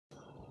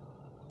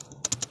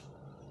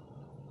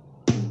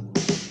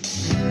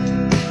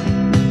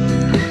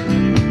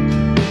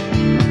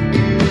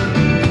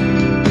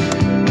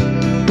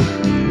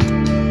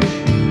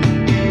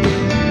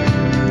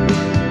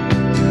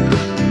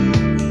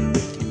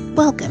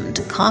Welcome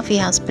to Coffee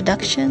House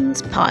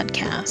Productions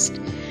podcast.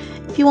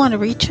 If you want to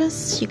reach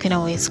us, you can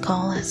always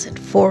call us at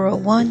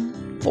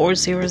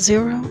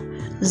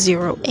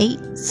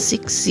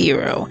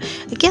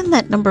 401-400-0860. Again,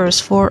 that number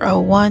is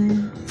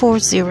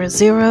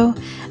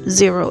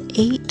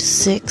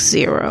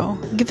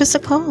 401-400-0860. Give us a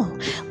call,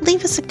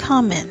 leave us a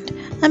comment,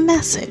 a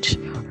message,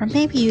 or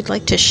maybe you'd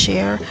like to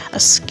share a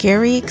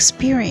scary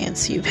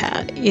experience you've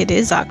had. It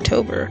is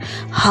October,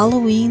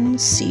 Halloween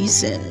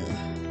season.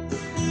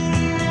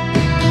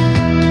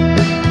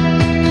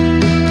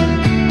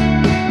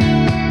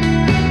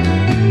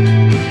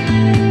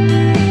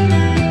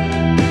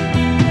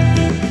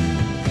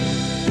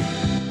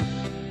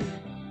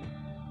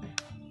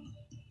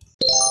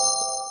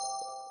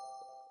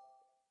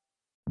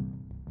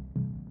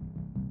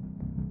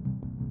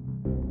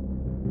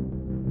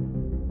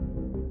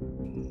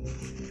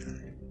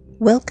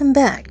 Welcome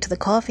back to the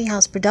Coffee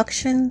House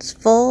Productions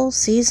Fall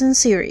Season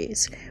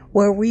Series,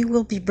 where we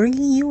will be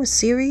bringing you a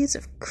series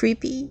of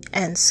creepy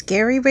and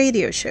scary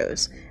radio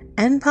shows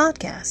and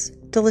podcasts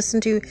to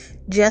listen to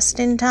just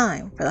in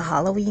time for the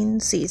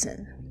Halloween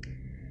season.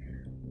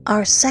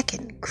 Our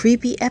second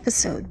creepy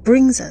episode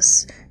brings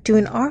us to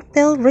an Art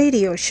Bell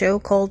radio show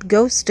called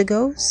Ghost to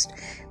Ghost.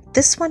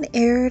 This one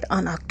aired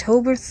on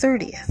October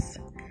 30th,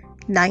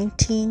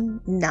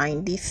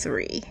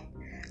 1993.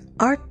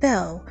 Art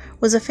Bell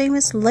was a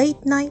famous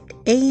late-night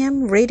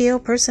AM radio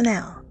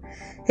personnel.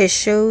 His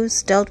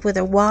shows dealt with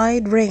a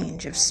wide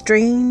range of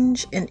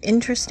strange and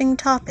interesting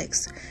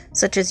topics,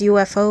 such as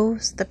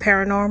UFOs, the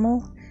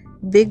paranormal,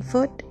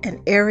 Bigfoot,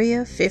 and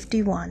Area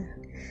 51.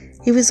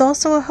 He was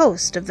also a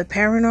host of the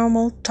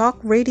paranormal talk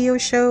radio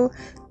show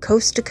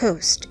Coast to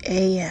Coast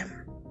AM.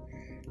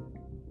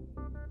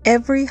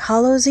 Every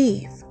Hallows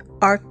Eve,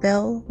 Art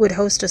Bell would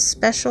host a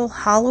special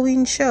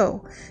Halloween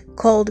show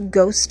called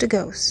Ghost to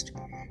Ghost.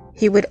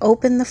 He would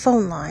open the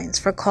phone lines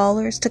for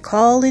callers to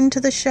call into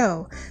the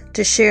show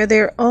to share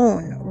their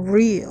own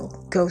real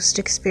ghost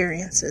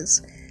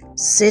experiences.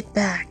 Sit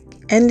back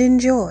and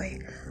enjoy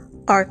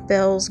Art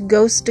Bell's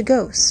Ghost to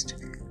Ghost,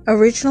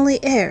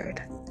 originally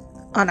aired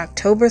on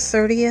October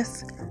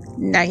 30th,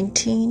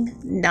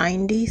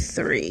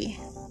 1993.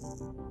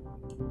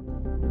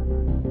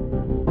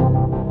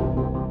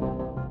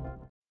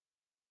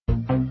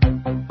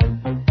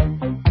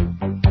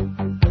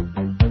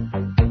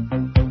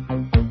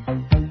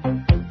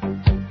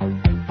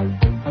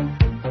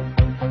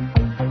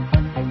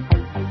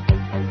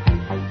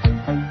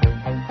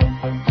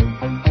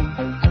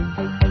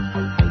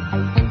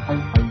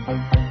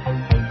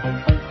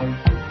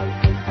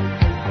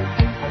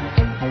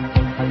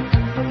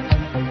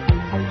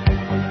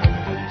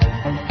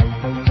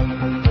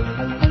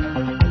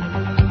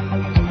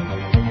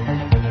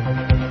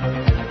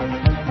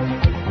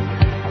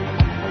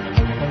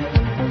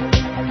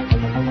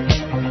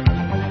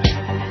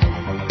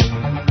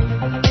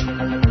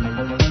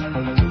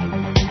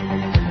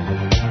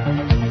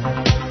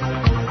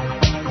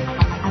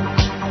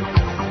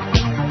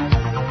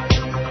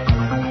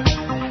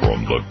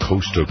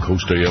 Coast to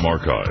Coast AM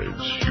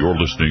archives, you're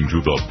listening to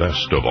the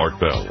best of Art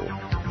Bell.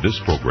 This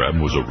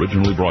program was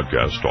originally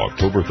broadcast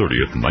October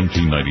 30th,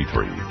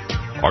 1993.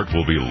 Art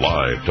will be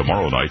live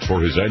tomorrow night for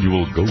his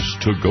annual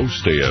Ghost to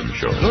Ghost AM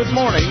show. Good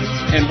morning,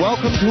 and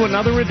welcome to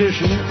another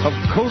edition of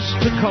Coast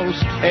to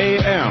Coast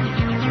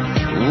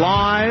AM.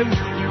 Live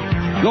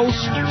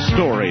ghost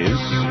stories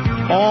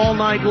all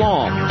night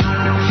long.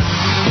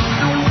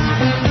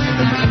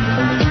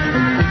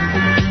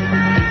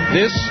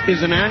 This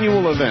is an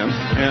annual event,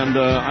 and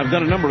I've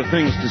got a number of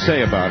things to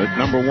say about it.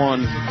 Number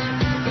one,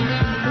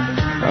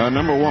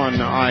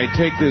 I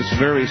take this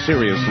very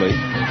seriously,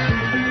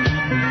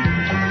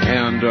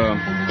 and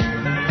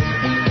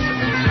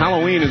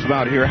Halloween is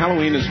about here.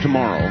 Halloween is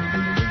tomorrow,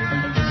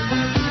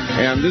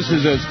 and this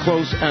is as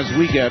close as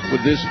we get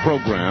with this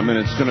program, and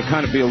it's going to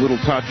kind of be a little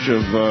touch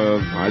of,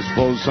 I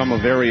suppose, some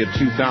of Area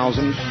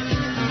 2000.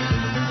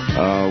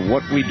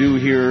 What we do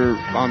here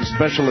on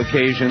special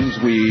occasions,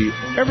 we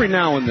every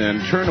now and then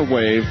turn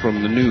away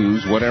from the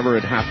news, whatever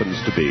it happens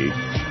to be.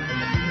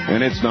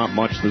 And it's not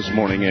much this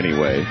morning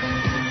anyway.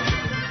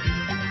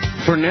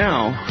 For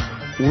now,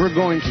 we're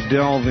going to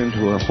delve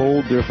into a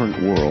whole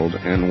different world,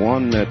 and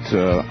one that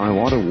I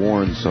want to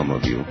warn some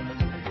of you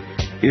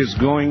is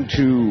going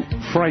to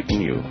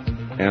frighten you.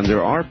 And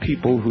there are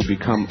people who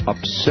become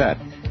upset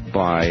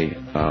by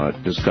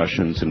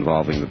discussions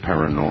involving the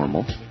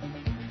paranormal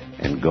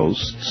and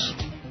ghosts.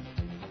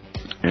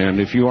 And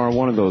if you are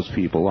one of those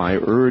people, I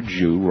urge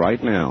you right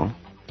now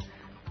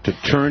to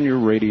turn your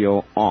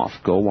radio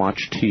off. Go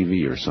watch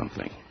TV or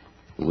something.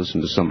 Listen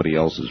to somebody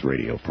else's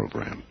radio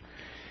program.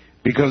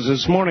 Because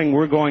this morning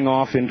we're going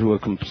off into a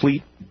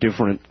complete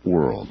different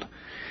world.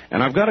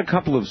 And I've got a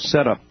couple of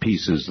setup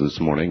pieces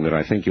this morning that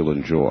I think you'll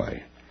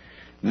enjoy.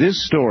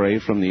 This story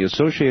from the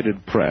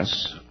Associated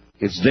Press,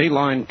 it's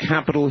Dayline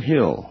Capitol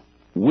Hill.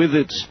 With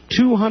its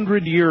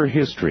 200-year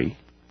history,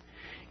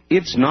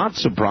 it's not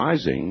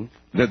surprising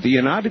that the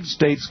United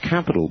States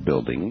Capitol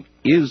building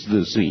is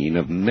the scene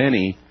of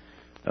many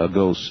a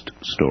ghost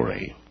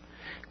story.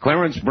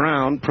 Clarence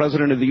Brown,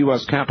 president of the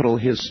U.S. Capitol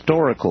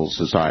Historical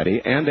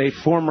Society and a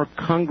former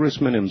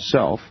congressman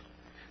himself,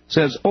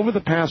 says over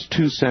the past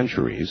 2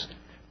 centuries,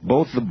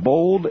 both the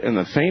bold and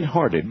the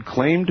faint-hearted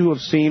claim to have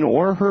seen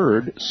or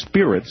heard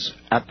spirits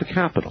at the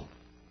Capitol.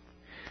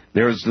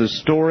 There is the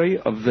story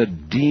of the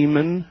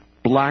demon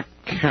Black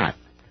Cat,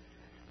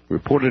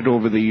 reported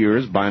over the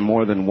years by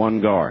more than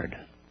one guard.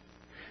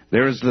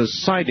 There is the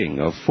sighting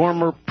of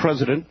former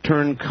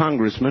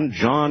President-turned-Congressman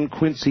John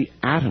Quincy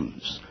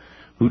Adams,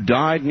 who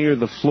died near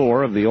the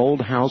floor of the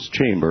old House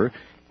chamber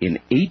in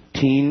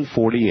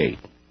 1848.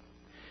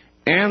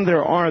 And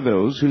there are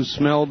those who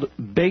smelled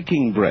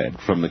baking bread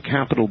from the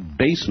Capitol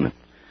basement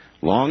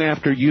long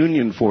after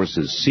Union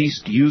forces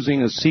ceased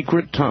using a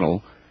secret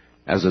tunnel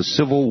as a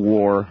Civil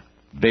War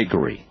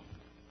bakery.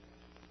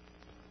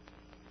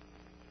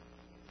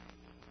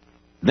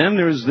 Then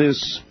there's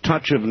this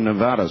touch of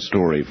Nevada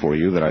story for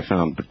you that I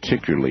found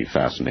particularly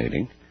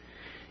fascinating.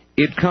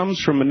 It comes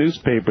from a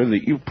newspaper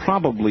that you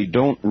probably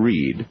don't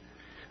read,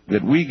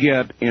 that we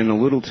get in a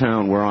little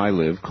town where I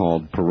live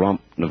called Pahrump,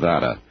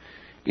 Nevada.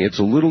 It's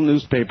a little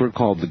newspaper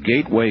called the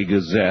Gateway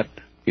Gazette.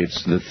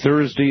 It's the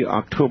Thursday,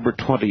 October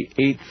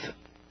 28th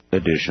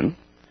edition.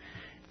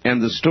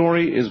 And the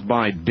story is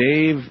by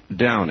Dave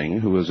Downing,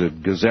 who is a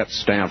Gazette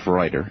staff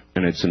writer,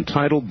 and it's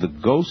entitled The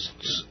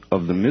Ghosts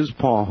of the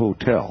Mizpah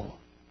Hotel.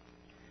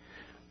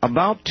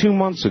 About 2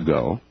 months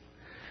ago,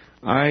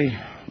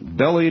 I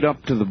bellied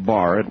up to the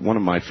bar at one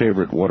of my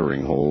favorite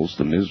watering holes,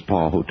 the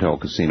Mizpah Hotel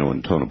Casino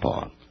in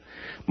Tonopah.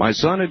 My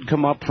son had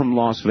come up from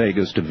Las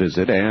Vegas to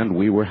visit, and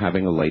we were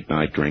having a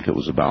late-night drink. It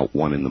was about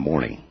 1 in the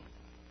morning.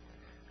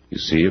 You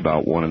see,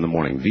 about 1 in the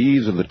morning.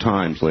 These are the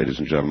times, ladies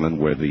and gentlemen,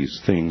 where these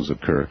things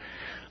occur.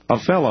 A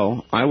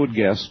fellow, I would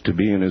guess to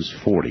be in his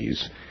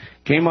 40s,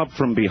 came up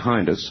from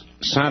behind us,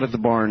 sat at the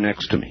bar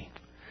next to me.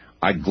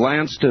 I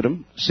glanced at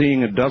him,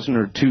 seeing a dozen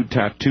or two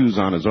tattoos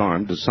on his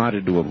arm,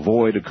 decided to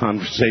avoid a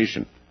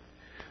conversation.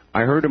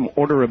 I heard him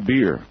order a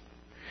beer.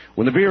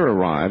 When the beer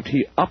arrived,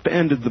 he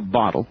upended the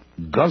bottle,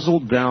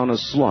 guzzled down a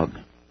slug.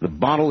 The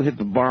bottle hit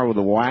the bar with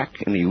a whack,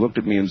 and he looked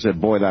at me and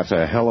said, "Boy, that's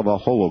a hell of a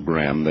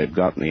hologram they've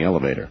got in the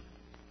elevator."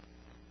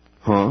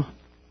 Huh?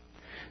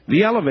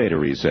 The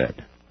elevator, he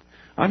said.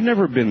 I've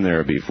never been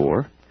there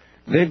before.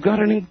 They've got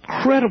an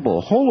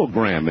incredible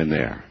hologram in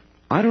there.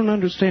 I don't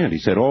understand. He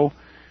said, "Oh,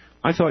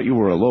 I thought you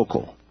were a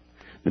local.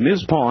 The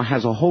Mizpah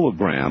has a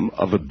hologram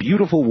of a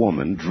beautiful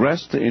woman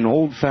dressed in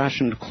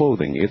old-fashioned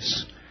clothing.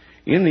 It's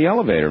in the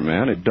elevator,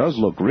 man. It does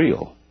look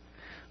real."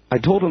 I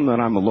told him that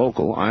I'm a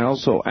local. I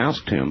also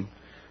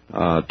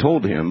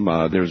told him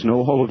there's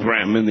no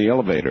hologram in the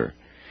elevator.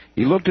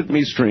 He looked at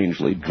me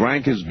strangely,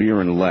 drank his beer,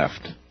 and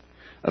left.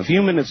 A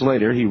few minutes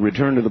later, he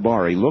returned to the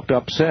bar. He looked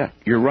upset.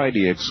 "You're right,"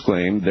 he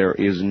exclaimed. "There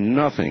is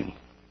nothing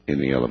in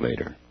the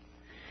elevator."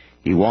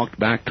 He walked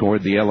back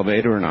toward the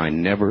elevator, and I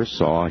never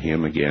saw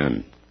him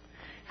again.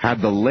 Had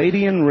the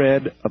lady in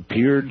red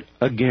appeared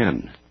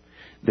again?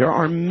 There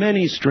are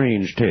many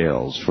strange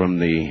tales from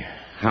the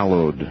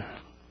hallowed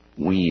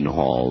ween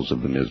halls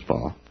of the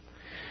Mizpah.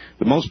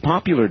 The most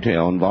popular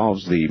tale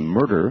involves the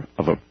murder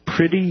of a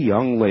pretty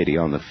young lady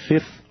on the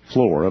 5th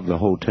floor of the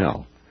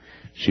hotel.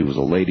 She was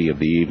a lady of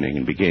the evening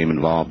and became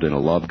involved in a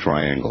love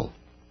triangle.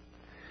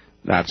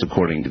 That's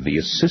according to the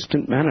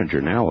assistant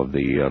manager now of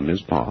the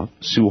Mizpah,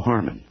 Sue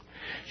Harmon.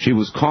 She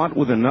was caught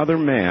with another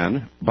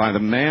man by the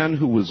man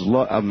who was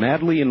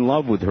madly in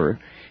love with her.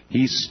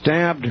 He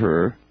stabbed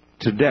her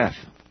to death.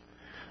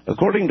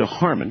 According to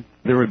Harmon,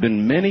 there have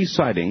been many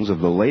sightings of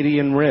the lady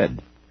in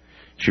red.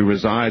 She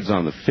resides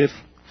on the 5th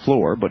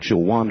floor, but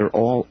she'll wander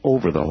all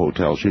over the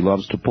hotel. She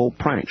loves to pull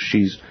pranks.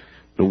 She's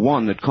the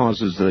one that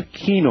causes the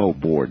Keno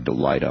board to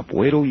light up.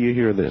 Wait till you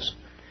hear this.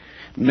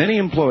 Many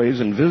employees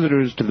and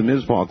visitors to the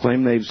Mizpah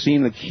claim they've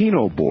seen the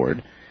Keno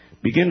board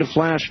begin to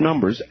flash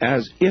numbers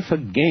as if a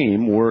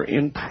game were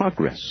in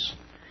progress.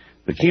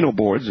 The Keno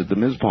boards at the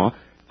Mizpah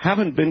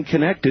haven't been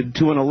connected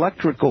to an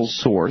electrical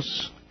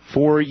source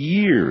for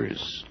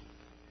years.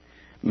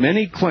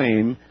 Many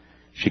claim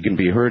she can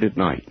be heard at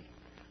night,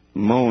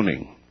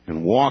 moaning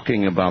and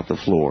walking about the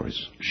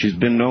floors. She's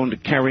been known to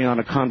carry on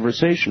a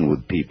conversation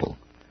with people.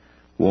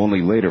 We'll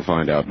only later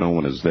find out no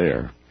one is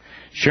there.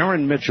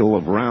 Sharon Mitchell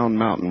of Round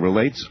Mountain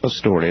relates a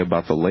story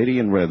about the lady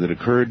in red that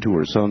occurred to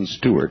her son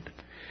Stuart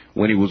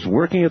when he was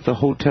working at the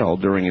hotel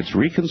during its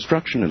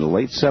reconstruction in the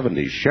late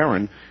 70s.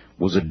 Sharon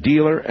was a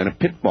dealer and a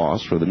pit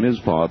boss for the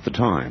Mizpah at the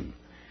time.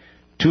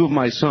 2 of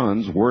my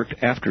sons worked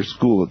after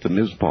school at the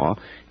Mizpah,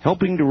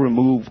 helping to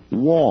remove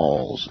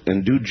walls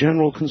and do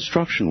general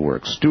construction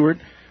work. Stuart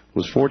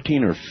was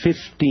 14 or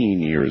 15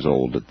 years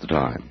old at the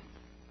time.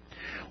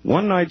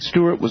 One night,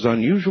 Stuart was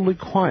unusually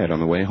quiet on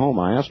the way home.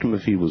 I asked him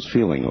if he was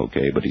feeling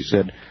okay, but he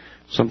said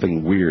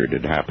something weird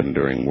had happened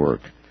during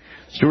work.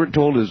 Stuart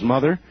told his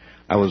mother,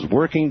 "I was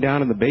working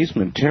down in the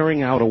basement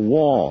tearing out a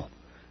wall.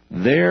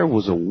 There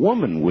was a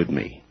woman with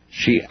me.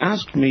 She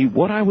asked me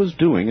what I was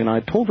doing, and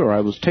I told her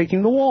I was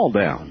taking the wall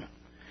down.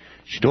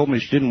 She told me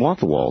she didn't want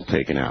the wall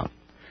taken out.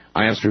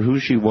 I asked her who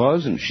she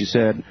was, and she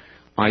said,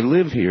 'I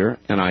live here,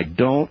 and I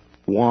don't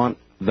want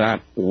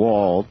that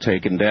wall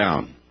taken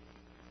down.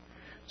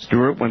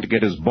 Stewart went to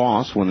get his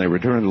boss. When they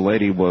returned, the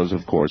lady was,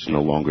 of course,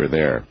 no longer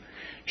there.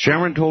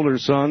 Sharon told her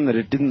son that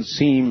it didn't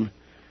seem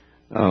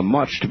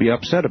much to be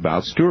upset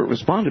about. Stewart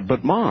responded,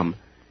 "But, Mom,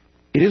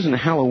 it isn't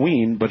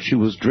Halloween, but she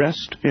was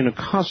dressed in a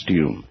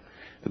costume."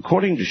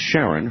 According to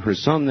Sharon, her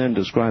son then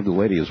described the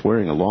lady as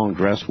wearing a long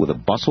dress with a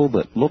bustle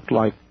that looked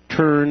like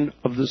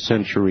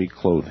turn-of-the-century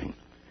clothing.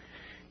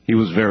 He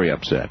was very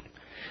upset.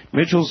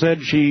 Mitchell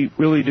said she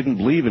really didn't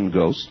believe in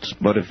ghosts,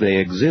 but if they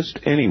exist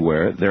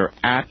anywhere, they're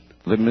at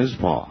the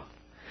Mizpah.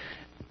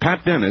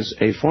 Pat Dennis,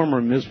 a former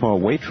Mizpah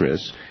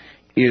waitress,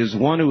 is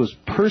one who has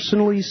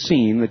personally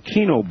seen the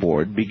Keno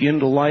board begin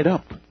to light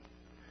up.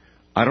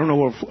 I don't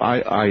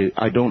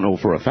know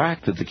for a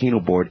fact that the Keno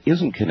board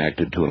isn't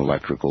connected to an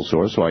electrical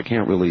source, so I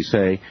can't really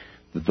say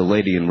that the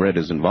lady in red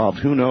is involved.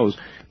 Who knows?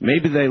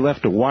 Maybe they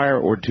left a wire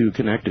or two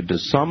connected to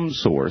some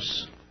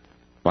source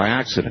by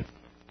accident.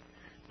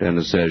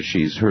 Dennis says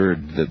she's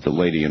heard that the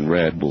lady in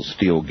red will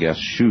steal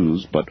guests'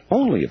 shoes, but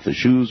only if the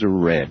shoes are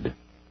red.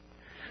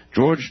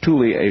 George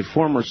Tooley, a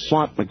former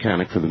slot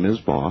mechanic for the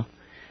Mizpah,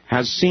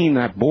 has seen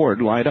that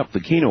board light up,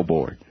 the Keno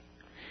board.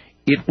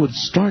 It would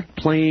start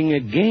playing a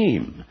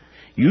game.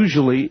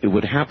 Usually it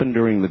would happen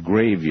during the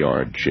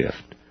graveyard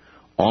shift.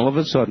 All of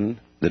a sudden,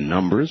 the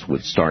numbers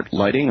would start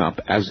lighting up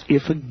as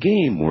if a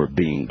game were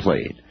being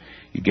played.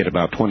 You'd get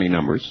about 20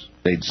 numbers.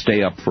 They'd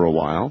stay up for a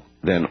while,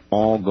 then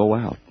all go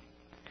out.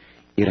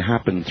 It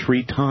happened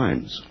 3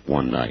 times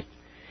one night.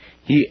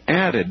 He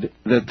added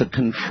that the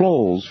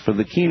controls for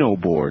the Keno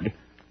board,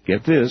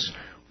 get this,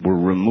 were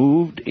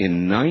removed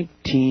in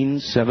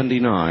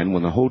 1979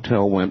 when the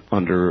hotel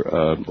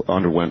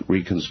underwent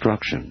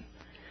reconstruction.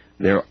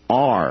 There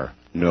are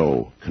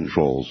no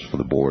controls for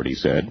the board, he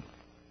said.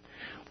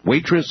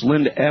 Waitress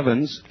Linda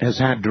Evans has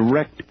had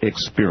direct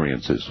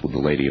experiences with the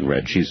lady in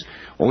red. She's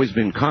always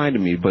been kind to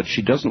me, but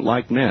she doesn't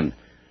like men,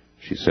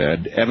 she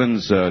said.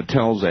 Evans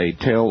tells a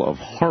tale of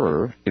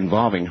horror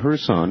involving her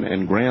son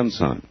and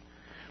grandson.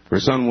 Her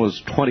son was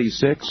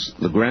 26,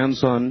 the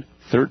grandson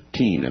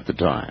 13 at the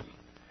time.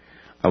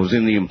 I was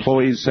in the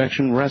employees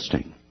section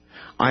resting.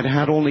 I'd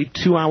had only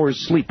 2 hours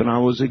sleep and I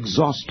was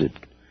exhausted.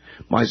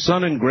 My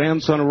son and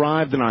grandson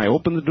arrived and I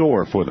opened the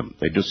door for them.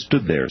 They just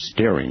stood there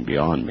staring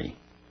beyond me.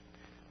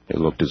 They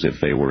looked as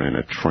if they were in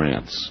a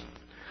trance.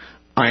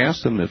 I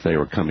asked them if they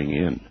were coming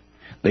in.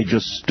 They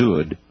just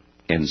stood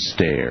and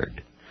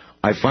stared.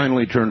 I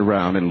finally turned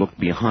around and looked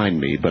behind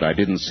me, but I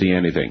didn't see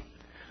anything.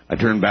 I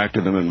turned back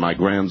to them and my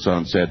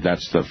grandson said,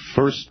 "That's the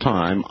first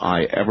time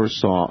I ever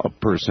saw a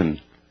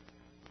person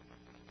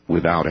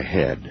without a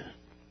head."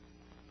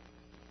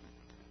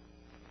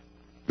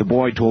 The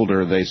boy told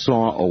her they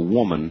saw a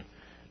woman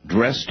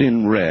dressed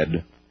in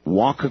red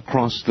walk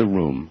across the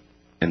room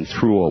and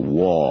through a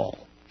wall.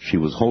 She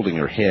was holding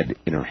her head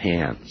in her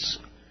hands.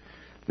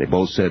 They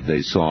both said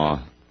they saw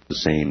the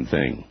same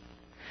thing.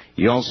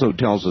 He also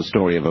tells a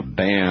story of a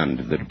band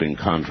that had been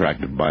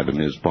contracted by the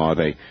Mizpah.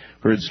 They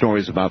heard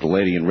stories about the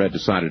lady in red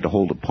decided to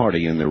hold a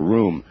party in their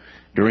room.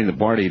 During the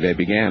party, they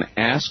began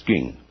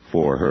asking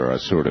for her, a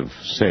sort of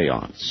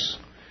seance.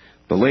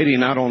 The lady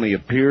not only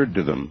appeared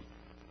to them,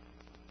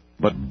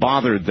 but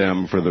bothered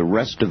them for the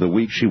rest of the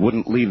week. She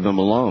wouldn't leave them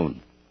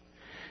alone.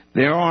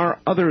 There are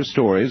other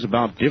stories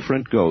about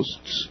different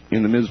ghosts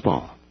in the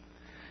Mizpah.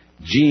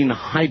 Gene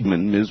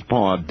Heidman,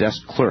 Mizpah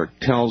desk clerk,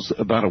 tells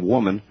about a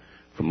woman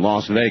from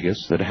Las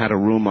Vegas that had a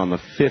room on the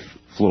 5th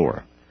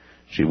floor.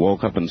 She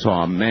woke up and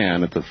saw a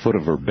man at the foot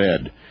of her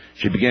bed.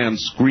 She began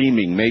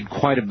screaming, made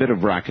quite a bit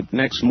of racket.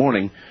 Next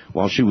morning,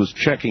 while she was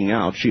checking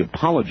out, she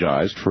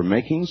apologized for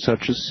making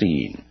such a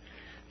scene.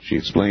 She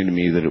explained to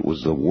me that it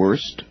was the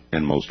worst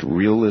and most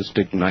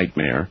realistic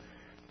nightmare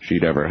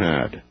she'd ever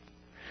had.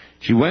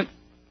 She went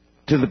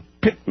to the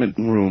Pittman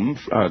room,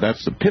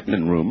 that's the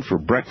Pittman room, for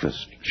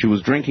breakfast. She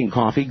was drinking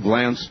coffee,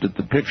 glanced at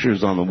the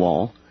pictures on the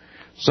wall.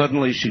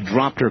 Suddenly she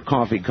dropped her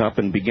coffee cup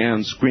and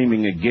began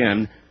screaming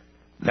again,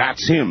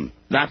 "That's him!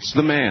 That's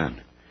the man!"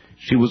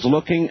 She was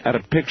looking at a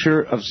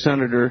picture of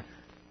Senator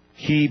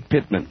Key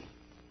Pittman.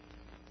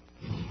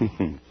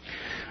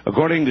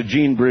 According to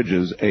Jean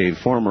Bridges, a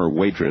former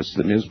waitress,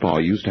 the Mizpah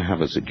used to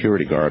have a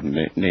security guard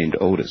named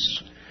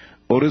Otis.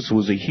 Otis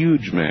was a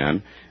huge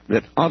man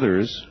that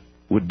others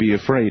would be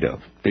afraid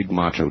of, big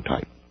macho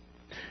type.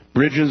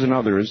 Bridges and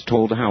others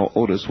told how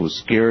Otis was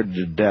scared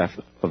to death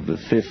of the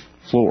 5th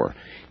floor.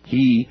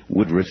 He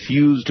would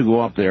refuse to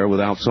go up there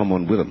without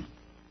someone with him.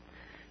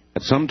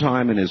 At some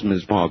time in his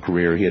Mizpah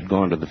career, he had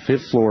gone to the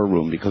 5th floor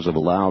room because of a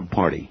loud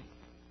party.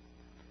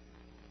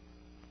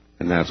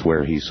 And that's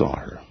where he saw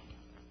her.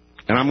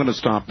 And I'm going to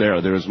stop there.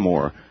 There's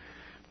more.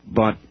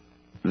 But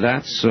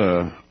that's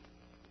a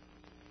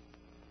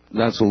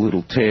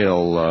little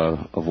tale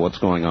of what's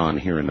going on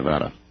here in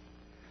Nevada.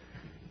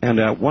 And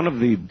at one of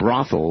the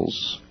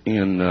brothels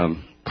in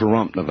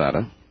Pahrump,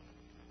 Nevada,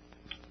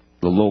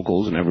 the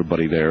locals and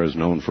everybody there is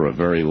known for a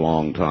very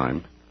long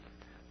time,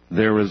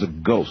 there is a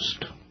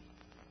ghost.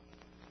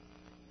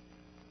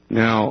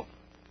 Now,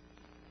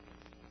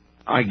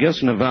 I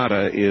guess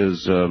Nevada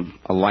is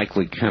a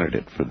likely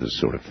candidate for this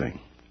sort of thing.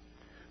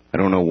 I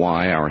don't know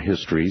why. Our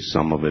history,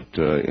 some of it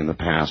in the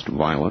past,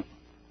 violent.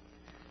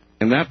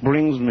 And that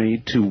brings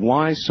me to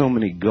why so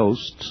many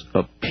ghosts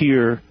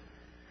appear,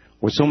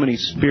 or so many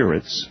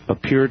spirits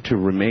appear to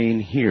remain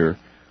here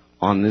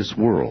on this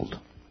world.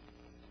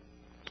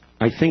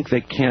 I think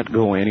they can't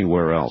go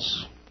anywhere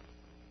else.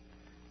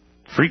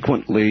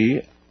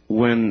 Frequently,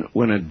 when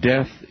a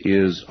death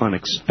is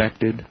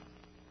unexpected,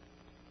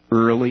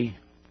 early,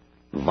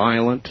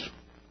 violent,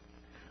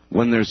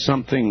 when there's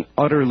something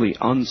utterly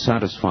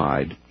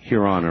unsatisfied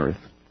here on earth,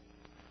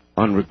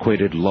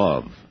 unrequited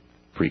love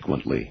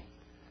frequently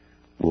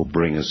will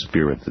bring a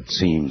spirit that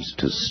seems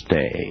to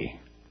stay.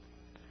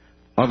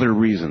 Other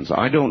reasons,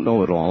 I don't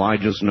know it all. I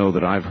just know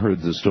that I've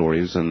heard the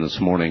stories, and this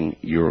morning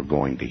you're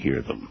going to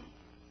hear them.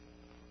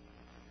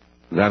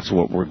 That's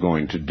what we're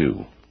going to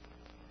do.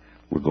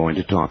 We're going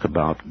to talk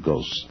about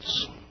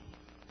ghosts,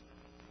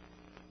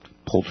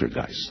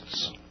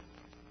 poltergeists,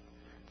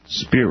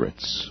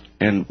 spirits.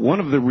 And one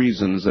of the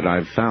reasons that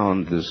I've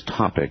found this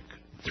topic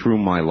through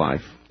my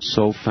life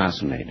so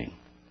fascinating,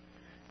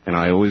 and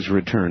I always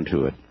return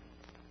to it,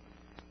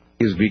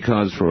 is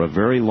because for a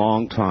very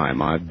long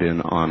time I've been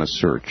on a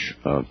search,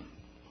 a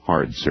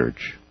hard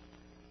search,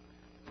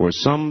 for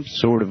some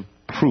sort of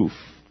proof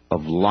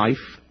of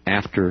life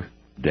after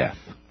death.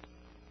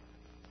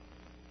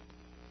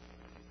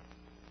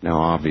 Now,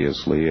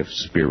 obviously, if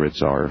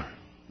spirits are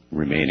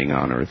remaining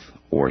on earth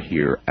or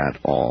here at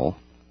all,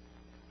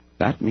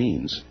 that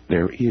means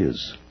there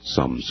is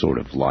some sort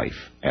of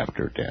life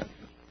after death.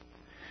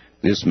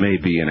 This may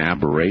be an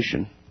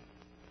aberration.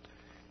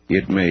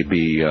 It may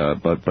be,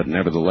 but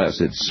nevertheless,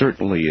 it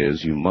certainly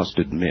is, you must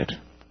admit,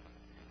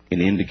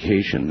 an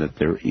indication that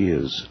there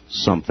is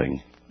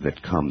something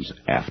that comes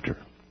after.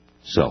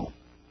 So,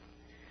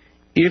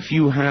 if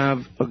you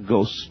have a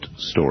ghost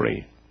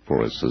story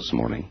for us this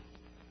morning,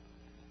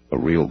 a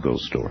real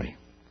ghost story,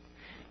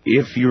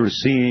 if you're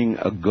seeing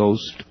a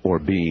ghost or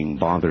being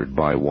bothered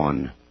by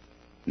one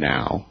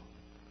now,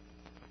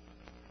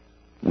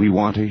 we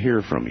want to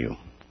hear from you.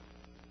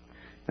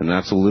 And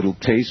that's a little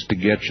taste to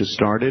get you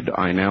started.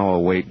 I now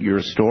await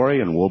your story,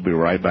 and we'll be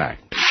right back.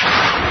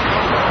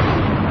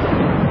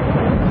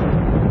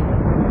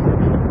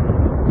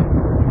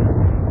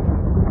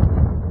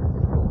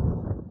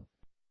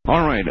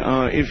 All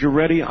right, if you're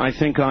ready, I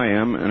think I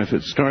am, and if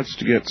it starts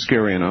to get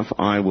scary enough,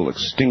 I will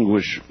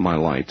extinguish my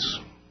lights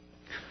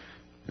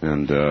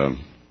and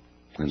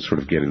sort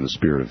of get in the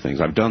spirit of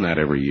things. I've done that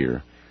every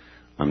year.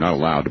 I'm not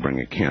allowed to bring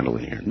a candle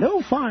in here.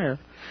 No fire.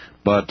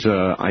 But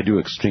I do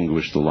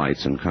extinguish the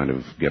lights and kind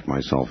of get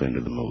myself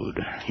into the mood.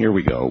 Here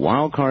we go.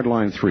 Wildcard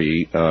line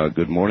 3,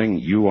 good morning.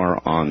 You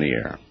are on the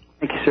air.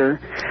 Thank you, sir.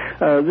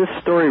 This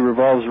story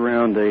revolves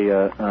around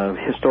a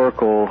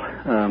historical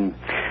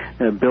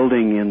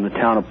building in the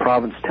town of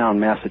Provincetown,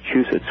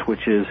 Massachusetts,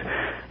 which is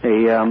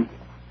a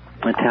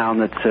town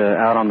that's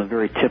out on the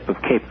very tip of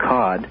Cape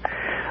Cod.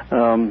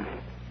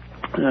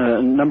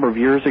 A number of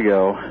years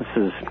ago,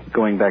 this is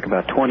going back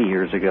about 20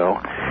 years ago,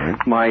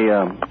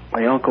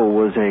 my uncle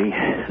was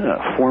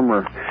a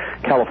former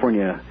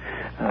California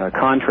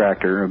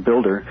contractor, a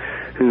builder,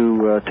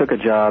 who took a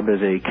job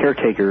as a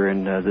caretaker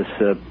in this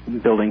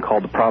building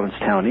called the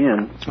Provincetown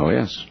Inn. Oh,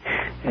 yes.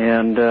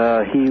 And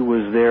he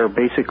was there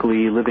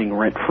basically living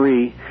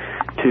rent-free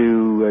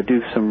to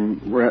do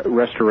some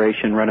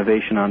restoration,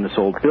 renovation on this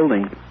old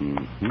building.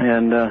 Mm-hmm.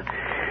 And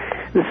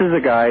this is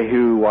a guy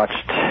who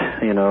watched,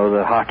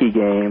 the hockey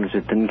games,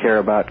 didn't care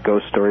about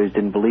ghost stories,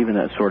 didn't believe in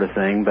that sort of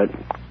thing, but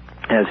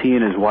as he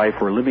and his wife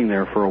were living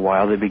there for a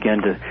while, they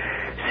began to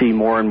see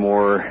more and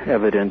more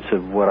evidence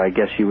of what I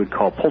guess you would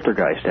call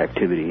poltergeist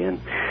activity. And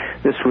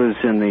this was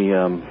in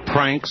the...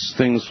 pranks,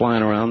 things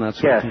flying around, that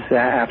sort of thing? Yes,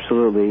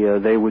 absolutely.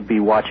 They would be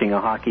watching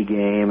a hockey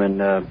game, and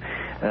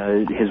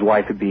his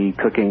wife would be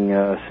cooking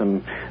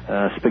some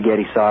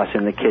spaghetti sauce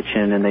in the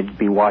kitchen, and they'd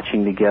be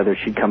watching together.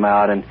 She'd come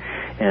out, and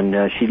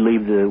she'd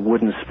leave the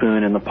wooden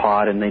spoon in the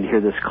pot, and they'd hear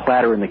this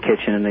clatter in the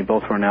kitchen, and they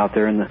both run out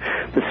there, and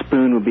the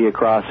spoon would be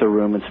across the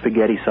room, and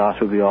spaghetti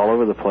sauce would be all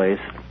over the place.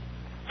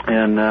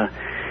 And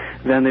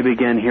then they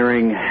began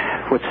hearing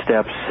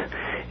footsteps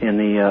in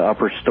the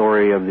upper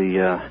story of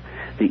the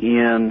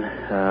inn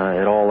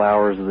at all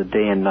hours of the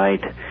day and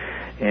night,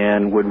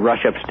 and would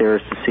rush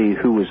upstairs to see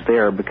who was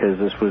there, because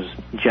this was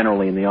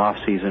generally in the off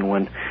season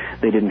when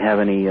they didn't have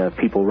any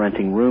people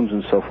renting rooms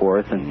and so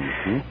forth,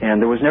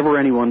 and there was never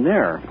anyone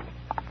there.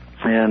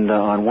 And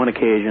on one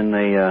occasion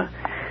they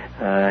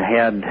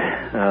had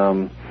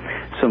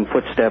some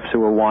footsteps that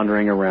were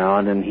wandering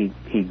around, and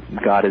he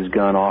got his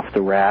gun off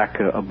the rack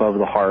above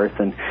the hearth,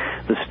 and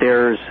the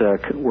stairs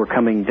were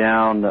coming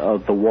down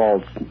the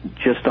wall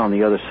just on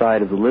the other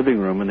side of the living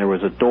room, and there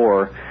was a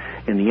door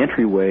in the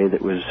entryway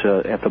that was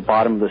at the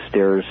bottom of the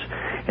stairs,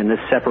 and this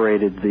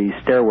separated the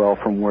stairwell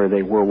from where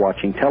they were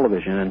watching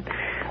television. And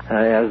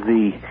as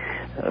the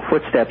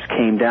footsteps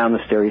came down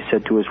the stair, he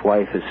said to his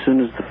wife, "As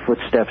soon as the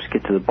footsteps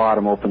get to the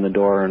bottom, open the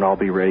door and I'll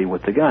be ready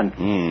with the gun."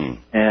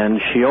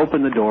 And she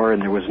opened the door,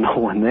 and there was no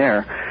one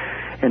there.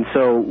 And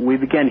so we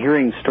began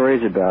hearing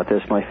stories about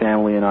this. My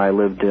family and I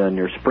lived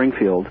near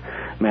Springfield,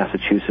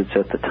 Massachusetts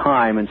at the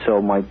time, and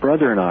so my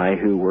brother and I,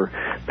 who were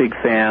big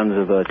fans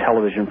of a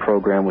television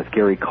program with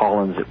Gary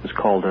Collins, it was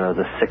called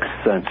The Sixth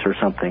Sense or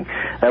something.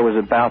 That was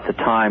about the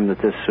time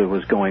that this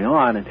was going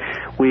on, and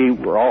we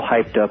were all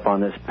hyped up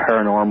on this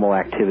paranormal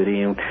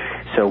activity, and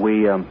so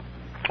we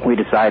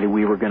decided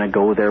we were going to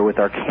go there with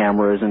our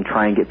cameras and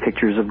try and get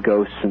pictures of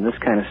ghosts and this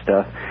kind of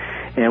stuff.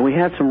 And we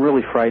had some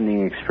really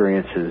frightening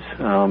experiences.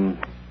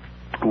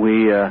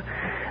 We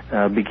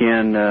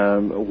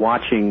began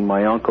watching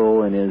my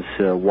uncle and his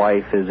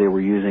wife as they were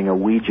using a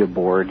Ouija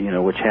board,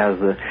 which has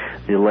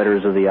the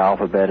letters of the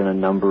alphabet and a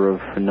number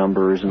of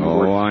numbers. And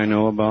words. I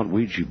know about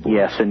Ouija boards.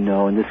 Yes and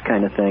no and this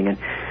kind of thing.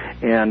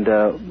 And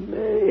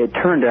it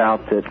turned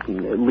out that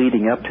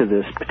leading up to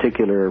this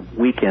particular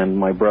weekend,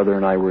 my brother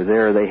and I were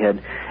there. They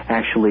had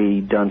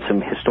actually done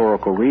some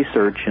historical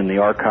research in the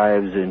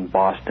archives in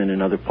Boston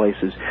and other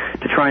places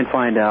to try and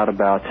find out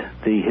about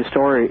the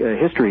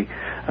history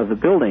of the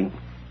building.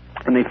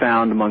 And they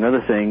found, among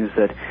other things,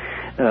 that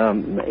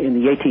in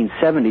the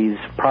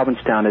 1870s,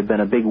 Provincetown had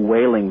been a big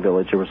whaling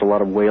village. There was a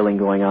lot of whaling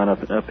going on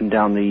up and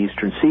down the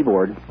eastern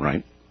seaboard.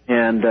 Right.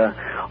 And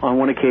on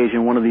one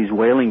occasion, one of these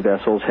whaling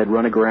vessels had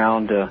run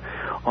aground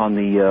on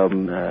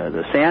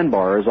the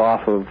sandbars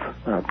off of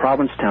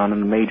Provincetown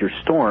in a major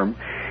storm,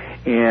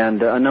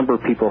 and a number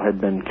of people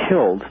had been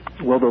killed.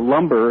 Well, the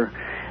lumber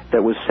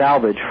that was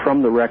salvaged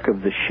from the wreck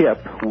of the ship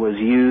was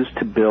used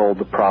to build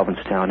the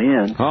Provincetown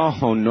Inn.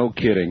 Oh, no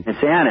kidding.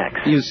 It's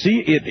annexed. You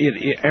see,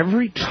 it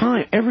every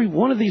time, every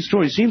one of these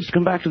stories seems to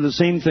come back to the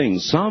same thing.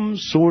 Some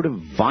sort of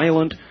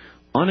violent,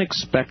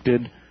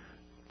 unexpected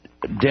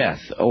death,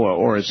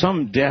 or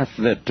some death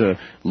that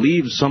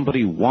leaves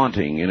somebody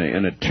wanting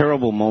in a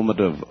terrible moment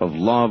of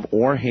love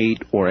or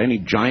hate or any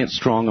giant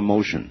strong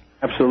emotion.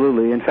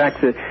 Absolutely. In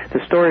fact, the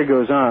story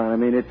goes on. I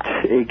mean,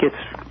 it gets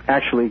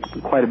actually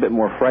quite a bit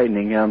more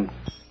frightening. All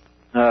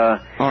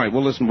right.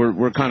 Well, listen,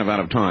 we're kind of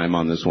out of time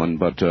on this one,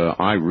 but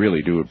I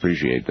really do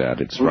appreciate that.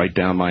 It's right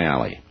down my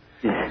alley.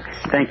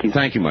 Thank you.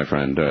 Thank you, my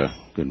friend.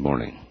 Good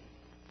morning.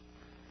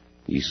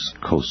 East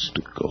Coast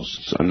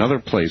Ghosts, another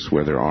place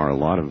where there are a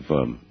lot of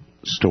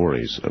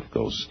stories of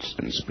ghosts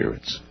and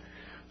spirits,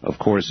 of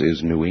course,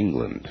 is New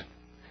England.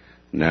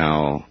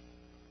 Now,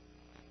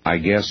 I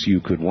guess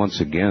you could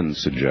once again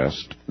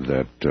suggest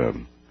that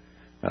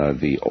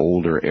the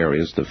older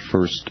areas, the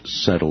first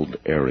settled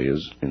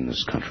areas in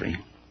this country,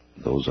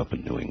 those up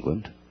in New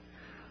England,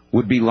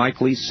 would be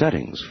likely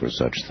settings for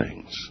such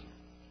things.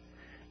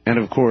 And,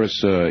 of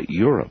course,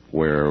 Europe,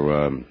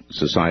 where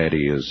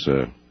society is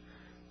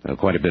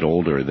quite a bit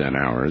older than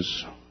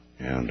ours,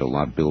 and a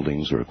lot of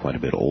buildings are quite a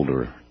bit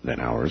older than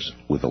ours,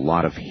 with a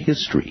lot of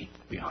history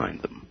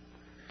behind them,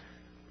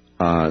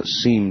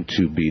 seem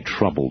to be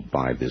troubled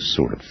by this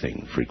sort of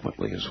thing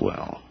frequently as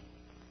well.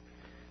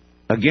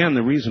 Again,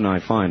 the reason I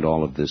find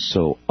all of this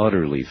so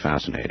utterly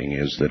fascinating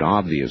is that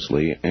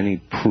obviously any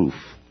proof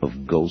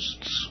of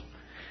ghosts,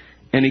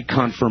 any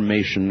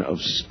confirmation of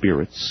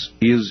spirits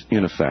is,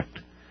 in effect,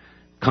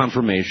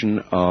 confirmation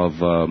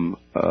of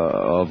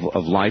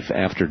life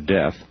after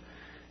death.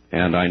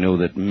 And I know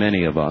that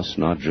many of us,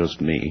 not just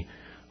me,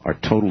 are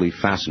totally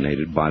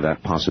fascinated by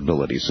that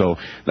possibility. So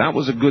that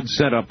was a good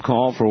setup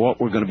call for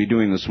what we're going to be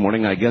doing this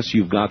morning. I guess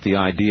you've got the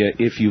idea.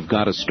 If you've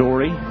got a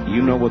story,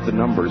 you know what the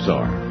numbers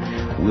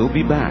are. We'll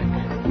be back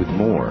with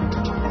more.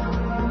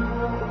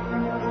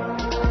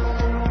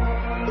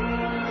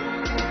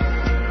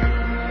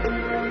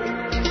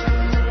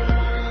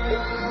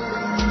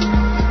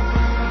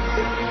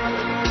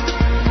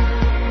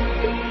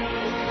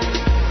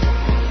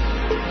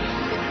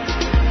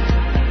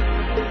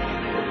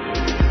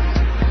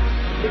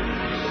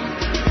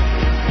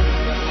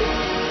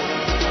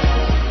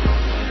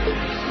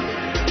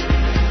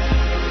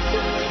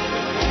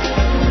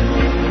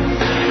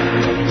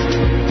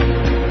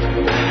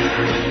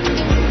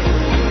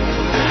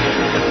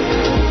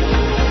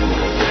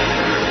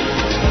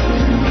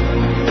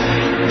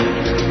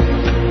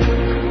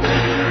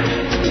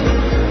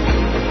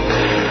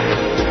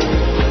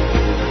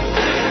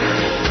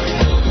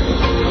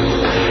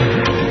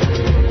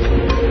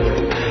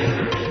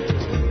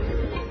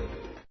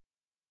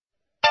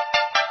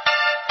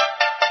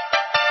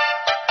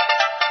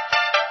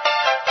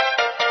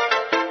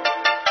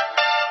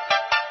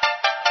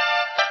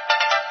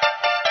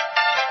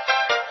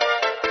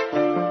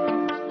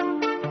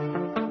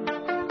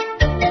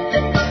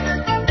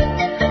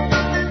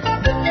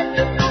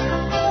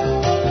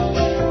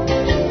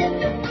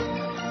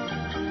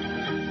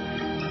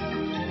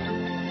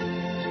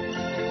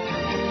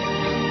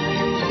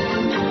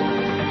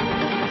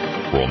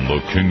 From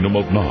the Kingdom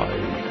of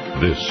Nye,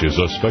 this is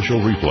a special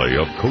replay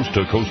of Coast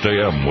to Coast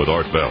AM with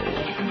Art Bell.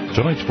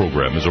 Tonight's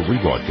program is a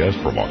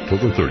rebroadcast from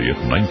October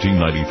 30th,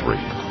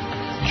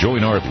 1993.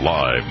 Join Art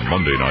live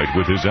Monday night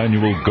with his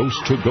annual Ghost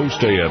to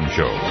Ghost AM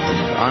show.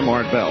 I'm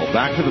Art Bell.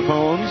 Back to the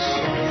phones.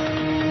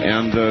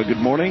 And good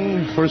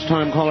morning,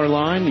 first-time caller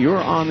line. You're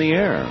on the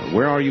air.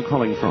 Where are you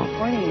calling from?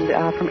 Morning,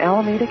 from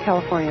Alameda,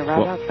 California,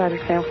 outside of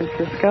San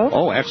Francisco.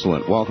 Oh,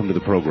 excellent. Welcome to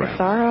the program.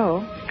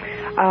 SRO.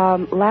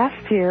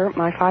 last year,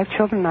 my 5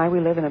 children and I, we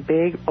live in a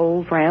big,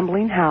 old,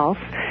 rambling house,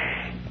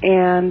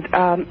 and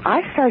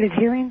I started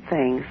hearing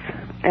things,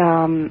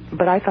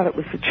 but I thought it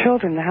was the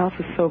children. The house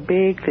is so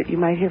big that you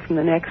might hear from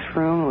the next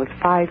room. With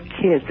 5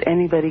 kids,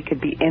 anybody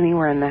could be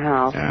anywhere in the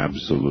house.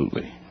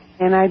 Absolutely.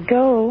 And I'd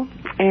go,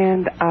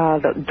 and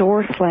the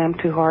door slammed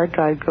too hard,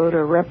 so I'd go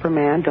to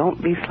reprimand, don't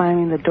be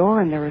slamming the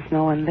door, and there was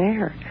no one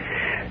there.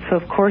 So,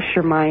 of course,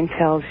 your mind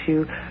tells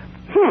you,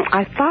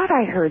 I thought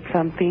I heard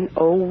something,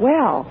 oh,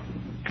 well.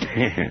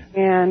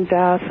 And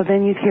so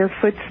then you'd hear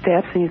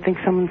footsteps, and you'd think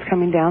someone's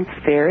coming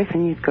downstairs,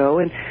 and you'd go,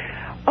 and,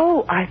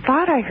 oh, I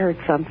thought I heard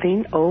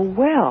something, oh,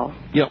 well.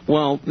 Yeah,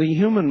 well, the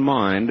human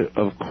mind,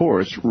 of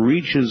course,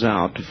 reaches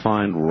out to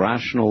find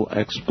rational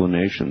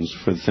explanations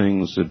for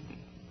things that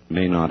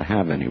may not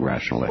have any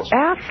rational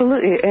explanation.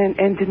 Absolutely,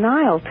 and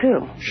denial,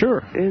 too.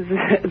 Sure.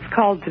 It's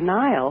called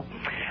denial.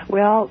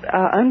 Well,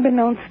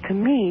 unbeknownst to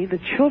me, the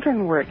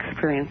children were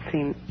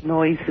experiencing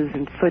noises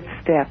and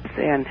footsteps,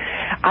 and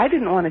I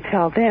didn't want to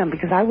tell them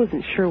because I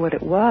wasn't sure what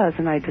it was,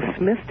 and I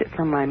dismissed it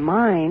from my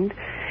mind.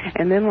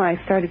 And then when I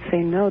started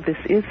saying, no, this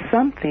is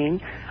something,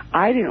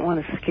 I didn't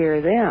want to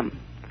scare them.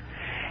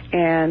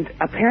 And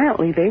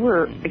apparently they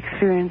were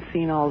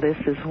experiencing all this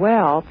as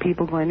well,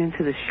 people going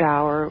into the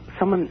shower,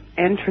 someone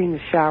entering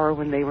the shower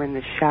when they were in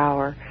the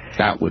shower.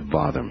 That would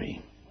bother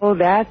me. Oh,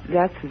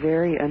 that's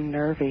very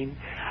unnerving.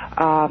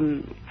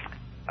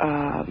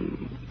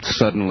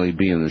 Suddenly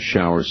be in the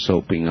shower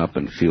soaping up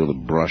and feel the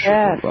brush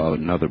of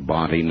another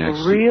body next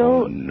to you.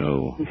 Real Oh,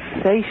 no.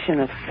 sensation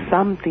of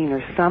something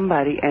or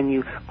somebody, and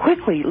you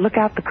quickly look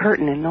out the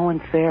curtain and no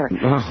one's there.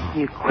 Oh.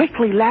 You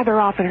quickly lather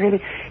off and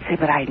hurry. Say,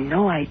 but I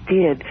know I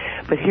did.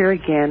 But here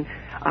again,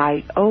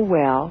 oh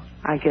well,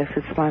 I guess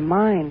it's my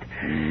mind.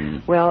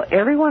 Well,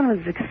 everyone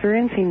was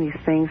experiencing these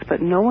things,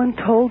 but no one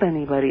told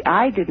anybody.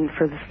 I didn't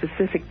for the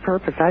specific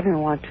purpose. I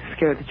didn't want to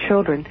scare the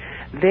children.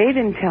 They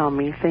didn't tell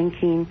me,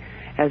 thinking,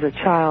 as a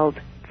child,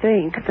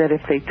 think that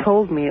if they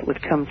told me it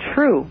would come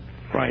true.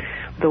 Right.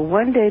 The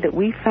one day that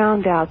we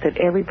found out that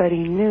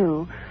everybody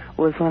knew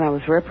was when I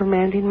was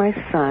reprimanding my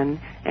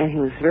son, and he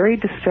was very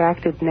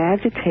distracted and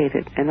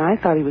agitated, and I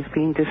thought he was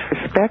being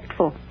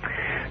disrespectful.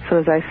 So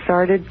as I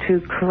started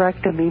to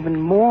correct him even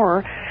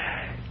more,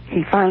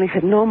 he finally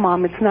said, no,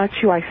 Mom, it's not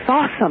you. I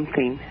saw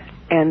something.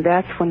 And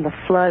that's when the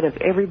flood of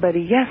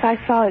everybody, yes, I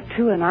saw it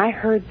too, and I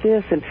heard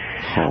this, and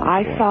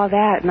I saw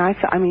that, and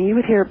I mean, you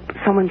would hear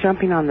someone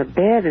jumping on the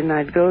bed, and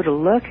I'd go to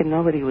look, and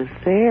nobody was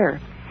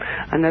there.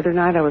 Another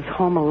night I was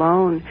home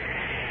alone,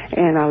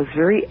 and I was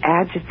very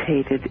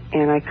agitated,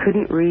 and I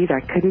couldn't read,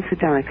 I couldn't sit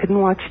down, I couldn't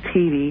watch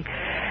TV.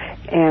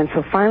 And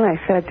so finally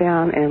I sat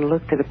down and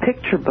looked at a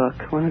picture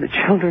book, one of the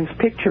children's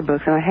picture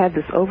books, and I had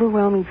this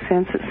overwhelming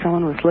sense that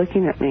someone was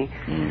looking at me.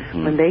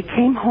 Mm-hmm. When they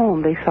came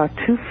home, they saw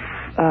 2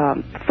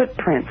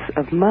 footprints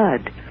of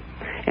mud,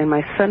 and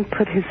my son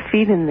put his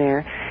feet in there,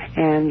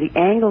 and the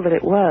angle that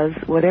it was,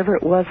 whatever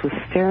it was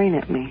staring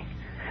at me.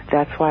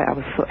 That's why I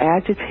was so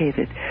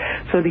agitated.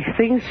 So these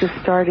things just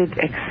started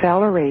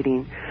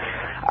accelerating.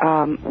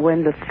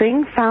 When the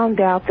thing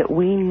found out that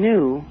we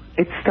knew,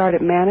 it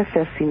started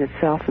manifesting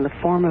itself in the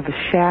form of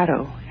a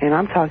shadow, and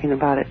I'm talking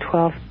about at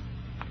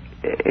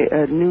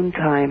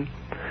noontime.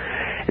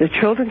 The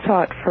children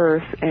saw it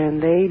first,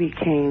 and they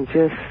became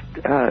just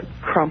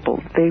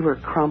crumpled. They were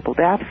crumpled,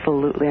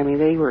 absolutely. I mean,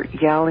 they were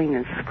yelling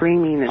and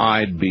screaming. And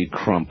I'd be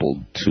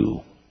crumpled,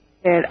 too.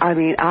 And, I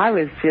mean, I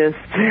was just,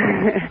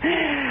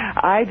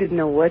 I didn't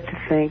know what to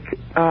think.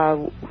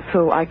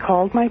 So I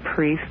called my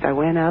priest. I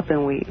went up,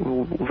 and we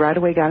right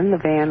away got in the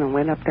van and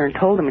went up there and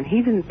told him, and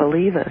he didn't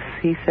believe us.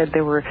 He said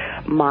there were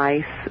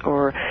mice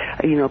or,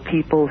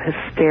 people,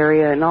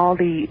 hysteria, and all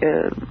the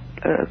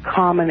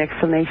common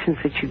explanations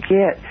that you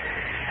get.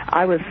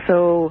 I was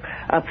so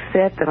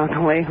upset that on the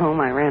way home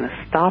I ran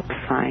a stop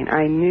sign.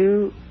 I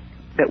knew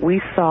that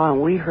we saw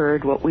and we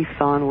heard what we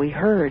saw and we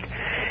heard.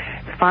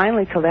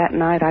 Finally, till that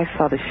night, I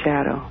saw the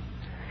shadow.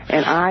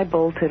 And I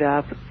bolted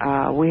up.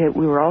 We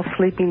were all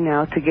sleeping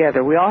now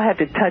together. We all had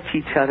to touch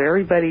each other.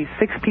 Everybody,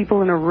 6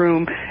 people in a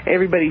room,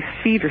 everybody's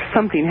feet or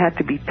something had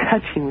to be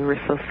touching. We were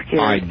so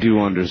scared. I do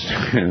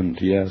understand,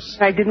 yes.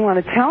 I didn't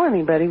want to tell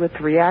anybody with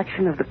the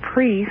reaction of the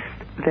priest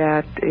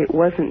that it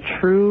wasn't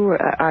true.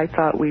 I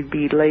thought we'd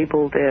be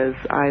labeled as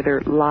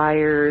either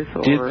liars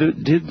or...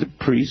 Did the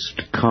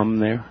priest come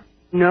there?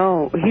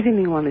 No, he didn't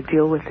even want to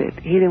deal with it.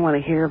 He didn't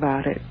want to hear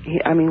about it.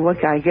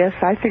 I guess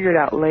I figured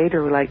out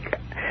later,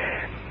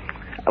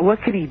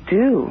 what could he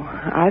do?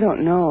 I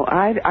don't know.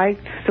 I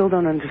still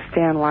don't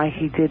understand why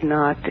he did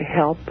not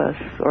help us.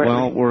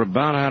 Well, we're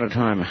about out of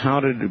time. How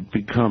did it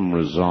become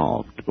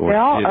resolved? We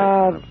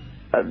found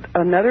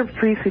another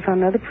priest to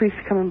come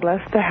and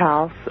bless the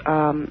house.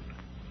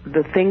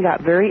 The thing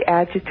got very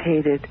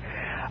agitated.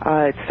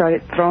 It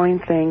started throwing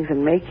things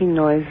and making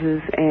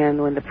noises,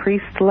 and when the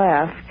priest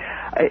left,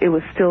 it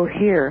was still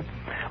here.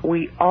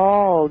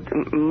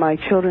 My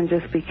children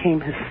just became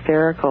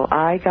hysterical.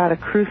 I got a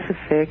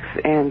crucifix,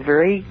 and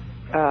very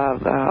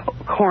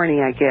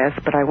corny, I guess,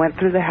 but I went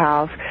through the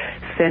house,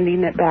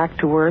 sending it back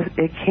to where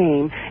it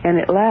came, and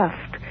it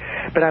left.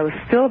 But I was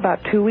still about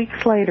 2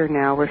 weeks later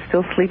now. We're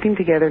still sleeping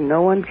together.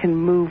 No one can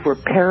move. We're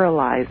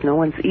paralyzed. No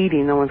one's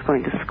eating. No one's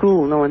going to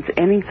school. No one's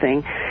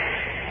anything.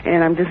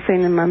 And I'm just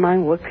saying in my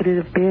mind, what could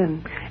it have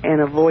been?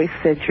 And a voice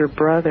said, your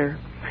brother.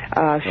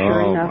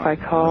 Sure enough, I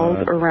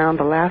called around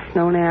the last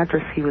known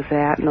address he was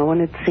at. No one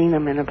had seen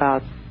him in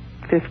about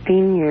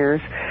 15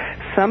 years.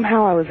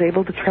 Somehow I was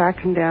able to track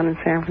him down in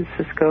San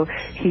Francisco.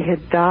 He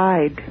had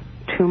died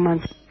 2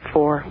 months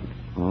before.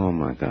 Oh,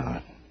 my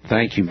God.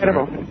 Thank you.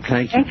 Incredible.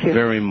 Thank you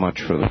very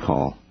much for the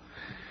call.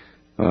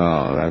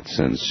 Oh, that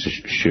sends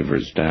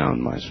shivers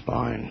down my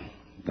spine.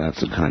 That's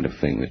the kind of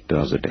thing that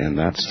does it, and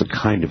that's the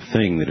kind of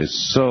thing that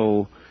is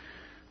so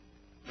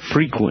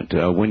frequent.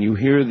 When you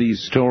hear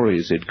these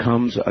stories, it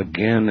comes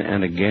again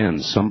and again.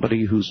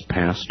 Somebody who's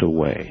passed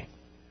away.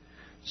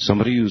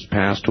 Somebody who's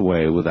passed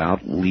away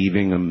without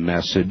leaving a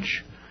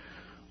message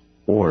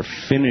or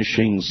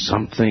finishing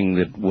something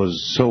that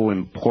was so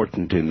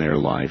important in their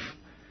life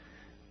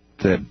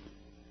that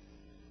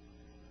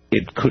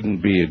it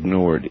couldn't be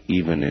ignored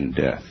even in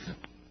death.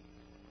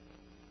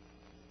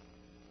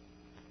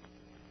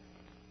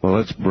 Well,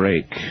 let's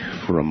break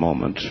for a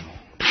moment.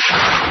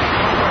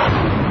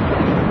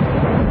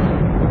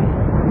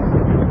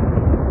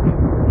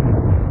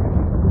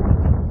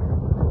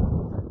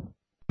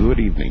 Good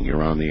evening.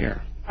 You're on the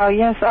air. Oh,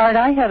 yes, Art.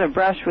 I had a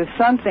brush with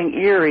something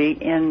eerie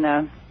in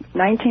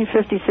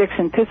 1956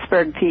 in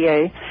Pittsburgh,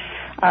 PA.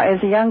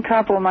 As a young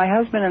couple, my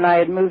husband and I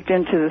had moved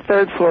into the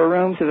third-floor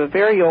rooms of a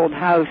very old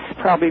house,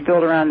 probably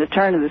built around the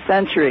turn of the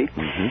century.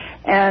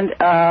 Mm-hmm. And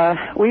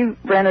we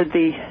rented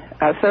the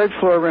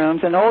third-floor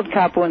rooms. An old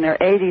couple in their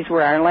 80s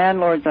were our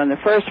landlords on the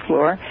first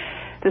floor.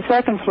 The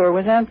second floor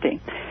was empty.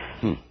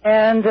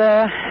 And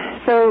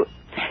so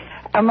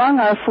among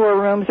our 4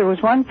 rooms, there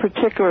was one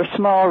particular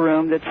small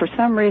room that for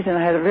some reason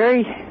I had a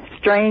very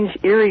strange,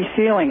 eerie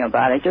feeling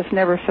about it. Just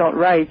never felt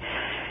right.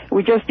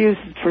 We just used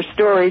it for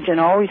storage and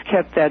always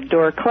kept that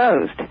door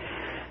closed.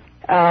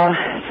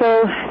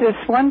 So this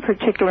one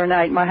particular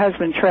night, my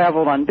husband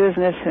traveled on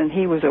business and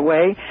he was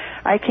away.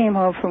 I came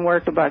home from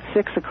work about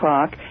 6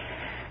 o'clock.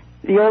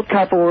 The old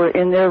couple were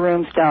in their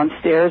rooms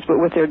downstairs, but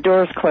with their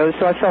doors closed,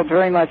 so I felt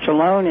very much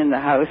alone in the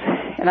house.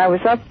 And I was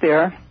up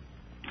there.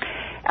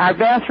 Our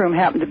bathroom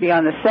happened to be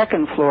on the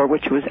second floor,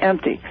 which was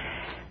empty.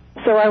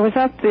 So I was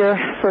up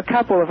there for a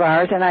couple of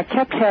hours, and I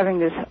kept having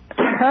this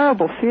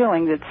terrible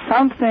feeling that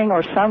something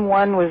or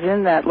someone was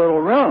in that little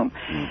room.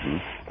 Mm-hmm.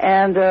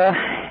 And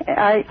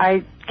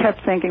I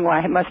kept thinking, well,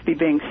 I must be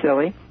being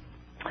silly.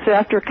 So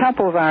after a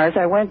couple of hours,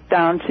 I went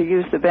down to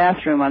use the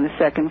bathroom on the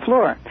second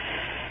floor.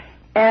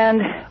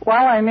 And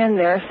while I'm in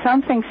there,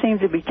 something seemed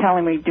to be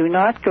telling me, do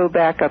not go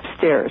back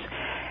upstairs.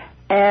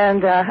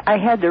 And I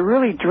had to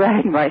really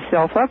drag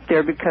myself up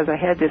there because I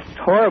had this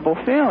horrible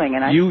feeling.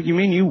 And You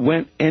mean you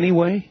went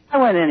anyway? I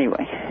went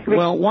anyway.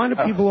 Well, why do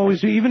people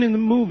always, even in the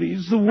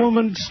movies,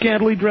 the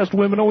scantily dressed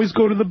women always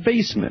go to the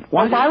basement?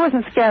 Why? Well, I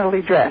wasn't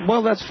scantily dressed.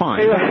 Well, that's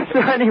fine. So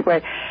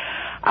anyway,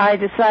 I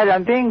decided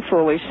I'm being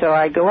foolish, so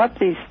I go up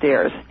these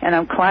stairs, and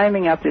I'm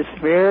climbing up this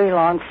very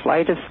long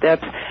flight of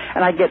steps,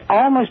 and I get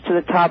almost to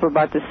the top,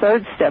 about the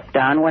third step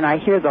down, when I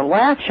hear the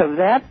latch of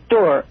that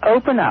door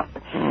open up.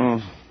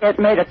 It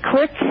made a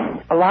click,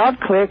 a loud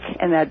click,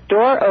 and that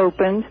door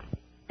opened.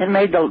 It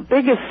made the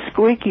biggest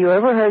squeak you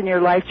ever heard in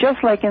your life,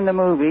 just like in the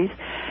movies.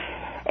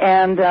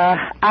 And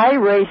I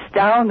raced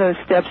down those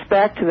steps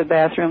back to the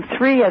bathroom,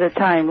 3 at a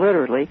time,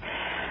 literally.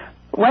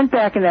 Went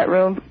back in that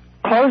room,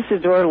 closed the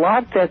door,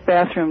 locked that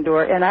bathroom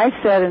door, and I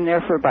sat in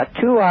there for about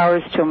 2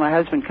 hours till my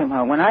husband came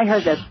home. When I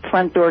heard that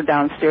front door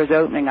downstairs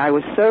opening, I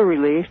was so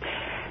relieved.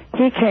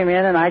 He came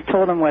in, and I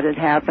told him what had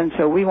happened,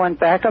 so we went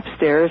back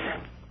upstairs.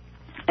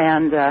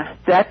 And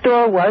that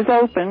door was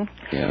open,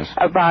 yes,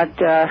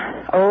 about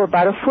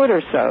a foot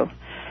or so.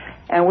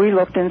 And we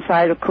looked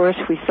inside, of course.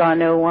 We saw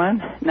no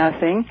one,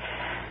 nothing.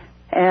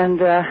 And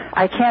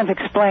I can't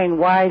explain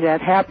why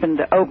that happened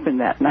to open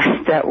that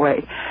night that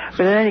way.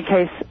 But in any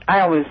case,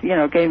 I always,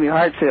 gave me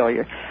heart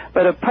failure.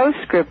 But a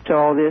postscript to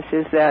all this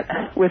is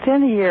that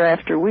within a year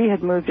after we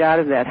had moved out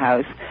of that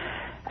house,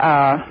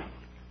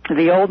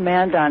 the old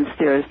man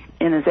downstairs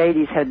in his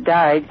 80s had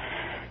died.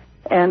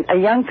 And a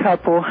young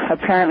couple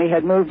apparently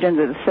had moved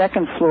into the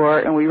second floor,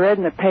 and we read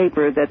in the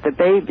paper that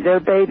their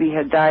baby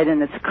had died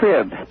in its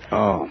crib.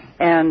 Oh.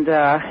 And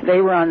they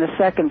were on the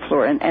second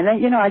floor. And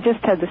I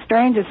just had the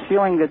strangest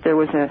feeling that there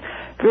was a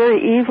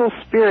very evil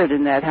spirit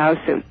in that house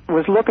that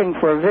was looking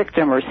for a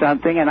victim or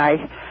something, and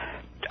I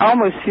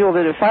almost feel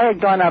that if I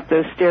had gone up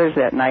those stairs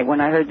that night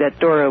when I heard that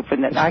door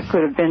open, that I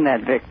could have been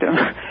that victim.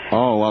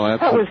 Oh, well,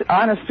 that was,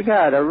 honest to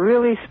God, a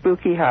really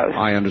spooky house.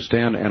 I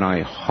understand, and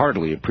I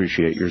heartily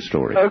appreciate your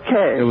story.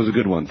 Okay. It was a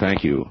good one.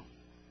 Thank you.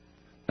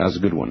 That was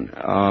a good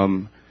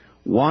one.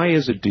 Why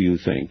is it, do you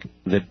think,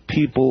 that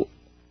people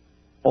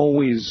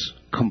always,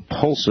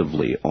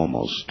 compulsively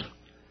almost,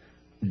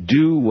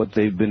 do what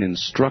they've been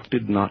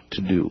instructed not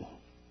to do?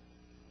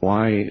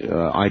 Why?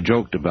 I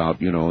joked about,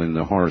 in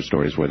the horror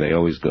stories where they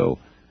always go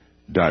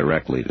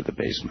directly to the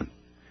basement.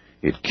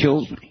 It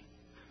kills me.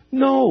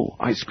 No,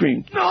 I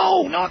screamed,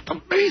 no, not the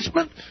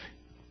basement.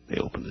 They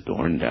open the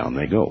door and down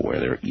they go, where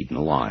they're eaten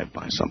alive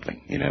by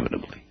something,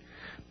 inevitably.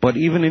 But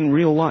even in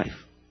real life,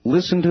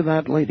 listen to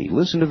that lady.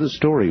 Listen to the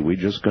story we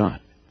just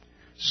got.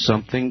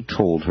 Something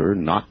told her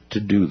not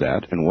to do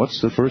that, and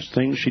what's the first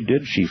thing she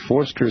did? She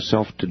forced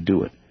herself to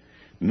do it.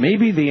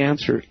 Maybe the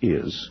answer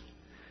is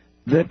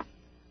that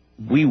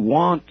we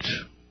want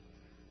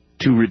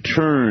to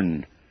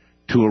return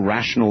to a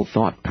rational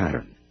thought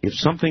pattern. If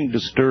something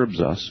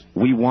disturbs us,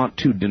 we want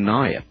to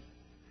deny it.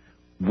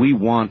 We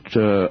want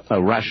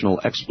a rational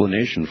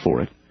explanation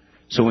for it.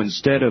 So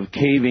instead of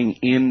caving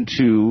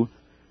into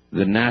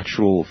the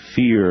natural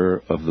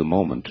fear of the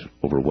moment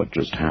over what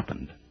just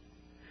happened,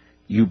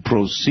 you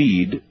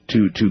proceed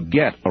to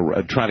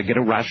try to get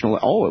a rational,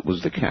 oh, it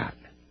was the cat,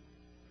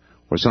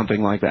 or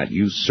something like that.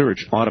 You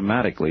search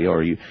automatically,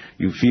 or you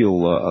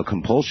feel a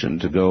compulsion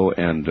to go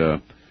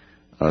and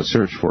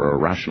search for a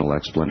rational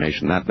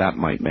explanation. That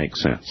might make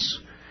sense.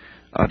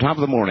 Top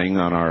of the morning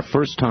on our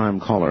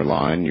first-time caller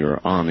line. You're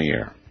on the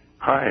air.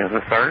 Hi, is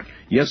this Art?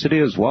 Yes, it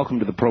is. Welcome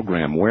to the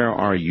program. Where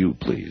are you,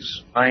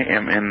 please? I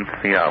am in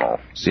Seattle.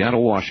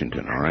 Seattle,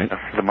 Washington, all right.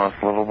 It's the most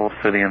livable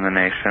city in the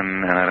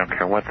nation, and I don't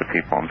care what the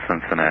people in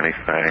Cincinnati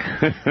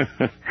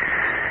say.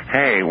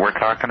 Hey, we're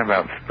talking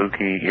about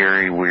spooky,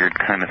 eerie, weird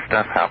kind of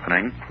stuff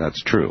happening.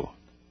 That's true.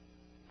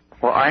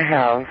 Well, I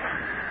have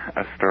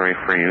a story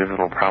for you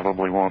that'll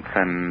probably won't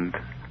send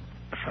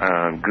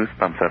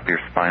goosebumps up your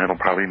spine. It'll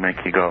probably make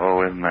you go,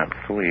 oh, isn't that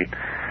sweet,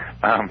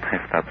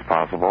 if that's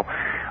possible.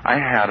 I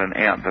had an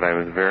aunt that I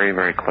was very,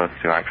 very close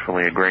to,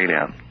 actually a great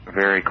aunt,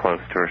 very close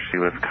to her. She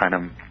was kind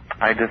of,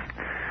 I just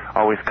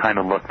always kind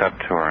of looked up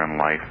to her in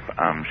life.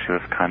 She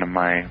was kind of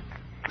my...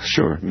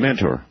 Sure,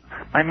 mentor.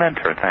 My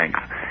mentor, thanks.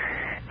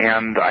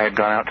 And I had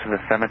gone out to the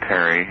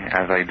cemetery,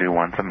 as I do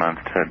once a month,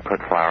 to put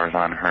flowers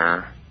on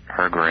her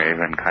grave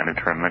and kind of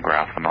trim the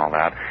grass and all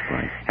that.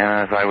 Right.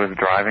 And as I was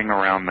driving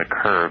around the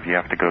curve, you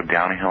have to go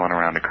down a hill and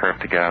around a curve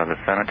to get out of the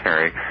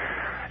cemetery,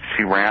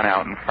 she ran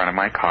out in front of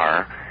my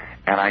car,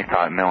 and I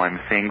thought, no,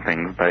 I'm seeing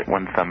things, but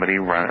when somebody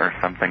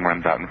something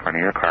runs out in front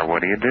of your car,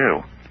 what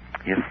do?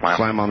 You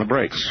slam on the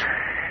brakes.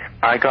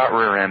 I got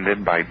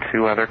rear-ended by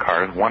two other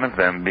cars, one of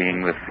them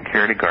being the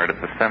security guard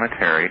at the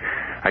cemetery.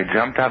 I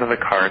jumped out of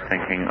the car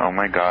thinking, oh,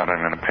 my God,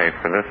 I'm going to pay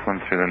for this one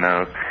through the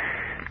nose.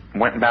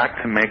 Went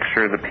back to make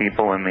sure the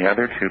people in the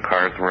other two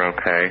cars were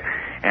okay,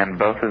 and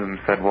both of them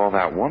said, well,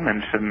 that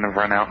woman shouldn't have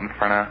run out in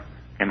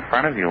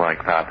front of you like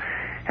that.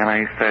 And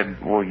I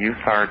said, well, you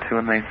saw her too?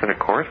 And they said, of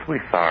course we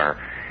saw her.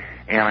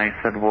 And I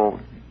said, well,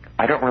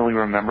 I don't really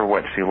remember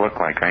what she looked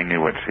like. I knew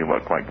what she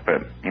looked like,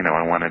 but,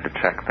 I wanted to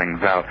check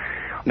things out.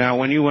 Now,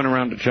 when you went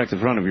around to check the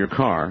front of your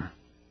car,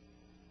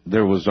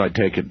 there was, I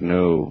take it,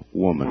 no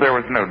woman. There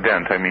was no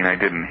dent. I mean, I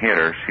didn't hit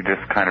her. She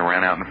just kind of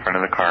ran out in front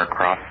of the car,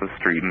 across the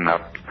street, and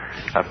up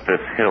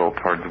this hill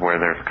towards where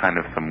there's kind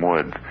of some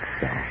woods.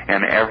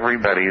 And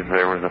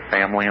there was a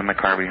family in the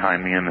car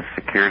behind me and the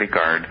security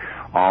guard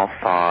all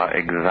saw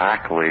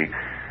exactly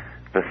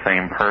the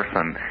same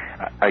person.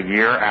 A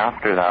year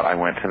after that, I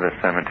went to the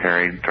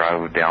cemetery,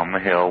 drove down the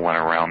hill, went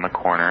around the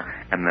corner,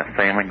 and the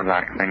same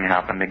exact thing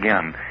happened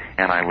again.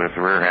 And I was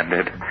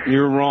rear-ended.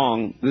 You're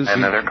wrong.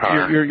 Another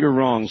car. You're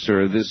wrong,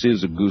 sir. This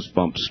is a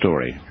goosebump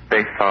story.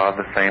 They saw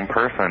the same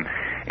person.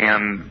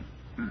 And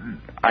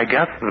I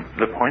guess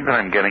the point that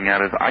I'm getting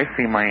at is I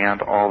see my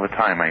aunt all the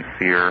time. I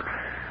see her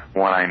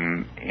when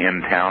I'm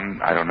in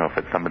town. I don't know if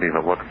it's somebody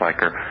that looks like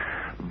her.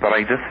 But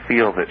I just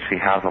feel that she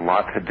has a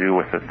lot to do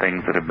with the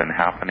things that have been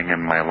happening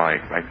in my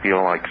life. I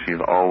feel like she's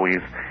always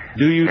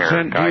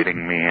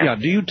guiding me. Yeah,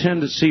 do you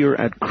tend to see her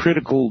at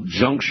critical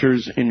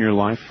junctures in your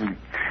life?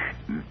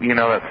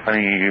 That's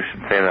funny you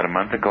should say that. A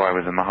month ago I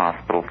was in the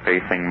hospital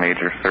facing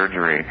major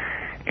surgery,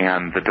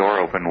 and the door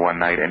opened one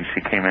night, and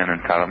she came in and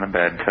sat on the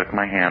bed, took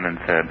my hand, and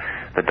said,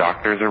 the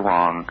doctors are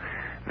wrong.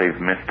 They've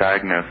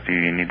misdiagnosed you.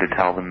 You need to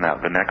tell them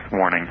that. The next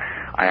morning,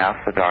 I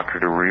asked the doctor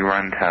to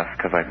rerun tests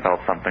because I felt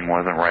something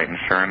wasn't right, and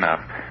sure enough,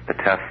 the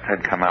tests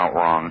had come out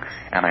wrong,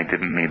 and I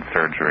didn't need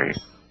surgery.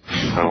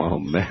 So, oh,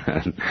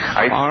 man.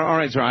 All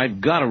right, sir, I've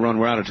got to run.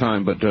 We're out of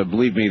time, but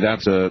believe me,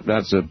 that's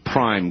a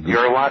prime...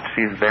 You're a lot.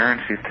 She's there,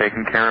 and she's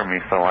taking care of me,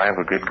 so I have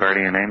a good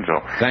guardian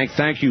angel.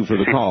 Thank you for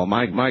the call.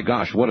 My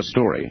gosh, what a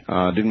story.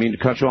 Didn't mean to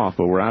cut you off,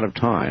 but we're out of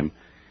time.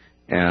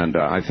 And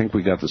I think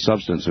we got the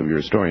substance of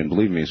your story. And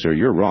believe me, sir,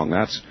 you're wrong.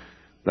 That's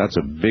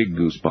a big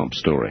goosebump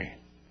story.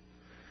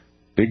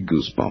 Big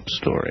goosebump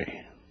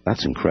story.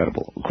 That's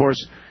incredible. Of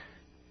course,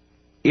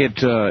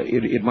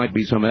 it might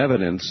be some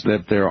evidence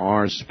that there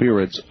are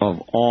spirits of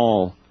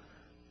all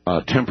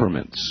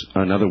temperaments.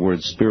 In other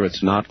words,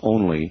 spirits not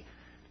only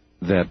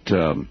that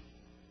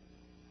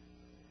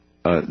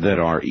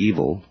are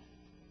evil,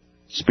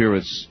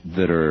 spirits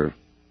that are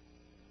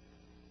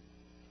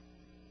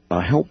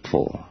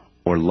helpful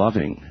or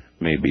loving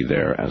may be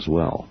there as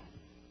well.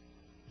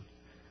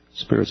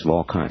 Spirits of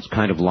all kinds,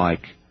 kind of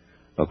like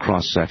a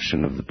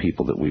cross-section of the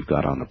people that we've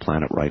got on the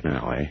planet right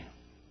now, eh?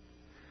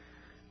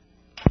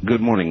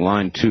 Good morning,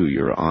 line 2,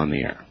 you're on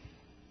the air.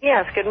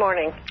 Yes, good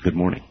morning. Good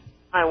morning.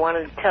 I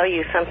wanted to tell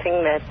you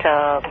something that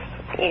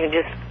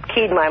just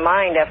keyed my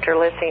mind after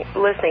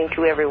listening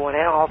to everyone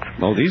else.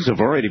 Well, these have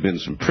already been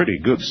some pretty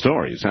good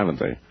stories, haven't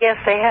they? Yes,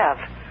 they have.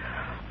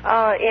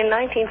 In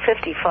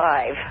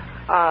 1955,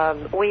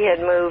 we had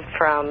moved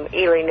from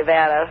Ely,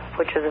 Nevada,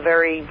 which is a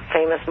very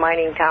famous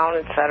mining town,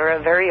 etc.,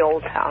 a very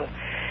old town,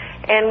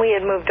 and we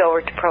had moved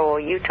over to Provo,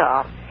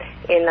 Utah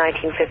in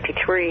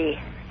 1953.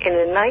 And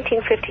in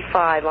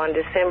 1955, on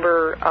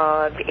December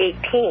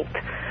 18th,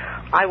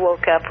 I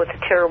woke up with a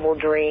terrible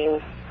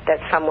dream that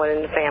someone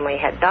in the family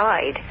had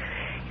died,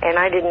 and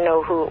I didn't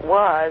know who it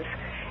was,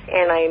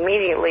 and I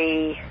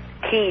immediately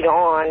keyed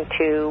on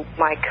to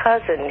my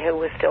cousin who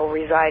was still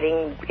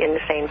residing in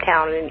the same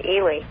town in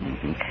Ely.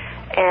 Mm-hmm.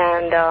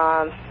 And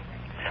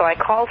so I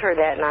called her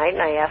that night,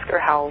 and I asked her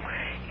how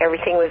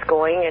everything was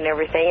going and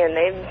everything, and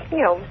they,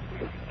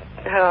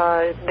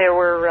 there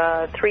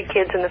were 3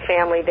 kids in the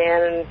family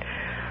then,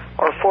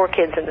 or 4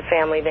 kids in the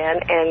family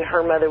then, and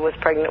her mother was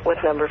pregnant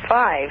with number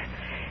 5.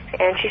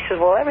 And she said,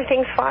 well,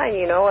 everything's fine,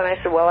 and I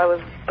said, well, I was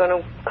going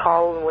to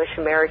call and wish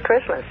a Merry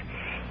Christmas.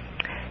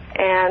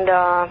 And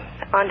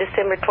on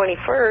December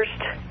 21st,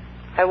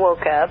 I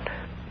woke up,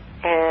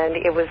 and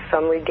it was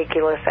some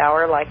ridiculous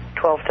hour, like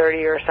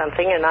 12:30 or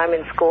something, and I'm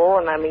in school,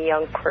 and I'm a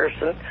young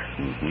person.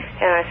 Mm-hmm.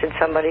 And I said,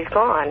 somebody's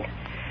gone.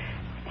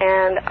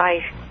 And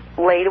I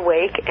laid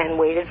awake and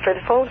waited for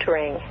the phone to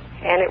ring.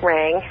 And it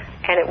rang,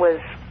 and it was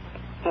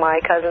my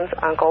cousin's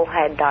uncle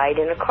had died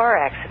in a car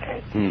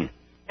accident. Mm.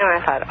 And I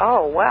thought,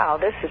 oh, wow,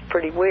 this is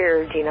pretty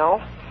weird,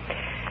 And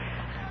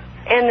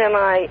then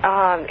I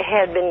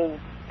had been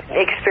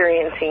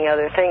experiencing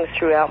other things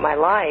throughout my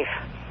life.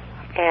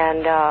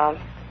 And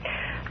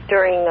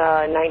during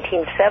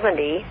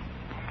 1970,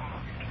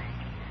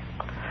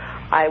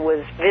 I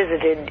was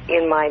visited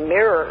in my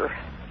mirror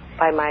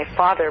by my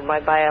father, my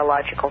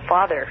biological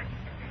father,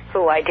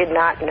 who I did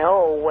not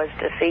know was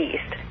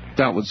deceased.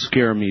 That would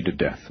scare me to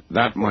death.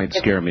 That might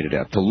scare me to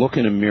death. To look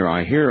in a mirror.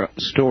 I hear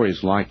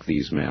stories like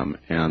these, ma'am,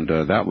 and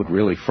that would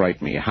really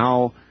frighten me.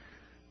 How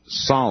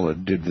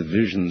solid did the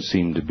vision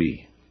seem to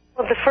be?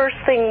 Well, the first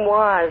thing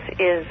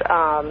is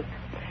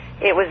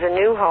it was a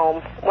new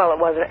home. Well,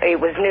 it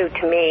was new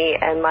to me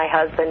and my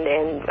husband,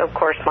 and, of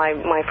course,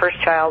 my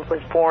first child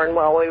was born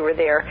while we were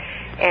there,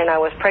 and I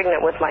was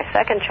pregnant with my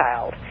second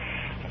child.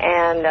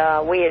 And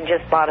we had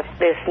just bought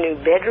this new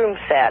bedroom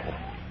set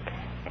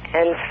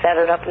and set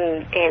it up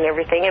and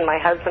everything, and my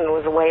husband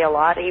was away a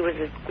lot. He was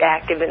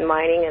active in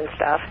mining and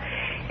stuff.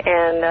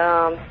 And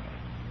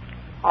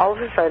all of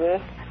a sudden,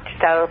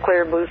 just out of a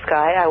clear blue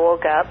sky, I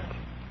woke up,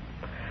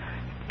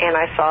 and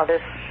I saw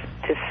this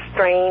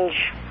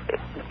strange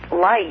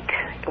light.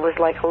 It was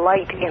like a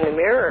light in the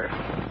mirror.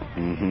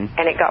 Mm-hmm.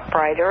 And it got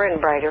brighter and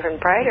brighter and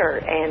brighter,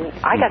 and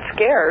I got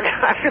scared.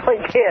 I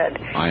really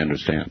did. I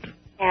understand.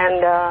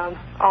 And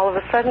all of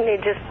a sudden,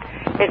 it just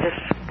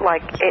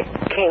like it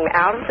came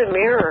out of the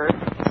mirror,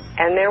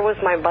 and there was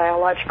my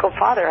biological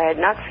father. I had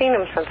not seen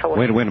him since I was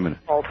Wait a minute.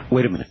 old.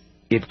 Wait a minute.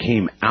 It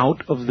came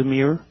out of the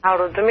mirror?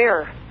 Out of the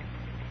mirror.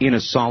 In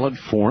a solid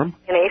form?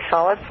 In a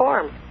solid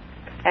form.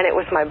 And it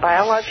was my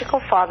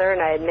biological father,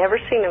 and I had never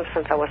seen him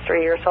since I was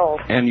 3 years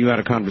old. And you had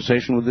a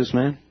conversation with this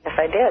man? Yes,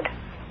 I did.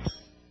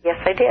 Yes,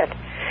 I did.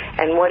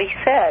 And what he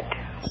said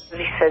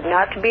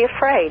not to be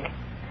afraid.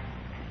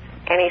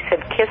 And he said,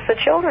 kiss the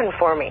children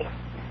for me.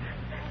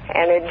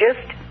 And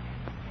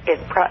it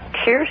brought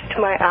tears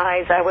to my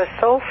eyes. I was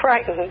so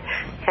frightened,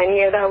 and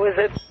yet I was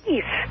at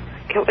peace.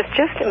 It was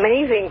just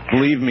amazing.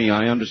 Believe me,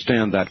 I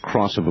understand that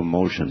cross of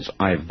emotions.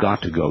 I've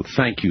got to go.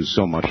 Thank you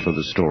so much for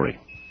the story.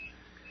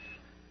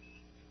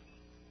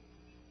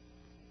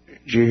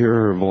 Did you hear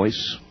her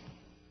voice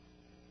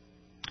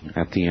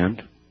at the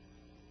end?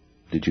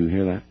 Did you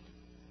hear that?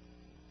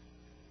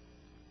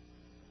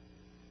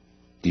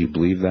 Do you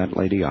believe that,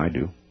 lady? I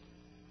do.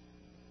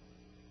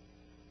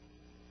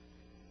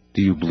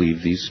 Do you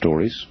believe these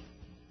stories?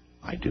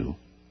 I do.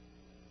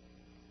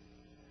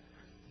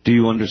 Do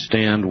you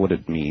understand what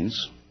it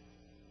means?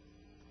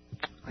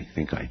 I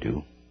think I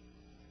do.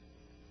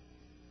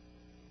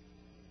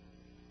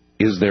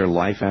 Is there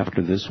life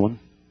after this one?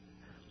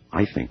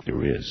 I think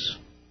there is.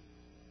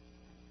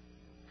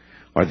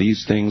 Are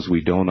these things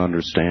we don't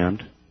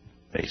understand?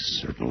 They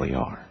certainly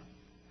are.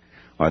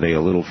 Are they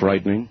a little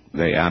frightening?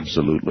 They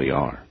absolutely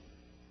are.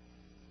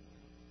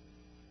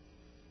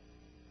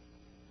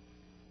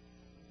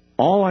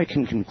 All I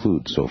can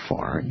conclude so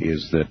far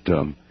is that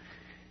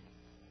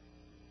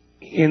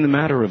in the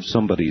matter of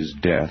somebody's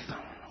death,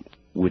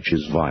 which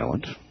is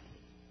violent,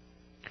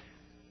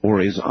 or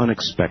is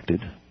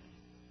unexpected,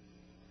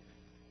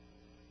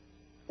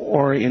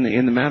 or in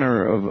the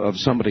manner of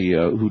somebody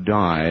who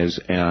dies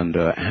and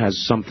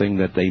has something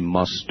that they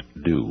must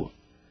do,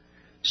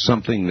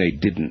 something they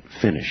didn't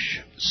finish,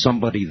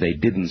 somebody they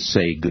didn't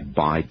say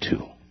goodbye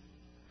to,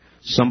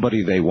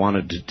 somebody they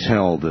wanted to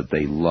tell that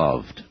they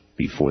loved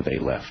before they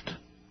left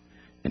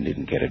and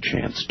didn't get a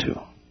chance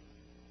to.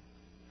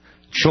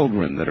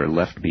 Children that are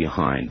left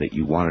behind that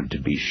you wanted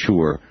to be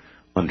sure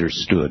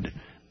understood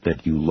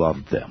that you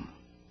loved them,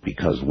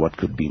 because what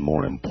could be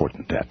more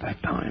important at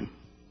that time?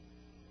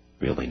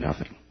 Really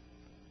nothing.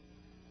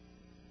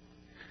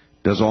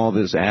 Does all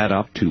this add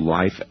up to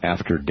life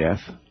after death?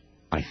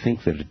 I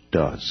think that it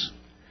does.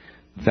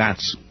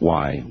 That's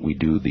why we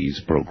do these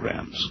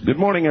programs. Good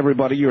morning,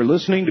 everybody. You're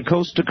listening to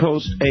Coast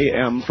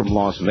AM from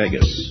Las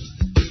Vegas.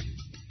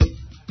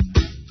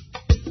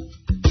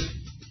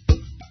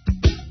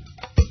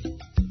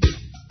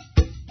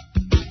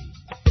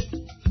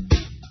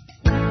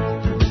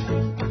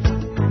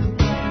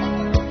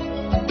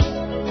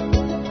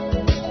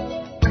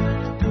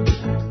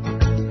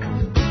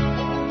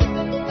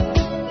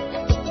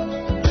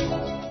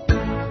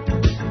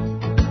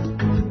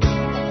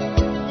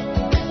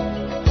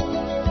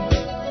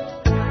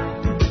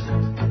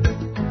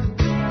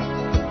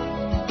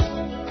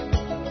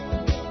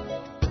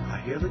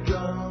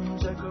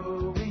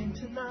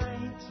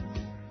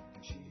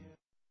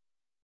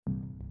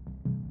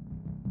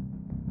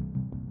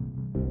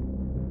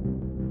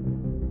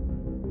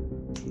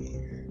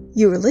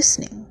 You are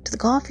listening to the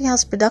Coffee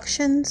House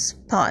Productions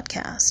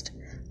podcast,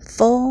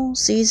 full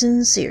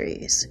season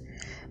series.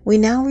 We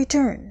now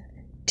return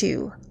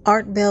to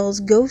Art Bell's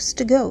Ghost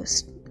to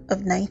Ghost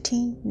of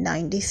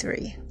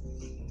 1993.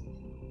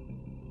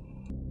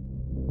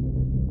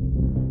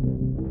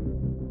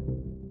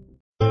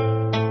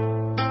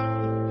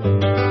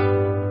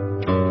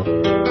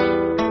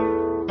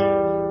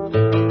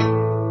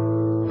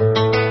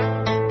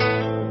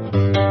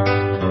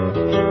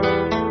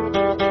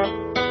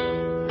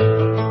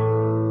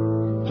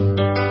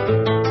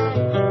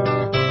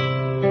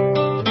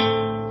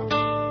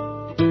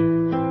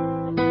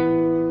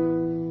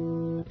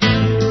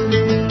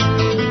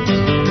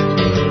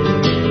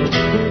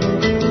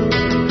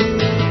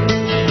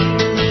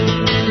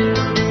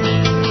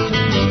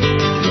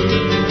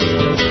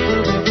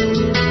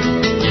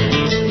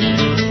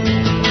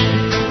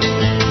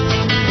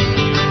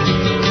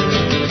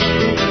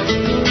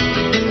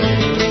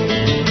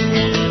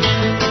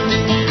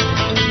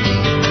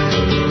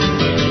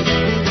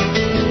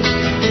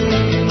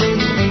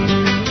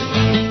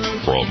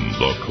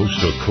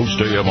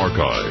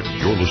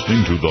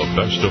 Listening to the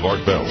Best of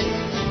Art Bell.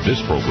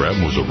 This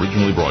program was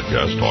originally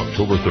broadcast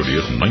October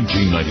 30th,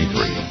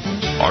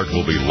 1993. Art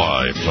will be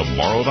live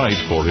tomorrow night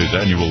for his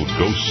annual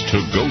Ghost to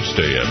Ghost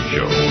AM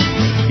show.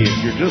 If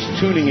you're just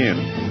tuning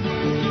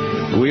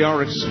in, we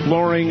are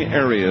exploring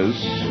areas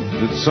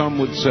that some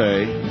would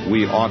say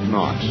we ought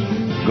not.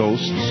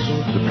 Ghosts,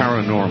 the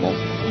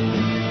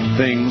paranormal,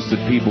 things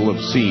that people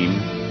have seen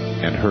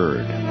and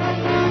heard.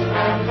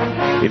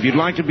 If you'd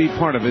like to be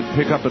part of it,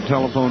 pick up a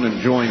telephone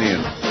and join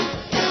in.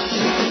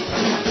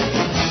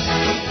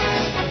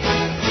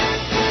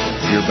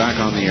 You're back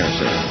on the air,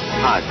 sir.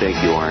 Hi,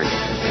 thank you, Art.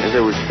 As I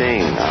was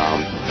saying,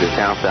 this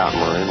house out in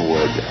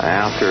Marinwood,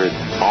 after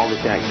all this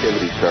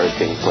activity started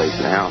taking place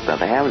in the house, now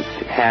they haven't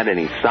had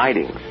any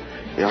sightings.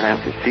 You don't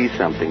have to see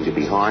something to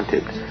be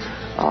haunted.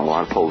 A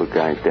lot of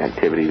poltergeist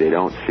activity, they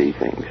don't see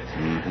things.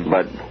 Mm-hmm.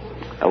 But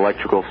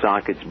electrical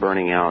sockets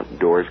burning out,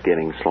 doors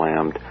getting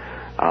slammed.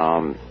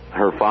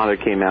 Her father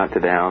came out to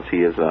the house. He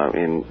is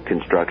in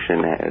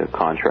construction, a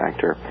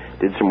contractor.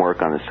 Did some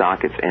work on the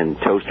sockets, and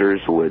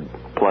toasters would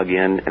plug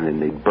in, and then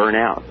they'd burn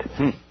out.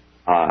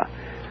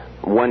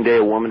 One day,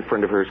 a woman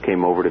friend of hers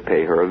came over to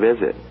pay her a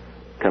visit.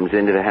 Comes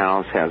into the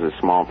house, has a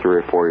small 3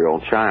 or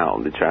 4-year-old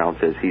child. The child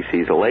says he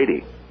sees a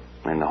lady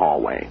in the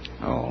hallway.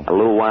 Oh. A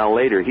little while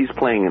later, he's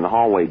playing in the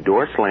hallway.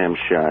 Door slams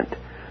shut.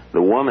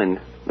 The woman,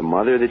 the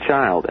mother of the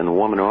child, and the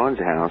woman who owns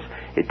the house,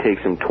 it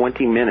takes him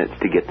 20 minutes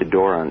to get the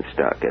door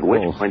unstuck, at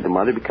which point the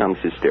mother becomes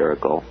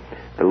hysterical.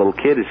 The little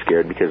kid is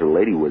scared because the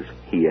lady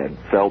he had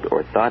felt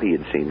or thought he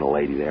had seen the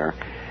lady there.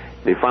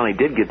 They finally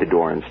did get the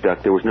door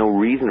unstuck. There was no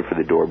reason for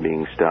the door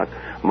being stuck.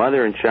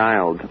 Mother and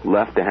child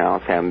left the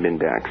house, haven't been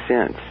back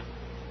since.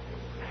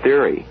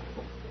 Theory.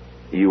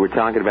 You were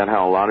talking about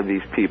how a lot of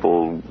these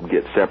people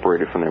get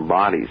separated from their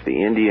bodies.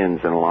 The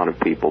Indians and a lot of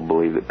people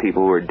believe that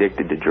people who are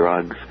addicted to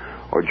drugs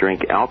or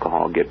drink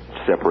alcohol get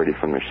separated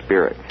from their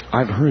spirit.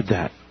 I've heard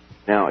that.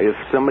 Now, if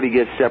somebody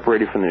gets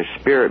separated from their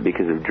spirit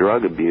because of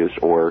drug abuse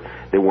or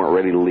they weren't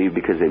ready to leave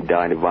because they've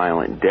died a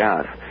violent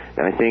death,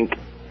 then I think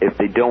if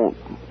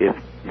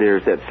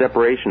there's that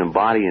separation of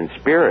body and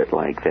spirit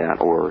like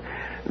that, or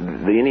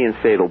the Indians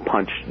say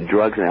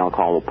drugs and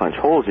alcohol will punch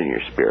holes in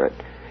your spirit.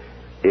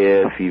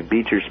 If you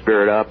beat your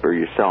spirit up or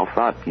yourself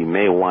up, you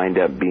may wind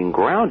up being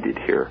grounded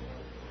here.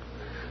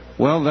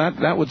 Well,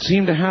 that would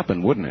seem to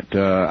happen, wouldn't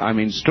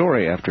it?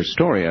 Story after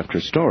story after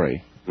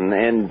story.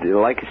 And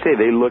like I say,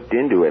 they looked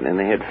into it, and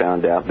they had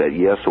found out that,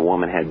 yes, a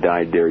woman had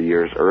died there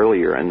years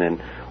earlier, and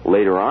then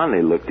later on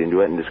they looked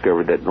into it and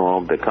discovered that,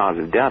 the cause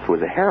of death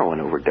was a heroin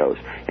overdose.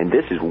 And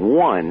this is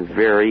one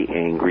very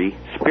angry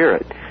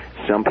spirit.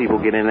 Some people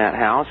get in that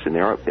house, and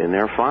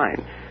they're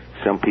fine.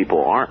 Some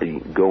people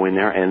go in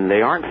there, and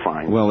they aren't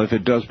fine. Well, if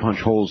it does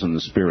punch holes in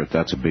the spirit,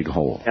 that's a big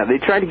hole. Now, they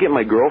tried to get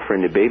my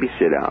girlfriend to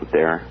babysit out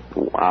there,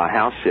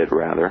 house sit,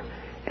 rather,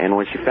 and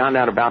when she found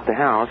out about the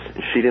house,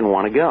 she didn't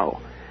want to go.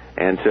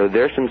 And so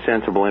there's some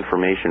sensible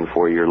information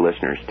for your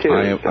listeners, too.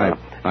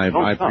 I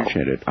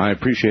appreciate it. I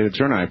appreciate it,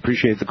 sir, and I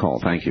appreciate the call.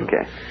 Thank you.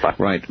 Okay, bye.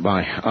 Right,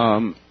 bye.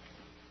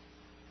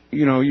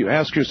 You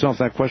ask yourself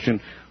that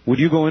question, Would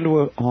you go into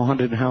a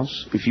haunted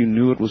house if you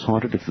knew it was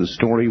haunted, if the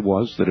story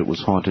was that it was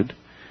haunted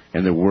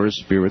and there were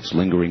spirits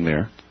lingering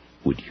there?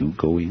 Would you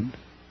go in?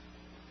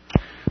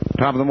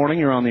 Top of the morning,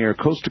 you're on the air,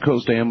 Coast to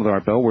Coast AM with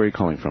Art Bell. Where are you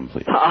calling from,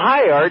 please?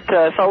 Hi, Art.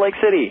 Salt Lake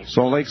City.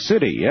 Salt Lake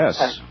City, yes.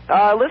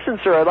 Listen,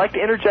 sir, I'd like to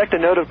interject a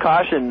note of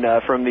caution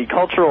from the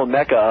cultural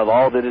mecca of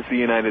all that is the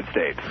United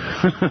States.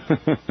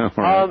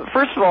 Right.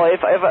 First of all,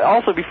 if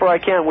also before I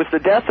can, with the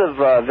death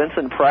of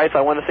Vincent Price,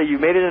 I want to say you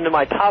made it into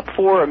my top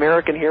 4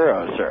 American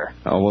heroes, sir.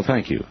 Oh, well,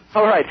 thank you.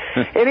 All right.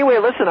 Anyway,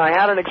 listen, I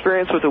had an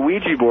experience with a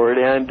Ouija board,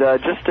 and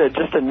just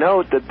to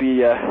note that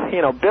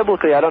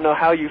biblically, I don't know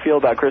how you feel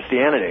about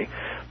Christianity,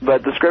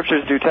 but the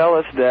scriptures do tell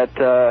us that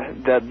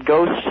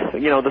ghosts,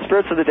 the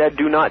spirits of the dead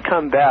do not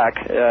come back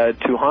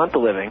to haunt the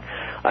living.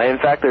 In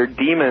fact, they're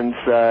demons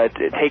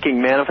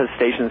taking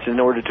manifestations in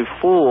order to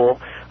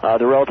fool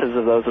the relatives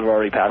of those that have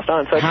already passed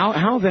on. So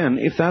how then,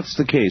 if that's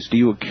the case, do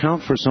you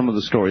account for some of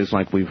the stories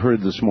like we've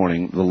heard this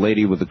morning, the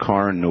lady with the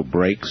car and no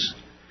brakes,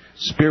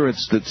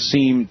 spirits that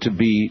seem to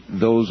be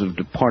those of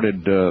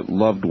departed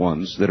loved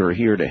ones that are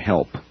here to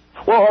help?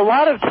 Well, a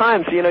lot of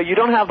times, you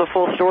don't have the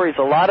full stories.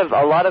 A lot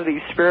of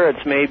these spirits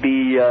may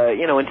be,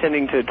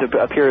 intending to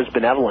appear as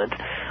benevolent,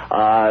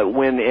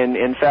 when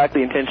in fact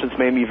the intentions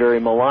may be very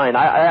malign.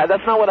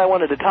 That's not what I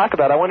wanted to talk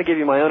about. I want to give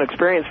you my own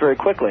experience very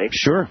quickly.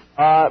 Sure.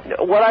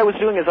 What I was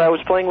doing is I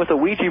was playing with a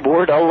Ouija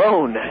board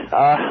alone,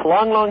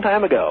 long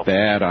time ago.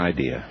 Bad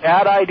idea.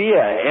 Bad idea.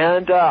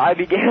 And I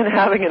began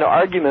having an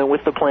argument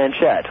with the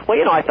planchette.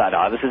 Well, I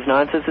thought, this is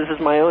nonsense. This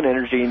is my own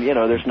energy, and,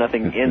 there's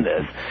nothing in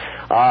this.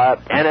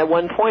 And at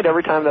one point,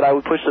 every time that I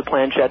would push the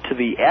planchette to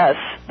the S,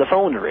 the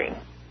phone would ring.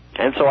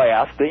 And so I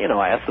asked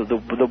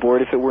the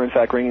board if it were in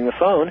fact ringing the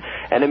phone,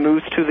 and it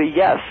moves to the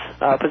yes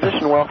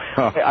position. Well,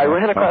 I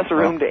ran across the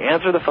room to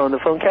answer the phone. The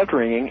phone kept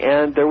ringing,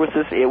 and there was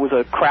it was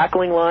a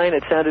crackling line.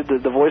 It sounded,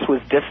 the voice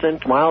was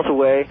distant, miles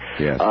away,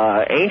 yes.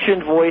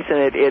 Ancient voice,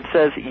 and it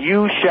says,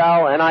 "You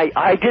shall," and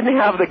I didn't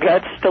have the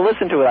guts to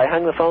listen to it. I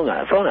hung the phone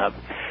up.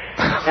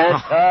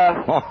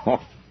 And,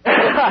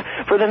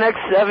 for the next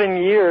 7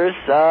 years,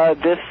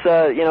 this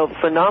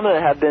phenomena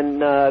have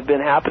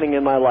been happening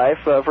in my life.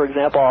 For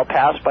example, I'll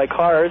pass by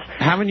cars.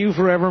 Haven't you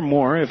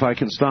forevermore, if I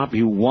can stop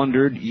you,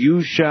 wondered,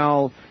 you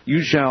shall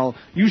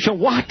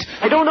what?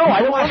 I don't know.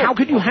 How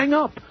could you hang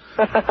up?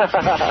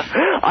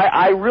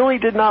 I really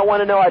did not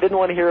want to know. I didn't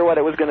want to hear what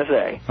it was going to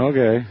say.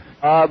 Okay.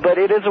 But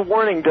it is a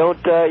warning. Don't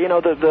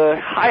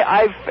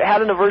I've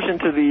had an aversion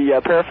to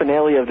the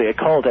paraphernalia of the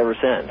occult ever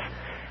since.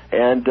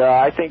 And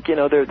I think,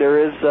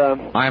 there is...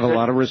 I have a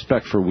lot of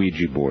respect for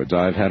Ouija boards.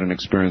 I've had an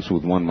experience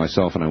with one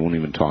myself, and I won't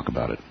even talk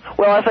about it.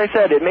 Well, as I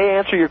said, it may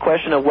answer your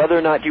question of whether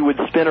or not you would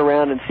spin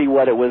around and see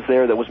what it was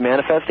there that was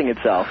manifesting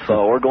itself,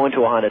 or going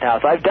to a haunted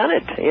house. I've done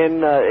it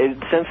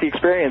since the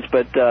experience,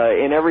 but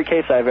in every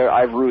case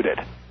I've rooted.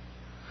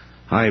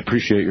 I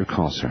appreciate your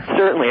call, sir.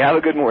 Certainly. Have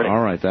a good morning.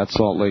 All right, that's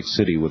Salt Lake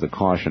City with a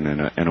caution,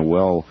 and a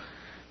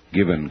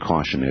well-given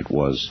caution it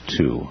was,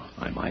 too,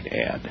 I might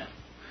add.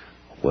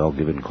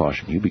 Well-given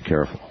caution. You be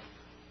careful.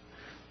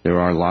 There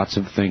are lots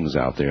of things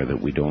out there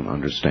that we don't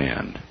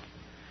understand.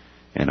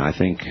 And I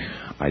think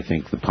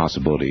the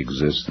possibility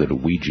exists that a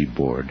Ouija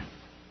board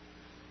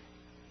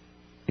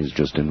is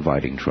just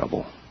inviting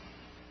trouble.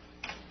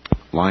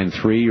 Line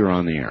 3, you're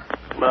on the air.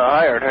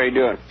 Hi, Art. How you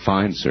doing?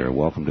 Fine, sir.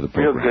 Welcome to the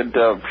program. Real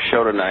good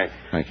show tonight.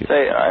 Thank you.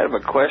 Say, I have a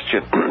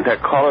question.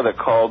 That caller that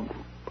called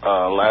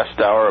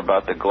last hour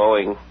about the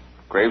glowing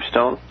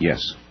gravestone?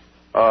 Yes.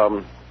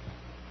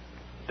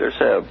 There's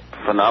a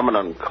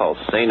phenomenon called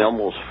St.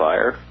 Elmo's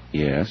fire.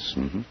 Yes.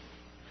 Mm-hmm.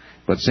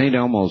 But St.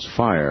 Elmo's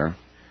fire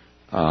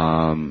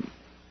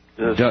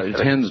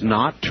tends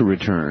not to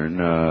return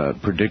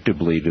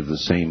predictably to the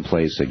same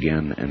place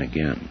again and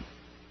again.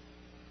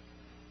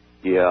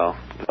 Yeah.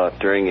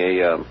 During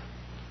a...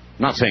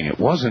 Not saying it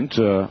wasn't.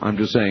 I'm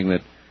just saying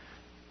that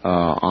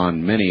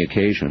on many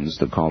occasions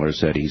the caller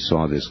said he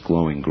saw this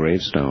glowing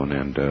gravestone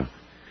and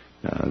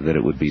that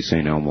it would be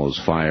St. Elmo's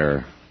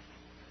fire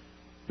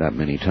that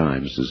many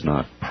times is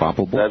not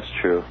probable. That's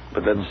true,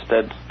 but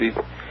that'd be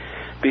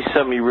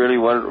something you really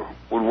would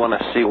want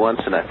to see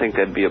once, and I think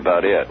that'd be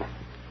about it.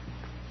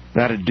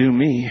 That'd do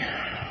me.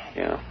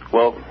 Yeah.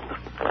 Well,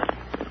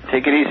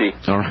 take it easy.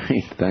 All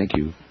right. Thank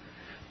you.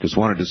 Just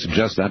wanted to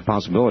suggest that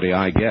possibility,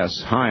 I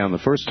guess. Hi, on the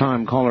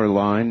first-time caller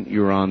line,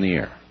 you're on the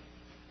air.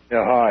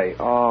 Yeah. Hi.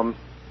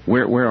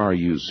 Where are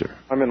you, sir?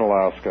 I'm in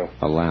Alaska.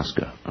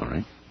 Alaska. All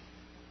right.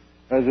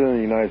 I was in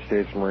the United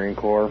States Marine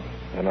Corps,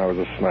 and I was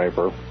a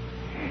sniper.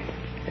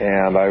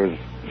 And I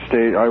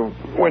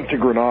went to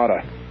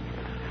Grenada,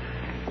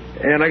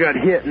 and I got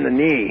hit in the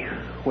knee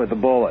with a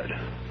bullet.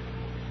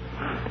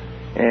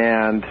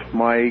 And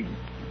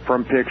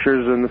from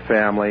pictures in the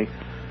family,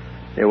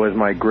 it was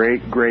my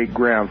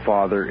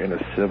great-great-grandfather in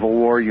a Civil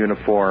War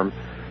uniform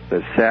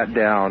that sat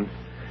down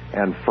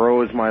and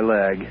froze my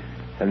leg.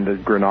 And the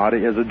Grenada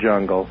is a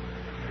jungle.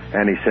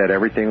 And he said,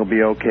 "Everything will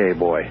be okay,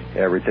 boy.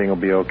 Everything will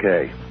be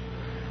okay."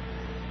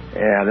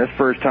 And this is the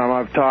first time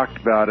I've talked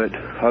about it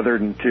other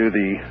than to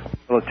the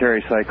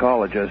military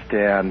psychologist.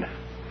 And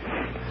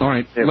All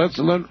right.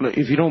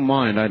 If you don't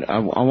mind, I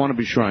want to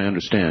be sure I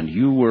understand.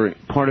 You were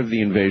part of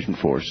the invasion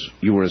force.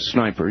 You were a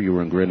sniper. You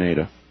were in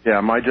Grenada. Yeah,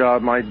 my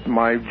job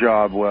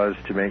was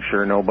to make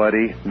sure none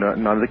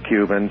of the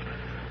Cubans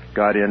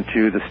got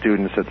into the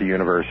students at the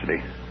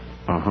university.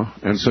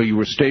 And so you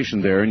were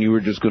stationed there, and you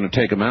were just going to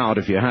take them out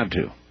if you had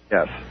to.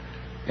 Yes.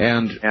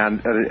 And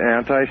an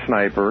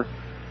anti-sniper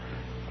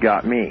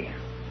got me.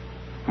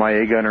 My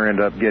A-gunner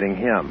ended up getting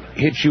him.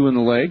 Hit you in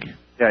the leg?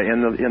 Yeah,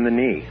 in the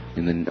knee.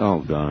 Oh,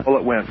 God. Well,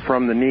 it went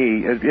from the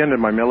knee. It ended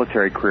my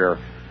military career.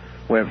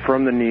 Went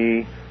from the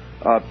knee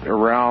up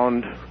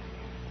around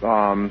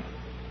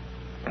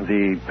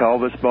the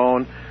pelvis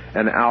bone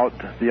and out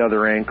the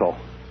other ankle.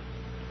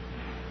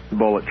 The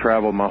bullet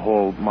traveled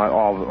all.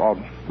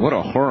 What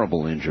a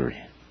horrible injury.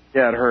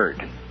 Yeah, it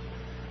hurt.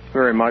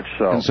 Very much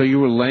so. And so you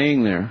were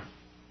laying there?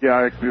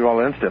 Yeah, I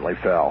instantly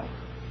fell.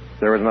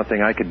 There was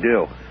nothing I could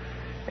do.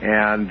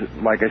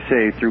 And like I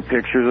say, through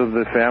pictures of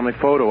the family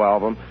photo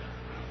album,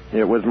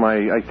 it was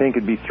I think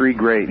it'd be three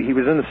great. He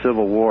was in the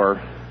Civil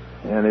War,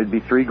 and it'd be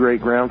three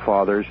great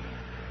grandfathers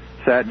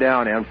sat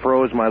down and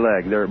froze my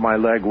leg. My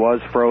leg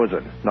was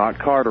frozen, not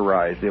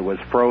cauterized. It was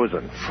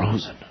frozen.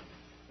 Frozen.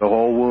 The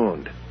whole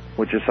wound,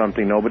 which is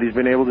something nobody's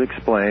been able to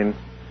explain.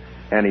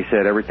 And he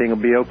said, everything will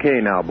be okay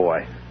now,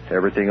 boy.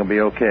 Everything will be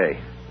okay.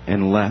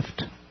 And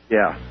left?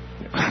 Yeah.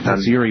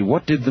 That's eerie.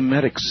 What did the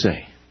medics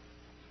say?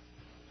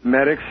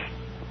 Medics,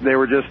 they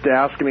were just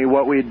asking me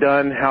what we'd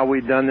done, how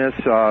we'd done this,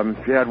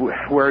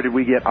 where did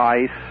we get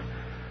ice.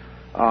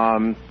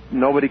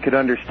 Nobody could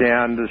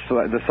understand.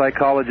 The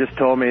psychologist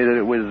told me that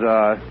it was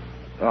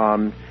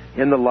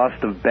in the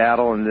lust of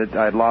battle and that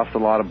I'd lost a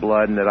lot of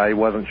blood and that I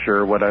wasn't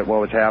sure what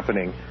was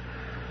happening.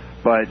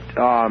 But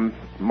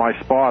my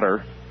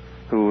spotter,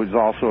 who was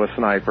also a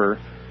sniper,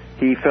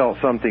 he felt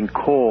something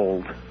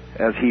cold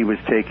as he was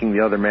taking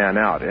the other man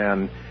out.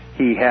 And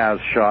he has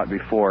shot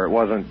before. It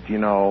wasn't,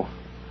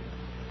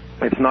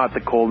 it's not the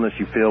coldness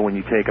you feel when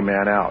you take a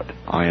man out.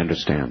 I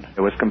understand.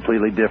 It was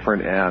completely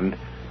different, and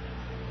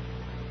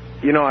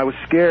I was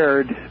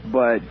scared,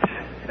 but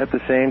at the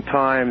same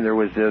time there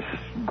was this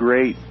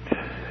great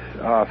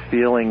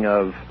feeling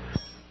of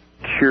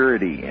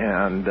security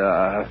and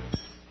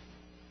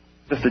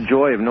just the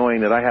joy of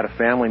knowing that I had a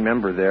family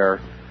member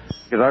there,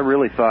 because I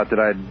really thought that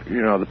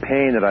the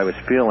pain that I was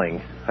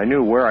feeling, I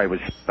knew where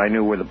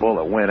the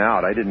bullet went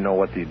out. I didn't know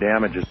what the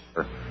damages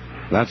were.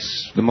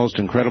 That's the most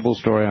incredible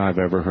story I've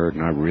ever heard,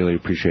 and I really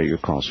appreciate your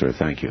call, sir.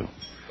 Thank you.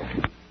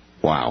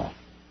 Wow.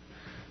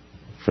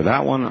 For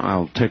that one,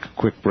 I'll take a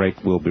quick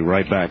break. We'll be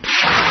right back.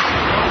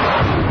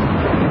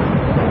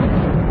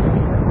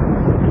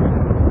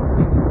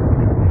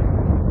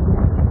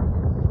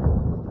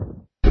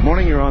 Good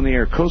morning. You're on the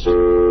air. Coast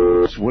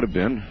would have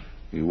been.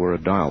 You were a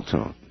dial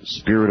tone.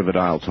 Spirit of a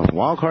dial tone.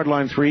 Wildcard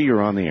line 3,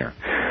 you're on the air.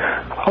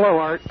 Hello,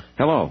 Art.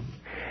 Hello.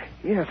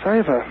 Yes,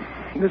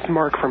 this is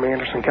Mark from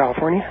Anderson,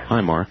 California.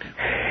 Hi, Mark.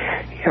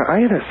 Yeah, I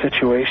had a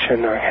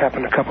situation that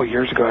happened a couple of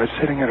years ago. I was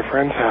sitting at a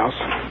friend's house,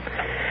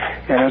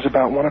 and it was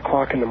about 1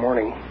 o'clock in the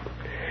morning.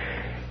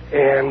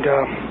 And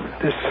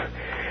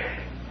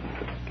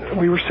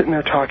we were sitting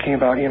there talking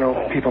about,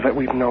 people that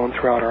we've known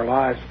throughout our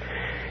lives.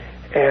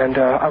 And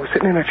I was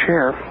sitting in a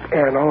chair,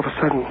 and all of a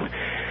sudden,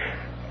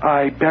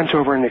 I bent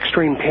over in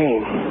extreme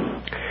pain.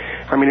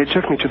 I mean, it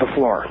took me to the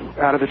floor,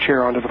 out of the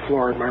chair onto the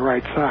floor on my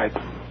right side.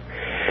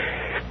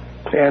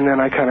 And then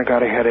I kind of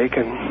got a headache,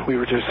 and we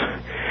were just,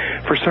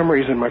 for some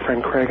reason, my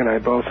friend Craig and I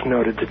both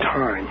noted the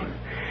time.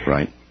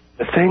 Right.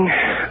 The thing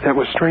that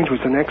was strange was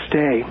the next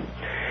day,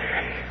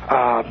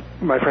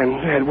 my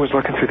friend was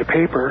looking through the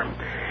paper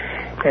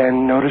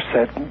and noticed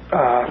that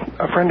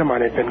a friend of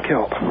mine had been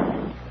killed.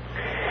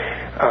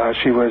 I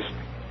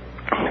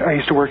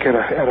used to work at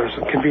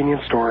a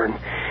convenience store, and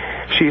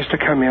she used to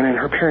come in, and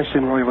her parents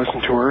didn't really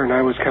listen to her, and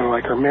I was kind of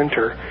like her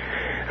mentor.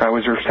 I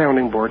was her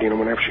sounding board,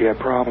 whenever she had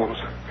problems.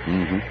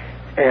 Mm-hmm.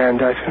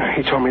 And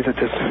he told me that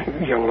this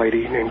young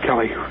lady named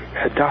Kelly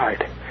had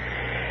died.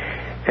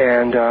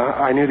 And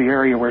I knew the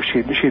area where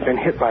she had been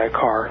hit by a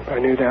car. I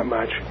knew that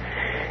much.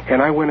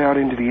 And I went out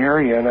into the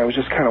area, and I was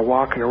just kind of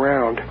walking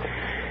around.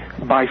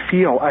 By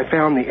feel, I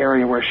found the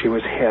area where she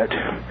was hit,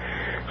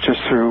 just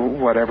through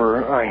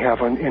whatever I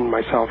have in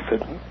myself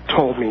that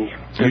told me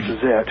this is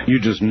it. You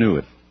just knew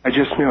it. I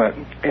just knew it.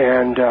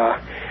 And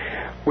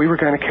we were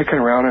kind of kicking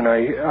around, and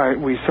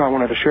we saw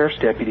one of the sheriff's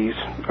deputies'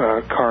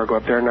 car go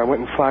up there, and I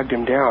went and flagged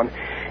him down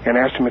and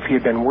asked him if he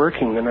had been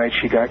working the night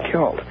she got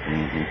killed.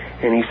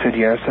 Mm-hmm. And he said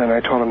yes, and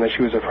I told him that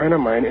she was a friend of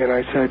mine, and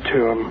I said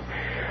to him,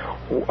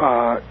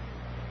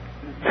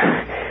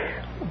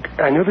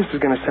 I know this is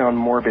going to sound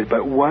morbid,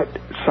 but what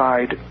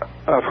side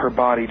of her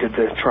body did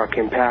the truck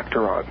impact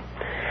her on?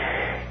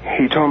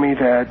 He told me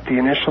that the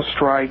initial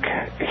strike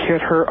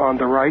hit her on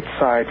the right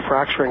side,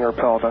 fracturing her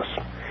pelvis.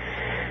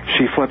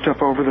 She flipped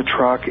up over the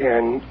truck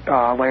and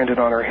landed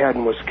on her head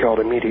and was killed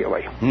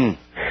immediately.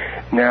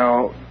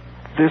 Now,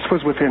 this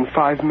was within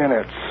 5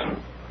 minutes.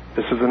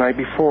 This was the night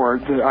before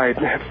that I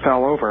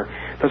fell over.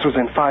 This was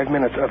in 5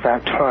 minutes of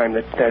that time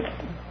that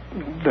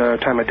the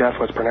time of death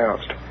was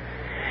pronounced.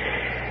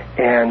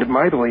 And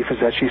my belief is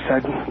that she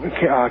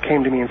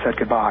came to me and said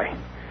goodbye.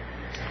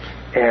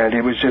 And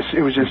it was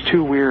just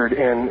too weird.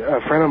 And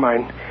a friend of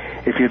mine,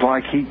 if you'd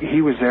like,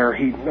 he was there.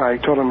 I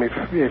told him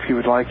if he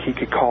would like, he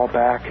could call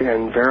back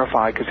and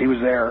verify because he was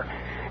there,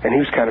 and he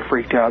was kind of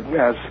freaked out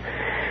as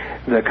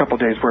the couple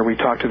days where we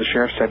talked to the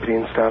sheriff's deputy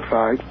and stuff.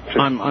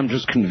 I'm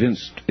just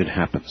convinced it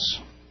happens.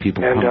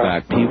 People come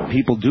back.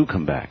 People do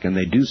come back, and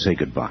they do say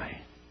goodbye.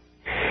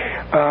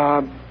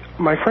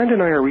 My friend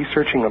and I are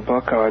researching a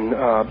book on.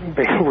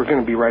 We're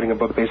going to be writing a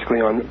book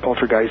basically on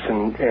poltergeist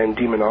and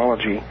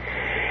demonology.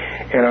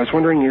 And I was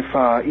wondering if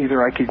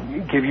either I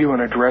could give you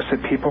an address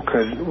that people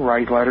could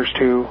write letters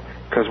to,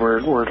 because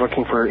we're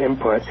looking for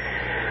input,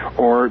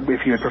 or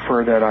if you'd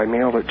prefer that I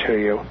mailed it to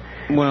you.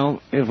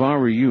 Well, if I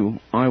were you,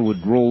 I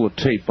would roll a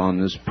tape on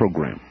this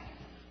program.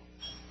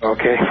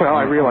 Okay. Well,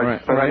 I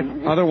realize. All right.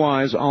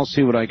 Otherwise, I'll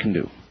see what I can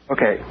do.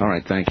 Okay. All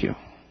right. Thank you.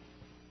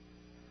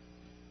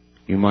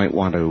 You might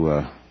want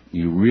to.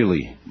 You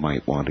really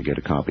might want to get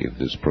a copy of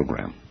this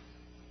program,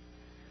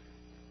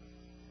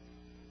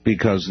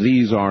 because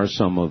these are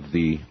some of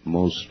the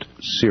most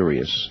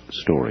serious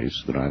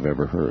stories that I've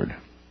ever heard.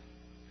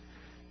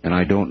 And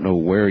I don't know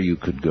where you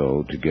could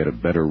go to get a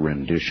better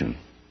rendition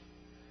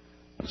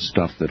of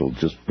stuff that'll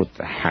just put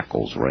the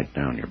hackles right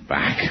down your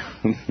back.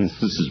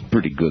 This is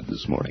pretty good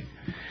this morning.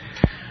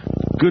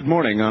 Good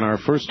morning. On our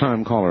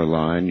first-time caller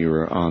line,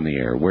 you're on the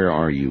air. Where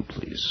are you,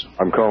 please?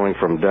 I'm calling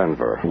from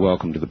Denver.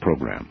 Welcome to the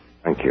program.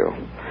 Thank you.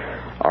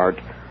 Art,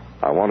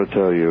 I want to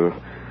tell you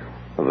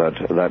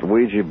that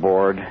Ouija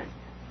board,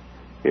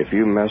 if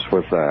you mess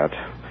with that,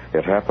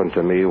 it happened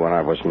to me when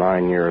I was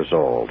 9 years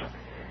old.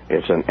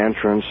 It's an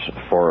entrance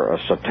for a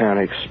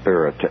satanic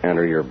spirit to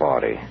enter your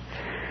body.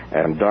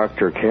 And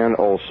Dr. Ken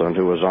Olson,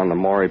 who was on the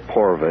Maury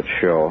Povich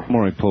show...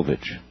 Maury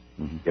Povich.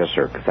 Mm-hmm. Yes,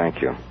 sir.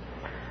 Thank you.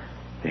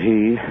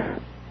 He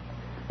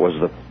was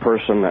the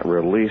person that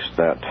released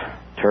that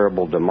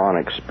terrible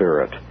demonic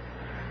spirit.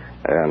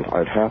 And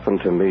it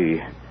happened to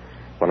me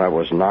when I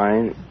was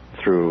 9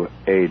 through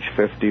age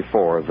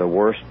 54, the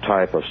worst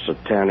type of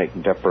satanic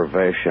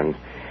deprivation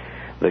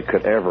that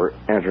could ever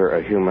enter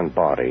a human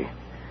body.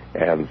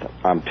 And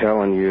I'm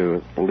telling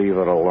you, leave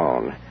it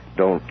alone.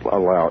 Don't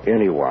allow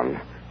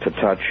anyone to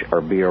touch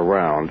or be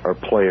around or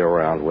play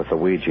around with a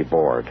Ouija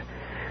board.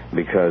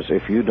 Because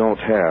if you don't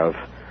have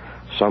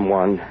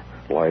someone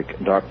like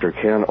Dr.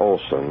 Ken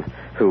Olson,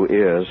 who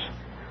is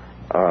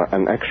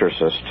an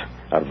exorcist,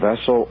 a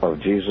vessel of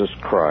Jesus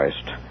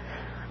Christ,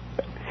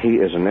 he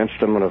is an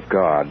instrument of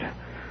God,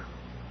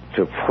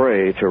 to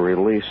pray to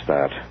release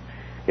that,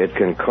 it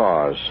can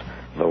cause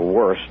the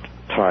worst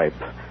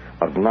type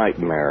of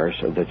nightmares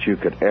that you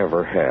could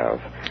ever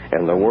have,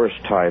 and the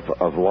worst type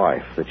of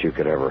life that you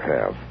could ever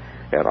have.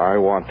 And I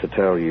want to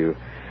tell you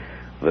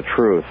the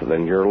truth,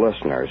 and your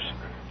listeners,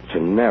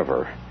 to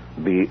never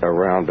be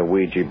around a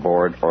Ouija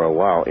board or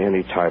allow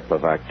any type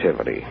of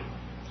activity.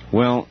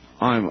 Well,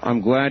 I'm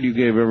glad you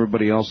gave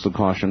everybody else the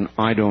caution.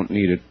 I don't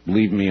need it.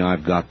 Believe me,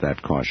 I've got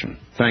that caution.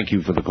 Thank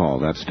you for the call.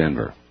 That's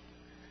Denver.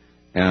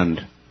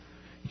 And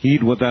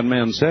heed what that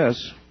man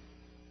says.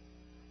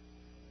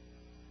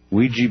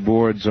 Ouija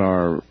boards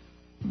are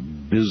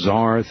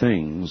bizarre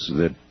things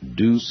that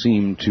do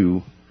seem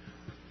to,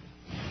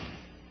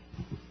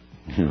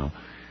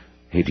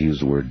 hate to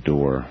use the word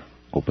door,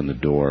 open the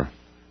door,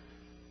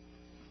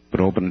 but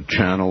open a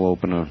channel,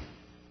 open a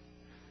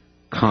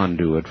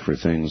conduit for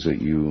things that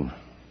you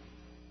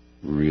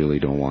really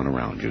don't want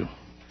around you.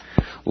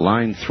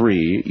 Line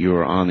 3,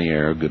 you're on the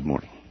air. Good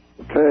morning.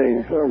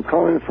 Okay, I'm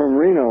calling from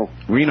Reno.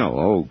 Reno,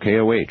 oh,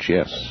 KOH,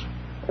 yes.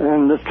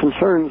 And this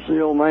concerns the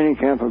old mining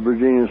camp of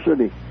Virginia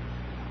City,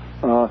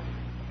 where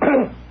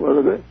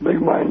the big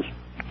mines,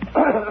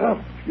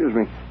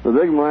 the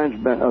big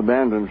mines been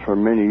abandoned for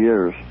many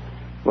years,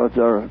 but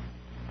there are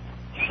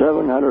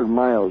 700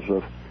 miles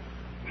of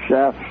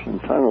shafts and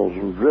tunnels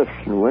and drifts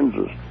and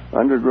winzes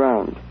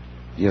underground.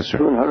 Yes, sir.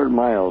 200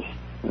 miles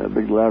in a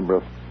big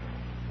labyrinth.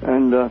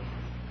 And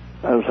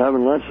I was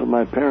having lunch with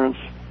my parents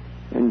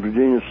in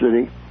Virginia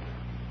City,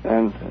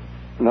 and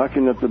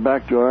knocking at the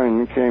back door,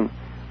 and in came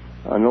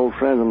an old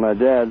friend of my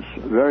dad's,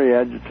 very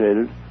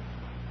agitated,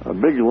 a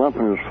big lump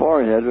in his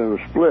forehead, and it was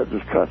split,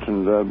 his cuts,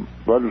 and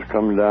blood was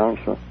coming down,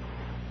 so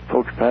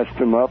folks patched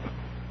him up,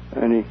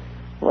 and he,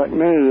 like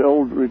many of the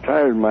old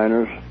retired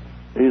miners,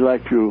 he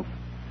liked to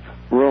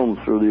roam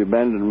through the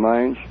abandoned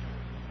mines,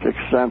 pick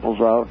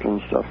samples out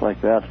and stuff like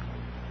that,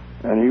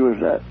 and he was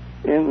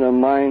in the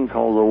mine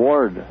called the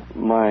Ward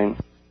Mine,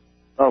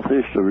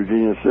 southeast of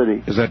Virginia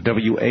City. Is that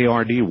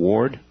W-A-R-D,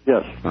 Ward?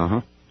 Yes.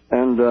 Uh-huh.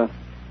 And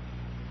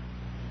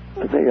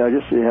I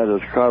guess he had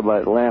his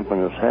carbide lamp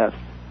in his hat.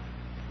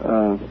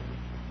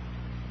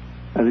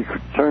 And he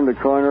turned the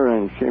corner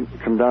and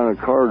came down a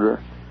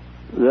corridor.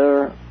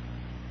 There,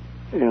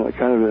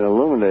 kind of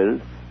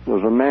illuminated,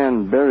 was a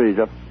man buried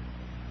up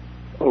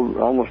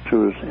almost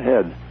to his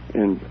head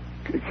in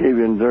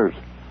cave-in dirt.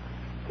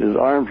 His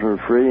arms were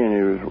free, and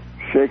he was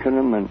shaking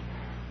them and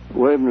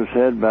waving his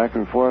head back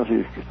and forth.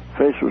 His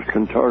face was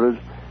contorted,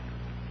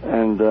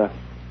 and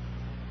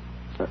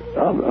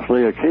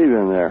obviously a cave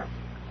in there.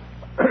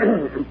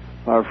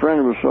 Our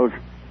friend was so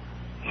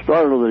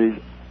startled that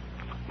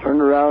he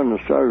turned around and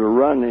started to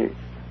run the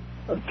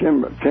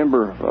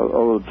timber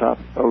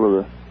over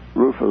the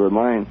roof of the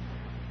mine,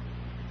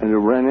 and he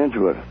ran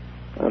into it.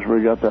 That's where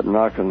he got that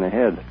knock on the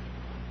head.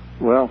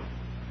 Well,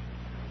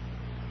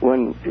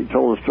 when he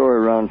told the story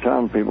around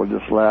town, people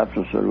just laughed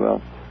and said,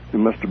 well, he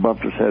must have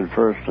bumped his head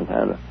first and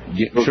had a...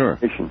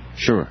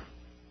 Sure.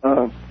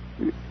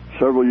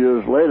 Several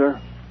years later,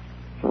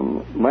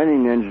 some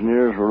mining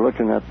engineers were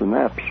looking at the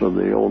maps of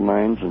the old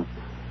mines, and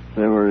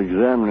they were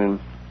examining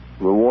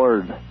the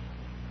ward,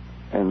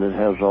 and it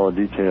has all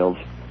the details.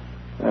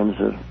 And they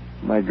said,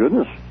 my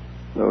goodness,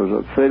 there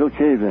was a fatal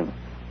cave-in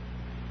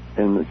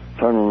the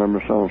tunnel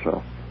number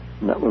so-and-so.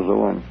 And that was the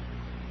one.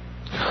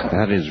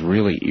 That is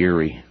really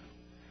eerie.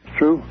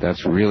 True.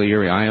 That's really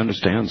eerie. I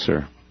understand,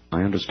 sir.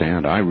 I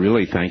understand. I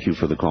really thank you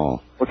for the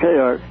call. Okay,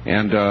 Art.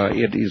 And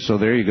so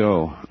there you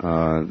go.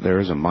 There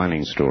is a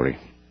mining story.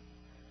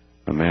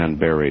 A man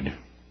buried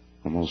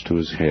almost to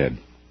his head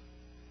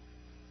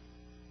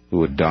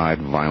who had died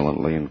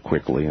violently and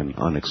quickly and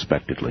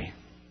unexpectedly.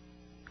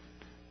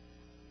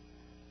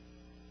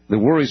 The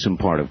worrisome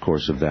part, of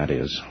course, of that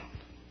is,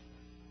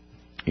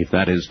 if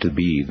that is to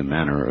be the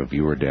manner of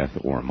your death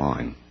or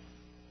mine,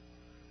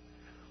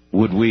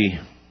 would we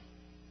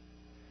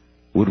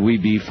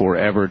be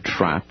forever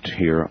trapped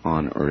here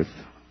on Earth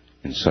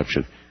in such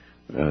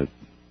a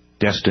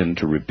destined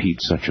to repeat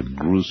such a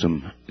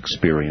gruesome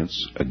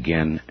experience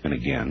again and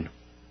again,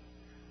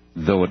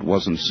 though it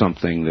wasn't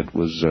something that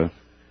was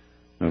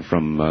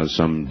from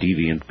some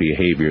deviant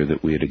behavior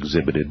that we had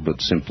exhibited,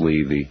 but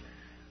simply the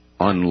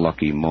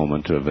unlucky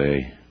moment of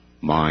a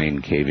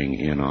mine caving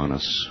in on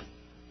us?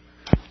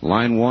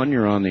 Line 1,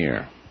 you're on the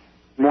air.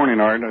 Morning,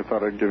 Art. I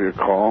thought I'd give you a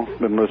call.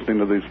 Been listening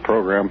to these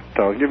programs.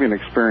 I'll give you an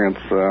experience.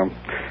 A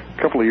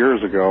couple of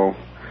years ago,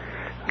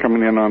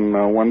 coming in on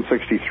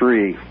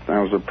 163, I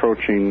was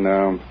approaching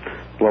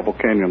Level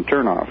Canyon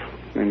turnoff.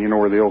 And you know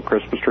where the old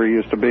Christmas tree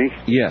used to be?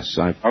 Yes.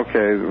 Okay,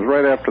 it was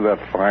right after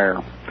that fire.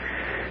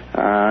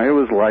 It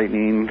was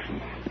lightning,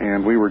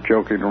 and we were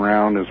joking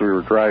around as we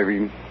were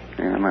driving.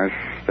 And I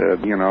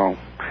said,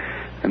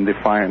 and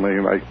defiantly,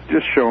 like,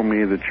 just show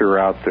me that you're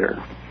out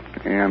there.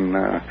 And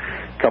a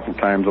couple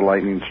times the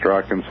lightning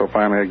struck, and so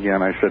finally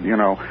again I said,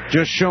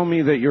 just show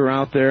me that you're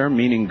out there,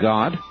 meaning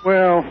God?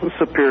 Well, the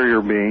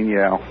superior being,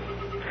 yeah.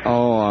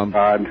 Oh,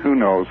 God, who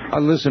knows?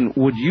 Listen,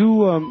 would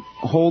you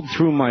hold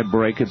through my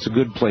break? It's a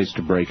good place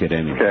to break it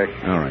anyway. Okay.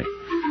 All right.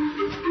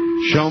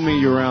 Show me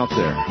you're out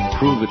there.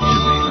 Prove it to me,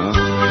 huh?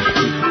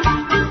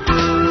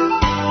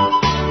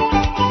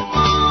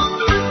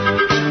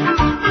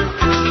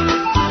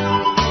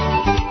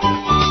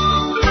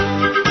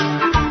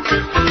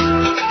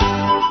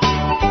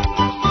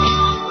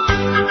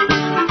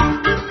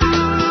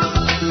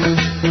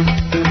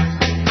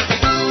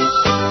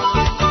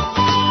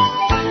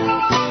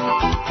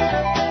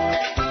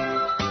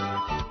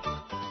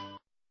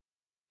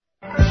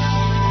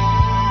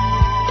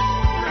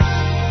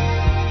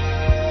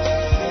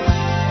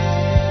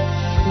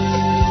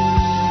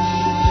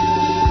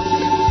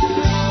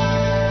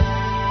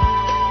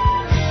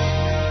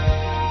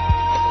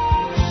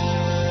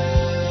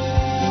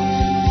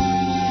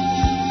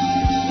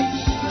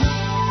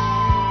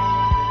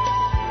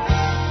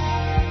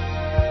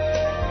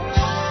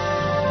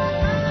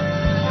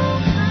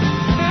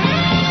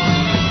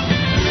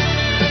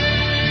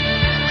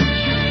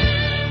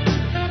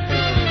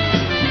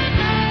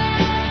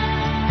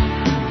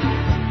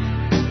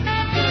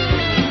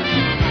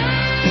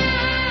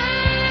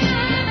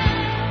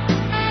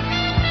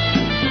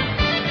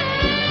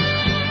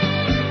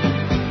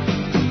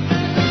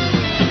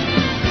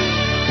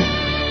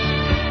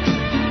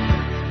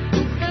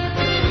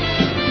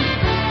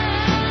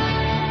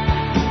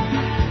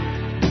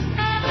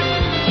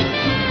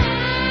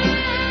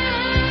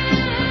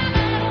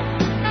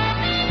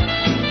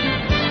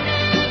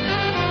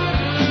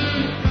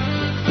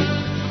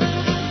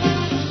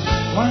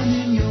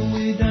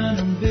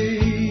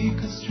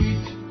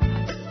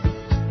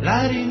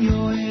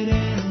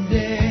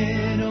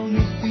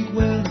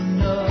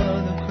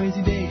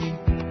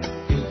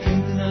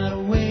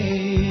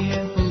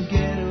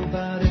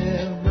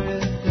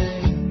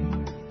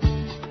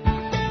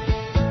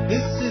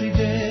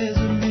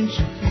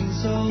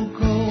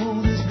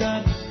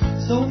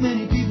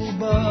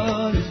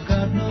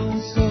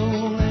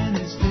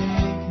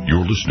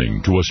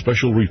 Listening to a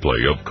special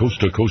replay of Coast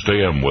to Coast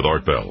AM with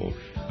Art Bell.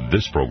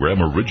 This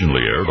program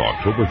originally aired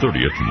October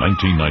 30th,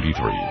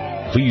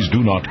 1993. Please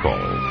do not call.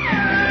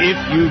 If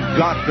you've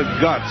got the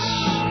guts,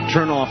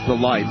 turn off the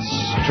lights,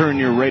 turn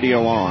your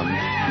radio on,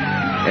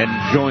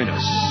 and join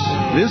us.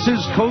 This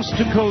is Coast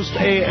to Coast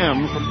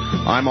AM.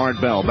 I'm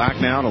Art Bell. Back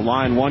now to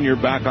line 1. You're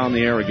back on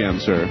the air again,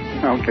 sir.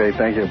 Okay,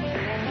 thank you.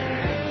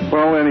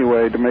 Well,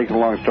 anyway, to make a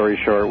long story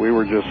short, we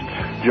were just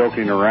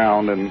joking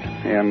around, and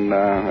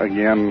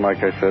again, like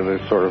I said,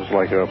 it's sort of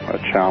like a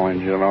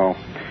challenge,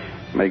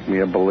 make me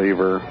a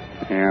believer.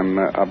 And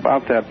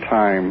about that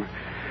time,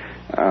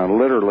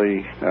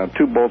 literally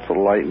 2 bolts of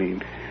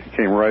lightning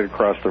came right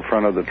across the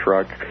front of the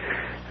truck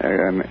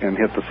and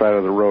hit the side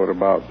of the road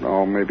about,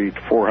 maybe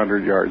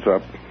 400 yards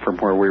up from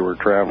where we were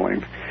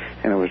traveling.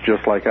 And it was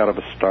just like out of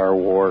a Star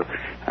Wars.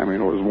 I mean,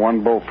 it was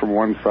one bolt from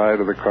one side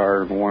of the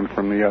car and one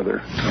from the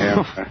other.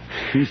 And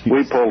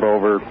we pulled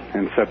over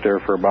and sat there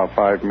for about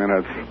 5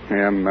 minutes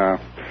and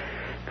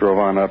drove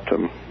on up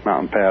to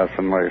Mountain Pass.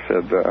 And like I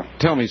said...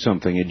 Tell me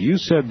something. Had you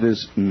said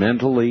this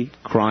mentally,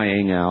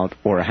 crying out,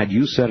 or had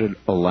you said it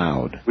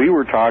aloud? We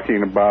were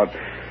talking about...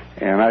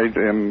 And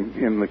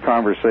in the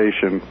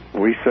conversation,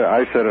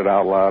 I said it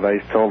out loud. I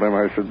told him,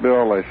 I said,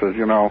 Bill, I said,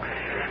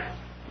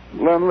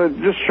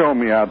 just show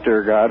me out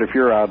there, God. If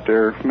you're out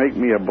there, make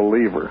me a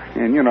believer.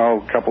 And,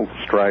 a couple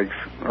strikes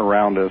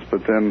around us.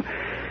 But then,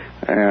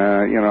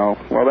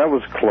 well, that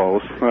was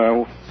close.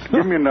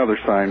 Give me another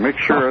sign. Make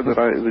sure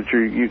that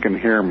you can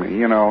hear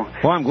me,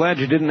 Well, I'm glad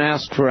you didn't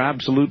ask for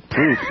absolute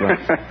proof.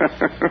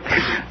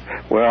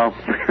 Well,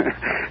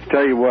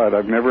 tell you what,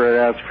 I've never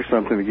asked for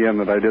something again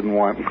that I didn't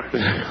want.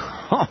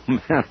 Oh,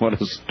 man, what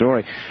a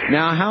story.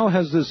 Now, how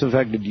has this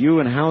affected you,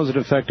 and how has it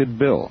affected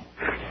Bill?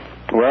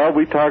 Well,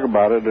 we talk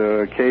about it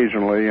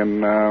occasionally,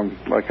 and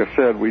like I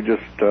said, we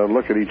just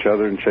look at each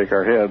other and shake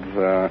our heads.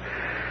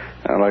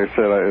 And like I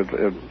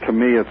said, to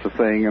me, it's a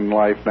thing in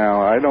life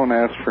now. I don't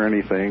ask for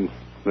anything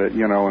that,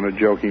 in a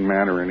joking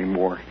manner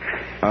anymore.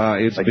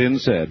 It's been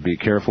said, be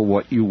careful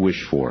what you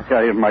wish for.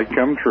 Yeah, it might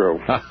come true.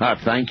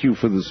 Thank you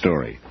for the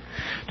story.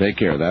 Take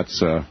care. That's,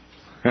 that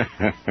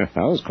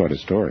was quite a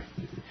story.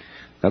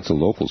 That's a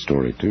local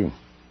story, too.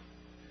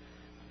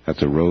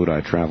 That's a road I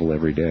travel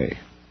every day.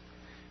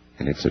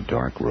 And it's a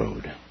dark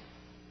road.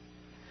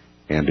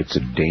 And it's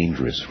a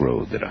dangerous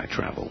road that I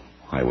travel,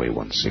 Highway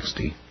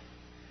 160.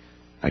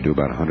 I do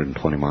about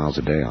 120 miles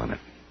a day on it.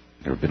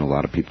 There have been a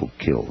lot of people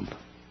killed.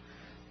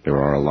 There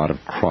are a lot of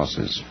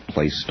crosses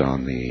placed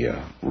on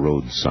the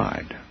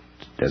roadside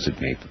to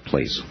designate the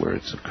place where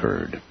it's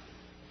occurred.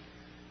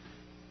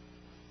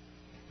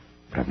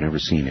 But I've never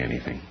seen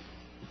anything.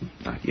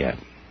 Not yet.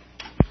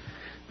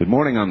 Good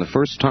morning. On the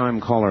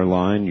first-time caller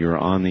line, you're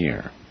on the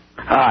air.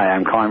 Hi,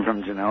 I'm calling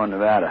from Genoa,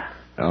 Nevada.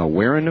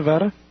 Where in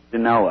Nevada?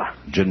 Genoa.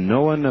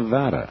 Genoa,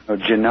 Nevada. Oh,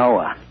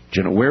 Genoa.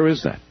 Where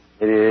is that?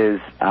 It is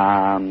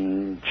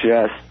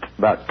just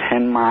about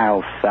 10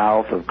 miles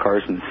south of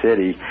Carson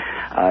City.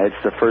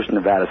 It's the first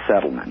Nevada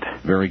settlement.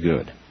 Very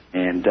good.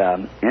 And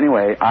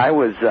anyway, this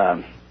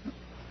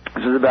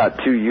was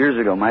about 2 years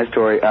ago. My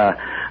story,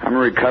 I'm a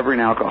recovering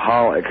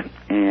alcoholic,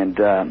 and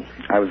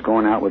I was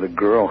going out with a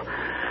girl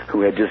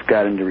who had just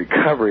got into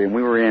recovery, and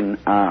we were in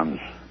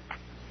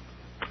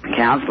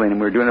counseling, and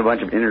we were doing a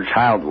bunch of inner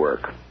child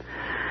work.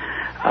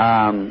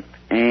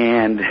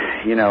 And,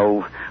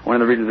 one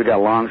of the reasons we got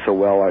along so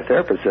well, our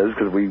therapist says,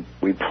 because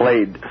we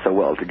played so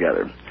well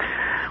together.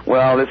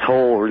 Well, this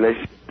whole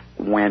relationship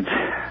went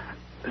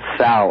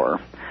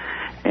sour,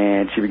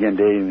 and she began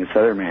dating this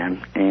other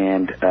man,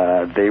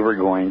 and they were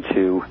going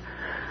to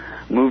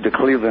move to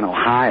Cleveland,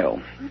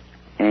 Ohio.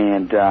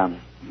 And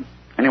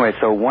anyway,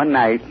 so one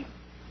night,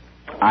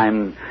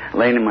 I'm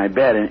laying in my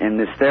bed, and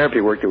this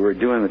therapy work that we were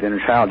doing with inner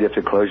child, you have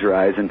to close your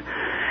eyes and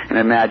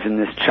imagine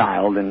this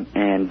child and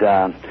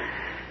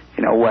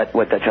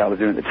what that child was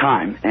doing at the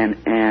time.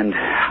 And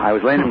I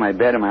was laying in my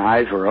bed, and my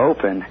eyes were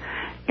open,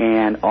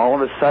 and all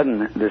of a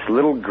sudden, this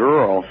little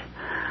girl,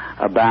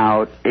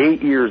 about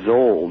 8 years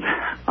old,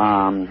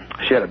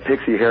 she had a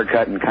pixie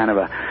haircut and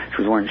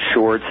she was wearing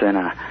shorts and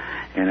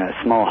a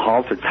small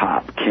halter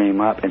top, came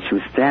up, and she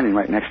was standing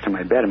right next to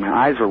my bed, and my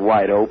eyes were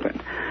wide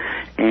open.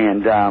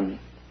 And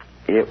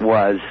it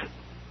was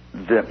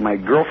my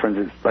girlfriend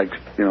is like,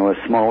 a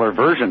smaller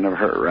version of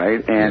her,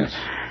 right? And yes.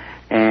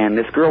 And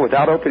this girl,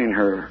 without opening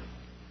her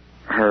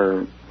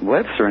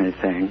lips or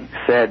anything,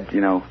 said,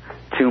 to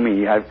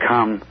me, I've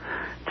come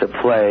to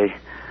play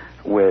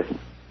with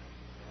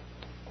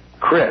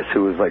Chris,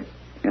 who was like,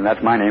 and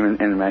that's my name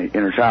in my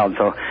inner child.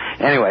 So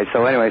anyway,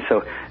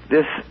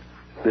 this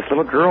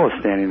little girl is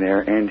standing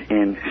there,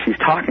 and she's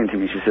talking to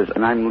me. She says,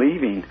 and I'm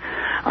leaving.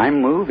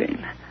 I'm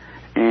moving.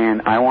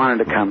 And I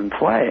wanted to come and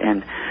play.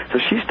 And so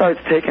she starts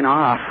taking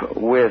off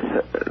with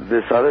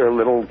this other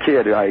little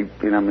kid, I'm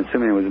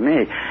assuming it was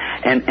me.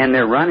 And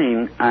they're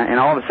running, and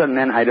all of a sudden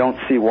then I don't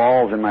see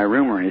walls in my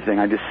room or anything.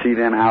 I just see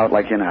them out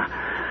like in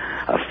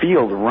a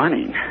field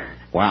running.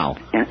 Wow.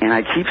 And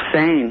I keep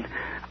saying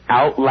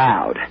out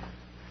loud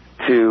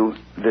to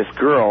this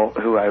girl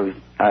who I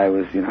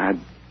was had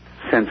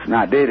since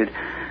not dated,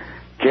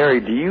 Gary,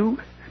 do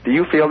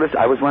you feel this?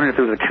 I was wondering if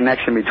there was a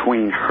connection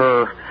between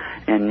her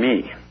and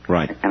me.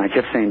 Right. And I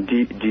kept saying, do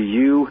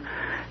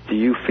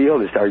you feel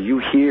this? Are you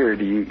here?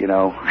 Do you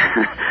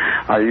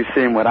are you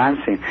seeing what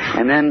I'm seeing?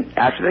 And then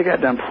after they got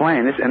done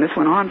playing this, and this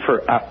went on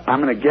for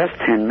I'm going to guess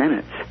 10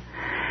 minutes.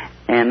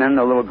 And then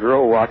the little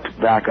girl walked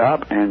back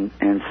up and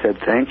said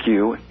thank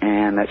you,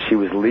 and that she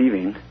was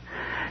leaving,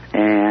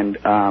 and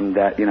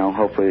that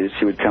hopefully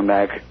she would come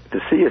back to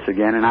see us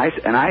again. And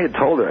I had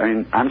told her,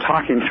 I'm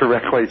talking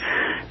directly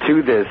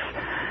to this.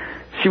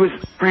 She was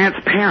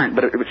transparent,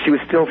 but she was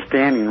still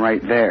standing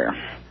right there.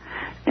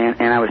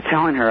 And I was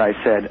telling her, I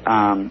said,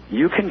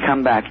 you can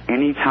come back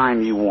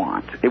anytime you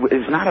want. It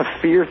was not a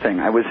fear thing.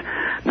 I was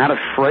not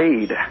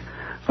afraid.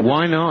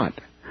 Why not?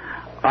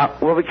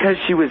 Well, because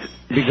she was...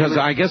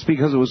 I guess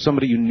because it was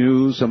somebody you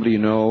knew, somebody you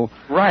know.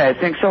 Right, I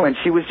think so. And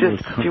she was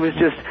just,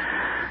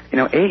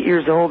 8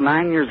 years old,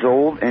 9 years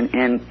old, and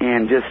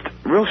just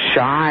real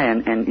shy,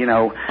 and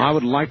I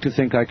would like to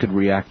think I could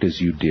react as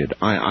you did.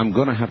 I'm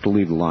going to have to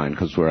leave the line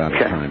because we're out of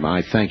time.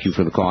 I thank you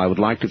for the call. I would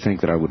like to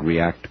think that I would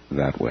react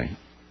that way.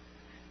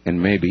 And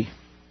maybe,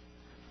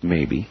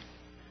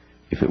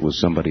 if it was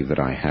somebody that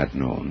I had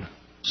known,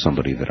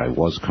 somebody that I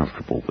was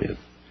comfortable with,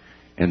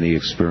 and the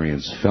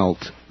experience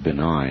felt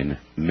benign,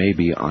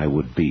 maybe I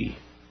would be.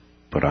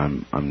 But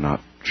I'm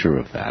not sure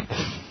of that.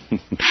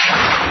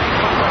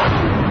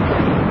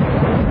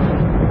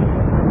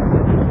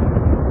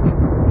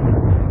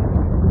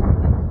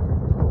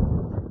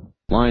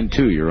 Line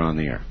 2, you're on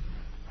the air.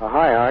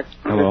 Hi, Art.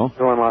 Hello.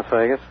 Still in Las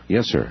Vegas?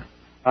 Yes, sir.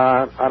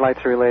 I'd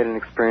like to relate an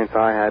experience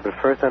I had, but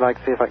first I'd like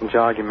to see if I can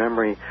jog your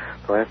memory.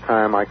 The last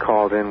time I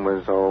called in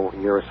was a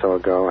year or so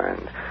ago, and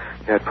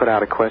you had put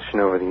out a question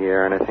over the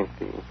air, and I think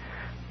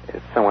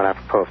it's somewhat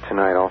apropos of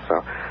tonight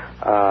also.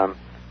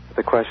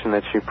 The question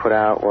that you put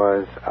out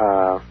was,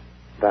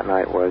 that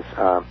night was,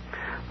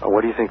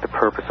 what do you think the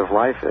purpose of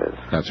life is?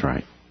 That's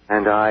right.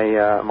 And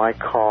my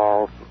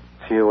call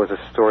to you was a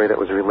story that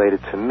was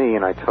related to me,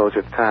 and I told you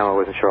at the time I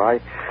wasn't sure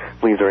I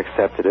believed or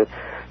accepted it,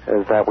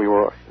 is that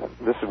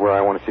this is where I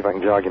want to see if I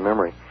can jog your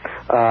memory,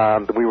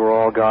 that we were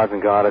all gods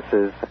and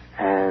goddesses,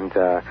 and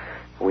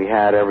we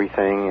had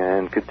everything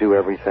and could do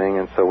everything,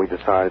 and so we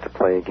decided to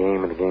play a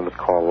game, and the game was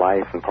called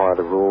life, and part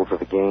of the rules of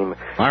the game...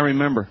 I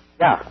remember.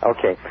 Yeah,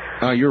 okay.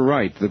 You're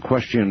right. The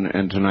question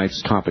and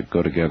tonight's topic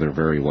go together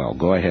very well.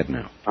 Go ahead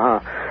now.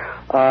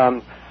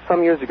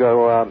 Some years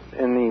ago,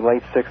 in the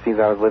late 60s,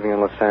 I was living in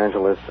Los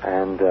Angeles,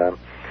 and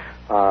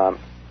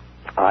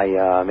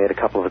I made a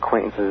couple of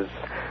acquaintances.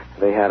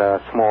 They had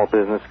a small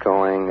business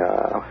going.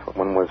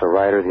 One was a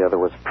writer, the other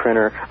was a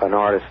printer, an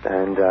artist,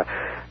 and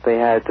they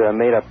had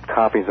made up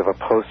copies of a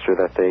poster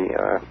that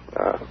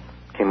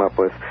they came up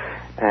with.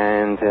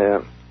 And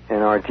in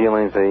our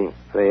dealings,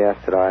 they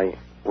asked that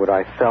would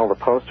I sell the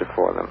poster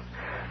for them.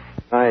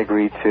 I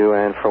agreed to,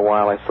 and for a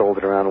while I sold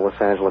it around the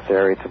Los Angeles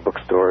area to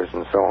bookstores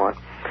and so on.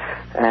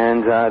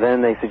 And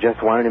then they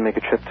suggested, why don't you make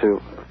a trip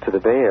to the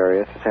Bay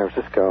Area, to San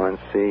Francisco, and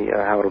see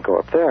how it'll go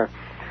up there.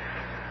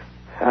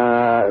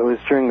 It was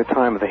during the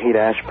time of the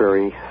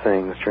Haight-Ashbury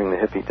things, during the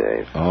hippie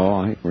days. Oh,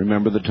 I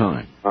remember the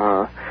time.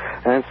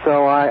 And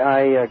so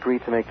I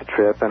agreed to make the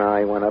trip, and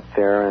I went up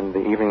there, and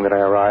the evening that I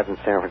arrived in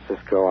San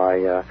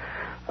Francisco,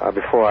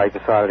 before I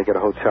decided to get a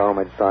hotel room,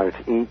 I decided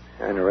to eat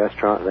in a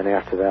restaurant, and then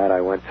after that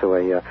I went to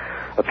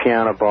a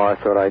piano bar.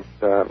 I thought I'd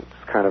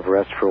just kind of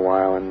rest for a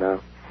while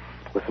and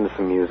listen to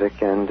some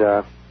music, and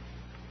a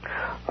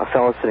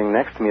fellow sitting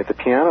next to me at the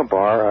piano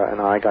bar and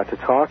I got to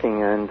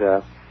talking, and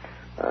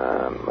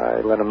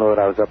I let him know that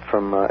I was up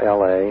from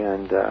L.A.,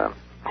 and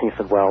he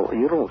said, well,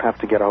 you don't have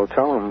to get a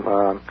hotel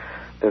room.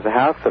 There's a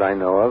house that I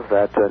know of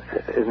that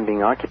isn't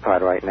being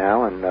occupied right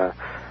now, and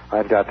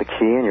I've got the key,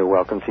 and you're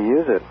welcome to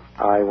use it.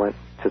 I went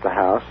to the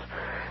house,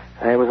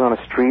 and it was on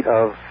a street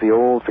of the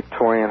old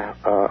Victorian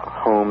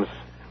homes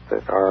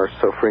that are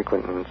so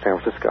frequent in San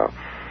Francisco.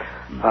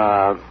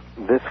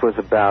 This was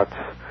about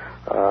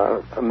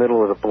the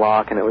middle of the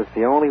block, and it was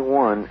the only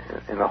one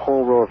in the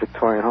whole row of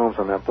Victorian homes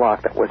on that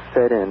block that was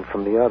set in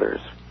from the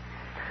others.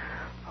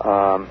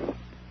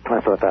 I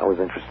thought that was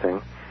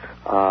interesting.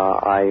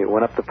 I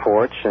went up the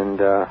porch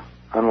and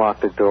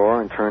unlocked the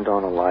door and turned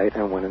on a light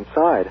and went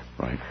inside.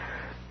 Right.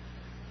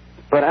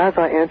 But as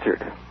I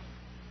entered,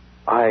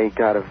 I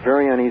got a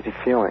very uneasy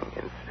feeling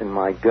in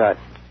my gut.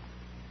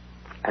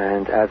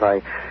 And as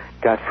I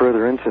got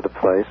further into the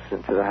place,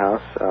 into the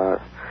house,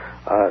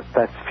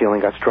 that feeling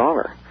got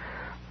stronger.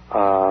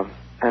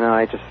 And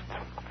I just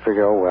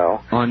figured, oh,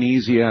 well.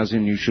 Uneasy as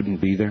in you shouldn't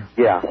be there?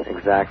 Yeah,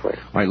 exactly.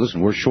 All right,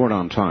 listen, we're short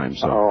on time,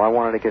 so. Oh, I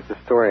wanted to get the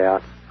story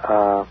out.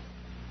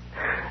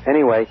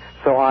 Anyway,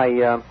 so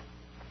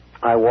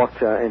I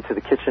walked into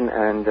the kitchen,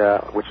 and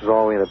which was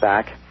all the way in the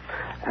back,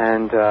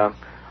 and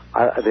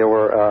there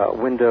were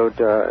windows,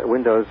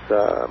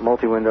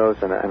 multi-windows,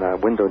 and a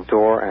window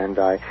door, and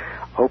I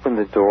opened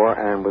the door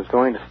and was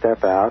going to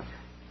step out,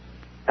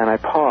 and I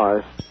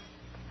paused,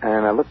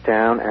 and I looked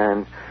down,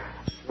 and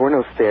there were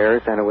no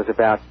stairs, and it was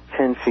about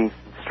 10 feet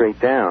straight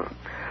down.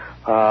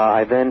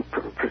 I then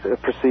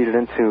proceeded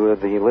into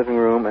the living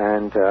room,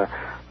 and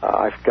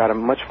I've got a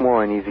much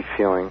more uneasy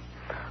feeling.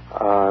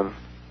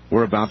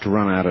 We're about to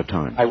run out of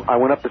time. I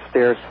went up the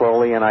stairs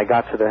slowly, and I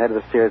got to the head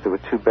of the stairs. There were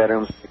 2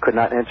 bedrooms. I could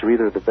not enter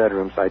either of the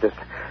bedrooms. I just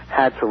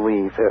had to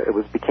leave.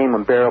 It became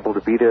unbearable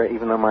to be there,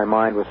 even though my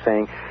mind was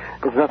saying,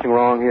 there's nothing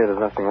wrong here, there's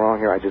nothing wrong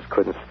here. I just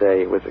couldn't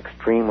stay. It was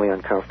extremely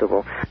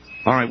uncomfortable.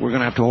 All right, we're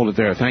going to have to hold it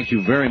there. Thank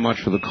you very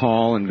much for the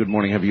call, and good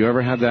morning. Have you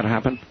ever had that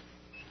happen?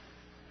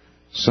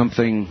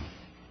 Something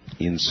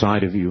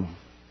inside of you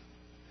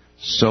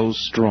so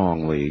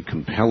strongly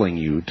compelling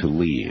you to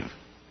leave,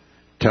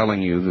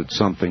 telling you that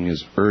something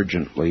is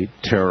urgently,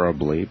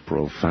 terribly,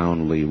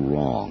 profoundly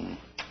wrong.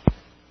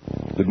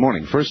 Good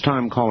morning.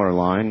 First-time caller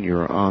line.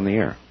 You're on the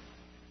air.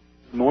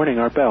 Good morning,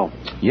 Art Bell.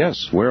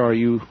 Yes. Where are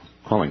you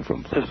calling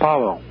from? This is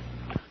Pavo.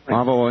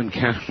 Pavo in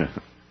Canada.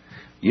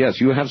 Yes,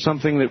 you have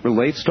something that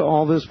relates to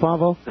all this,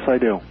 Pavo? Yes, I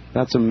do.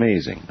 That's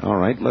amazing. All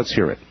right, let's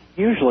hear it.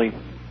 Usually,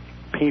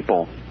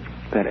 people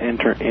that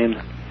enter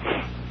into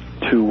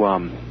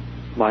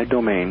my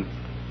domain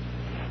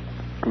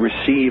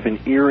receive an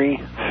eerie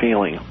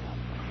feeling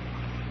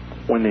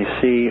when they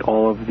see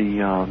all of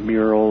the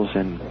murals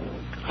and...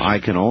 I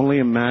can only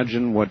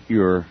imagine what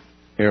your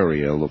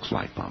area looks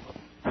like, Pablo.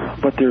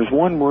 But there's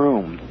one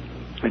room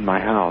in my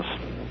house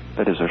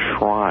that is a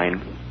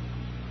shrine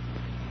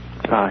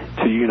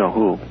to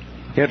you-know-who.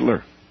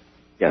 Hitler.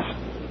 Yes.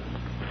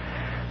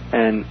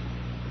 And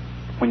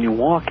when you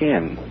walk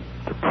in,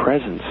 the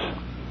presence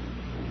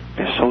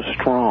is so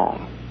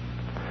strong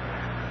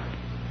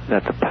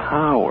that the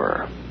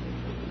power...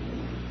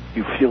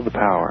 You feel the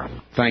power.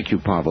 Thank you,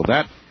 Pavo.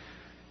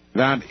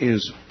 That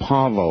is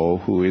Pavo,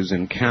 who is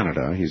in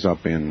Canada. He's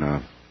up in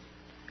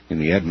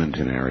the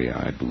Edmonton area,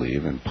 I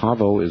believe. And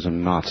Pavo is a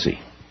Nazi.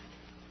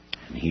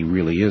 And he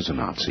really is a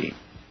Nazi.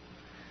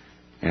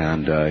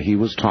 And he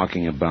was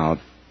talking about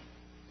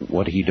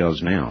what he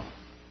does now.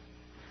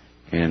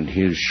 And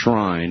his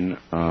shrine,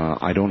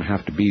 I don't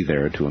have to be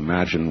there to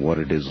imagine what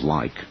it is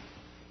like.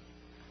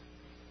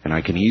 And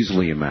I can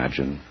easily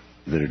imagine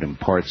that it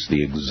imparts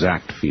the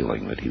exact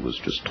feeling that he was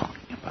just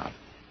talking about.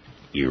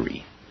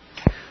 Eerie.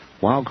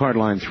 Wildcard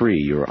line 3,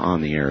 you're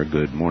on the air.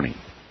 Good morning.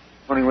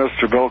 Morning,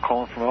 Mr. Bell,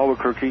 calling from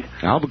Albuquerque.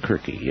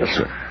 Albuquerque, yes,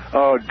 sir.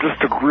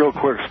 Just a real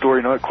quick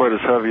story, not quite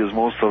as heavy as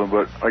most of them,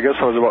 but I guess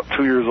I was about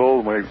 2 years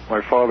old.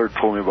 My father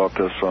told me about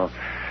this.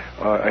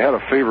 I had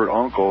a favorite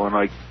uncle, and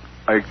I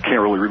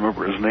can't really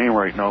remember his name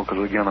right now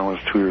because, again, I was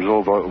 2 years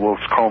old. But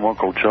let's call him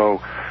Uncle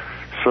Joe.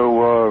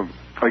 So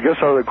I guess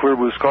out of the clear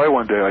blue sky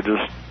one day,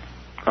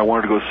 I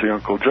wanted to go see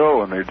Uncle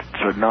Joe, and they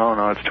said, no,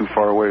 it's too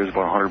far away. It's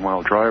about a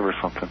 100-mile drive or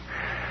something.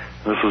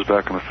 This was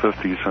back in the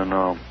 50s, and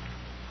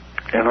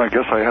I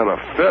guess I had a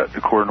fit,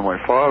 according to my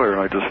father,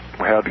 and I just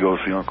had to go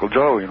see Uncle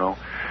Joe, you know.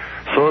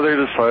 So they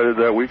decided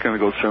that weekend to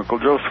go see Uncle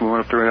Joe, so we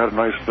went up there and had a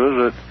nice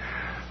visit,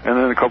 and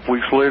then a couple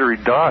weeks later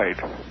he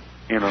died,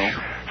 you know.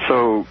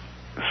 So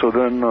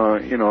then,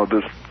 you know,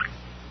 a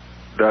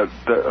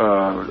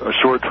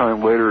short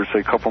time later,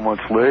 say a couple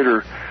months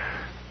later,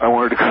 I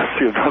wanted to go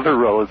see another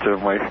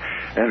relative,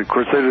 and of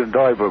course they didn't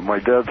die, but my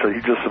dad said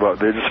they just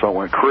about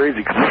went crazy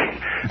because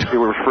they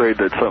were afraid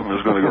that something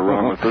was going to go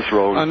wrong with this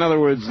relative. In other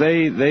words,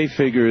 they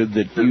figured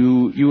that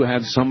you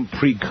had some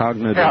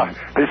precognitive... Yeah,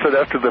 they said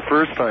after the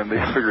first time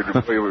they figured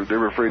they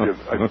were afraid of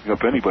picking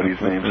up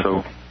anybody's name,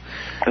 so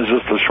it's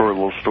just a short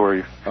little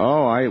story.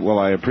 Oh,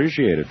 I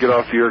appreciate it. Get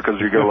off the air because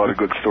you got a lot of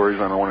good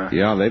stories. I don't want to...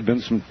 Yeah,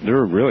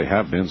 there really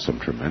have been some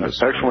tremendous...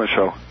 Excellent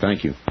show.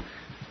 Thank you.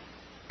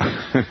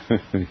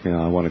 Yeah,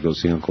 I want to go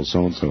see Uncle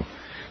So-and-so.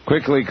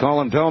 Quickly call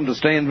him, tell him to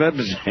stay in bed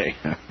today.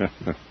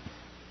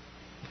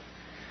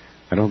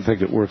 I don't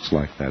think it works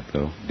like that,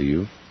 though, do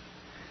you?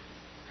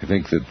 I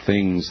think that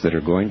things that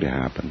are going to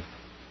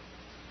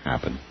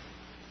happen.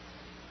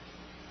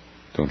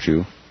 Don't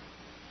you?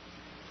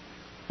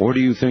 Or do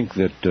you think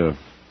that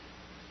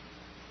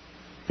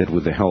that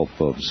with the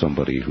help of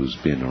somebody who's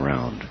been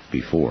around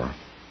before,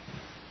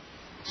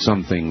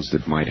 some things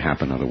that might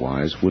happen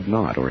otherwise would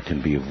not, or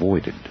can be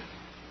avoided?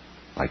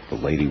 Like the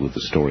lady with the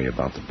story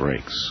about the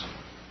brakes.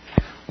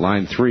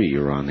 Line 3,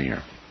 you're on the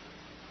air.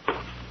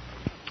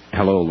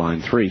 Hello, line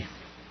 3.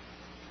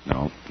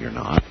 No, you're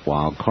not.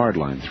 Wild card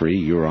line 3,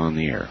 you're on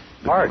the air.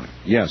 Art.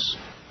 Yes.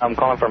 I'm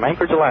calling from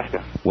Anchorage,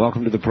 Alaska.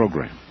 Welcome to the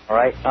program. All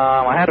right.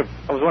 I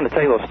was wanting to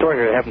tell you a little story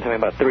here that happened to me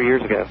about 3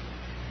 years ago.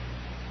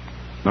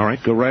 All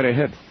right, go right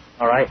ahead.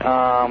 All right.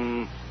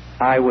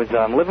 I was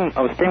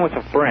staying with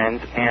some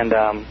friends, and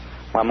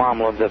my mom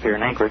lives up here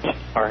in Anchorage,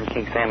 or in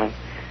King Salmon,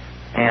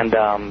 and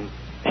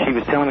she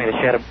was telling me that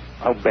she had a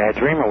bad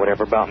dream or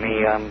whatever about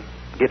me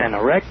getting in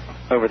a wreck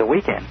over the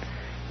weekend.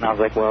 And I was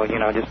like, well,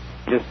 just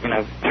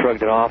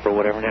shrugged it off or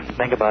whatever, didn't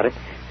think about it.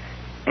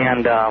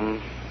 And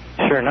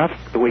sure enough,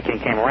 the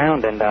weekend came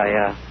around, and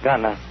I got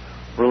in a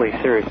really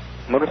serious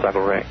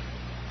motorcycle wreck.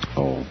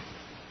 Oh.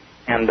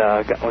 And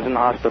was in the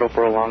hospital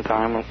for a long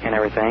time and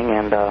everything,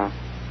 and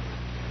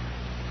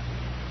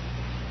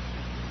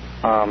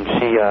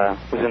she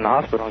was in the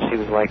hospital, and she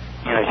was like,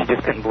 she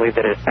just couldn't believe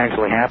that it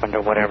actually happened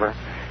or whatever.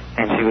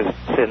 And she was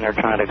sitting there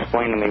trying to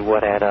explain to me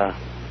what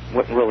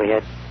really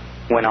had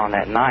went on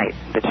that night,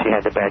 that she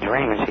had the bad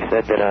dream. And she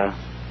said that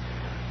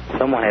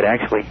someone had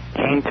actually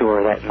came to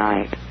her that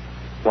night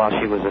while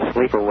she was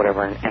asleep or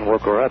whatever and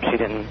woke her up. She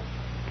didn't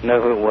know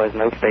who it was,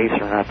 no face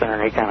or nothing,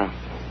 or any kind of...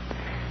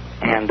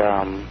 And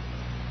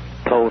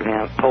told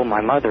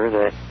my mother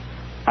that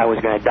I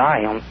was going to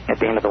die at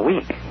the end of the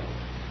week.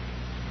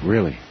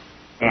 Really?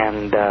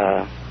 And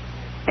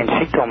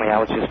she told me I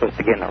was just supposed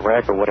to get in a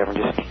wreck or whatever, and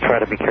just try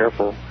to be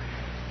careful.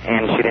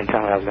 And she didn't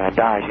tell me I was going to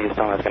die. She just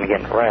told me I was going to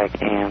get in a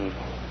wreck.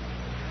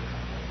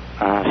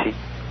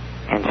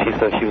 And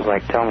she was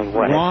like, tell me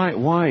what.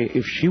 Why,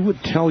 if she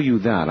would tell you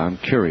that, I'm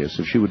curious,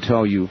 if she would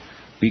tell you,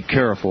 be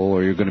careful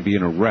or you're going to be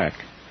in a wreck,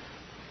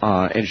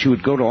 and she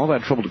would go to all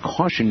that trouble to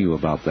caution you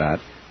about that,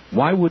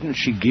 why wouldn't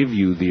she give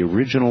you the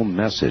original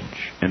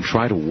message and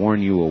try to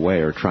warn you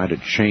away or try to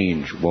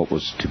change what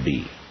was to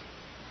be?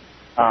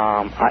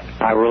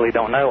 I really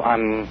don't know.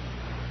 I'm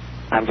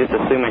just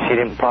assuming she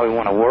didn't probably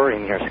want to worry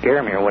me or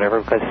scare me or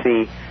whatever, because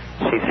she's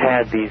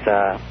had these,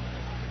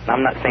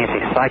 I'm not saying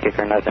she's psychic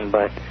or nothing,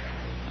 but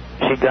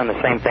she'd done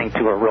the same thing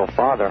to her real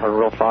father. Her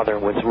real father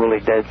was really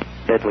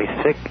deadly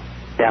sick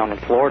down in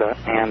Florida,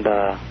 and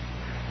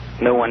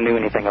no one knew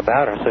anything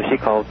about her. So she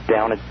called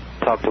down and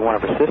talked to one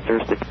of her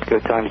sisters to go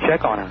tell him to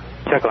check on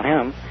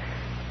him.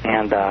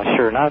 And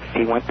sure enough,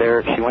 he went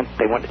there. They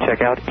went to check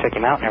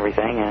him out and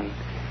everything, and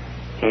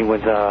he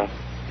was.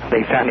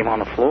 They found him on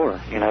the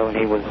floor, and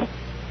he was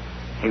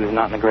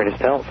not in the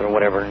greatest health or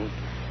whatever. And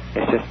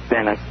it's just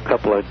been a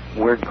couple of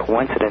weird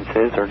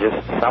coincidences or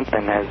just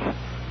something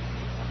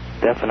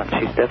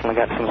she's definitely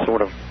got some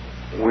sort of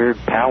weird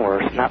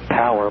power. Not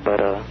power, but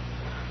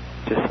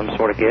just some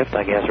sort of gift,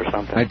 I guess, or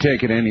something. I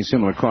take it any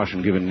similar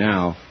caution given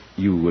now,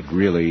 you would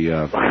really...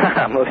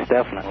 Most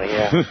definitely,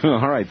 yeah.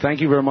 All right,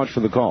 thank you very much for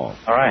the call.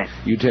 All right.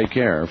 You take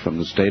care from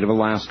the state of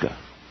Alaska.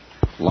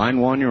 Line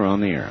 1, you're on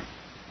the air.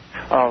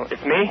 Oh,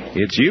 it's me?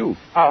 It's you.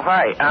 Oh,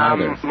 hi. Hi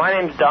there. My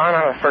name's Don.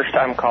 I'm a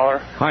first-time caller.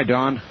 Hi,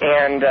 Don.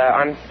 And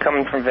I'm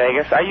coming from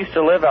Vegas. I used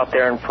to live out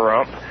there in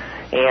Pahrump,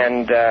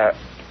 and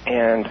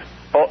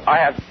I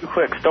have 2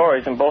 quick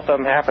stories, and both of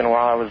them happened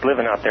while I was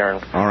living out there.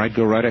 All right,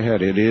 go right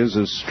ahead. It is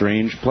a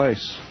strange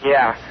place.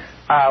 Yeah.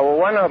 Well,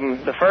 one of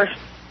them, the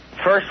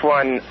first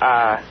one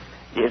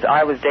is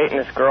I was dating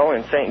this girl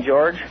in St.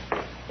 George,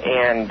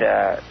 and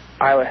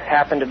I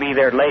happened to be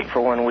there late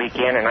for one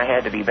weekend, and I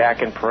had to be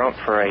back in Pahrump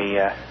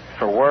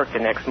for work the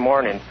next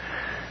morning.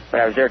 But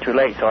I was there too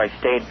late, so I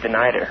stayed the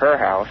night at her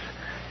house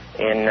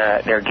in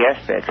their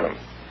guest bedroom.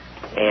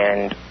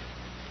 And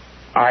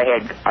I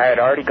had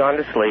already gone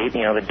to sleep.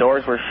 The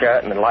doors were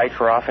shut and the lights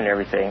were off and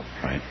everything.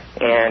 Right.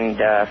 And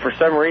for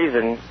some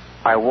reason,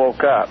 I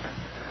woke up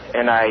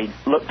and I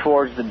looked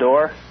towards the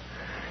door,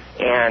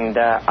 and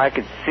I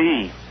could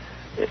see,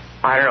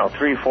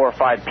 3, 4,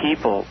 5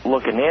 people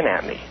looking in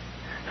at me.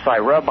 So I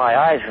rubbed my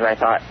eyes because I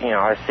thought,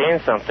 I was seeing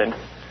something.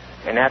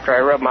 And after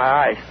I rubbed my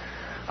eyes,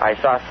 I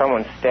saw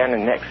someone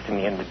standing next to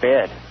me in the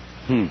bed.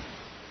 And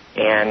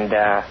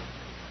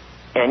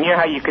you know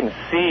how you can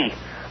see,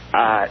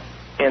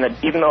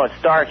 even though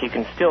it's dark, you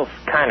can still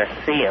kind of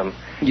see him.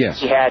 Yes.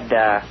 He had,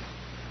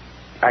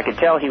 I could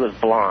tell he was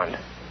blonde.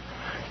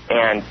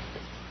 And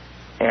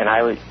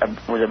I was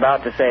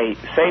about to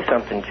say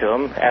something to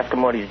him, ask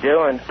him what he's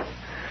doing,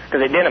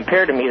 because it didn't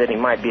appear to me that he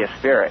might be a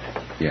spirit.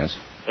 Yes.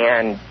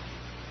 And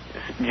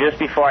just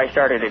before I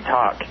started to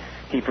talk,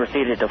 he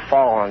proceeded to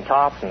fall on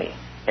top of me.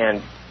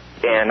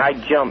 And I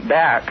jumped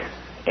back,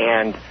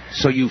 and...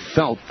 So you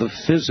felt the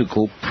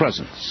physical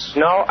presence?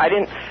 No, I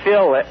didn't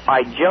feel it.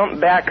 I jumped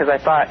back because I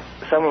thought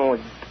someone was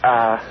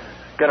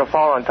going to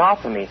fall on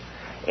top of me.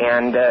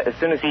 And as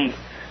soon as he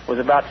was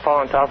about to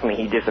fall on top of me,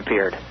 he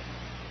disappeared.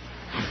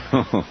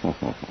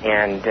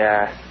 And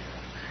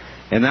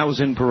that was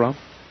in Pahrump?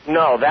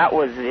 No, that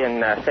was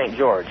in St.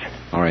 George.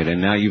 All right, and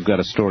now you've got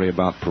a story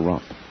about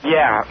Pahrump.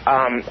 Yeah,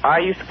 I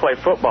used to play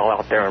football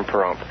out there in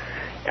Pahrump.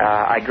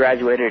 I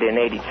graduated in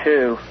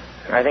 '82.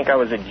 I think I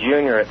was a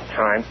junior at the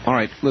time. All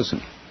right,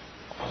 listen.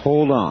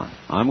 Hold on.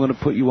 I'm going to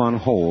put you on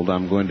hold.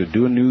 I'm going to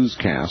do a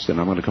newscast, and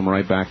I'm going to come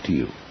right back to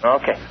you.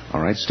 Okay.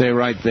 All right, stay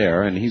right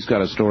there. And he's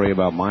got a story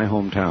about my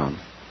hometown,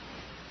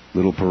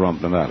 Little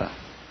Pahrump, Nevada,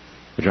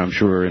 which I'm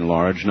sure in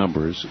large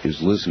numbers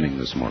is listening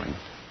this morning.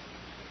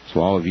 So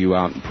all of you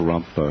out in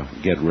Pahrump,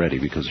 get ready,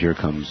 because here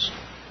comes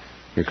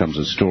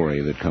a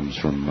story that comes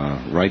from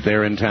right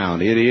there in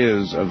town. It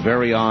is a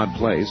very odd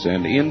place,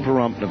 and in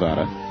Pahrump,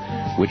 Nevada,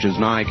 which is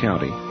Nye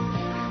County,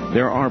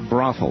 there are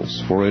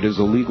brothels, for it is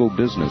a legal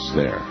business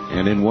there.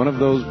 And in one of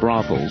those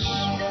brothels,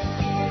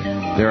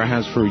 there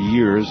has for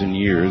years and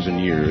years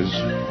and years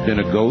been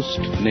a ghost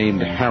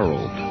named Harold.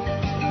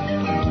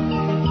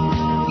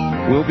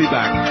 We'll be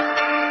back.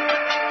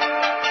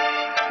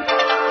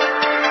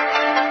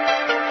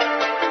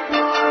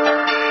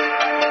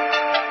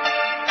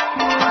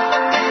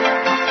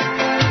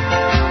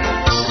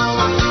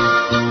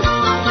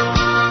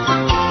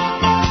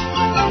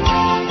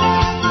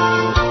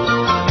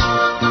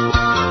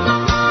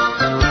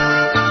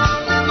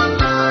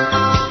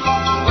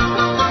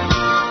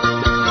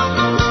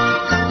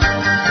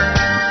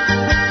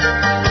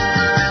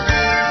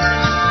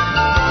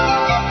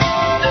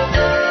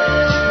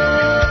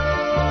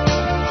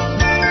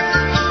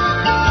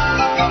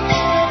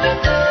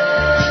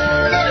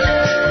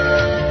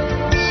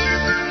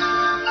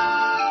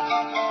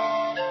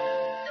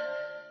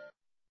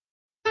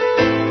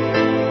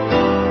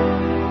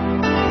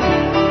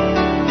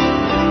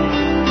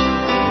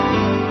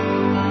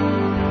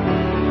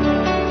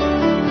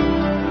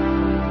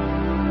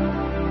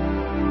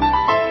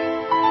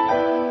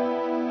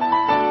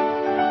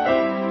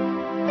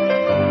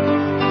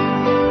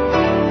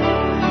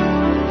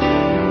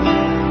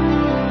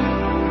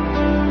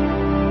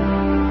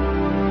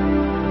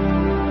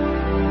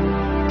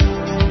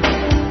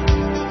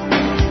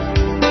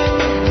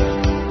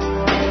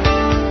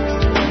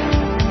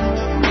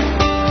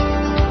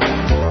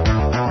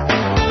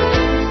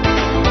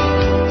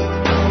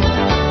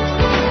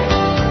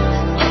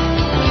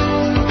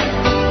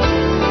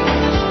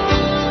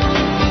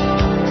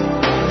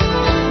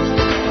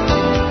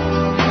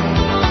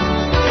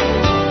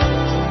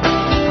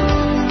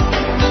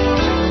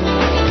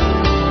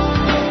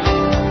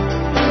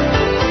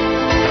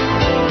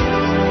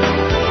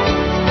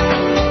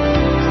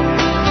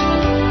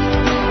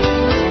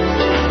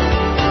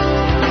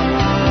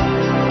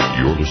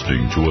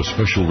 listening to a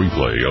special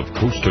replay of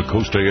Coast to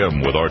Coast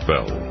AM with Art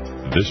Bell.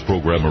 This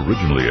program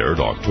originally aired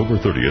October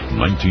 30th,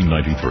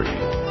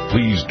 1993.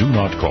 Please do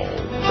not call.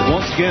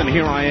 Once again,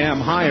 here I am.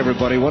 Hi,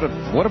 everybody. What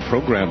a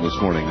program this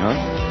morning, huh?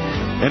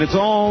 And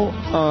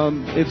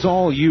it's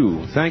all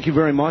you. Thank you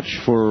very much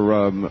for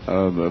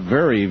a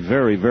very,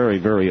 very, very,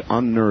 very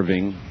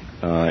unnerving,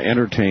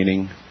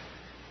 entertaining,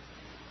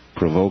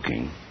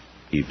 provoking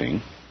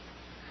evening.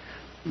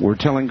 We're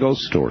telling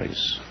ghost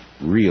stories,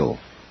 real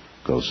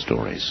ghost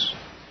stories.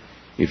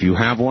 If you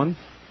have one,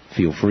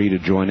 feel free to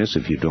join us.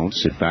 If you don't,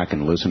 sit back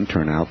and listen.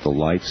 Turn out the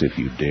lights if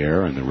you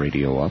dare and the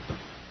radio up.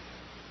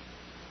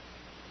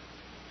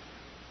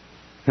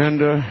 And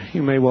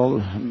you may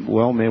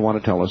may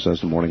want to tell us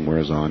as the morning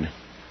wears on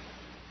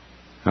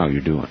how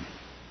you're doing.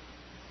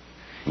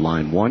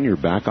 Line 1, you're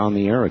back on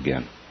the air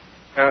again.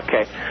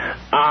 Okay.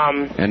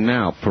 And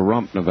now,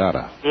 Pahrump,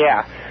 Nevada.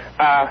 Yeah.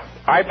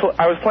 I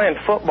was playing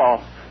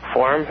football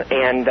for him,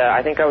 and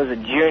I think I was a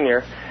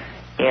junior,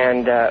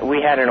 and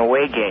we had an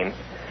away game.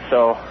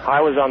 So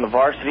I was on the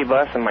varsity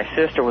bus, and my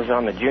sister was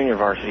on the junior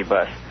varsity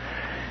bus.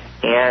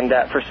 And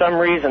for some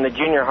reason, the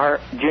junior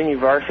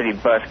varsity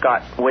bus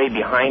got way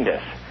behind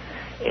us.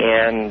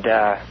 And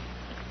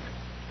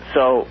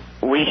so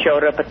we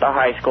showed up at the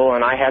high school,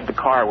 and I had the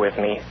car with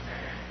me.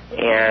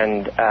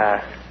 And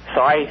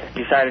so I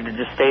decided to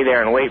just stay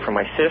there and wait for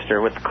my sister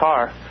with the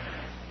car.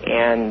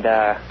 And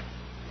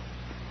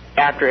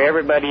after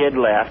everybody had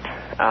left,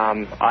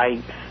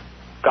 I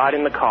got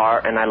in the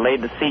car, and I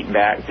laid the seat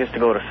back just to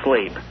go to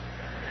sleep.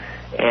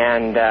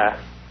 And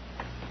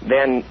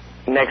then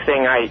next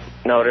thing I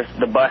noticed,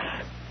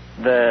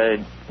 the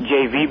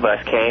JV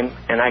bus came,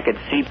 and I could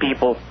see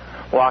people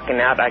walking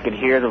out. I could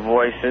hear the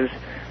voices.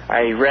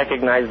 I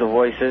recognized the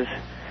voices.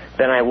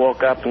 Then I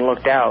woke up and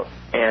looked out,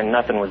 and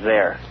nothing was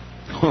there.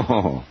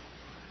 Oh.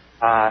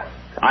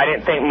 I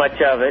didn't think much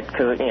of it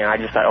because, I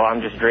just thought,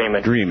 I'm just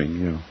dreaming. Dreaming,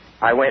 yeah.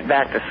 I went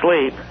back to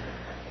sleep,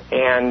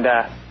 and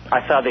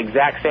I saw the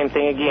exact same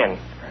thing again.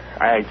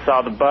 I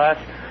saw the bus,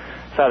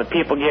 saw the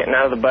people getting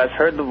out of the bus,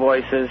 heard the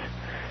voices,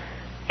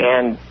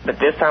 but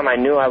this time I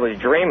knew I was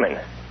dreaming,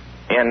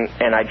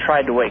 and I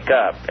tried to wake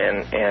up,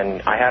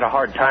 and I had a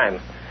hard time.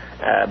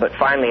 But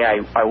finally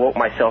I woke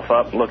myself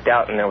up, looked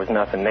out, and there was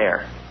nothing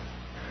there.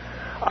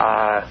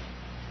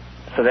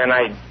 So then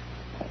I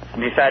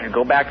decided to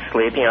go back to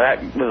sleep.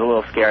 That was a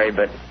little scary,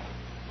 but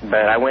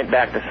I went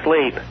back to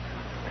sleep,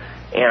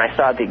 and I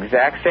saw the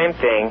exact same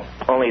thing,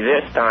 only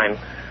this time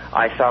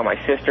I saw my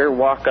sister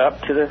walk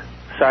up to the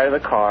side of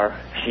the car.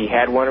 She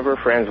had one of her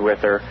friends with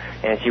her,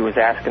 and she was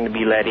asking to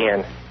be let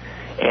in.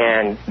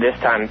 And this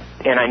time,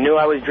 and I knew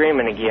I was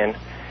dreaming again,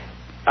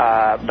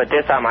 but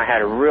this time I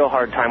had a real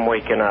hard time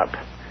waking up.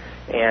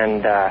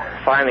 And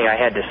finally I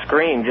had to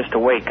scream just to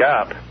wake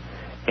up.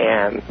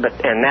 And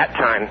that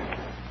time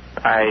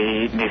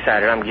I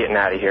decided I'm getting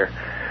out of here.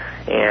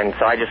 And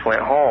so I just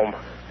went home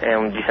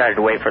and decided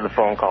to wait for the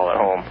phone call at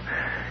home.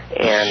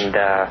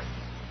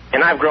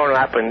 And I've grown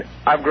up in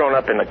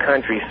the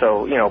country,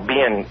 so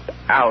being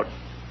out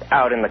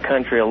in the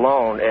country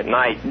alone at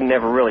night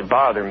never really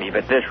bothered me,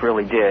 but this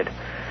really did.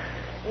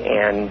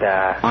 And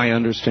I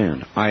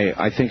understand.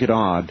 I think it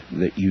odd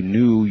that you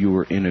knew you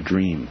were in a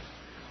dream.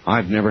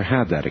 I've never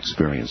had that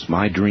experience.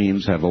 My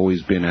dreams have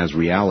always been as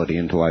reality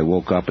until I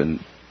woke up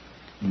and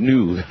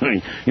knew.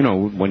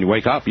 When you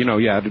wake up, you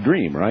had a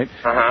dream, right?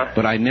 Uh-huh.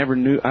 But I've never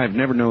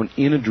known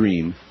in a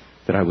dream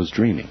that I was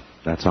dreaming.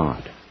 That's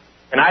odd.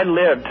 And I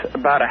lived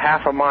about a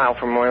half a mile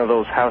from one of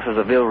those houses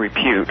of ill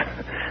repute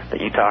that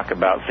you talk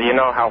about, so you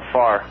know how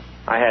far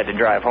I had to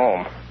drive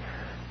home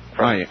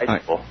from high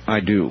school. I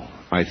do.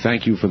 I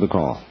thank you for the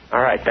call. All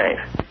right,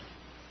 thanks.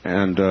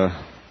 And,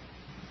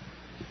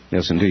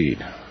 yes, indeed,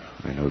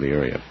 I know the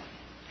area.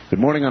 Good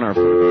morning on our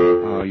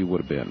phone. Oh, you would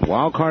have been.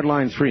 Wildcard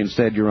line 3,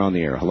 instead you're on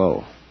the air.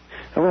 Hello.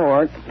 Hello,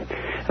 Art.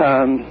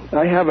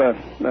 I have a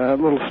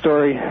little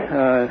story.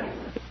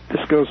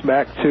 This goes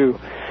back to,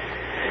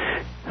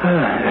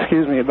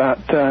 about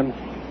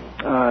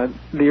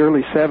the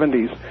early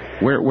 70s.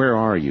 Where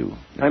are you?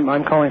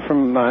 I'm calling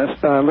from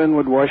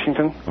Linwood,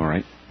 Washington. All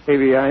right.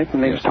 AVI. My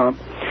name's Tom.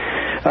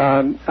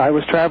 I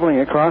was traveling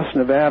across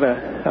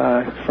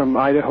Nevada from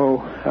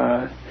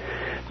Idaho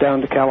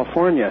down to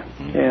California,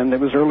 and it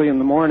was early in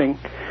the morning,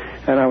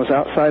 and I was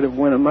outside of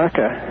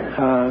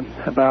Winnemucca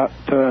about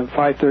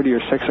 5:30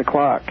 or 6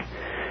 o'clock,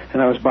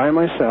 and I was by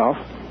myself,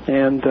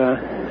 and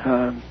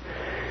I'm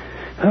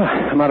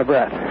out of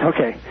breath.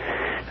 Okay.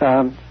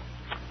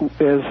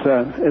 As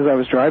I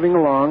was driving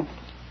along,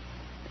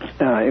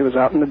 it was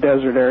out in the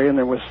desert area, and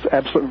there was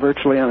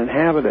virtually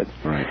uninhabited.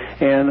 Right.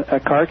 And a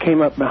car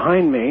came up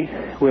behind me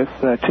with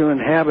two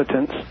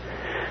inhabitants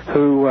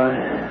who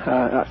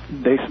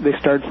they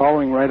started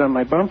following right on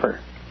my bumper.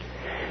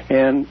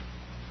 And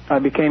I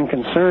became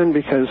concerned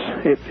because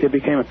it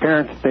became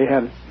apparent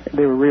that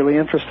they were really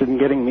interested in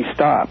getting me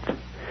stopped.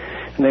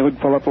 And they would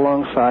pull up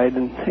alongside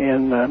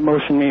and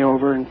motion me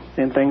over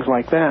and things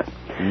like that.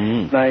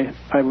 Mm.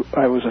 And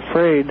I was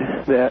afraid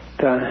that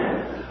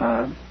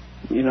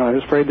I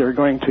was afraid they were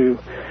going to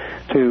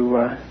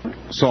to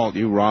assault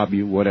you, rob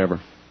you, whatever.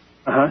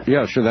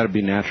 Yeah, sure, that'd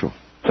be natural.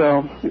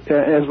 So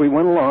as we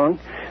went along,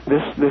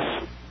 this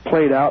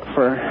played out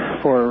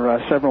for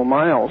several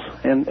miles,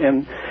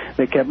 and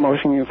they kept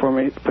motioning for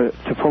me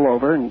to pull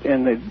over, and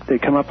they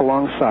come up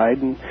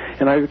alongside, and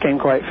I became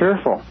quite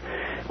fearful.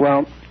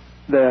 Well,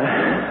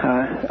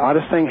 the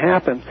oddest thing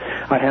happened.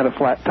 I had a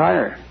flat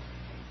tire,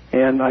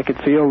 and I could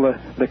feel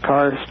the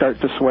car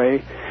start to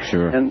sway.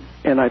 Sure.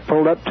 And I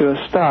pulled up to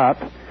a stop,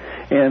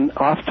 and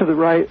off to the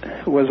right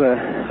was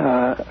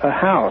a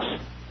house,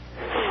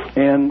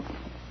 and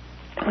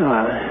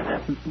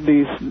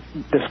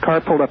this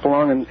car pulled up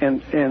along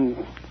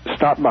and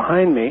stopped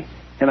behind me,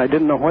 and I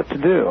didn't know what to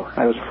do.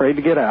 I was afraid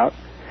to get out,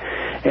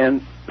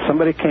 and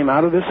somebody came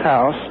out of this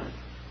house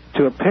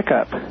to a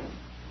pickup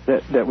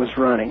that was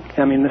running.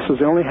 I mean, this was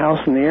the only house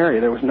in the area.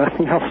 There was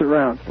nothing else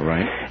around.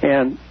 Right.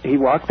 And he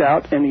walked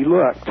out and he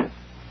looked,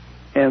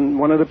 and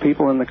one of the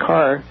people in the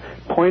car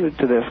pointed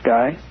to this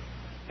guy,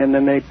 and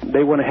then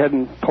they went ahead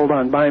and pulled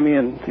on by me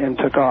and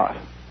took off.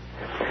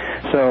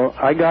 So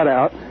I got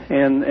out,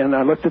 and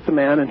I looked at the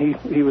man, and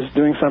he was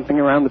doing something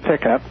around the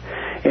pickup,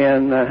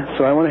 and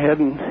so I went ahead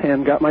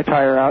and got my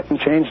tire out and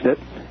changed it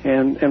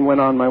and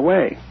went on my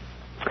way.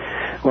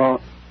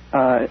 Well,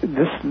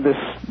 this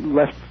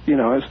left,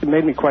 it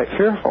made me quite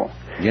fearful.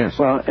 Yes.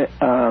 Well,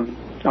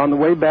 on the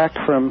way back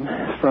from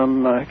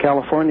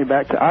California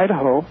back to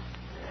Idaho,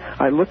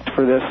 I looked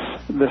for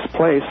this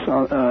place.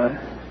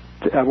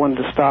 I wanted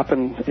to stop,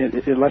 and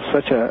it left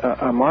such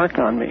a mark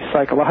on me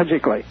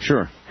psychologically.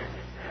 Sure.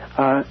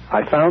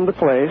 I found the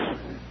place.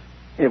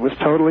 It was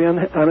totally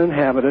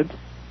uninhabited.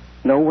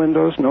 No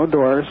windows, no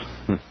doors,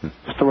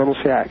 just a little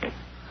shack.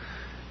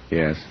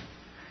 Yes.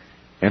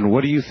 And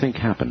what do you think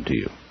happened to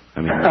you?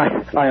 I mean,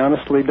 I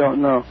honestly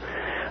don't know.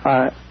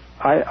 I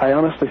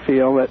honestly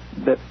feel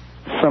that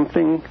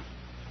something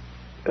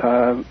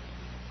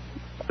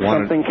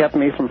kept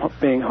me from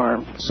being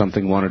harmed.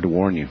 Something wanted to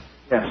warn you.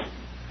 Yes.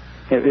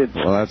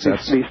 Well,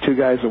 that's these two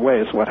guys away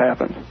is what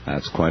happened.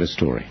 That's quite a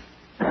story.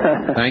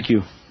 Thank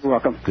you. You're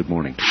welcome. Good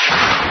morning.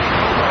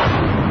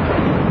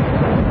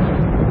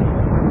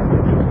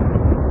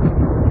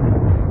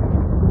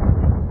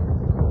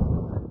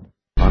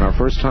 On our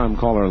first-time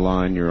caller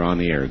line, you're on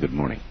the air. Good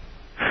morning.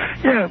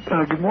 Yeah,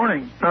 good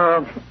morning.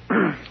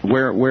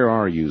 Where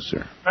are you,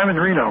 sir? I'm in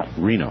Reno.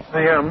 Reno.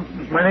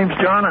 My name's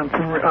John. I'm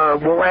from,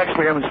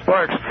 I'm in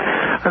Sparks.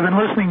 I've been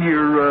listening to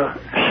your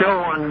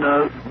show on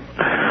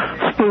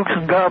spooks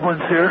and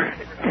goblins here,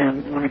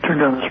 and let me turn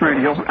down this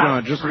radio.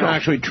 No, just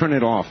actually turn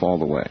it off all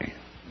the way.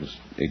 Just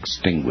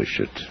extinguish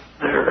it.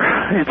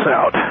 There, it's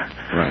out.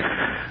 Right.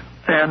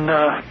 And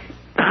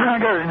I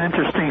got an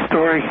interesting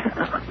story.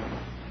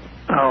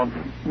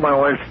 My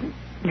wife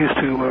used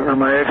to, or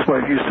my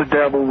ex-wife used to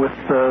dabble with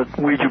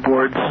Ouija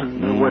boards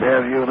and what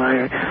have you, and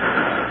I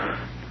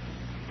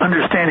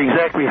understand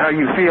exactly how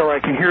you feel. I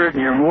can hear it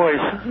in your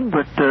voice,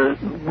 but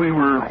we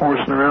were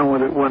horsing around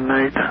with it one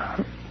night,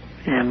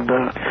 and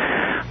the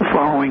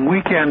following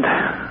weekend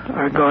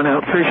I'd gone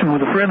out fishing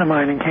with a friend of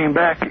mine and came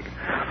back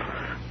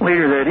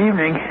later that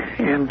evening,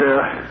 and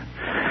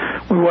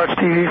we watched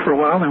TV for a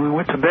while, and then we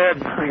went to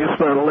bed, I guess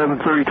about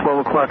 11:30,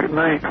 12 o'clock at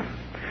night.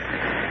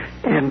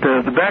 And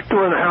the back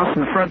door of the house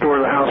and the front door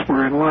of the house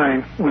were in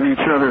line with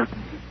each other.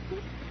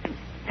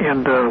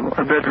 And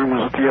our bedroom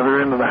was at the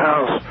other end of the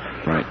house.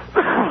 Right.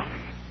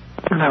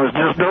 And I was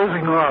just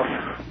dozing off,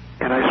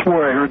 and I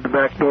swore I heard the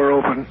back door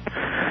open.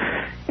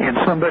 And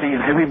somebody in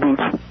heavy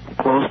boots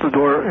closed the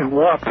door and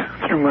walked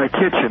through my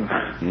kitchen.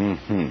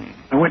 Mm-hmm.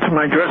 I went to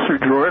my dresser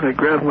drawer, and I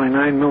grabbed my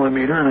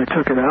 9mm, and I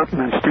took it out,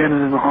 and I'm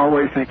standing in the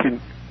hallway thinking,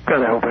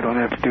 God, I hope I don't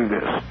have to do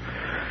this.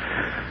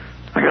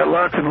 I got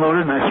locked and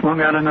loaded, and I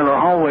swung out into the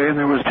hallway, and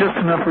there was just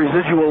enough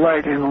residual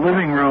light in the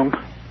living room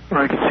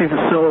where I could see the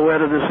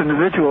silhouette of this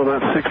individual,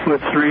 about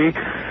 6'3",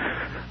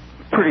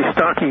 pretty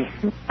stocky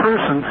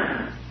person.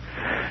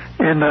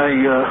 And I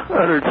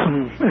uttered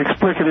some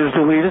explicatives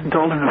deleted and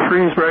told him to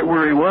freeze right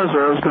where he was,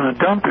 or I was going to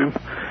dump him.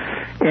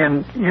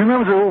 And you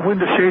remember the old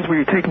window shades where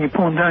you take and you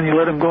pull them down, you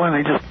let them go, and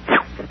they just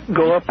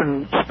go up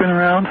and spin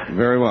around?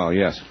 Very well,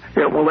 yes.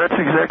 Yeah, well, that's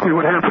exactly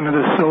what happened to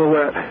this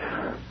silhouette.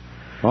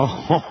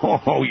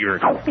 Oh, you're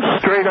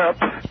straight up.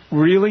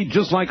 Really?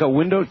 Just like a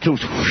window?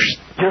 Just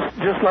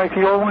like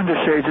the old window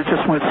shades. It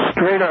just went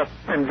straight up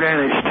and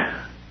vanished.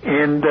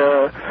 And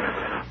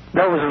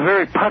that was a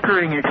very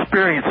puckering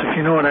experience, if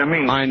you know what I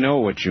mean. I know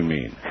what you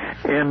mean.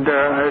 And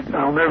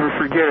I'll never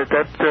forget it.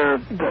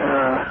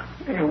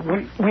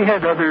 We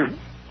had other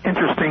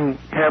interesting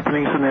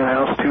happenings in that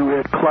house, too. We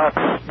had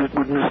clocks that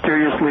would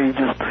mysteriously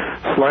just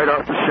slide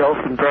off the shelf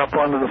and drop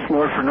onto the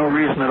floor for no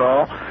reason at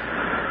all.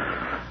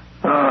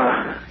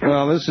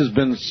 Well, this has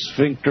been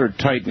sphincter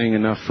tightening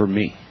enough for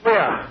me.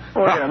 Yeah.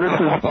 Oh, yeah. This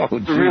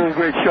is a really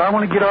great show. I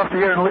want to get off the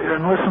air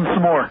and listen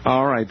some more.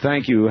 All right.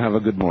 Thank you. Have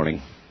a good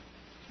morning.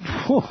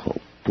 Oh,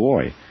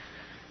 boy.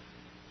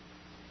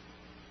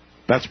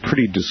 That's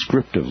pretty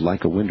descriptive,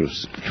 like a window.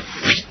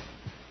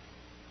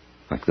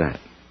 Like that.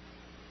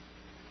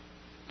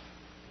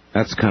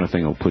 That's the kind of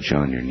thing that'll put you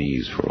on your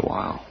knees for a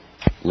while.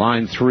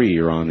 Line 3,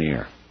 you're on the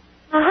air.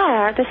 Hi,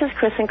 Art. This is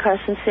Chris in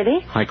Carson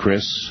City. Hi,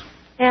 Chris.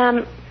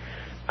 And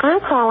I'm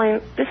calling.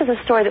 This is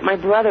a story that my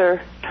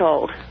brother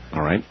told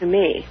All right. to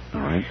me.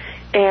 All right.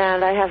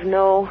 And I have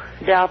no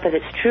doubt that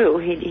it's true.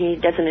 He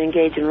doesn't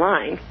engage in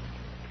lying.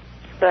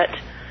 But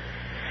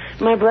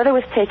my brother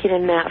was taking a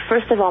nap.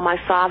 First of all, my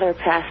father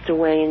passed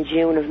away in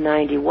June of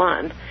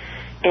 91,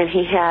 and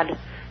he had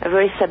a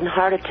very sudden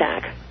heart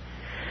attack.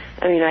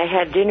 I mean, I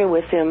had dinner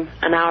with him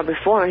an hour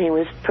before, and he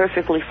was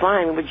perfectly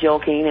fine. We were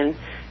joking, and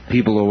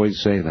People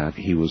always say that.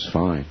 He was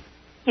fine.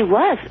 he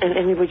was,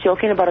 and we were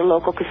joking about a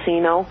local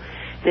casino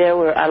there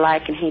where I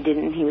like and he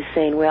didn't. And he was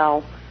saying,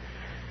 well,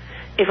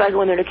 if I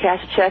go in there to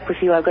cash a check with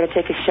you, I've got to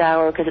take a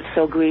shower because it's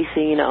so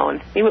greasy, you know.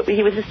 And he was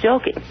just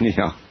joking.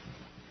 Yeah.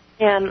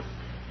 And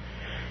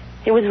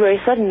it was very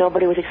sudden.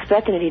 Nobody was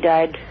expecting it. He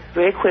died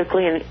very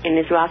quickly in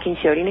his rocking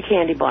chair in a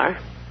candy bar.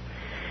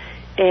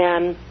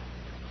 And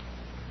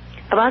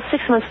about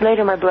 6 months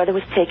later, my brother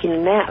was taking a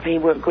nap. He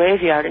worked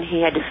graveyard, and he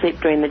had to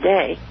sleep during the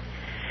day.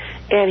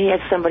 And he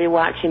had somebody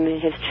watching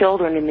his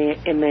children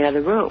in the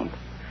other room.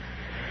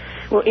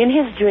 Well, in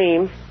his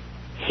dream,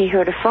 he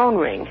heard a phone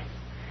ring.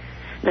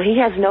 Now, he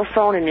has no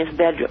phone in his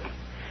bedroom.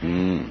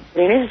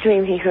 But in his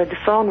dream, he heard the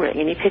phone ring,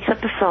 and he picks up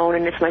the phone,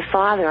 and it's my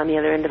father on the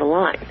other end of the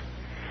line.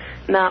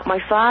 Now, my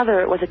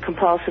father was a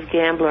compulsive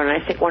gambler,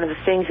 and I think one of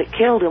the things that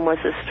killed him was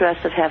the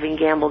stress of having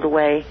gambled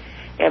away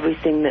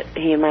everything that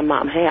he and my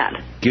mom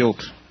had.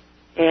 Guilt.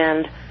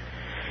 And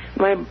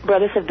my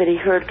brother said that he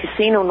heard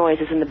casino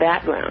noises in the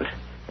background,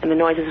 and the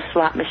noises of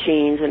slot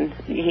machines, and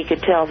he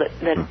could tell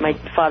that my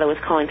father was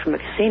calling from a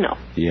casino.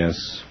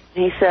 Yes.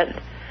 He said,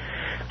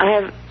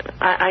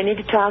 I need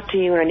to talk to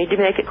you, and I need to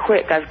make it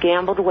quick. I've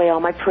gambled away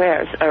all my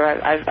prayers, or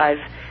I've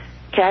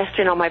cashed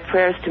in all my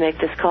prayers to make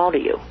this call to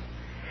you.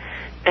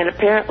 And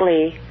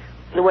apparently,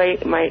 the way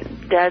my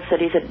dad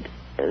said, he said,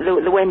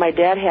 the way my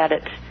dad had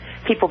it,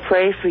 people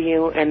pray for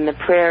you, and the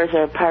prayers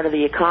are part of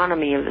the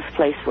economy of this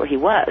place where he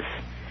was.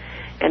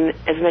 And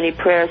as many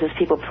prayers as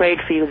people prayed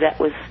for you, that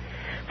was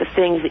the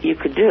things that you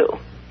could do.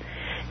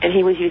 And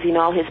he was using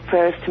all his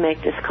prayers to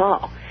make this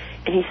call.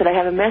 And he said, I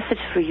have a message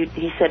for you.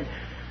 He said,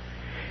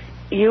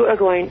 you're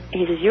going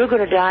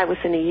to die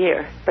within a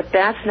year, but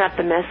that's not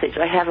the message.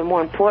 I have a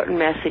more important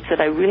message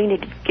that I really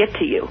need to get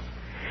to you.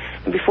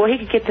 And before he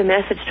could get the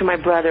message to my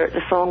brother,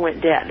 the phone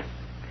went dead.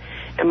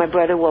 And my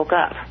brother woke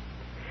up.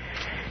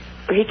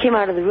 But he came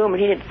out of the room,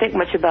 and he didn't think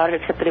much about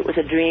it except that it was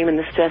a dream and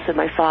the stress of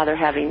my father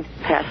having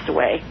passed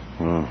away.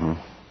 Mm-hmm.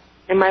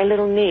 And my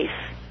little niece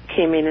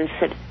came in and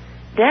said,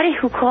 Daddy,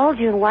 who called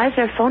you, and why is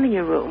there a phone in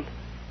your room?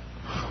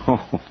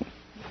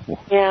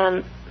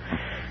 And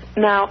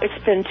now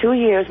it's been 2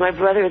 years. My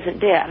brother isn't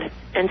dead.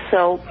 And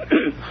so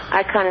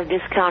I kind of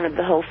discounted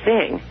the whole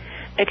thing,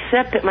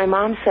 except that my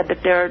mom said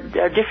that there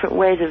are different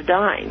ways of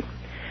dying.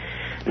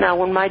 Now,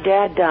 when my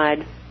dad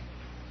died,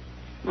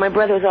 my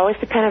brother was always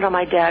dependent on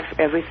my dad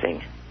for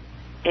everything,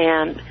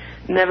 and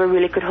never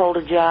really could hold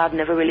a job,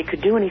 never really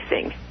could do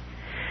anything.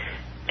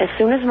 As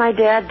soon as my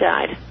dad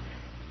died,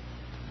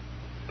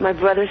 my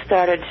brother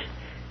started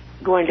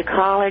going to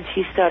college.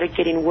 He started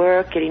getting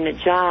work, getting a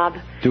job.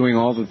 Doing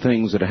all the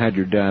things that had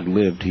your dad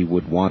lived, he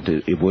would have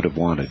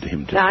wanted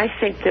him to. Now, I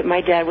think that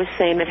my dad was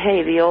saying that,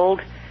 hey, the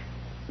old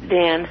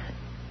Dan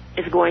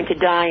is going to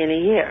die in a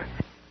year.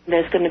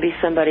 There's going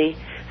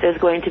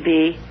to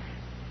be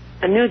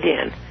a new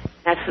Dan.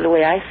 That's the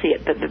way I see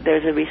it, that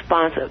there's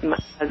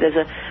there's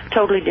a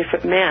totally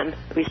different man,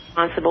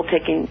 responsible,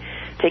 taking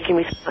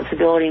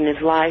responsibility in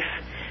his life,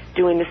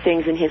 doing the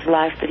things in his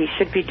life that he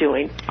should be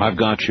doing. I've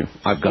got you.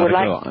 I've got I would to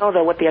like go. to know,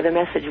 though, what the other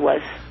message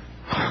was.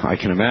 I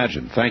can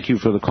imagine. Thank you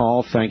for the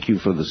call. Thank you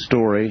for the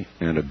story,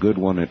 and a good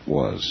one it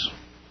was.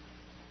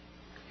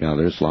 Yeah,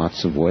 there's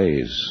lots of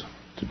ways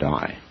to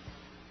die.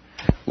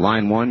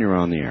 Line 1, you're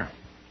on the air.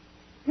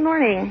 Good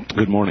morning.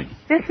 Good morning.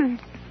 This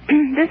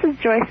is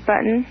Joyce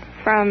Button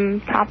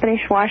from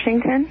Toppenish,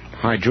 Washington.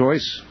 Hi,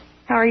 Joyce.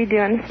 How are you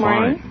doing this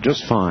morning? Fine.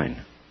 Just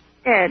fine.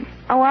 Good.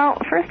 Oh, well,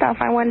 first off,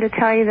 I wanted to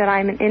tell you that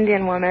I'm an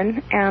Indian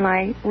woman, and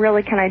I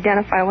really can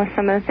identify with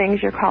some of the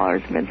things your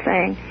callers have been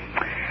saying.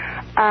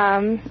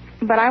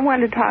 But I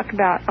wanted to talk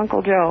about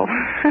Uncle Joe.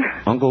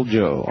 Uncle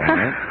Joe, all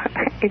right.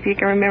 If you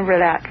can remember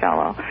that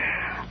fellow.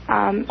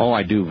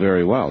 I do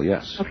very well,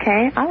 yes.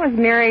 Okay. I was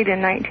married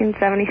in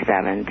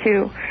 1977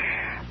 to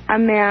a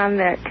man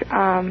that,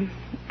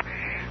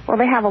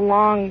 they have a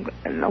long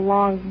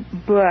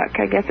book.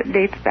 I guess it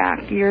dates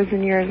back years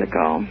and years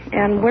ago,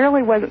 and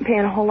really wasn't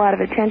paying a whole lot of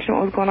attention to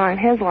what was going on in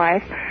his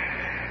life.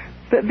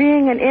 But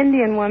being an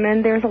Indian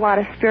woman, there's a lot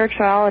of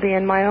spirituality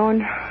in my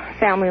own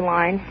family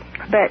line.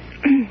 But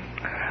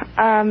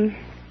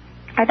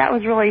I thought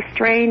was really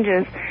strange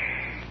is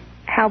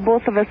how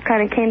both of us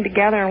kind of came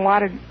together, and a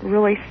lot of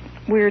really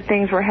weird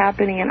things were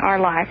happening in our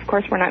life. Of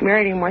course, we're not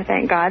married anymore,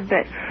 thank God,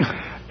 but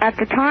at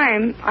the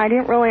time, I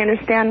didn't really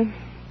understand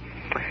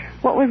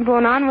what was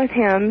going on with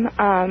him.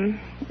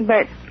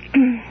 But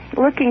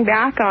looking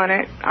back on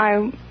it,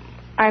 I'm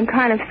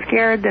kind of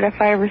scared that if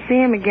I ever see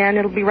him again,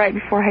 it'll be right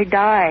before I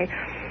die,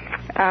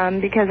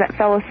 because that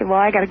fellow said, well,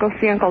 I got to go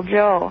see Uncle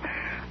Joe.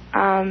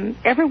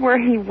 everywhere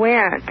he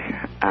went,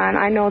 and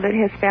I know that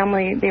his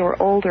family, they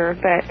were older,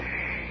 but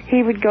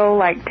he would go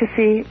like to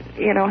see,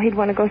 he'd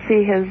want to go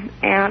see his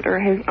aunt or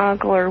his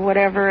uncle or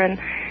whatever, and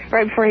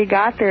right before he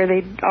got there,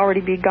 they'd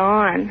already be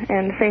gone.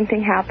 And the same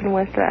thing happened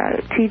with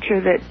a teacher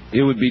that...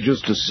 It would be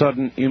just a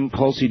sudden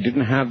impulse. He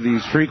didn't have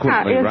these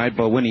frequently, right?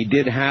 But when he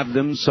did have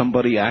them,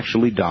 somebody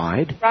actually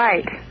died?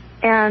 Right.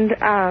 And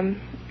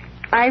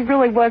I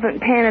really wasn't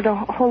paying it a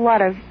whole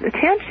lot of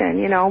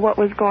attention, what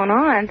was going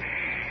on,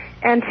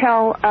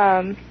 until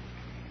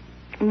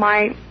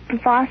my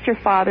foster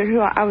father, who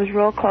I was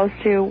real close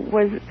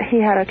to, he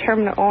had a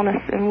terminal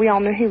illness, and we all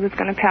knew he was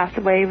going to pass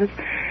away. He was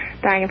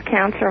dying of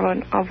cancer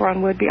over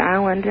on Whidbey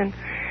Island,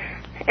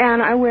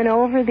 and I went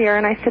over there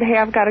and I said, hey,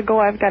 I've got to go,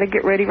 I've got to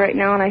get ready right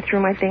now, and I threw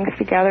my things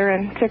together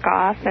and took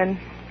off, and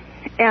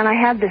I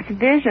had this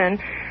vision,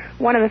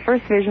 one of the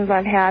first visions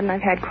I've had, and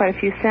I've had quite a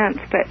few since,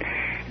 but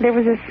there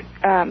was this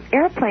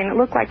airplane. It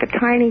looked like a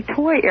tiny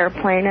toy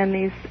airplane, and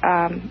these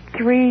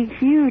 3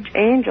 huge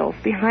angels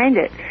behind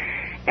it.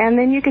 And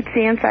then you could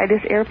see inside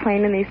this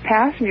airplane and these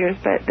passengers,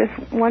 but this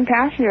one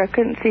passenger, I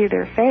couldn't see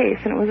their face,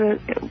 and it was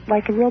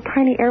like a real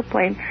tiny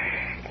airplane,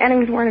 and he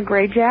was wearing a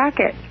gray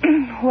jacket.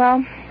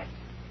 Well,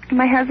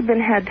 my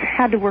husband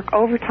had to work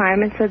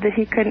overtime and said that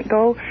he couldn't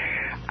go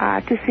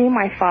to see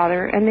my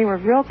father, and they were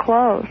real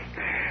close.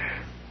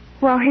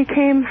 Well, he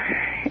came,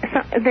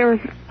 there was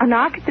a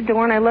knock at the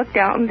door, and I looked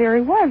out, and there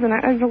he was, and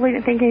I really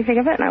didn't think anything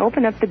of it, and I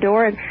opened up the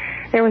door, and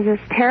there was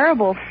this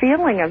terrible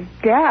feeling of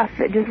death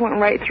that just went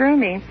right through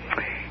me.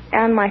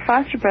 And my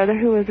foster brother,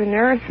 who was a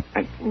nurse,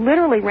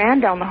 literally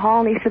ran down the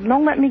hall, and he said, no,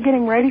 let me get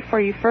him ready for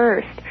you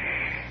first.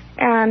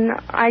 And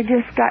I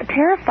just got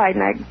terrified,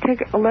 and I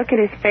took a look at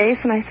his face,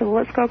 and I said, well,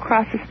 let's go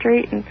across the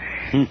street and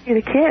see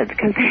the kids,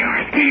 because they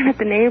were staying at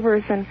the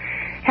neighbors. And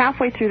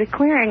halfway through the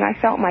clearing, I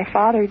felt my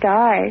father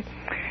die.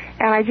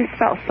 And I just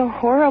felt so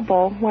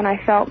horrible when I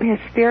felt his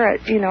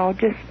spirit,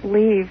 just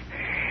leave.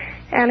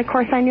 And, of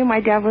course, I knew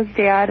my dad was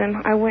dead, and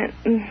I went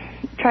and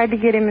tried to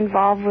get him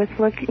involved with,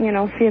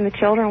 seeing the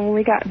children. When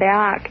we got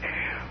back,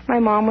 my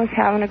mom was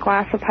having a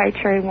glass of high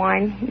cherry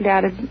wine.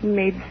 Dad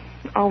had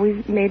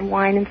always made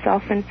wine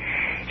himself, and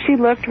she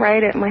looked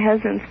right at my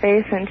husband's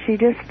face, and she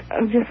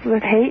just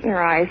with hate in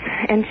her eyes,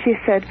 and she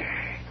said,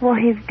 well,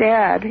 he's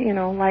dead,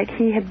 like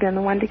he had been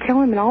the one to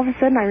kill him. And all of a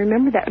sudden, I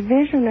remember that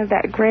vision of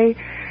that gray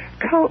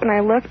coat, and I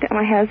looked at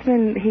my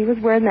husband. He was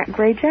wearing that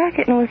gray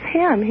jacket, and it was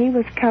him. He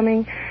was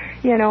coming,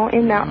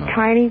 in that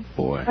tiny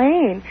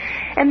plane.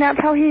 And that's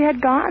how he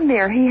had gotten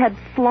there. He had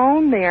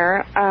flown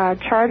there,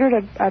 chartered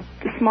a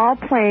small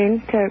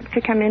plane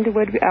to come into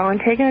Whidbey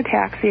Island, taken a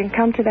taxi, and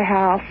come to the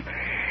house.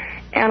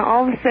 And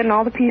all of a sudden,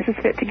 all the pieces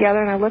fit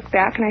together, and I looked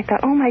back, and I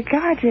thought, oh, my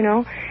God,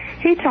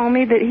 he told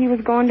me that he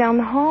was going down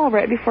the hall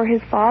right before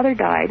his father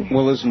died.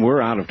 Well, listen,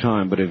 we're out of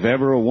time, but if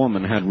ever a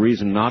woman had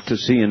reason not to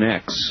see an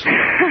ex,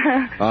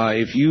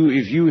 if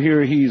you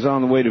hear he's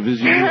on the way to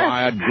visit you,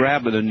 I'd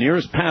grab the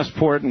nearest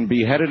passport and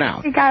be headed out.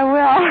 I think I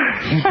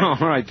will.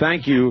 All right,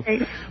 thank you.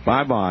 Thanks.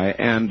 Bye-bye.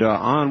 And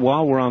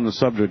while we're on the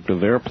subject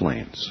of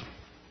airplanes,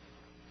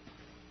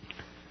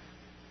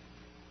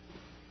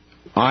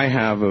 I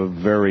have a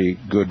very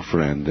good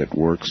friend that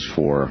works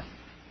for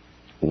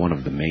one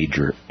of the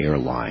major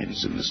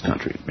airlines in this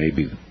country,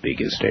 maybe the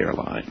biggest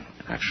airline,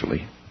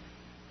 actually.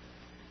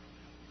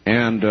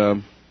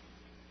 And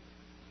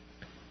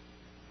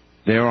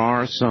there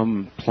are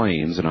some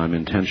planes, and I'm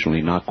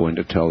intentionally not going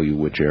to tell you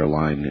which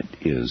airline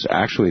it is.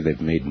 Actually, they've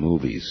made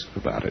movies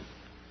about it.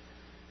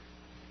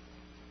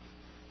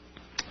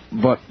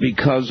 But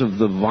because of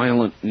the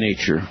violent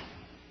nature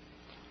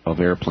of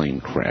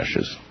airplane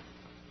crashes,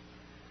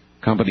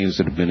 companies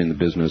that have been in the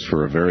business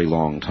for a very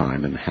long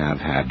time and have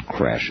had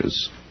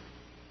crashes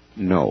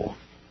know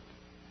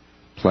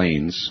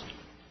planes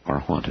are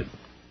haunted.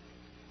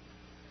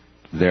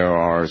 There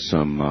are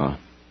some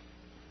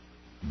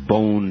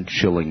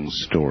bone-chilling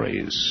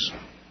stories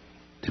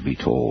to be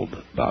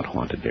told about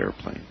haunted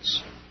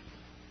airplanes.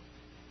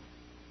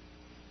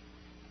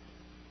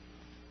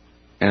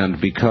 And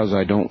because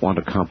I don't want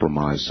to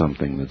compromise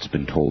something that's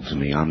been told to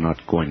me, I'm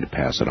not going to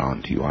pass it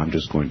on to you. I'm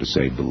just going to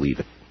say, believe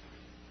it.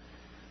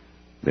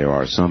 There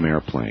are some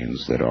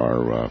airplanes that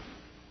are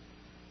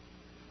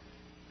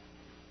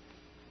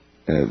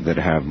that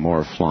have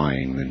more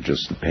flying than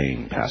just the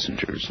paying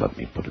passengers, let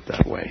me put it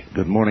that way.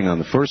 Good morning. On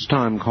the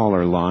first-time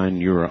caller line,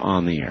 you're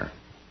on the air.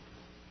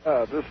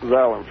 This is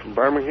Alan from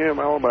Birmingham,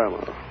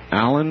 Alabama.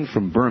 Alan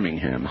from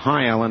Birmingham.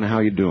 Hi, Alan. How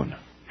you doing?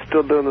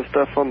 Still doing the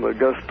stuff on the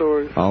ghost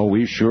stories? Oh,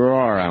 we sure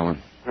are,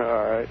 Alan. All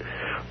right.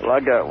 Well, I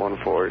got one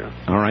for you.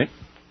 All right.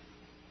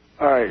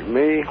 All right.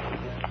 Me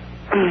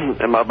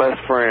and my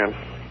best friend,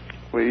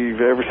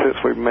 ever since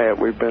we met,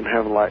 we've been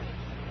having,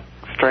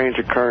 strange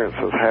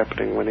occurrences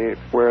happening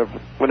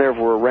whenever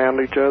we're around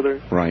each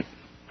other. Right.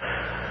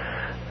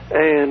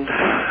 And,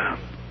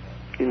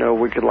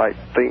 we could,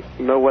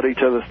 know what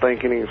each other's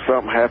thinking, and if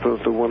something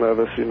happens to one of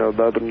us, the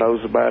other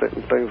knows about it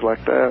and things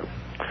like that.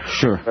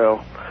 Sure.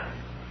 Well,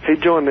 he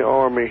joined the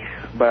Army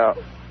about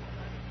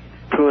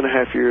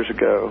 2.5 years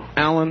ago.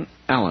 Alan,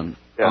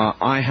 Yes,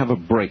 I have a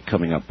break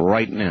coming up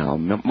right now.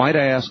 Might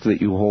I ask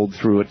that you hold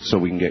through it so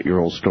we can get your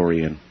whole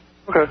story in?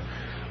 Okay.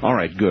 All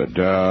right, good.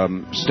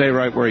 Stay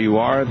right where you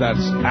are. That's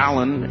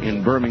Alan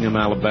in Birmingham,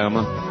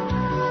 Alabama.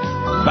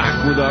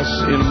 Back with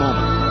us in a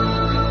moment.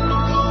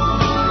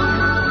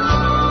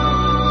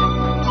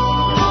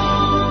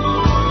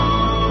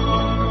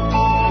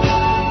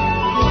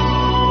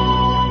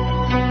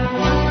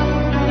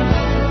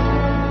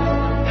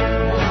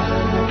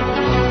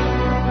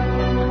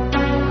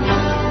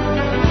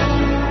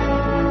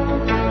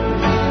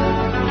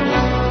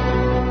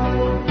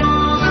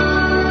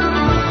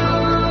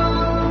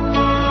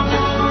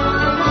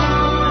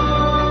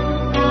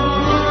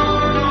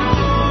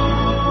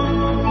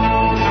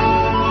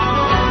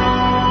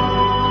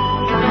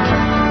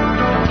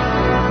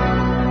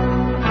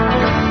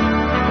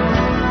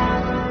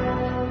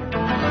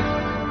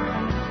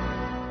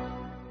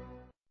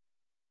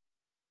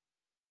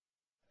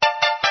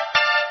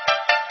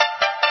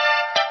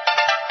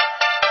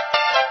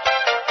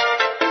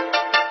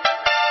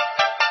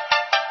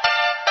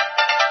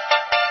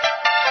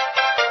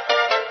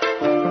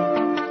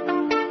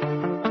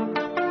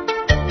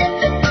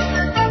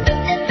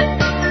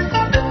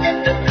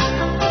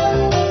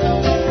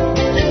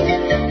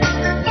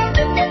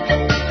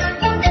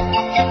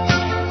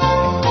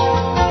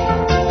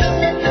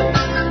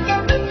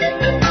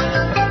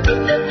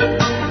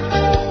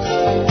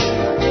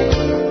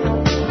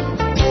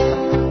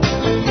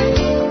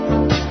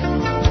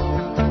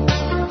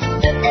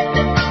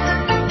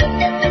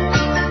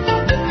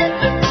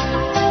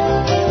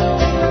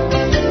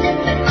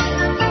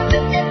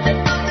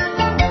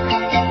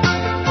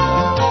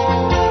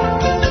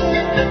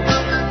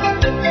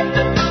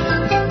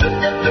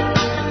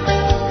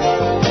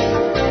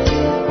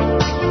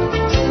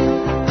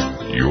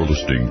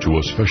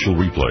 Special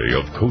replay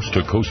of Coast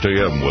to Coast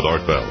AM with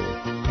Art Bell.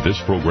 This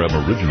program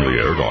originally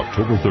aired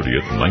October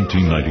 30th,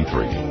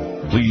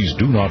 1993. Please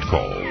do not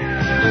call.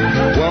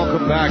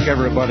 Welcome back,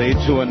 everybody,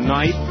 to a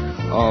night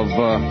of,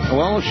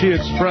 well, she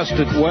expressed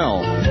it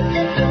well.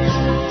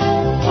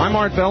 I'm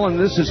Art Bell, and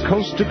this is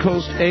Coast to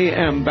Coast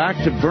AM. Back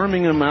to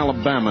Birmingham,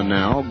 Alabama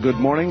now. Good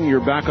morning.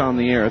 You're back on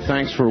the air.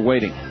 Thanks for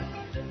waiting.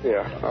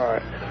 Yeah, all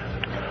right.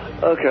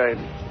 Okay.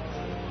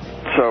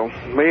 So,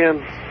 me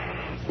and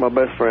my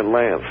best friend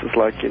Lance is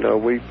like, you know,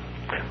 we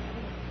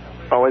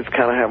always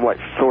kind of have like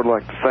sort of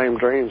like the same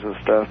dreams and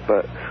stuff,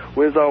 but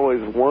we was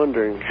always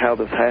wondering how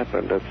this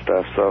happened and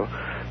stuff. So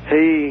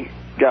he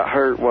got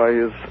hurt while he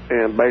was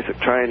in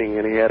basic training,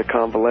 and he had a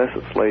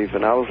convalescence leave,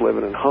 and I was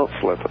living in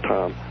Huntsville at the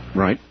time.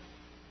 Right.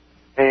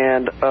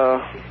 And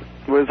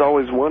we was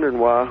always wondering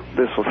why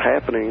this was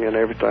happening and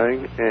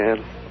everything.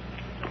 And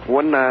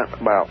one night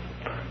about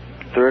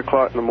 3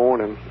 o'clock in the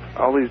morning,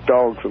 all these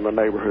dogs in the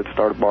neighborhood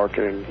started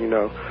barking, and, you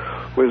know,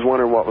 we was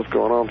wondering what was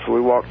going on. So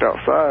we walked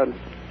outside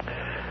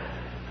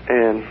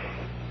and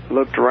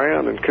looked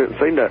around and couldn't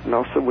see nothing.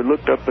 All of a sudden we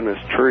looked up in this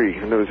tree,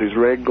 and there was these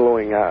red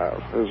glowing eyes.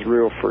 It was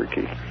real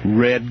freaky.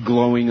 Red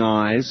glowing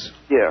eyes?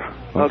 Yeah.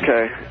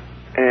 Okay.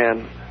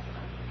 And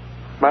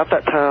about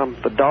that time,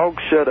 the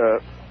dogs shut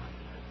up,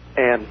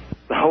 and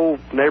the whole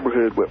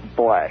neighborhood went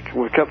black.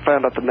 We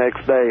found out the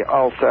next day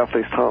all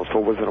southeast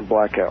Huntsville was in a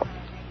blackout.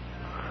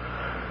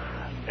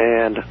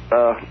 And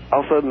all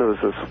of a sudden there was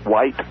this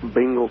white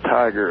Bengal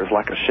tiger, as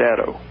like a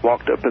shadow,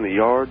 walked up in the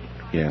yard.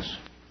 Yes.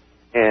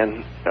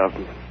 And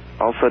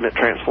all of a sudden it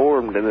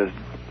transformed into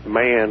this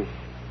man.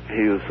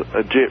 He was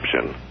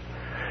Egyptian.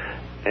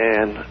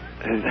 And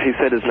he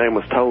said his name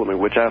was Ptolemy,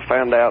 which I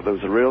found out there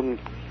was a real, he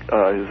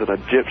was an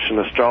Egyptian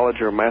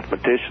astrologer and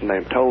mathematician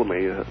named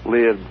Ptolemy that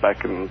lived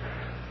back in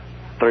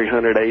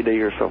 300 AD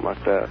or something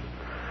like that.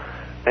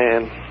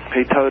 And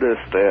he told us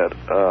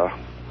that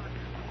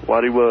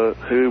what he was,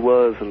 who he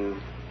was,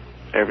 and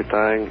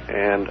everything,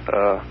 and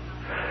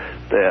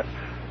that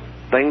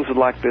things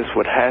like this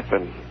would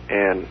happen,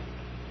 and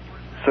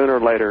sooner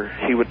or later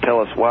he would tell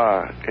us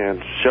why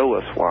and show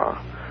us why.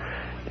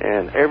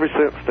 And ever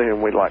since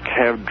then we like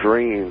have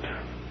dreams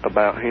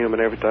about him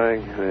and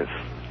everything, and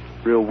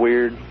it's real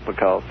weird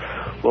because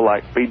we'll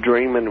like be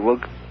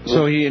dreaming.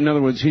 So he, in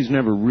other words, he's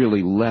never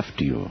really left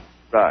you.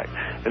 Right.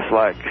 It's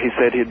like he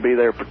said he'd be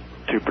there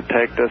to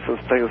protect us and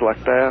things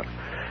like that.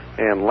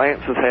 And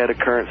Lance has had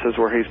occurrences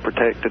where he's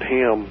protected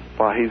him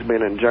while he's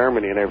been in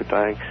Germany and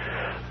everything.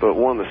 But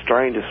one of the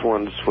strangest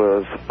ones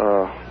was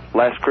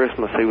last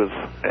Christmas he was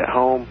at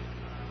home,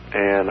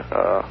 and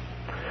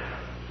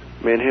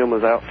me and him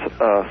was out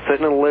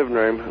sitting in the living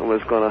room and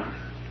was going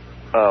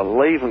to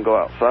leave and go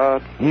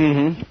outside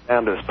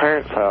down to his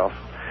parents' house.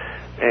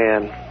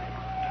 And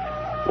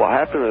what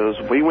happened is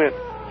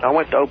I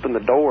went to open the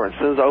door, and as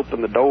soon as I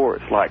opened the door,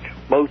 it's like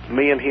both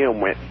me and him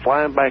went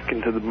flying back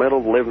into the middle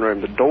of the living room.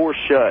 The door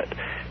shut,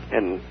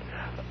 and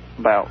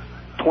about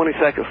 20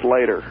 seconds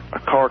later, a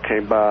car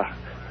came by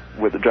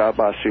with a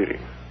drive-by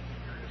shooting.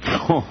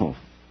 Oh.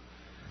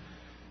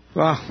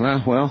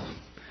 Well,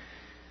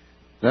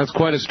 that's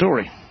quite a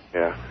story.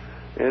 Yeah.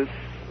 It's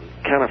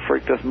kind of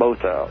freaked us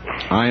both out.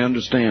 I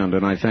understand,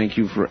 and I thank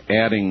you for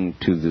adding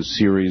to the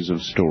series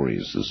of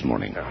stories this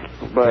morning.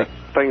 But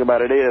the thing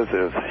about it is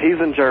he's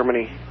in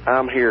Germany,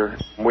 I'm here.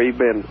 We've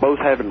been both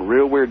having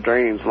real weird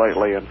dreams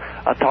lately, and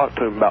I talked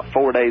to him about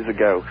 4 days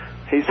ago.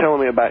 He's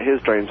telling me about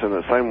his dreams and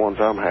the same ones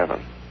I'm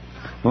having.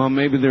 Well,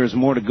 maybe there's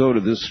more to go to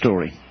this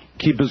story.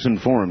 Keep us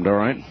informed, all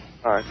right?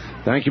 All right.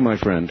 Thank you, my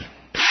friend.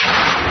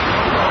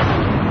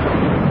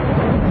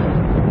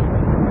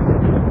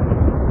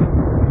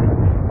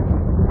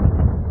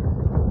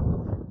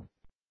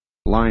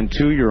 Line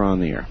 2, you're on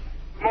the air.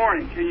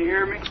 Morning, can you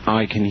hear me?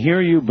 I can hear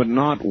you, but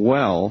not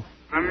well.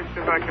 Let me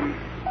see if I can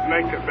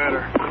make it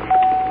better.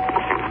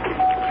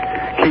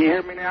 Can you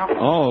hear me now?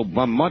 Oh,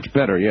 much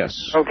better,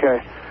 yes.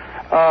 Okay.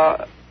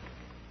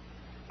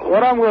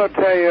 What I'm going to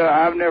tell you,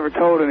 I've never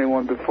told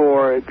anyone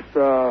before. It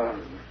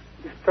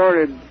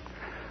started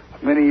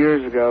many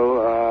years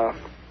ago.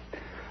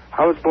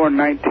 I was born in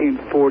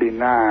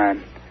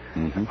 1949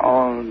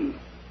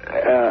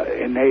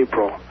 in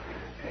April.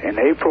 And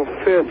April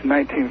 5th,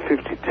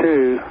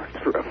 1952,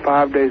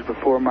 5 days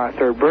before my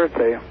 3rd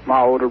birthday,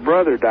 my older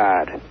brother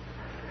died.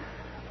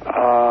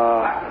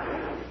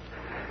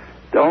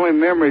 The only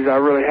memories I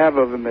really have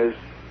of him is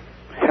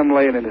him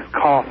laying in his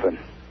coffin.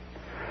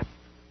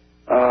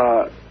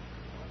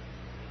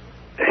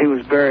 He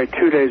was buried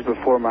 2 days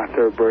before my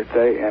 3rd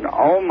birthday, and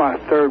on my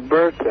 3rd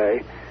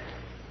birthday,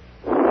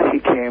 he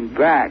came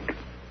back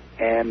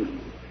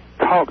and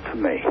talked to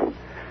me.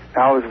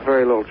 Now, I was a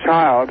very little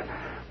child,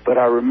 but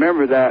I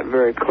remember that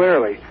very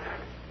clearly.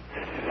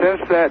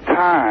 Since that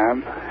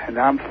time, and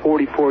I'm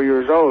 44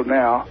 years old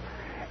now,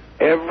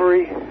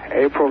 every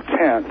April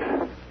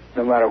 10th,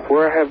 no matter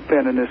where I have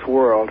been in this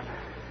world,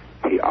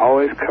 he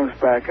always comes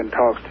back and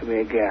talks to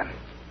me again.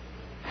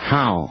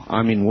 How?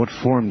 I mean, what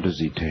form does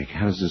he take?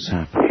 How does this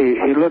happen?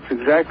 He looks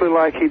exactly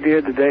like he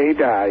did the day he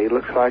died. He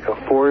looks like a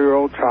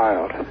 4-year-old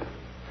child.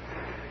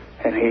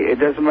 And it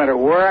doesn't matter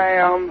where I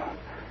am.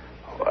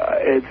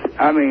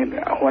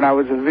 When I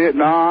was in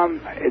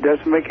Vietnam, it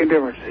doesn't make any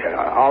difference.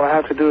 All I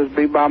have to do is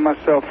be by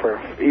myself for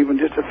even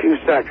just a few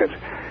seconds.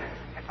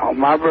 On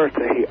my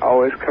birthday, he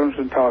always comes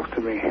and talks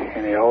to me,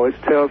 and he always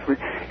tells me.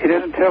 He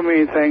doesn't tell me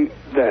anything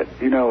that,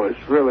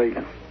 is really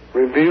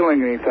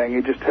revealing anything.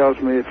 He just tells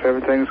me if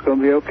everything's going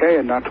to be okay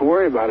and not to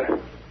worry about it.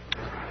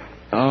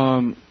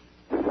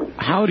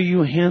 How do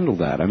you handle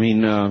that? I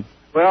mean,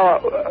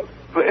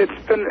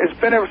 it's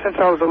been ever since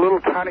I was a little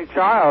tiny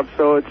child,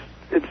 so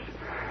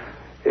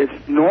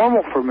it's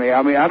normal for me.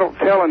 I mean, I don't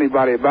tell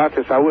anybody about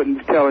this. I wouldn't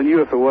be telling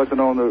you if it wasn't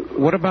on the.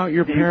 What about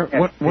your parents?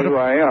 Who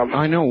I am?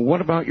 I know.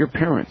 What about your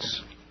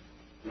parents?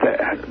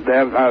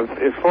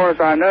 As far as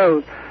I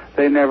know,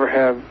 they never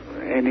have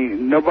any.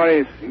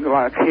 Nobody's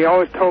like. He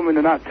always told me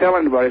to not tell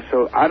anybody.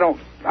 So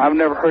I've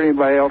never heard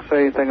anybody else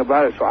say anything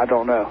about it. So I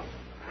don't know.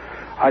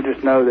 I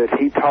just know that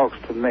he talks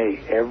to me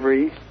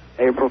every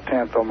April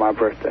 10th on my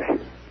birthday.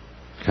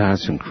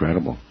 That's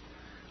incredible.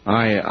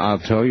 I'll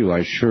tell you,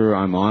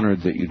 I'm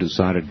honored that you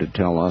decided to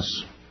tell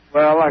us.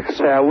 Well, like I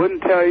say, I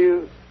wouldn't tell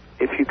you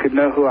if you could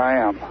know who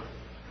I am,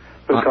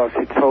 because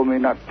he told me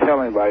not to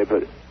tell anybody.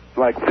 But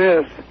like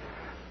this,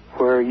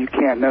 where you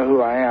can't know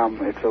who I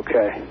am, it's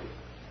okay.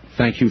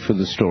 Thank you for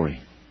the story.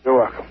 You're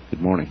welcome.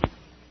 Good morning.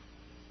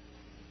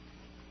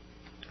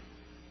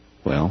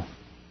 Well,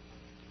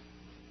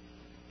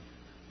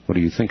 what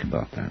do you think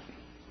about that?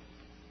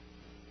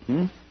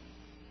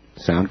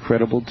 Sound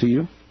credible to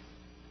you?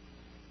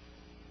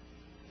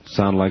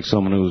 Sound like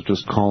someone who was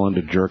just calling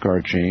to jerk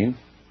our chain?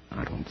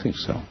 I don't think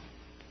so.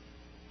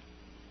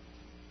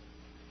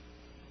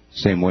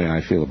 Same way I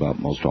feel about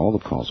most all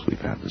the calls we've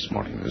had this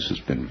morning. This has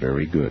been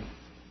very good.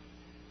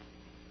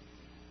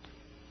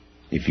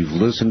 If you've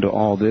listened to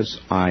all this,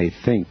 I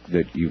think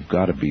that you've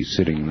got to be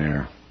sitting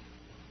there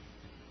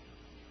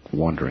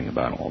wondering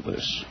about all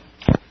this.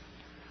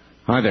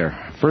 Hi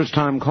there. First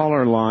time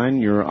caller line,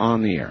 you're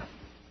on the air.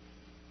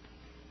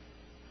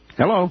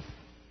 Hello?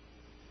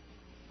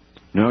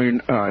 No,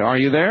 are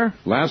you there?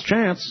 Last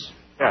chance.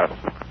 Yes.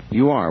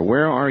 You are.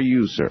 Where are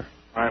you, sir?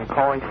 I'm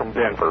calling from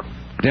Denver.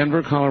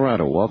 Denver,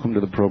 Colorado. Welcome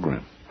to the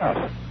program.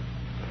 Yes.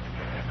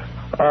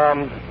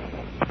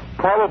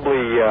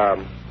 Probably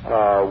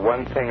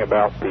one thing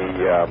about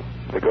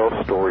the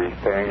ghost story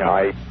thing,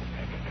 I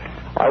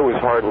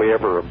was hardly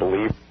ever a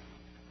believer.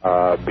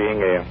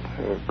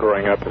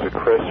 Growing up as a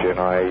Christian,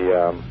 I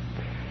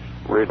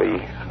really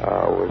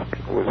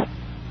was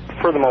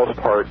for the most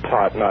part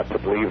taught not to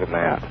believe in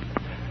that.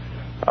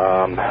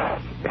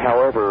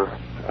 However,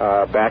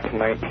 back in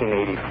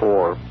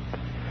 1984,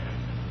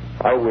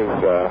 I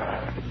was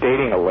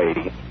dating a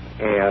lady,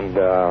 and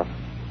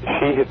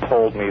she had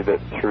told me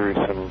that through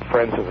some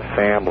friends of the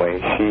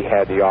family, she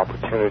had the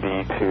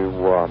opportunity to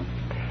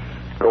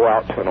go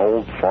out to an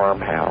old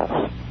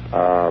farmhouse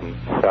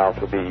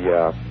south of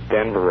the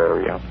Denver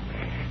area,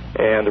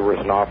 and there was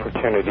an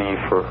opportunity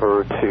for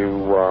her to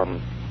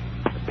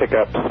pick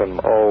up some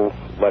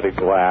leaded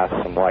glass,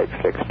 some light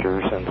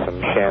fixtures, and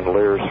some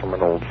chandeliers from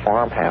an old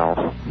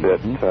farmhouse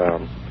that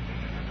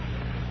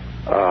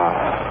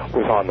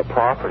was on the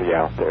property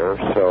out there,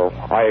 so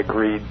I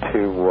agreed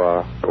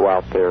to go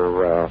out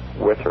there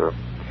with her.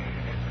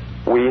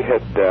 We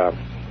had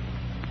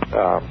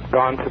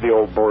gone to the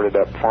old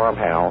boarded-up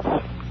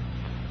farmhouse,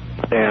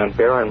 and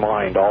bear in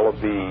mind, all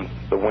of the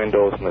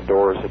windows and the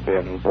doors had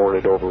been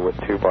boarded over with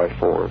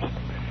 2x4s.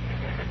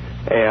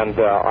 And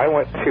I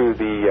went to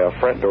the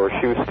front door.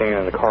 She was staying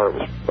in the car.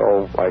 It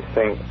was, I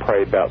think,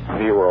 probably about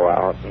 0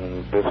 out,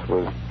 and this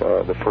was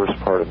the first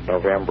part of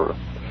November.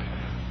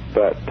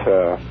 But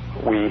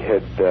we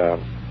had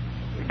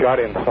got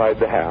inside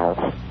the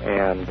house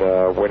and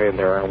went in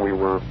there, and we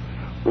were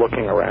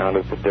looking around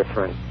at the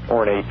different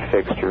ornate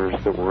fixtures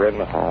that were in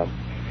the home.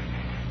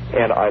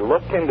 And I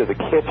looked into the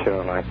kitchen,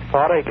 and I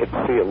thought I could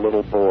see a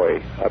little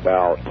boy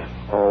about,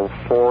 4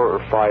 or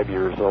 5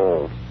 years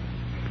old.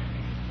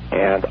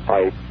 And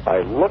I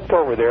looked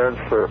over there, and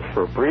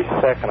for a brief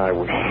second, I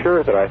was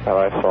sure that I thought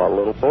I saw a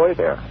little boy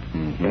there.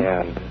 Mm-hmm.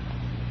 And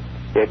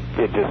it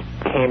just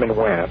came and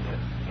went,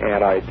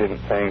 and I didn't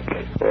think,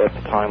 at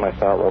the time I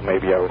thought, well,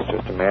 maybe I was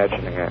just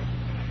imagining it.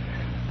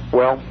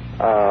 Well,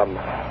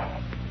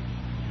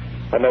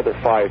 another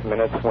 5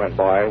 minutes went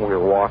by, and we were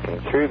walking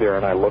through there,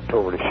 and I looked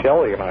over to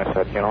Shelley, and I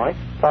said, I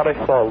thought I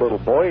saw a little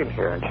boy in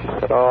here. And she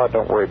said, oh,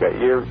 don't worry about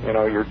it.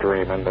 You're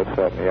dreaming, this,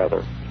 that, and the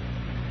other.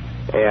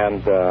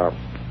 And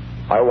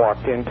I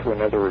walked into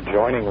another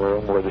adjoining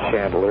room where the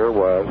chandelier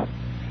was,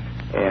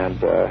 and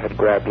had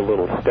grabbed a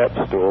little step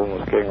stool and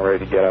was getting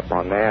ready to get up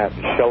on that.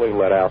 And Shelley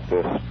let out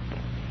this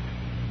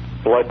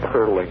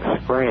blood-curdling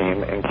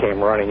scream and came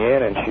running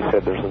in, and she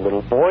said, there's a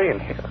little boy in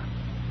here.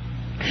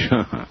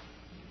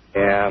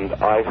 And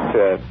I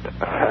said,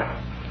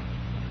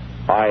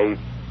 I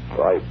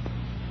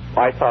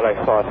thought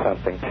I saw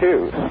something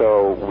too.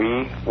 So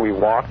we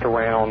walked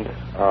around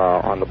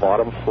on the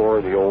bottom floor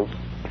of the old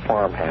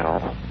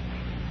farmhouse,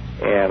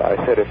 and I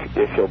said,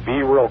 if you'll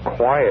be real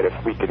quiet,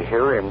 if we could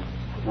hear him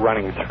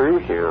running through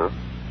here,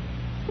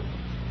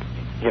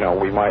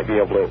 we might be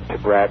able to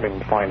grab him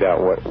and find out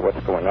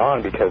what's going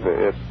on, because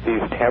at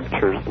these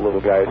temperatures, the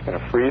little guy's going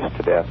to freeze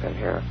to death in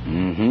here.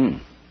 Mm-hmm.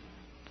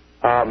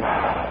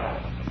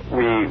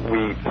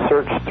 We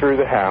searched through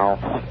the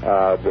house,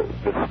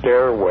 the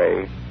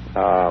stairway.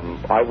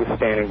 I was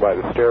standing by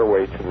the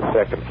stairway to the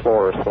second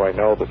floor, so I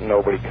know that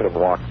nobody could have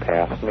walked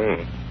past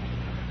me.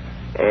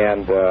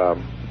 And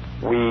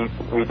we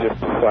just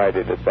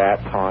decided at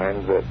that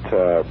time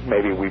that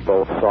maybe we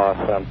both saw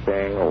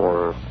something,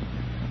 or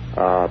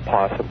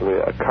possibly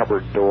a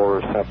cupboard door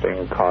or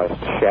something caused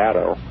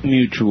shadow.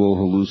 Mutual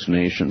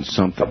hallucination,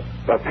 something.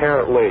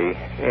 Apparently,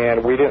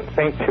 and we didn't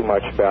think too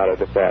much about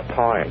it at that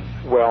time.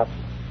 Well,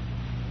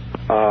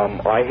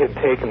 I had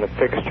taken the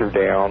fixture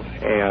down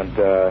and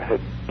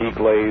had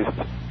deglazed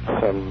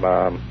some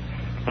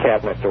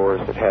cabinet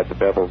doors that had the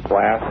beveled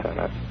glass in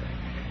it.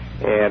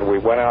 And we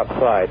went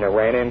outside, and I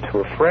ran into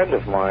a friend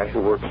of mine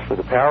who works for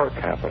the power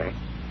company.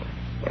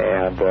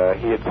 And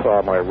he had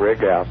saw my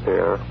rig out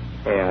there,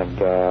 and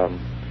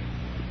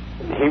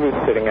he was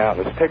sitting out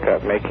in his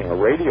pickup making a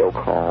radio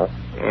call.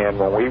 And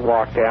when we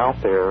walked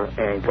out there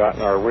and got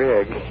in our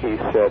rig, he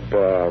said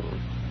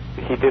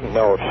he didn't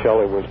know if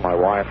Shelley was my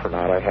wife or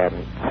not. I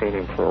hadn't seen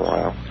him for a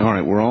while. All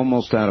right, we're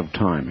almost out of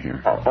time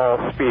here.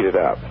 I'll speed it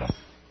up.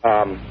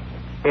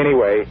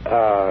 Anyway,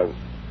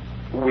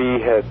 we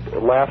had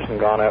left and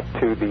gone up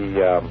to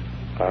the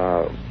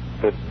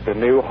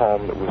new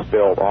home that was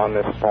built on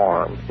this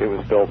farm. It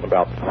was built in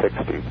about the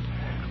 60s.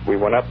 We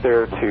went up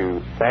there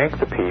to thank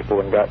the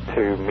people and got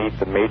to meet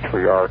the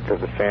matriarch of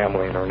the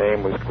family, and her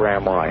name was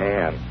Grandma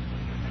Ann.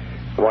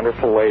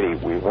 Wonderful lady.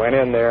 We went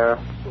in there,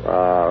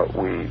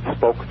 we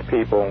spoke with the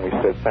people, and we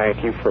said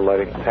thank you for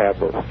letting us have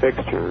those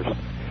fixtures.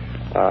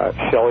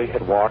 Shelley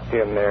had walked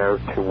in there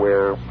to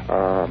where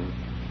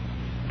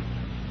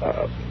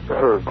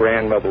her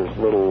grandmother's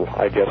little,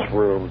 I guess,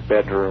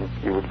 bedroom,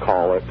 you would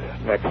call it,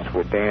 next to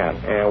a den.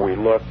 And we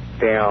looked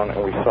down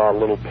and we saw a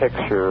little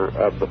picture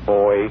of the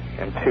boy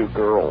and two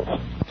girls.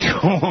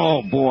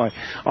 Oh, boy.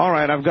 All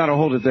right, I've got to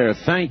hold it there.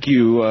 Thank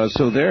you.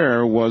 So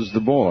there was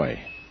the boy.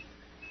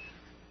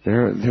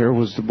 There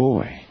was the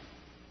boy.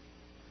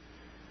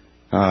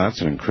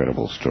 That's an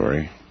incredible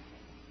story.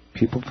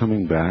 People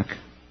coming back.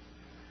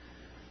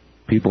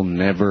 People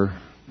never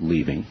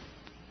leaving.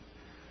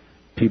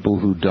 People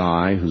who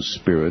die, whose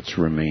spirits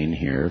remain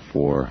here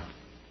for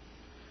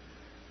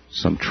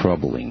some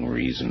troubling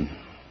reason,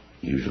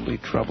 usually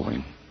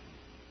troubling.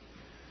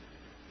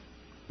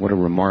 What a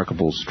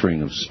remarkable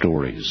string of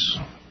stories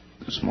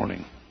this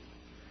morning.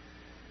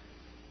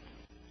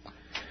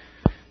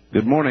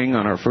 Good morning.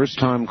 On our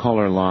first-time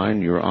caller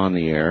line, you're on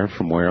the air.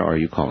 From where are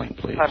you calling,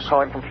 please? I'm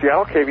calling from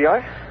Seattle,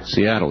 KVI.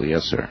 Seattle,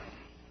 yes, sir.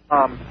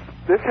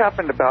 This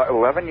happened about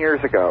 11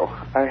 years ago.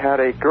 I had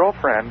a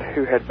girlfriend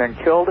who had been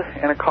killed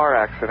in a car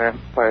accident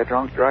by a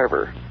drunk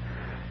driver.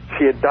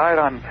 She had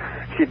gotten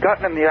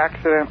in the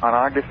accident on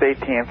August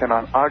 18th, and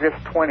on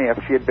August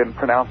 20th she had been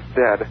pronounced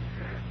dead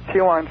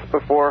 2 months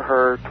before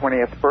her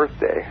 20th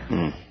birthday.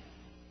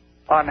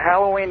 On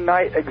Halloween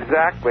night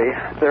exactly,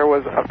 there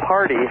was a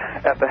party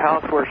at the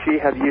house where she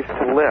had used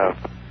to live.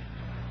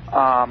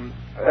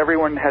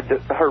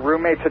 Her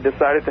roommates had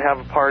decided to have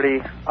a party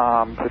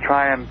to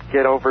try and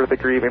get over the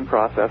grieving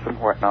process and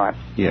whatnot.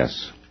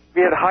 Yes.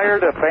 We had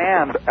hired a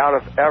band out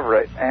of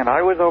Everett, and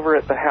I was over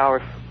at the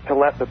house to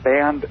let the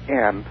band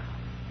in.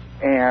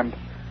 And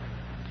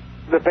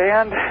the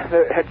band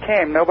that had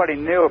came, nobody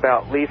knew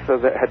about Lisa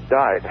that had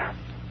died.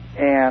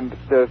 And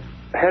the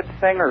head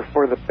singer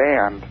for the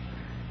band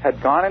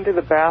had gone into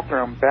the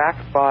bathroom back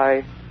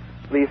by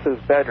Lisa's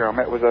bedroom.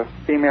 It was a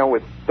female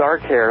with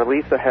dark hair.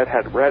 Lisa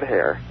had red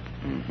hair.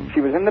 Mm-hmm.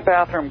 She was in the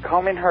bathroom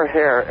combing her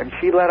hair, and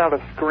she let out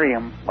a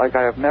scream like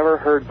I have never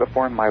heard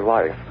before in my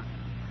life.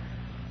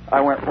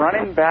 I went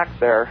running back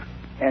there,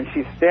 and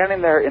she's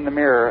standing there in the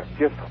mirror,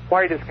 just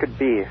white as could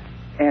be.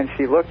 And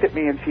she looked at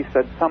me and she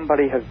said,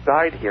 "Somebody has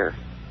died here."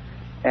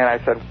 And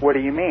I said, "What do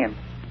you mean?"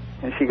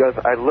 And she goes,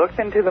 "I looked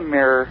into the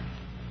mirror,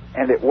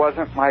 and it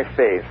wasn't my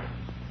face."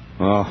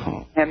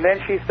 Oh. And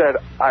then she said,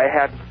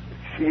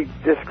 she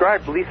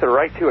described Lisa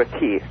right to a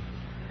T.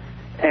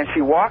 And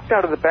she walked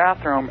out of the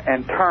bathroom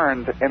and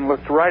turned and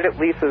looked right at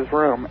Lisa's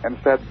room and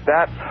said,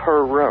 "That's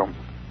her room."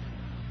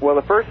 Well,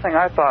 the first thing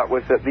I thought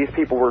was that these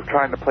people were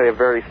trying to play a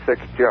very sick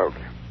joke.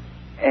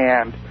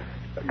 And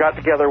got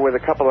together with a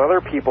couple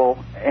other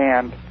people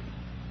and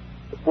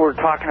were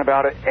talking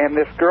about it. And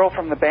this girl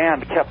from the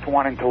band kept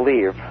wanting to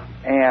leave.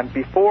 And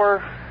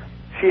before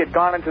she had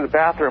gone into the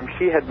bathroom,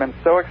 she had been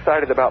so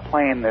excited about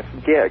playing this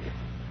gig.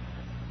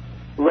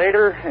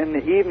 Later in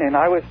the evening,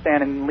 I was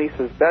standing in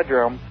Lisa's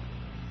bedroom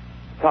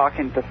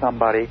talking to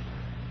somebody,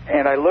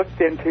 and I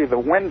looked into the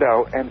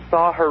window and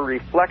saw her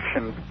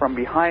reflection from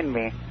behind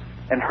me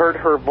and heard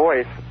her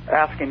voice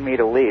asking me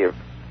to leave.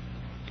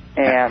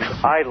 And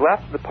I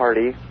left the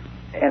party,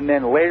 and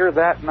then later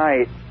that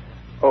night,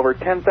 over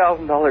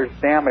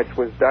 $10,000 damage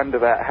was done to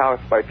that house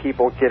by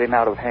people getting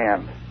out of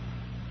hand.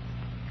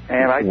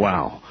 And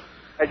wow.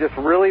 I just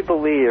really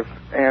believe,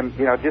 and,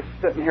 just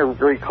sitting here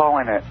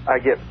recalling it, I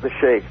get the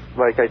shakes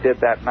like I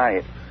did that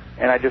night.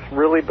 And I just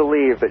really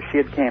believe that she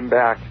had came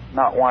back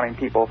not wanting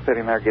people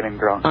sitting there getting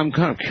drunk. I'm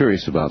kind of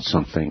curious about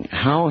something.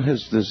 How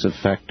has this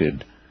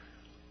affected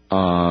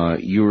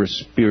your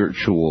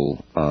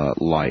spiritual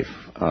life?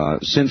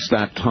 Since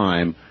that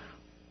time,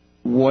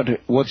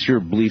 what's your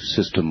belief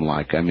system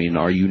like? I mean,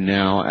 are you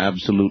now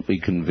absolutely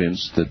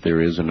convinced that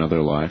there is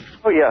another life?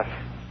 Oh, yes.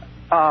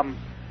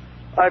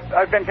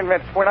 I've been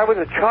convinced. When I was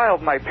a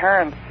child, my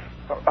parents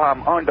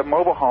owned a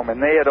mobile home,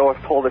 and they had always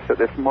told us that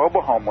this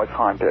mobile home was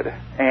haunted,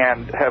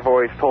 and have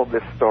always told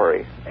this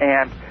story.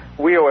 And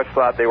we always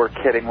thought they were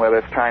kidding with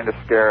us, trying to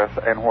scare us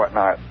and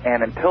whatnot.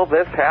 And until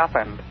this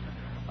happened,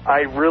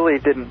 I really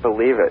didn't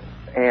believe it.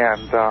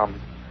 And,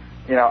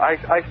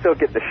 I still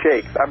get the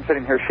shakes. I'm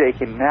sitting here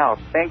shaking now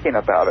thinking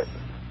about it.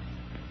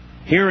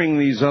 Hearing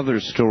these other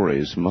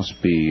stories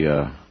must be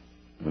a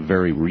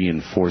very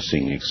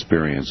reinforcing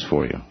experience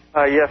for you.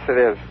 Yes, it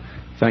is.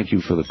 Thank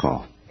you for the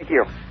call. Thank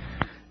you.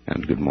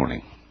 And good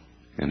morning.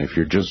 And if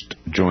you're just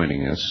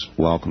joining us,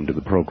 welcome to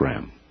the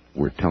program.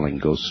 We're telling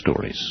ghost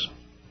stories,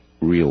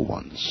 real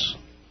ones.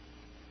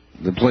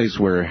 The place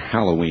where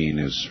Halloween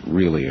is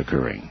really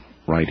occurring,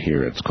 right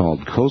here. It's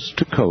called Coast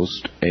to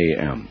Coast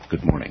AM.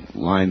 Good morning.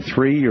 Line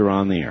 3, you're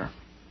on the air.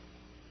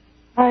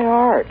 Hi,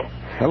 Art.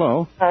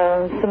 Hello.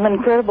 Some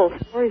incredible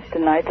stories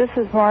tonight. This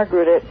is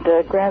Margaret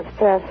at Grants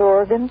Pass,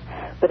 Oregon.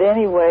 But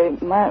anyway,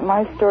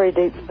 my story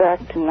dates back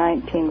to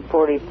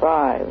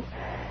 1945.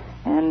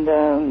 And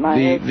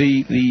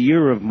the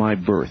year of my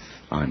birth,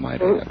 I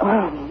might add.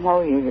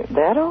 Oh, you're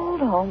that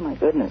old? Oh, my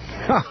goodness.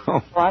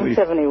 Well, I'm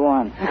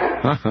 71.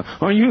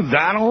 Are you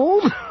that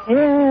old?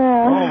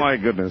 Yeah. Oh, my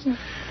goodness.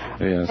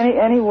 Yes.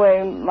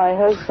 Anyway, my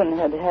husband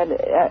had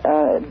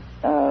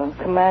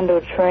commando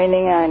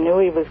training. I knew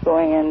he was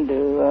going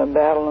into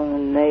battle in the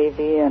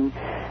Navy and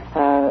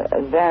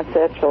advanced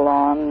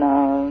echelon,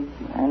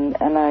 and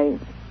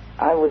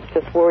I was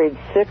just worried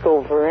sick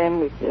over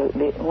him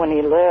when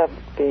he left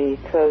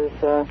because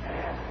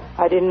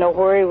I didn't know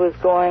where he was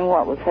going,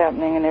 what was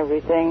happening and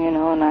everything, and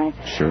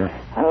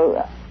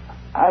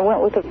I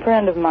went with a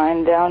friend of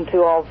mine down to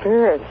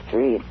Alvera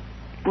Street,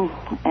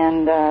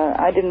 and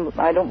I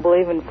don't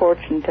believe in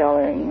fortune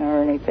telling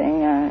or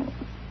anything.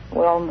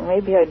 Well,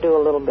 maybe I do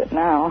a little bit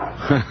now.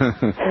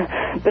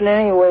 But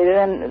anyway,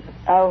 then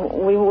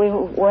we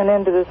went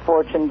into this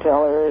fortune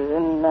teller,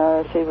 and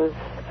she was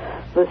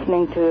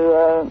listening to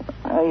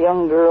a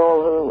young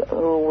girl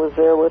who was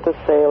there with a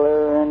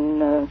sailor,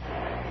 and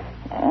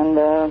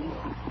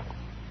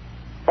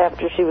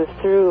after she was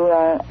through,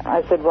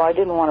 I said, well, I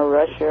didn't want to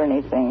rush her or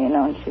anything,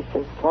 and she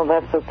says, well,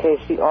 that's okay.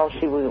 All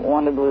she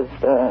wanted was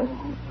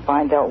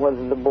find out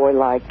whether the boy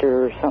liked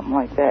her or something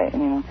like that,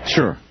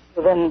 Sure.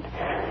 So then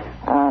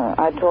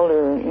I told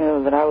her,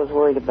 that I was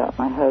worried about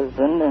my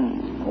husband,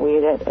 and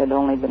we had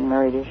only been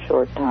married a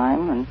short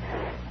time,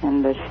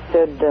 and she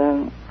said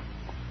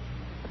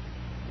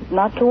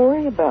not to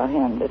worry about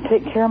him, to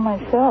take care of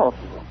myself,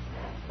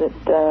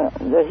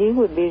 that he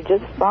would be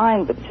just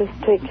fine, but just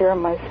take care of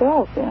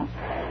myself.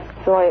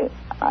 So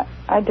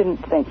I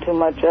didn't think too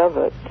much of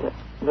it.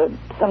 But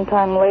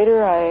sometime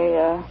later,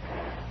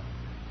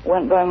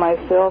 went by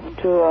myself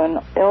to an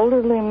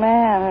elderly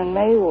man in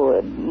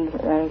Maywood,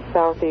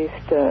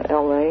 southeast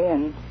L.A.,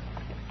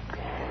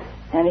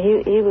 and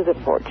he was a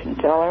fortune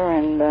teller,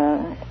 and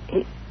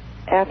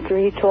after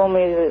he told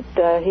me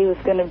that he was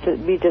going to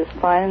be just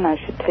fine and I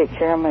should take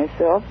care of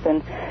myself,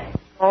 and he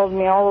called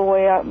me all the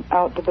way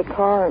out to the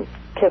car,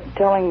 kept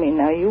telling me,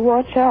 now you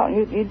watch out,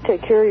 you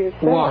take care of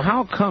yourself. Well,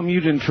 how come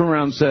you didn't turn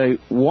around and say,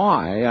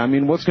 why? I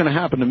mean, what's going to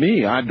happen to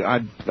me?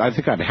 I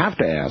think I'd have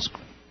to ask.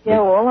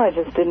 Yeah, well, I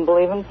just didn't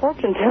believe in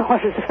fortune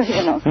tellers,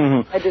 you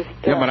know. I just...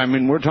 yeah, but I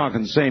mean, we're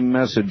talking same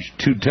message,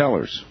 two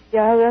tellers.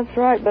 Yeah, that's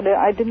right, but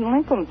I didn't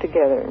link them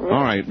together. Really.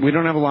 All right, we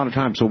don't have a lot of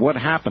time, so what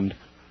happened?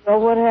 Well,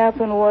 what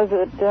happened was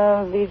that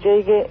VJ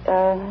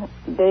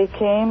day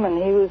came,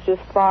 and he was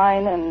just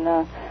fine, and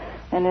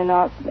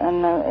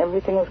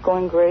everything was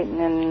going great, and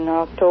in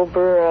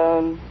October,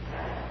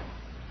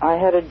 I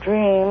had a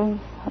dream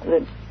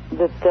that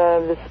this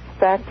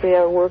factory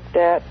I worked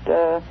at,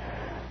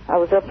 I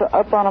was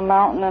up on a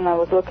mountain, and I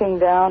was looking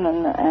down,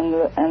 and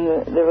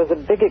there was a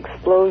big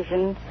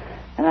explosion,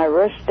 and I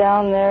rushed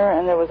down there,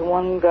 and there was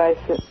one guy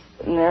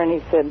sitting there, and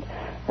he said,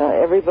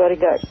 everybody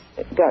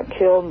got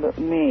killed but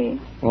me.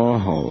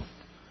 Oh.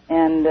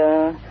 And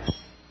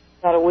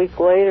about a week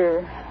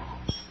later,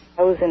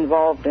 I was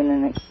involved in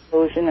an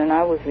explosion, and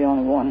I was the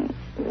only one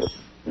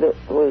that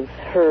was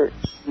hurt.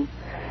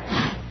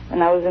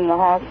 And I was in the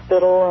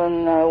hospital,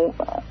 and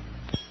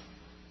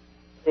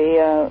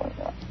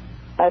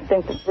I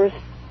think the first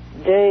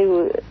day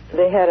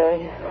they had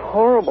a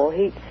horrible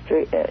heat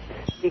streak,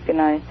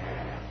 and I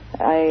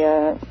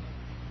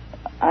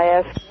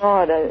asked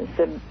God, I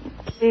said,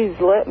 please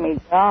let me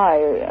die.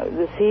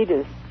 This heat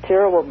is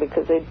terrible,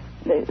 because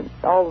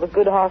all the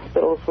good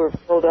hospitals were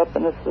filled up,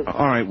 and this was...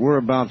 All right, we're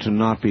about to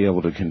not be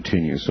able to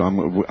continue, so I'm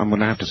going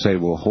to have to say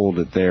we'll hold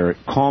it there.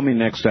 Call me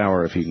next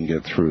hour if you can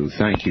get through.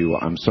 Thank you.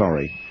 I'm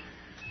sorry,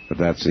 but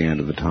that's the end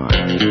of the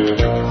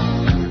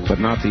time. But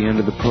not the end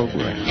of the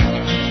program,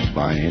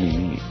 by any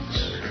means.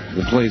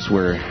 The place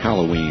where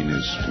Halloween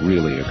is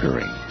really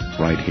occurring,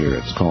 right here.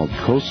 It's called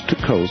Coast to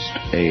Coast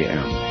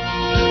AM.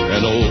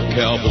 An old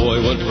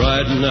cowboy went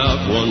riding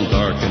out one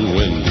dark and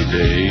windy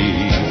day.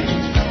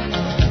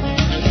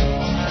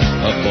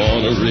 Up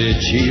on a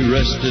ridge he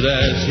rested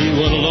as he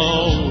went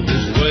along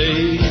his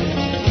way,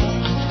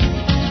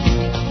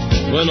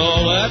 when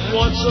all at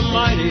once a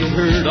mighty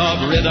herd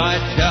of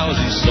red-eyed cows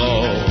he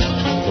saw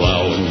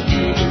plowing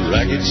through the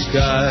ragged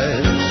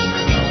skies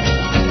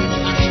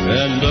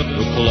and up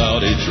a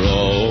cloudy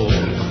draw.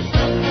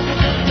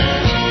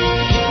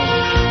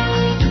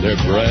 Their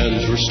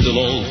brands were still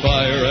on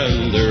fire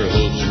and their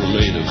hooves were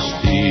made of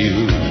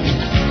steel.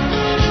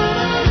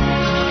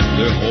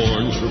 Their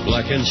horns were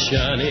black and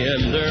shiny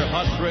and their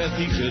hot breath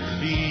he could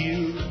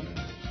feel.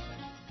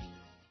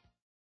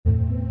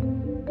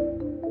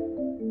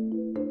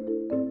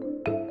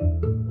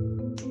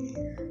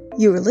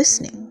 You are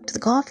listening to the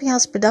Coffee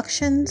House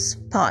Productions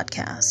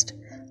podcast,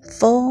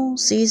 Fall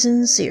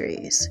Season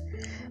Series.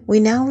 We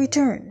now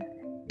return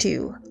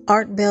to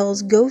Art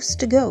Bell's Ghost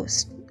to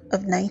Ghost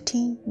of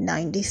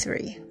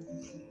 1993.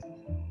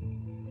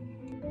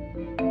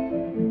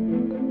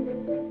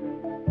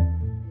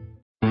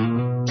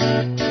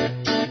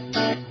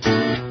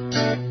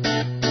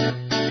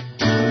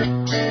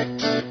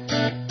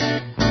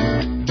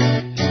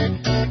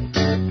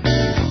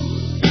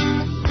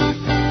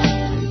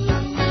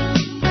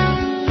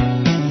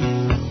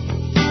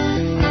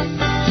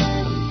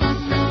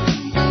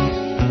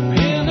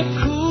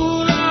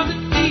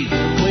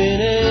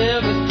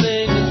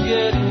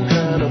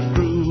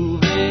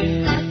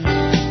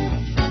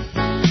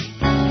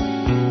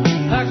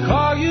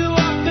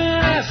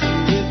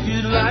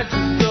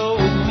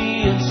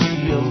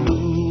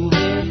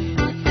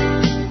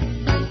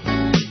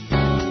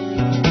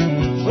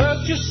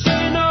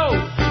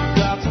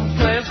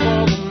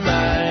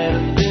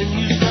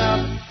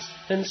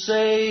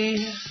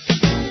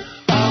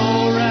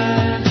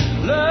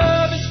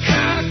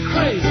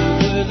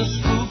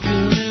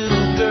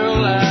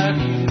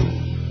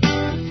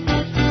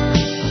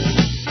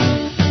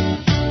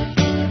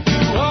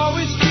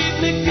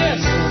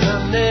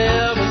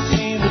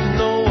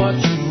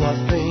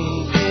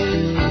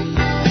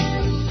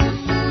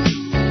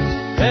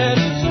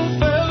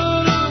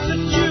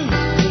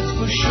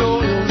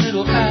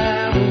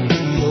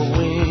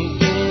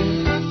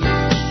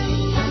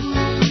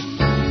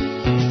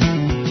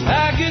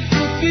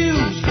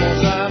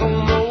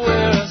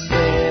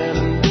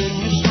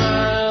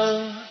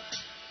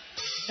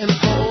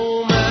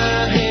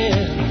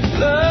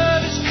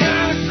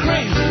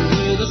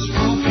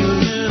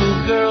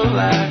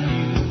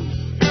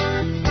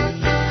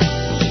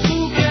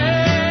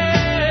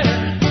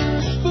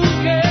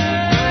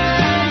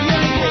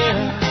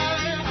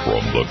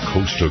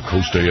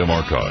 Coast AM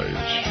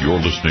Archives, you're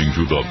listening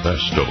to the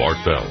best of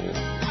Art Bell.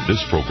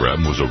 This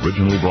program was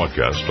originally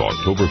broadcast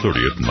October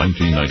 30th,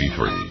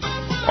 1993.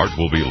 Art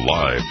will be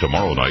live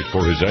tomorrow night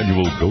for his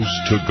annual Ghost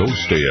to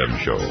Ghost AM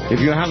show.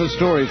 If you have a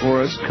story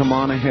for us, come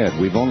on ahead.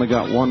 We've only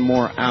got one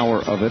more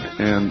hour of it,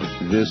 and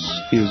this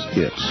is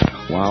it.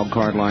 Wild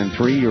Card Line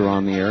 3, you're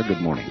on the air.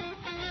 Good morning.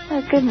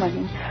 Good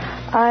morning.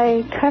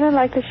 I kind of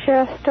like to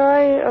share a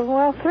story,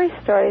 well, 3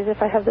 stories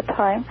if I have the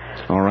time.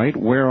 All right.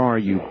 Where are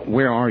you?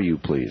 Where are you,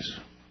 please?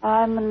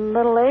 I'm in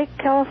Little Lake,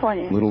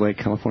 California. Little Lake,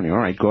 California. All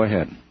right, go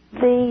ahead.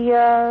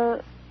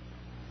 The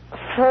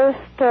first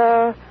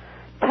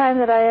time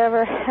that I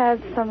ever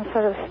had some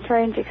sort of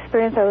strange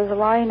experience, I was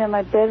lying in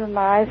my bed with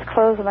my eyes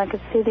closed, and I could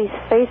see these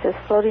faces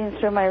floating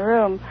through my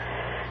room.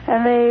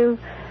 And they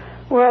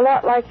were a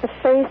lot like the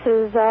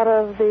faces out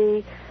of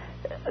the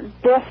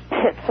death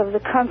pits of the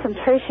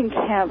concentration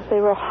camps. They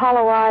were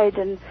hollow-eyed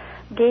and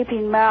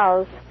gaping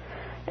mouths.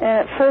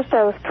 And at first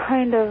I was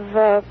kind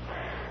of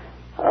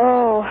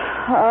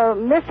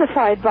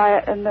mystified by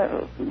it, and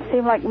it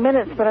seemed like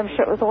minutes, but I'm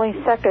sure it was only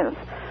seconds.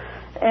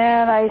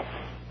 And I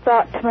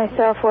thought to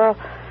myself, well,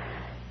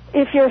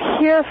 if you're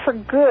here for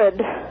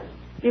good,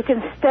 you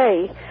can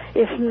stay.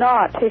 If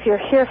not, if you're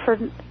here for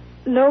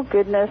no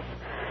goodness,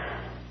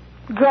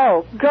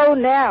 go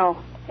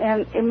now.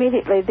 And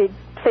immediately the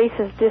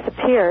faces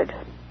disappeared.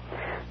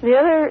 The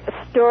other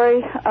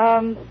story,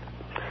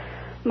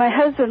 my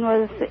husband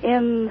was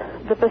in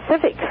the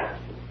Pacific,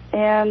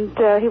 and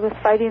he was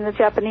fighting the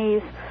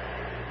Japanese.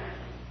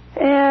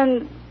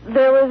 And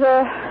there was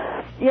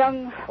a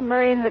young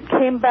Marine that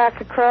came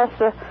back across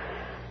the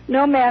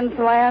no man's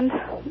land,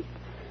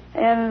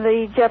 and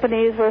the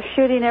Japanese were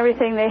shooting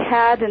everything they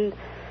had, and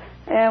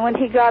when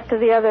he got to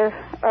the other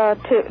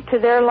to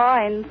their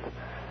lines,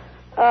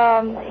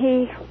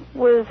 he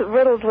was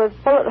riddled with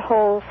bullet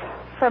holes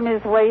from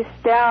his waist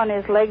down.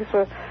 His legs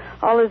were,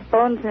 all his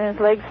bones in his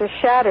legs were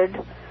shattered.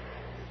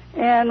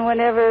 And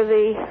whenever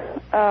the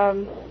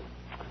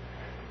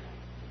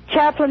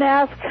chaplain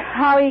asked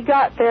how he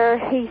got there,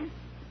 he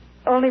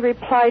only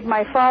replied,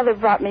 "My father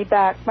brought me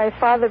back. My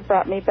father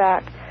brought me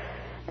back."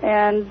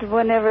 And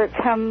whenever it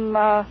come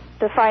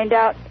to find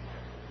out,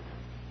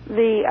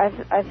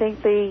 I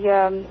think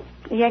the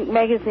Yank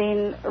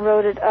magazine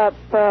wrote it up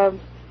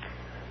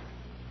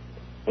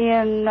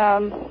in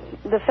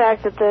the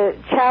fact that the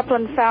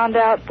chaplain found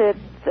out that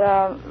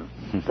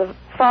the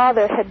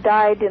father had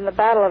died in the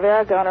Battle of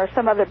Aragon or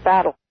some other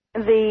battle.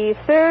 The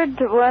third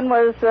one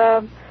was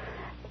a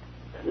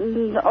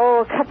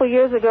couple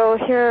years ago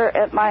here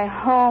at my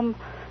home.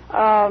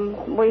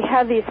 We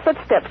had these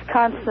footsteps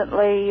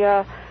constantly,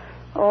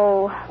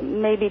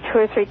 maybe 2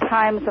 or 3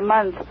 times a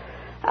month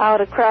out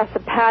across the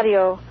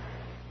patio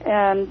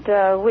and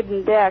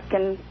wooden deck.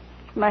 And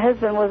my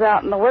husband was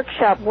out in the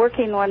workshop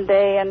working one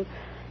day, and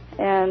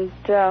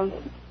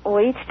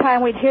each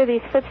time we'd hear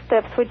these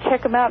footsteps, we'd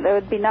check them out. There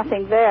would be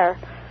nothing there.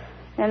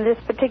 And this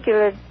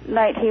particular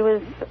night, he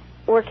was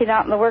working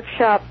out in the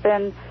workshop,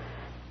 and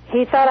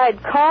he thought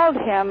I'd called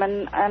him,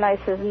 and I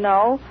says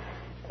no.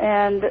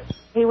 And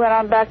he went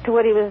on back to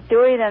what he was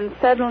doing, and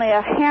suddenly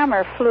a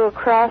hammer flew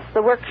across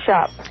the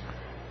workshop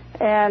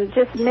and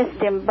just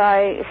missed him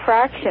by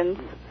fractions,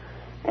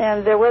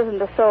 and there wasn't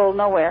a soul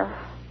nowhere.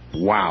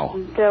 Wow.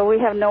 And we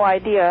have no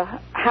idea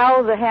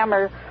how the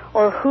hammer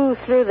or who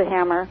threw the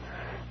hammer,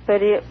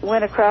 but it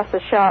went across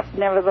the shop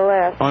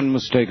nevertheless.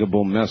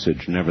 Unmistakable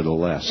message,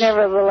 nevertheless.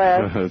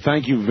 Nevertheless.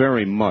 Thank you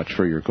very much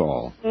for your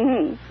call.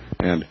 Mm-hmm.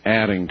 And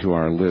adding to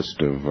our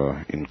list of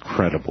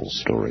incredible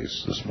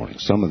stories this morning.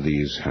 Some of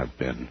these have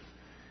been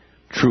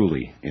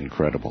truly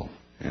incredible.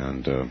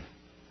 And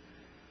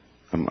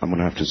I'm going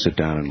to have to sit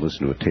down and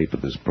listen to a tape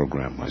of this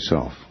program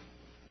myself.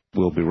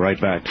 We'll be right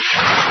back.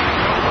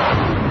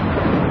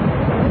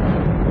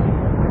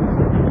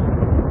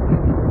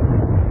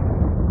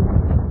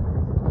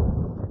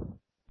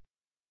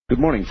 Good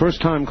morning.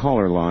 First-time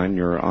caller line.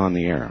 You're on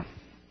the air.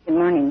 Good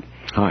morning.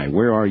 Hi.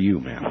 Where are you,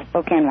 ma'am?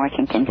 Spokane,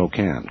 Washington.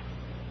 Spokane.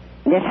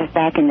 This is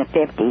back in the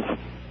 50s.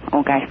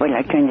 Oh, gosh, wait till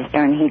I turn this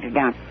darn heater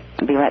down.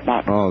 I'll be right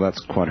back. Oh, that's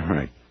quite all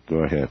right.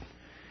 Go ahead.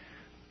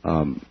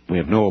 We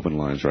have no open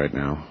lines right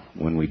now.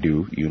 When we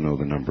do, you know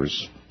the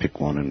numbers. Pick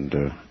one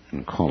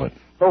and call it.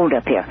 Hold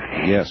up here.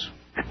 Yes.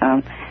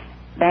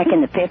 Back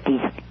in the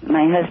 50s,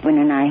 my husband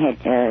and I had,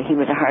 he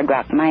was a hard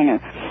rock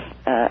miner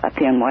up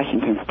here in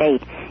Washington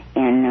State,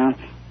 and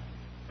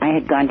I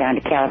had gone down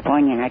to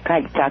California, and I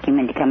tried to talk him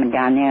into coming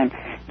down there and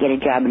get a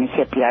job in the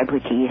shipyard,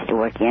 which he used to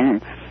work in,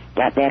 and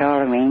got that all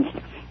arranged.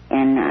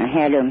 And I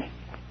had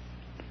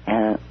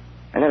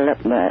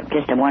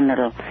just a one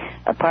little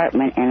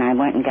apartment, and I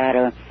went and got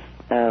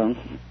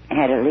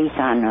had a lease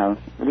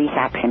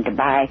option to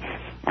buy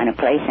on a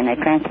place, and I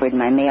transferred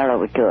my mail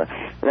over to a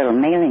little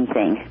mailing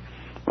thing.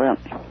 Well,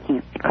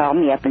 he called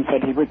me up and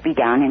said he would be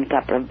down in a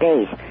couple of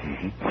days.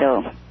 Mm-hmm.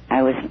 So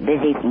I was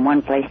busy from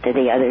one place to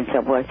the other and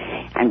so forth.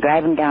 I'm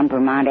driving down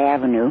Vermont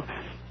Avenue,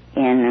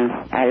 and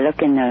I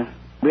look in the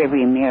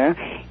rearview mirror,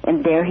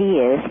 and there he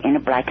is in a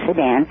black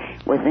sedan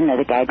with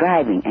another guy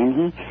driving, and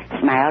he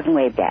smiled and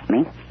waved at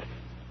me.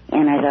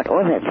 And I thought,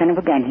 oh, that son of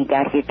a gun, he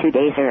got here 2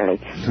 days early.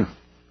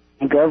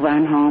 I drove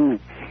on home and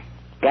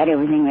got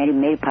everything ready,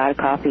 made a pot of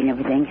coffee and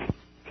everything.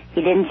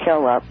 He didn't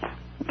show up,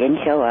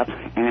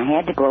 and I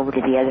had to go over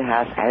to the other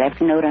house. I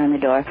left a note on the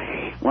door,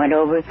 went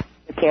over,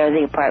 took care of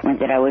the apartment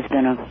that I was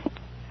going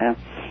to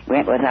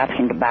rent with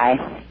option to buy,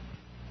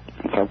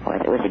 and so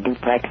forth. It was a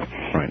duplex.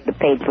 Right. It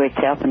paid for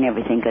itself and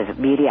everything because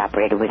the beauty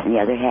operator was in the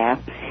other half,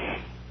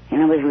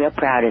 and I was real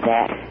proud of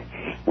that.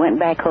 Went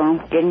back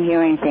home, didn't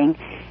hear anything.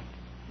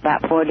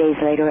 About 4 days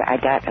later, I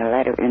got a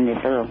letter in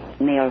this little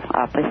mail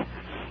office.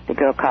 The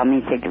girl called me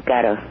and said, "You've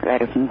got a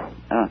letter from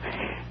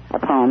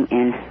up home,"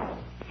 and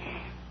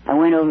I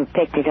went over,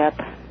 picked it up,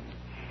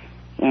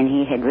 and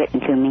he had written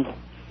to me.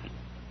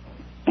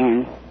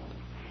 And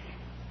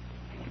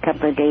a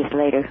couple of days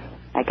later,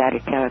 I got a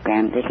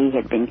telegram that he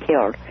had been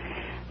killed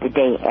the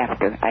day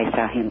after I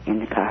saw him in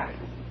the car.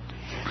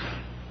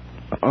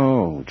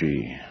 Oh,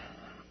 gee.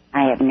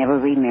 I have never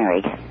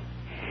remarried.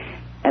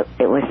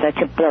 It was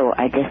such a blow.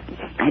 I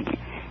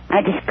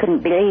just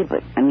couldn't believe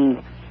it. I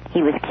mean,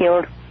 he was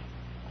killed.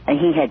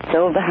 He had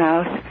sold the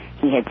house.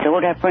 He had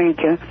sold our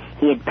furniture.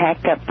 He had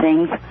packed up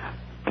things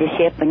to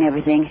ship and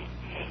everything.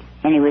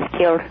 And he was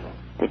killed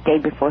the day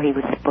before he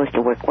was supposed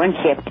to work one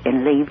shift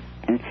and leave,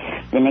 and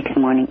the next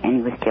morning, and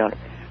he was killed.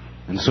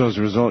 And so as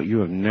a result, you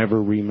have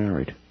never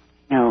remarried?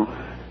 No,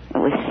 it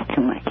was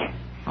too much.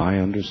 I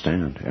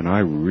understand. And I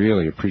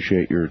really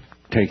appreciate your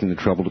taking the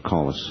trouble to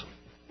call us.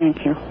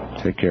 Thank you.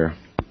 Take care.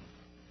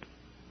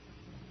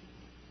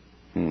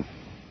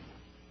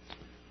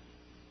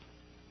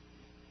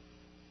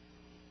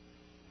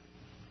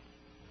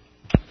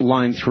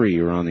 Line 3,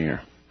 you're on the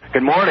air.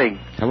 Good morning.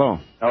 Hello.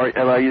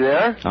 Are you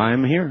there?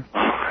 I'm here.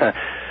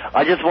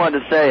 I just wanted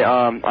to say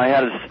I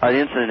had an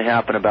incident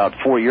happen about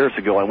 4 years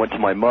ago. I went to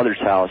my mother's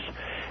house,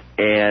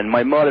 and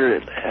my mother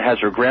has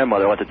her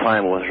grandmother, at the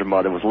time was her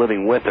mother, was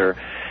living with her,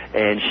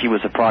 and she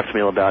was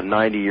approximately about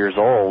 90 years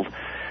old,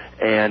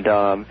 and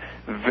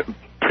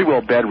pretty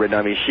well bedridden.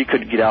 I mean, she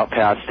couldn't get out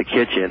past the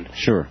kitchen.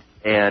 Sure.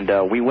 And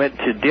we went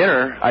to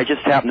dinner. I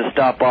just happened to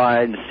stop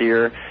by and see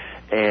her,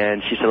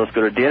 and she said, "Let's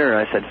go to dinner."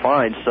 And I said,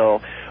 "Fine."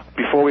 So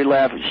before we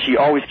left, she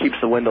always keeps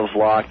the windows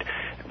locked.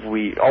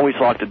 We always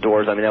lock the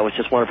doors. I mean, that was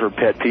just one of her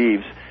pet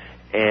peeves.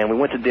 And we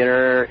went to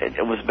dinner.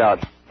 It was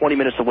about 20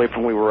 minutes away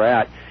from where we were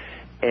at.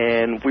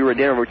 And we were at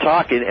dinner, we were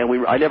talking,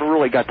 and I never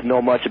really got to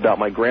know much about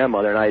my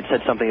grandmother. And I had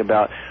said something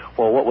about,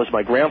 well, what was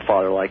my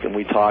grandfather like? And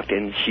we talked,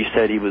 and she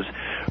said he was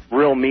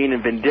real mean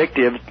and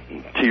vindictive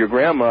to your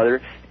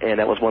grandmother, and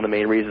that was one of the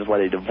main reasons why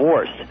they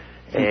divorced.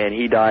 And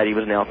he died. He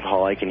was an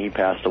alcoholic, and he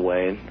passed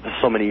away, and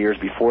so many years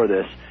before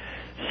this.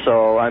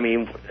 So, I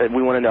mean,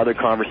 we went into other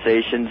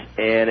conversations,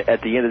 and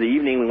at the end of the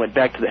evening, we went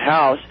back to the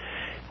house.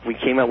 We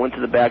came out, went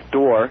to the back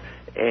door,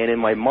 and in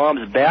my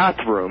mom's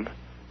bathroom,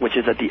 which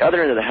is at the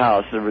other end of the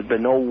house, there would have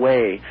been no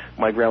way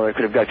my grandmother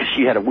could have got, because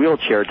she had a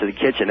wheelchair to the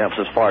kitchen. That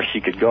was as far as she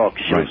could go,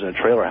 because she lives in a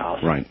trailer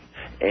house. Right.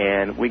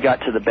 And we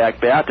got to the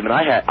back bathroom, and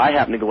I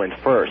happened to go in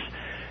first.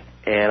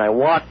 And I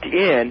walked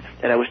in,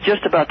 and I was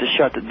just about to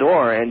shut the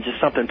door, and just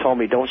something told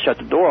me, don't shut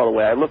the door all the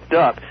way. I looked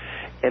up,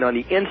 and on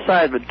the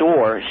inside of the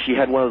door, she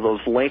had one of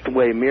those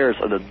length-away mirrors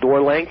of the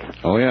door length.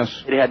 Oh,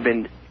 yes. It had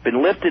been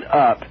lifted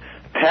up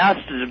past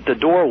the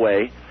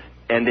doorway,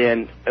 and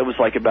then it was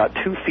like about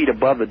 2 feet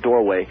above the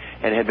doorway,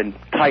 and it had been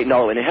tightened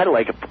all the way. And it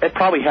had it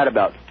probably had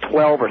about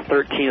 12 or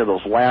 13 of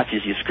those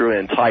latches you screw in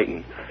and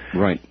tighten.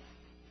 Right.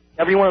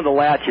 Every one of the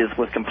latches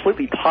was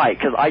completely tight,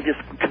 because I just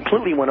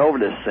completely went over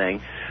this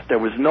thing. There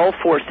was no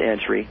forced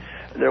entry.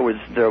 There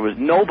was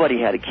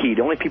nobody had a key.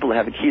 The only people that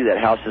have a key to that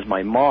house is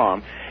my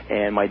mom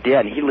and my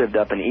dad, and he lived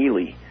up in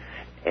Ely.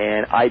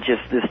 And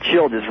this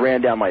chill just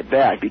ran down my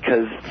back,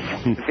 because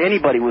if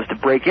anybody was to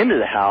break into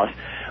the house,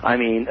 I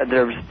mean,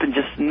 there's been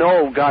just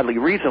no godly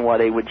reason why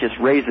they would just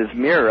raise this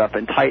mirror up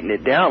and tighten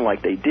it down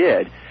like they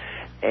did.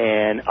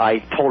 And I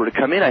told her to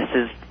come in. I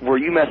says, "Were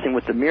you messing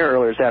with the mirror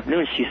earlier this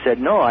afternoon?" She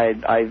said, "No,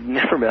 I've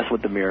never messed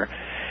with the mirror."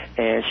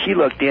 And she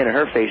looked in, and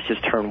her face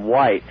just turned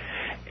white.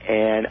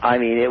 And, I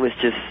mean, it was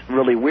just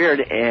really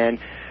weird. And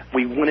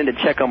we went in to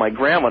check on my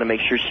grandma to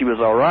make sure she was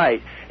all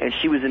right. And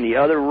she was in the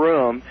other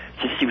room.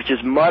 She was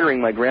just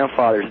muttering my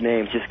grandfather's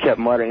name, just kept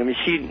muttering. I mean,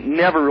 she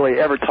never really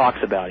ever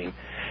talks about him.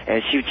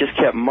 And she just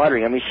kept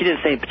muttering. I mean, she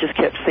didn't say, but just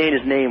kept saying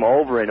his name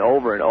over and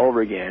over and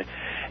over again.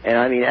 And,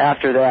 I mean,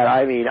 after that,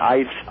 I mean,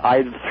 I've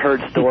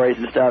heard stories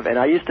and stuff, and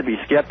I used to be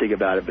skeptic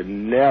about it, but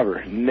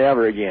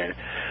never again.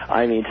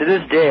 I mean, to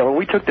this day, when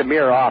we took the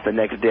mirror off the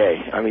next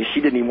day, I mean,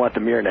 she didn't even want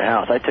the mirror in the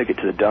house. I took it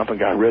to the dump and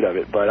got rid of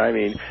it. But, I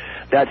mean,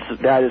 that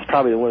is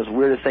probably one of the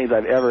weirdest things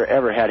I've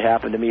ever had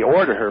happen to me,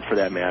 or to her for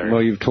that matter.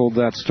 Well, you've told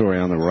that story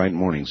on the right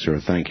morning, sir.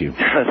 Thank you.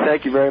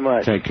 Thank you very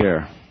much. Take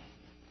care.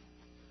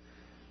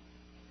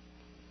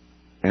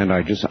 And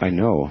I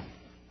know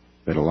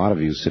that a lot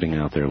of you sitting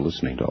out there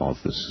listening to all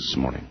this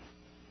morning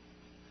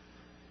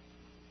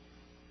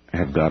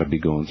have got to be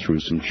going through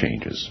some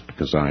changes,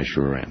 because I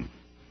sure am.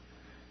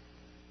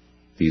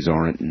 These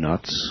aren't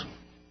nuts.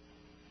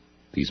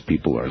 These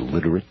people are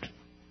literate,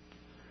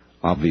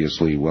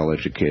 obviously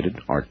well-educated,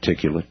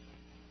 articulate,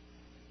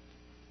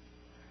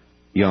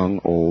 young,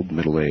 old,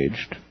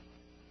 middle-aged.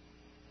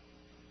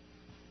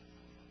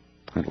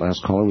 That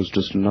last caller was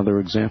just another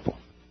example.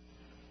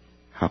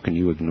 How can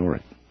you ignore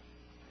it?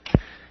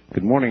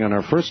 Good morning. On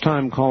our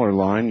first-time caller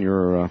line,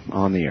 you're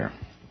on the air.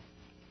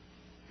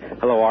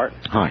 Hello, Art.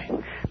 Hi.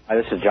 Hi,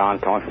 this is John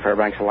calling from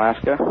Fairbanks,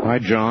 Alaska. Hi,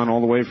 John,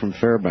 all the way from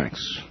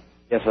Fairbanks.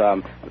 Yes,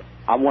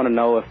 I want to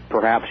know if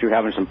perhaps you're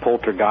having some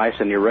poltergeists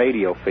in your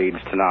radio feeds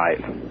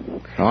tonight.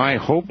 I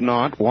hope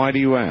not. Why do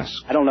you ask?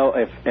 I don't know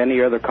if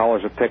any other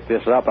callers have picked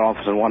this up. I don't know if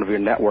it's in one of your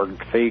network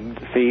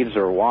feeds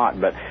or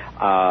what, but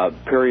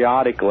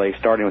periodically,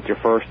 starting with your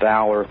first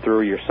hour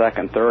through your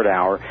second, third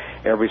hour,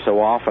 every so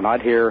often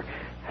I'd hear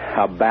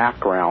a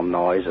background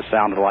noise. It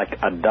sounded like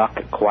a duck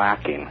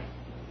quacking.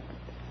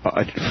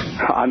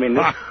 I mean,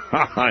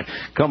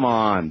 come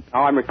on.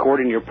 Now I'm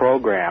recording your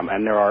program,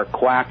 and there are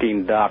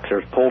quacking ducks.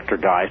 There's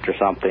poltergeist or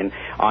something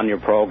on your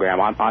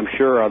program. I'm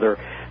sure other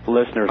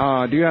listeners.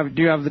 Do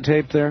you have the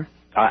tape there?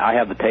 I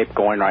have the tape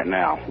going right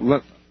now.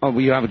 Well,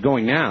 you have it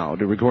going now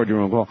to record your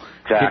own call.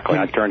 Exactly.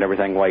 I turned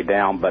everything way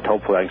down, but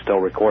hopefully I can still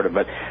record it.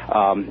 But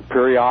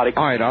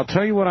periodically. All right, I'll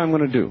tell you what I'm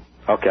going to do.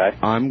 Okay.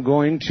 I'm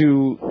going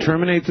to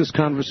terminate this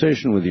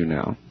conversation with you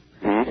now.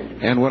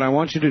 And what I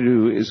want you to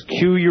do is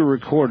cue your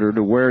recorder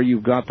to where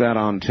you've got that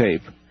on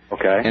tape.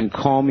 Okay. And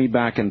call me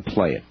back and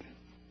play it.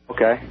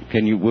 Okay.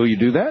 Will you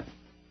do that?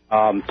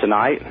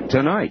 Tonight?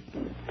 Tonight.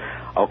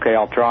 Okay,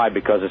 I'll try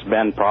because it's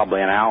been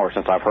probably an hour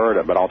since I've heard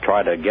it, but I'll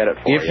try to get it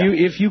for you.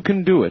 If you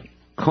can do it,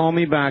 call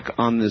me back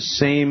on the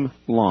same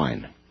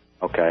line.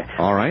 Okay.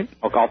 All right?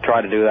 Okay, I'll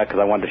try to do that because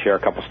I wanted to share a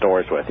couple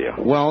stories with you.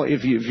 Well,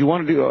 if you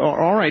want to do...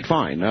 All right,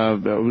 fine.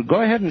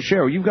 Go ahead and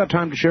share. You've got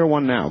time to share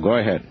one now. Go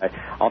ahead.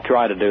 I'll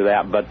try to do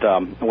that. But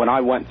when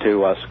I went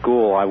to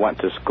school, I went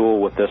to school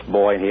with this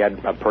boy, and he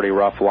had a pretty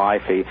rough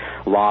life. He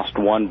lost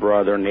one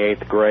brother in the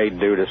 8th grade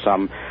due to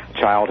some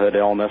childhood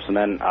illness, and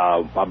then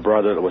a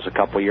brother that was a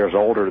couple years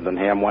older than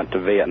him went to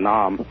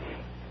Vietnam.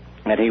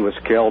 And he was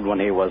killed when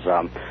he was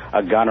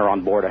a gunner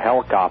on board a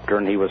helicopter,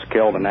 and he was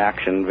killed in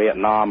action in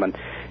Vietnam. And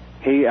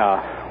he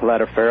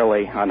led a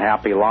fairly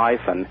unhappy life,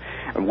 and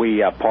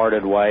we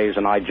parted ways,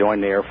 and I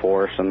joined the Air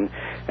Force, and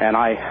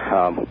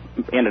I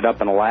ended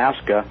up in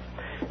Alaska,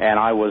 and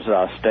I was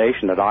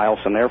stationed at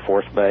Eielson Air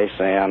Force Base,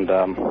 and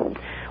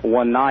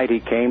one night he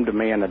came to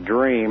me in a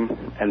dream,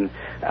 and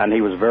he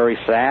was very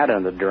sad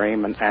in the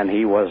dream, and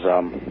he was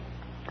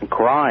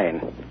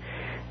crying,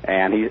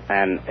 and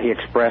he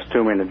expressed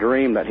to me in the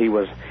dream that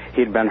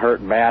he'd been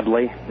hurt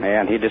badly,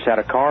 and he just had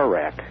a car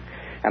wreck,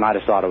 and I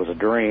just thought it was a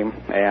dream,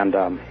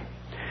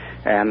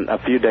 and a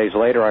few days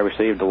later, I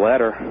received a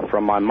letter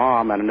from my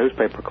mom and a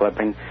newspaper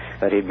clipping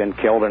that he'd been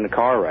killed in a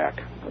car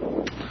wreck.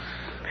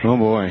 Oh,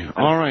 boy.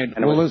 All right.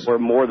 And it was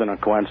more than a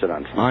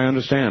coincidence. I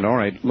understand. All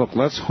right. Look,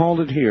 let's hold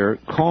it here.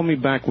 Call me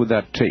back with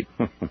that tape.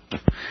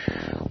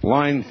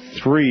 Line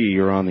 3,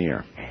 you're on the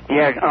air.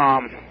 Yeah,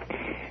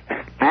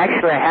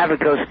 actually, I have a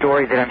ghost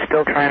story that I'm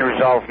still trying to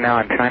resolve now.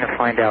 I'm trying to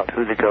find out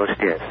who the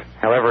ghost is.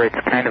 However, it's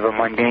kind of a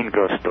mundane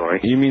ghost story.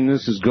 You mean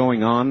this is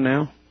going on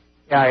now?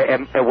 Yeah,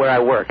 where I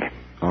work.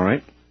 All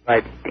right.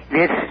 But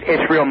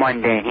it's real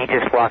mundane. He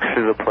just walks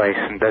through the place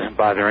and doesn't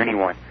bother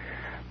anyone.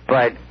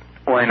 But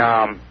when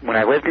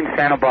I lived in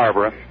Santa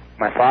Barbara,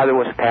 my father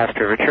was a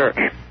pastor of a church,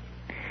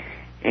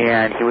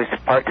 and he was a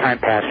part-time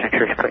pastor of a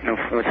church,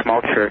 a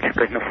small church,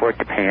 couldn't afford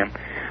to pay him.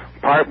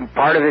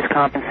 Part of his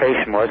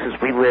compensation was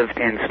we lived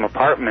in some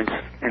apartments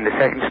in the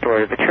second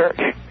story of the church.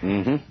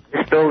 Mm-hmm.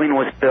 This building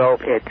was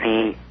built at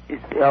the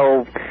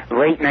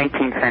late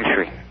 19th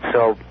century.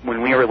 So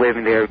when we were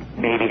living there,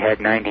 maybe had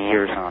 90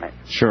 years on it.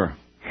 Sure.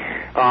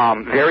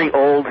 Very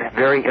old,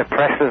 very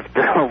oppressive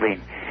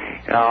building.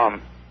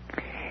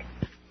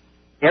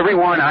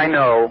 Everyone I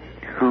know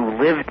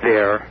who lived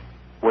there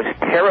was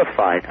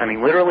terrified, I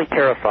mean literally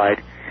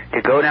terrified,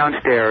 to go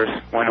downstairs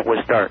when it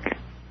was dark.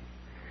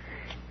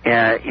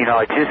 And,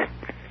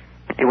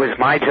 it was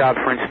my job,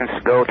 for instance,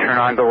 to go turn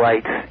on the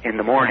lights in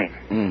the morning.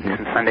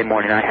 Mm-hmm. Sunday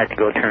morning, I had to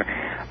go turn.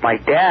 My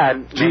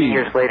dad, many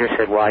years later,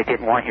 said, well, I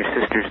didn't want your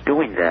sisters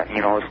doing that.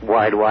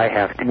 Why do I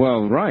have to?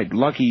 Well, right.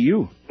 Lucky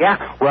you.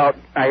 Yeah. Well,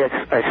 I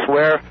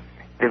swear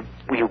that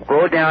we would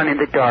go down in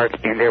the dark,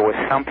 and there was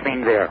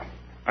something there.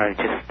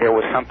 There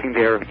was something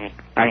there.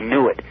 I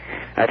knew it.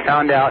 I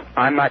found out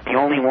I'm not the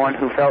only one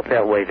who felt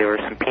that way. There were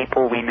some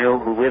people we knew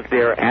who lived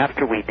there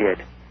after we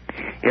did.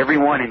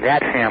 Everyone in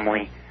that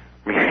family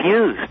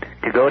refused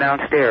to go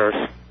downstairs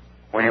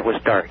when it was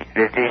dark.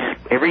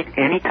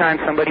 Any time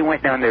somebody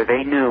went down there,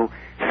 they knew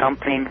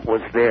something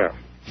was there.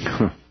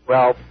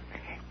 Well,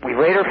 we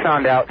later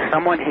found out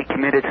someone had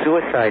committed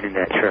suicide in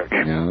that church.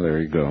 Yeah, there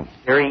you go.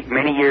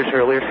 Many years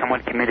earlier,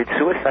 someone committed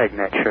suicide in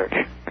that church.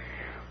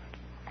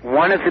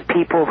 One of the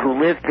people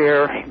who lived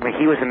there,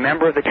 he was a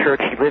member of the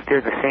church. He lived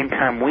there the same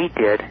time we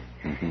did.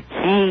 Mm-hmm.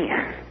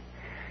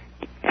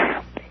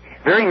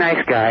 Very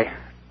nice guy.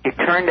 It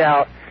turned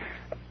out,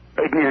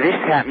 this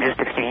happened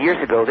just a few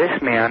years ago,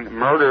 this man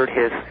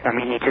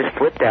he just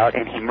flipped out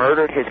and he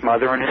murdered his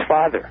mother and his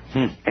father.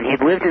 And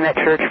he'd lived in that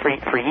church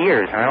for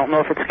years. I don't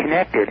know if it's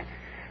connected,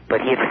 but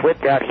he had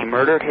flipped out. He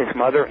murdered his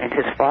mother and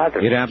his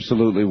father. It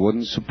absolutely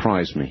wouldn't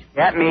surprise me.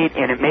 It made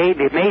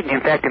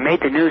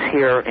the news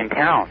here in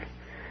town.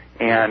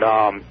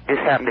 And this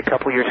happened a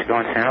couple years ago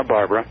in Santa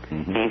Barbara.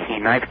 He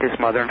knifed his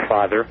mother and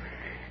father.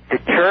 The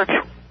church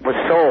was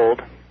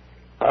sold.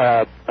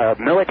 A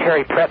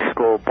military prep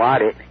school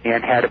bought it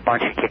and had a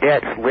bunch of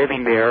cadets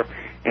living there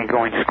and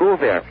going to school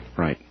there.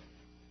 Right.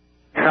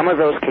 Some of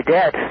those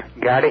cadets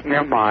got it in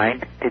their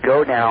mind to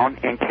go down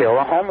and kill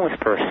a homeless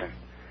person.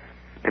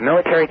 The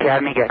military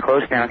academy got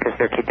closed down because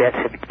their cadets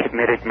had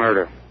committed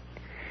murder.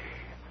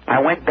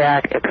 I went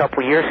back a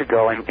couple years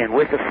ago, and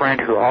with a friend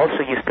who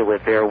also used to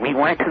live there, we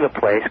went to the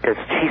place because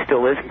she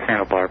still lives in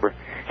Santa Barbara.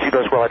 She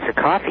goes, well, it's a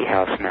coffee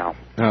house now.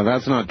 Now,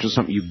 that's not just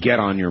something you get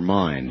on your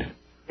mind.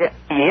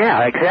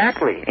 Yeah,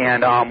 exactly.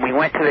 And we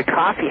went to the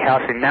coffee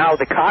house, and now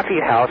the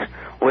coffee house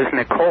was an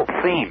occult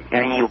theme.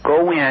 And you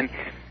go in,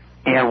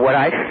 and what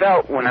I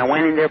felt when I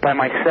went in there by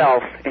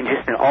myself, and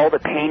just in all the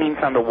paintings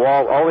on the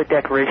wall, all the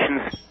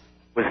decorations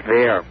was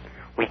there.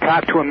 We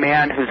talked to a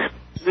man whose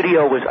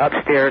studio was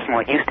upstairs in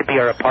what used to be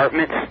our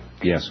apartments.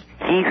 Yes.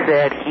 He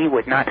said he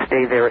would not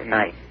stay there at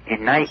night. At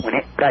night, when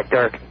it got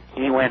dark,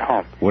 he went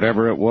home.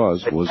 Whatever it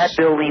was. That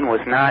building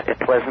was not a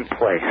pleasant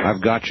place.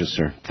 I've got you,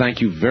 sir.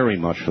 Thank you very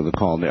much for the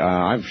call.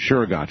 I've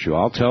sure got you.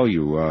 I'll tell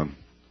you,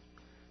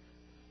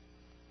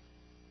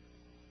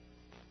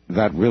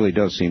 that really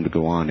does seem to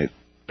go on. It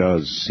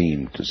does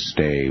seem to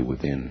stay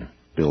within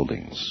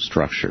buildings,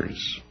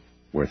 structures,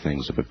 where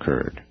things have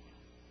occurred.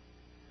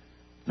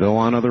 Though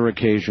on other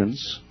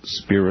occasions,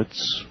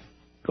 spirits,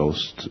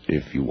 ghosts,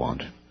 if you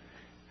want,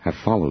 have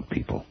followed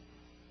people.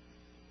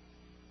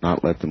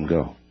 Not let them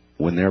go.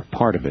 When they're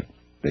part of it,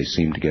 they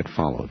seem to get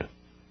followed.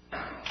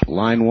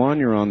 Line 1,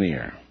 you're on the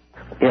air.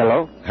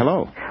 Hello?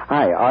 Hello.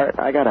 Hi, Art.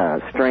 I got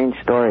a strange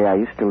story. I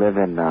used to live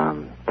in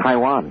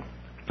Taiwan.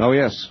 Oh,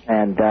 yes.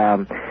 And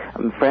a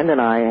friend and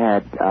I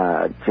had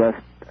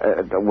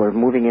were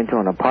moving into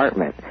an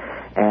apartment.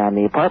 And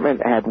the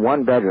apartment had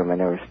one bedroom, and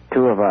there was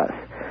two of us.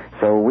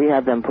 So we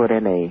had them put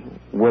in a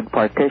wood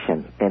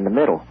partition in the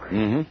middle.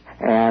 Mm-hmm.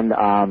 And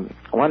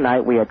one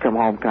night we had come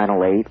home kind of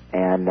late,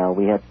 and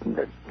we had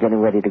getting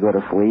ready to go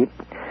to sleep.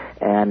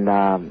 And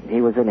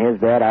he was in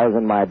his bed, I was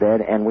in my bed,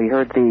 and we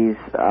heard these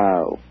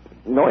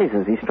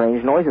noises, these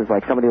strange noises,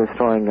 like somebody was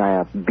throwing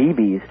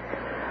BBs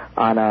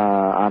on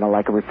a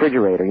like a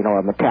refrigerator, you know,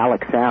 a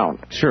metallic sound.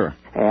 Sure.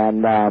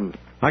 And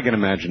I can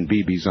imagine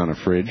BBs on a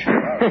fridge.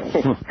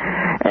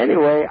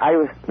 Anyway,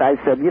 I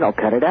said, you know,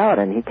 cut it out,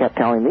 and he kept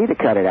telling me to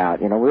cut it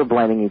out. You know, we were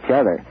blaming each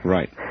other.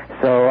 Right.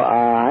 So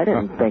I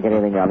didn't think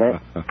anything of it,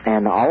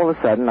 and all of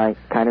a sudden I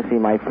kind of see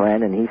my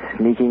friend, and he's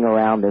sneaking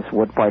around this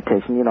wood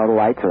partition. You know, the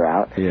lights are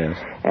out. Yes.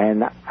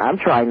 And I'm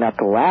trying not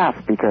to laugh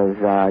because,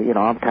 you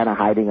know, I'm kind of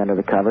hiding under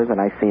the covers, and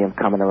I see him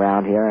coming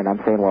around here, and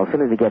I'm saying, well, as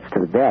soon as he gets to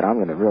the bed, I'm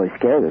going to really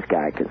scare this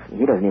guy because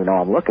he doesn't even know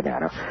I'm looking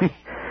at him.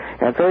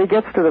 And so he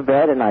gets to the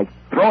bed, and I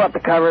throw up the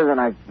covers, and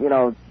I, you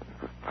know,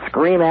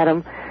 scream at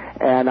him,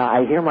 and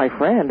I hear my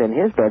friend in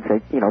his bed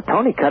say, you know,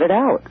 Tony, cut it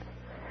out.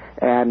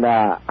 And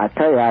I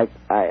tell you,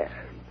 I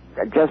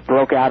just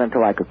broke out into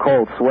like a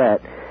cold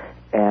sweat,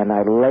 and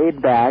I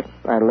laid back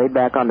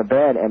on the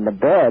bed, and the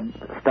bed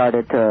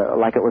started to,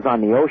 like it was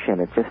on the ocean,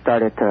 it just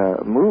started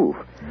to move.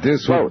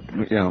 Float.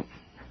 Yeah.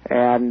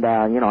 And,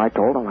 you know, I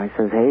told him, I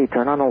says, hey,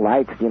 turn on the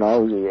lights, you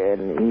know,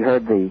 and he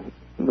heard the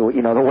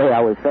way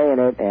I was saying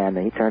it, and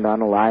he turned on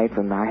the lights,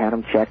 and I had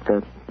him check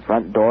the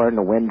front door and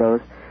the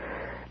windows,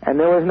 and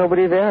there was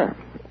nobody there.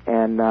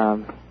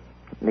 And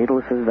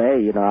needless to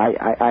say, you know,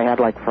 I had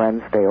like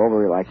friends stay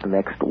over like the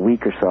next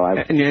week or so. I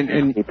was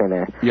sleeping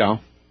there. Yeah.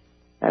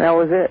 And that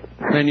was it.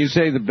 And you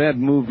say the bed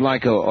moved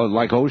like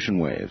ocean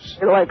waves.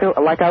 Like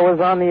I was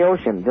on the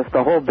ocean. Just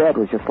the whole bed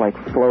was just like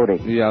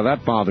floating. Yeah,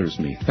 that bothers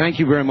me. Thank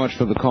you very much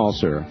for the call,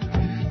 sir.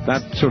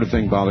 That sort of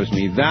thing bothers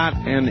me. That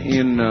and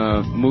in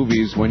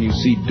movies when you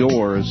see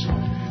doors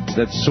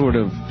that sort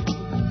of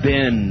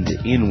bend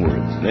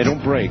inwards. They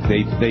don't break.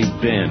 They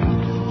bend.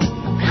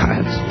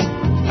 God,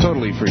 it's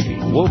totally freaky.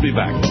 We'll be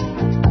back.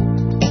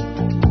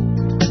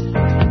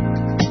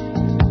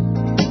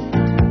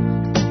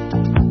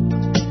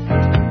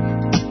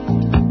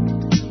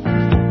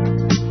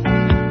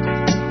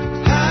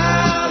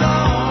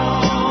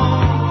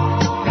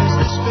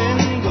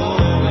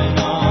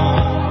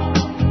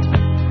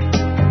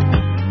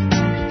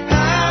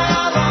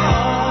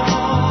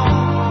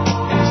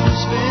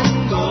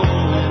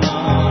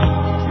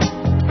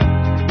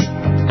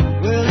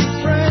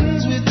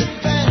 Friends with the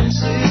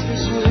fancy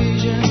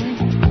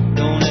persuasion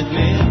don't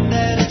admit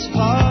that it's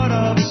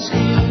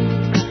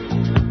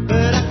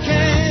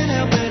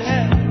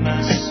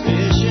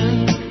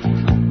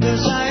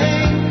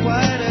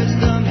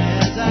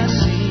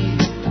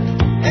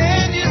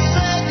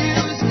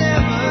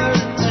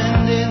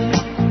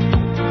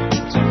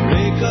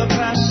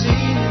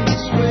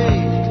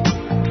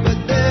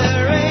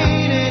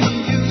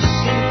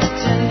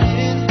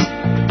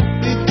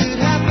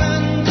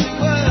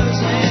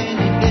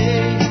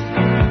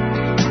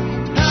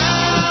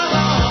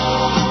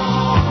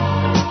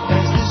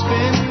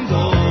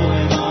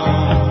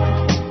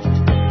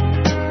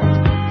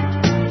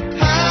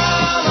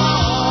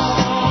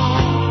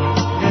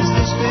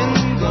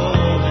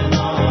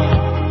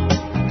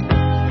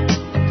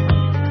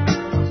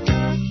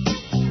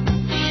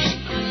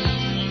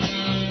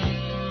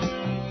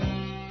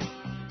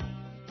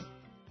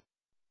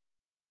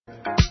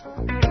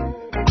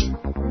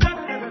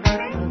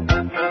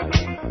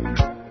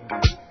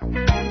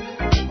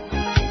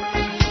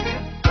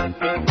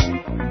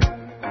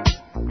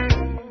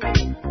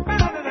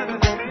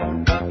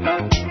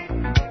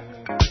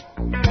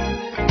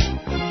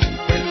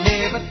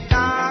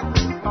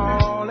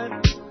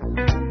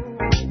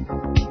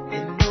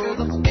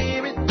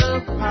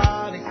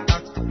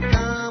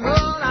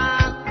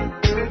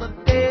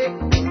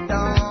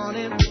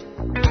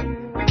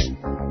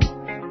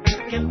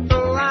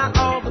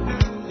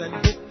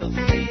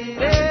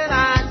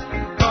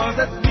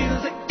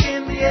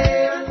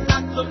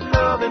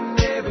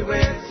loving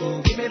everywhere.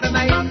 So give me the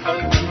night.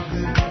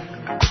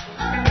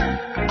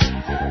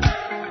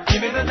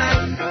 Give me the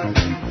night.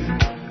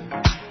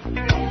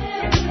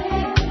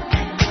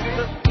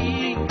 The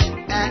heat,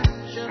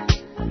 action.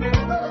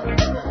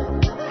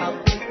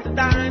 I'll take the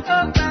dime,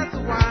 a glass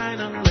of wine,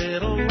 a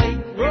little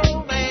late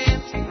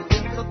romance.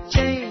 It's a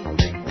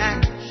changing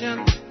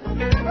action.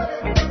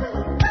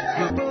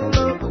 People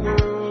of the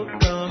world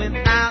coming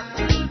out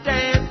to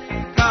dance.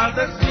 'Cause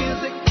there's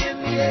music in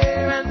the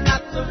air and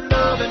lots of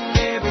loving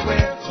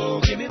everywhere. So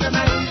give me the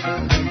night.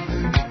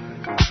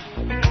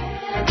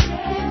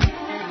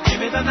 Give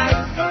me the night.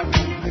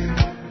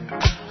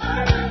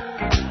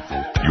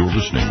 You're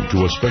listening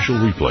to a special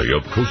replay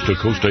of Coast to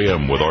Coast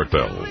AM with Art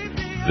Bell.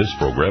 This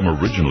program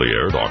originally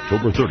aired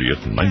October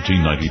 30th,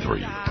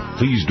 1993.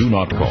 Please do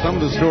not call. Some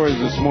of the stories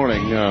this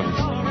morning,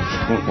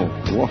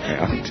 boy,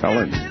 I'm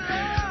telling you.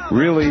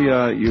 Really,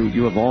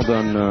 you have all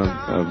done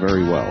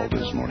very well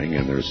this morning,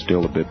 and there's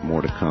still a bit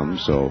more to come,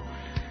 so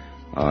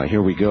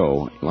here we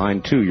go.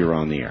 Line 2, you're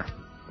on the air.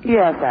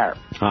 Yes, sir.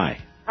 Hi.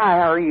 Hi,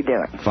 how are you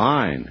doing?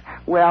 Fine.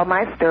 Well,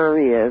 my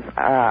story is,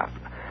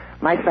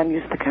 my son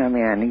used to come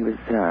in. He was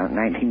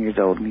 19 years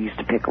old, and he used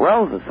to pick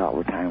roses all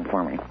the time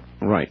for me.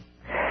 Right.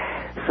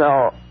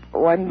 So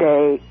one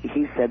day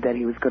he said that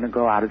he was going to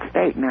go out of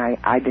state, and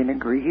I didn't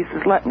agree. He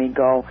says, let me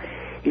go.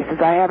 He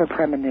says, I have a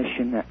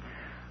premonition that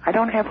I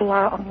don't have a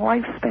long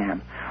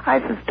lifespan. I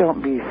says,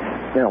 don't be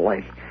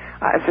silly.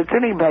 If it's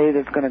anybody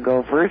that's going to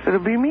go first, it'll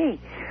be me.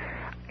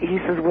 He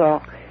says,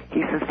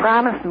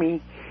 promise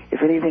me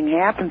if anything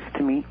happens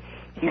to me,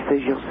 he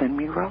says, you'll send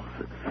me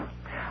roses.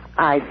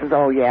 I says,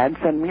 oh, yeah, and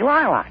send me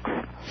lilacs.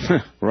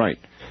 Right.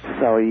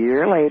 So a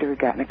year later, he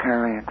got in a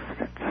car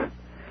accident,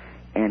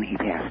 and he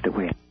passed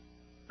away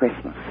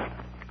Christmas.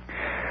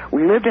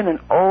 We lived in an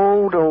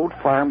old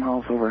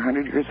farmhouse over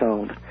 100 years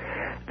old.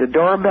 The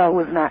doorbell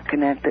was not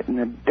connected, and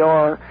the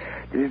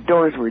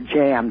doors were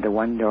jammed. The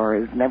one door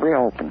is never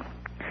open.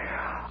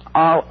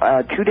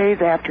 2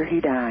 days after he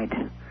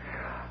died,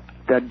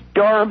 the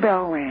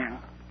doorbell rang,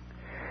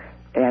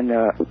 and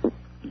the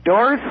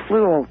doors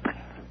flew open,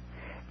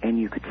 and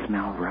you could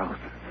smell roses.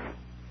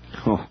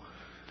 Oh.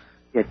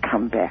 He had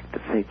come back to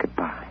say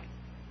goodbye.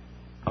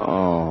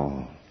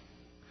 Oh.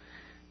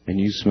 And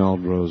you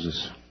smelled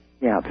roses.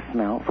 Yeah, the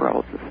smell of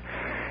roses.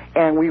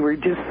 And we were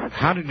just...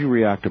 How did you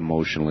react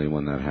emotionally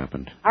when that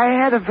happened? I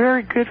had a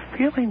very good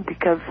feeling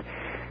because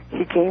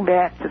he came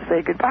back to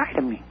say goodbye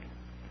to me.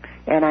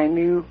 And I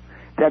knew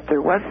that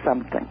there was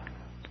something.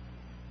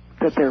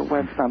 Because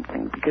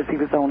he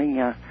was only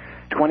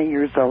 20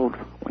 years old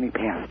when he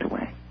passed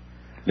away.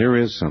 There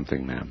is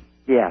something, ma'am.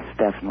 Yes,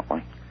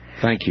 definitely.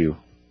 Thank you.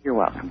 You're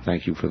welcome.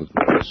 Thank you for the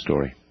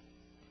story.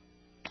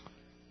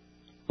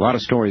 A lot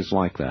of stories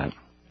like that.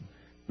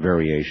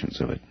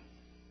 Variations of it.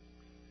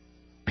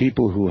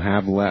 People who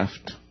have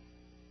left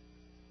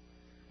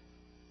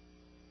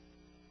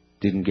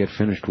didn't get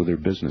finished with their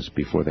business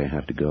before they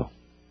had to go.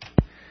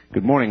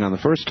 Good morning. On the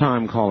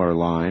first-time caller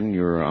line,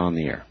 you're on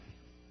the air.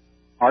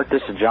 Art,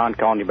 this is John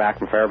calling you back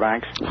from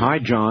Fairbanks. Hi,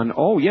 John.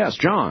 Oh, yes,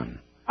 John.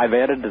 I've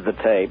edited the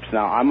tapes.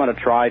 Now, I'm going to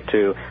try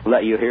to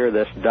let you hear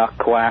this duck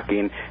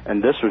quacking,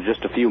 and this was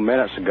just a few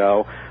minutes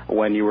ago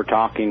when you were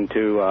talking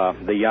to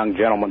the young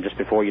gentleman just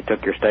before you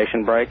took your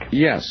station break.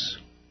 Yes.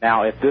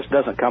 Now, if this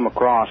doesn't come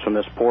across from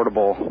this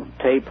portable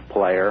tape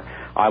player,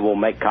 I will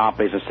make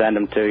copies and send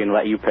them to you and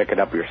let you pick it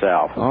up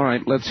yourself. All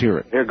right, let's hear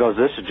it. Here goes.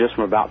 This is just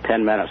from about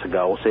 10 minutes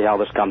ago. We'll see how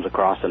this comes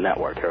across the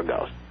network. Here it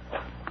goes.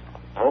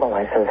 Oh,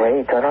 I said,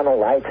 hey, turn on the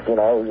lights, and he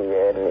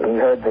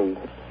heard the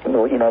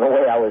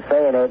way I was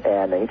saying it,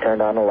 and he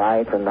turned on the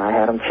lights, and I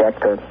had him check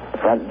the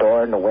front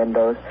door and the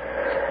windows,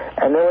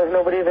 and there was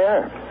nobody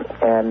there.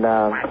 And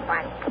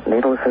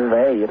needless to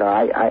say,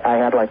 I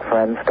had like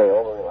friends stay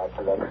over like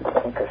the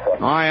next week or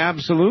so. I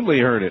absolutely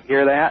heard it.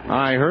 Hear that?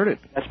 I heard it.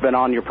 That's been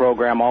on your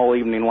program all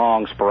evening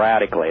long,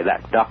 sporadically,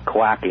 that duck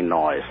quacking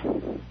noise.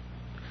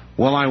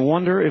 Well, I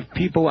wonder if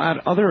people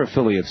at other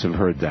affiliates have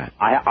heard that.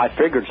 I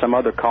figured some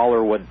other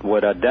caller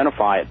would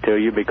identify it to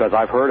you because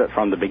I've heard it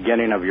from the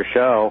beginning of your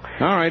show.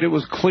 All right, it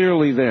was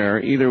clearly there.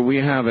 Either we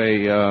have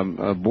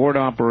a board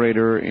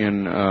operator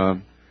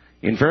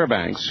in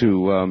Fairbanks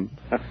who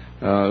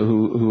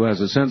has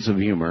a sense of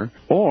humor,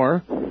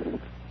 or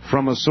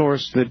from a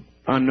source that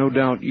no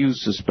doubt you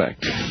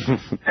suspect.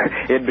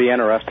 It'd be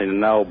interesting to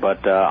know,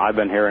 but I've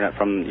been hearing it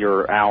from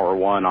your hour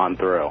one on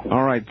through.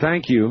 All right,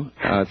 thank you.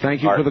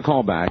 Thank you for the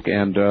call back,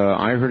 and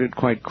I heard it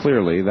quite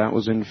clearly. That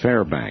was in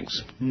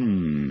Fairbanks.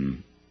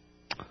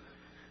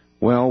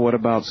 Well, what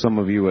about some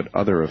of you at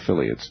other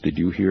affiliates? Did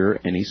you hear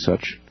any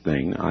such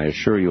thing? I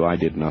assure you I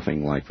did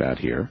nothing like that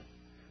here.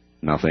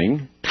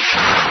 Nothing.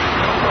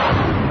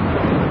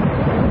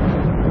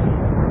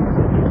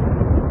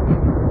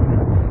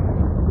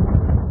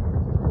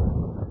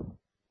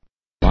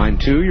 Line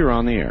 2, you're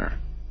on the air.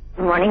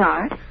 Good morning,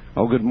 Art.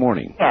 Oh, good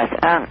morning. Yes,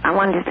 I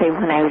wanted to say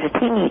when I was a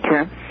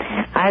teenager,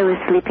 I was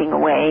sleeping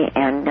away,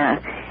 and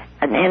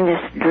in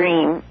this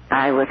dream,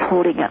 I was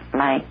holding up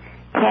my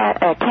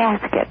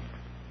casket.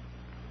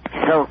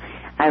 So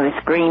I was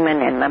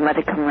screaming, and my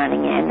mother come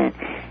running in, and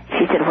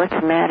she said, "What's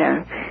the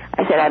matter?"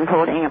 I said, "I'm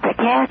holding up a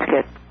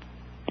casket."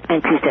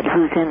 And she said,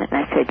 "Who's in it?"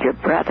 And I said, "Your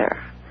brother."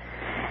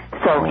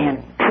 So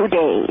in 2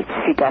 days,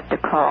 she got the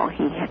call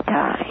he had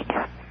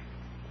died.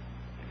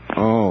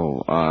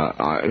 Oh,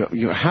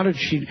 how did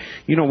she,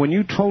 when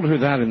you told her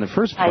that in the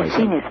first place? I'd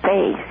seen his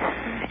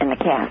face in the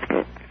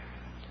casket.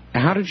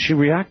 How did she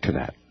react to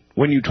that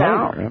when you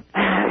told her?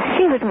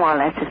 She was more or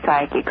less a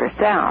psychic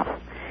herself,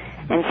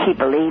 and she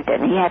believed it,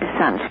 and he had a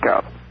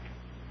sunstroke.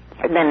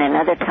 And then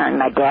another time,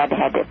 my dad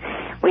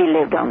we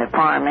lived on the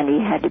farm, and he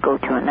had to go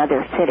to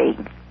another city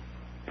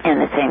in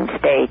the same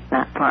state,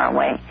 not far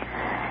away.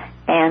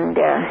 And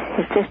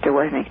his sister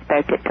wasn't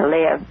expected to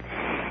live.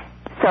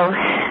 So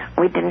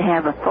we didn't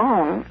have a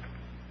phone.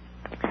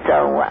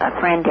 So a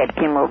friend had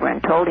come over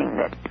and told him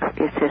that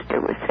his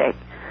sister was sick.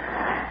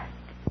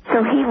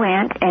 So he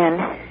went, and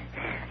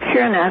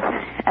sure enough,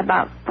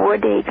 about 4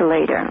 days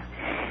later,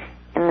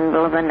 in the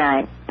middle of the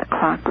night, the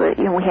clock,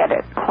 we had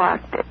a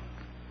clock that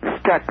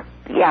struck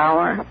the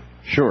hour.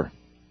 Sure.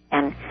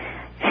 And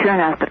sure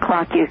enough, the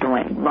clock usually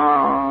went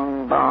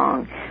bong,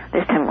 bong.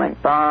 This time it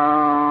went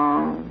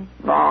bong,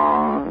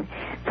 bong.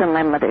 So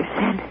my mother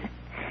said,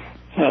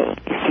 "Hey,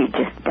 she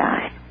just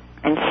died."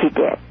 And she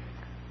did.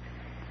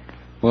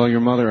 Well, your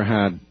mother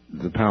had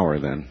the power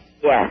then.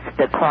 Yes,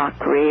 the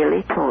clock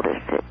really told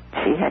us that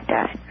she had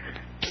died.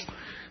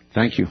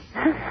 Thank you.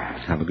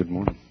 Have a good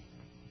morning.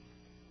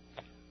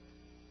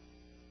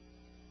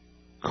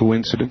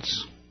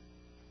 Coincidence?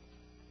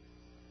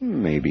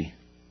 Maybe.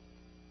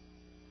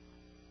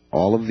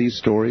 All of these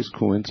stories,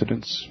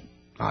 coincidence?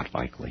 Not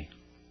likely.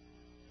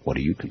 What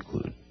do you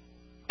conclude?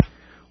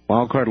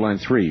 Wildcard line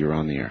 3, you're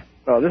on the air.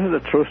 Oh, this is a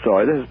true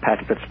story. This is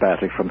Patrick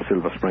Fitzpatrick from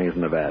Silver Springs,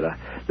 Nevada.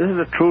 This is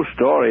a true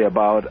story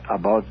about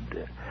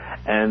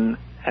an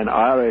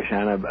Irish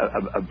and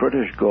a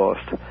British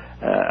ghost,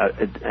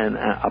 and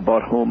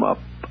about whom a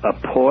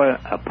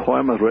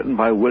poem was written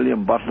by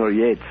William Butler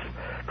Yeats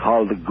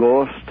called "The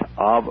Ghost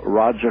of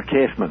Roger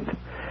Casement."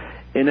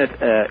 In it,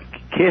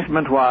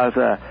 Casement was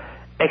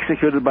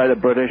executed by the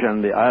British,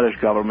 and the Irish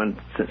government,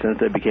 since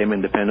they became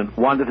independent,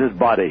 wanted his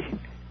body.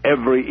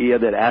 Every year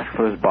they'd ask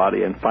for his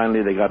body, and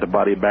finally they got the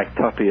body back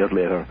 30 years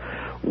later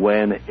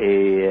when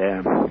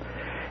a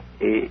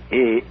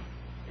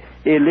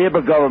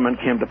Labour government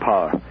came to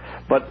power.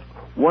 But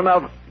one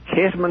of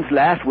Casement's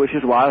last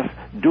wishes was,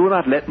 "Do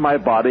not let my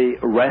body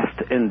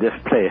rest in this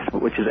place,"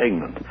 which is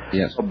England.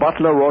 Yes. So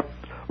Butler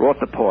wrote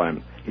the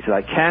poem. He said,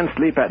 "I can't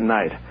sleep at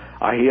night.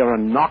 I hear a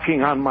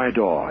knocking on my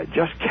door. I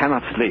just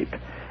cannot sleep."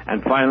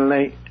 And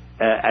finally,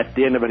 at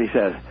the end of it, he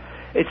says,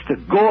 "It's the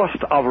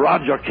ghost of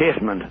Roger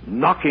Casement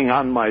knocking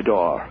on my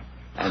door."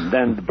 And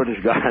then the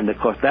British guy, and of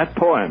course that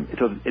poem,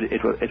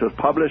 it was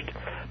published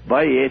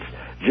by Yeats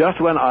just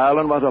when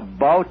Ireland was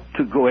about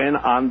to go in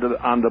on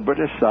the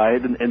British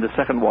side in the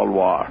Second World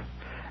War,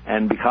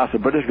 and because the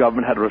British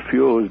government had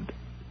refused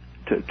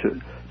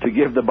to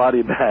give the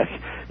body back,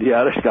 the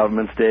Irish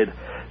government stayed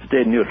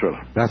neutral.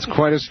 That's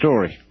quite a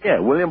story. Yeah,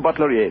 William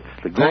Butler Yeats,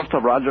 The Ghost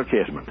of Roger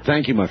Casement.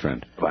 Thank you, my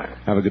friend. Bye.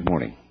 Have a good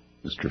morning,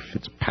 Mr.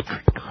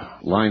 Fitzpatrick.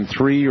 Line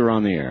 3, you're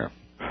on the air.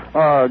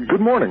 Good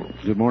morning.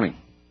 Good morning.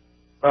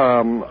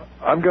 I'm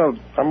going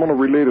to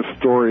relate a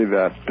story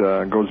that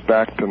goes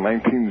back to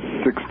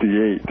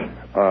 1968.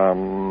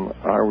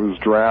 I was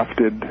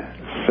drafted,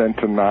 sent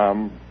to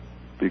Nam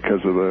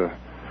because of the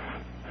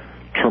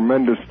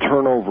tremendous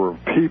turnover of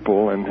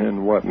people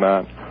and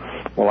whatnot.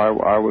 Well,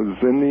 I was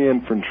in the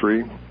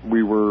infantry.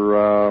 We were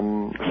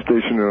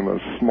stationed in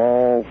a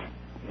small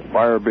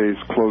fire base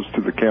close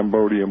to the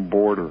Cambodian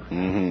border.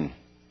 Mm-hmm.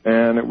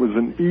 And it was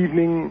an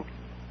evening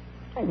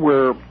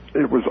where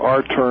it was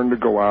our turn to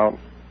go out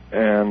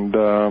and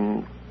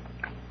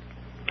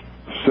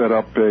set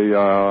up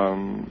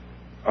an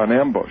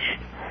ambush.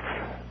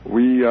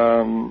 We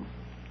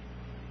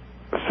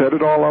set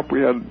it all up.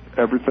 We had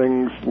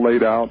everything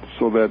laid out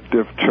so that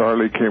if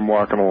Charlie came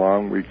walking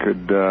along, we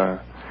could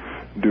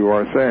do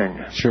our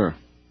thing. Sure.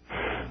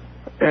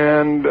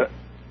 And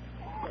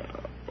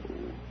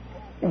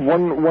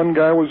one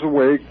guy was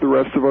awake. The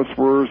rest of us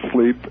were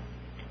asleep.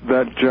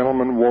 That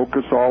gentleman woke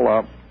us all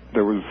up.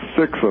 There was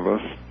 6 of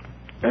us,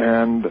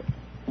 and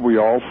we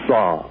all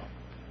saw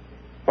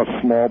a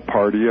small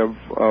party of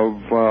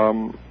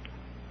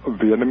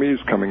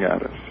Vietnamese coming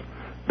at us.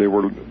 They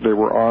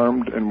were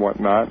armed and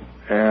whatnot,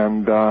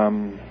 and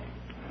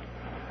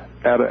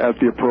at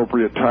the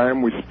appropriate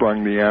time, we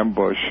sprung the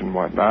ambush and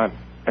whatnot,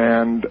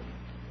 and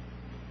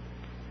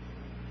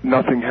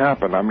nothing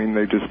happened. I mean,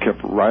 they just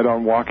kept right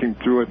on walking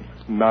through it,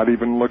 not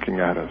even looking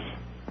at us.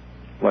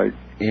 Like,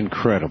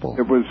 incredible.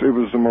 It was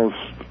the most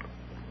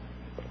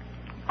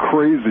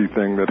crazy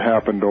thing that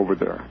happened over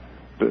there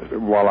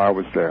while I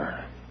was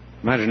there.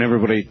 Imagine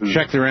everybody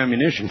check their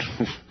ammunition.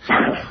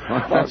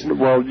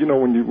 Well, you know,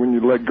 when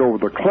you let go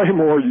of the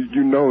claymore,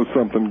 you know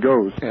something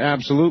goes.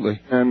 Absolutely.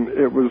 And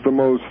it was the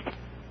most.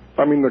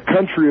 I mean, the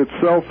country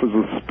itself is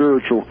a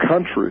spiritual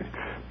country,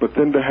 but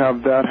then to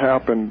have that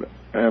happen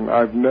And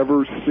I've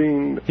never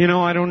seen...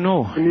 I don't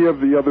know. Any of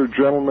the other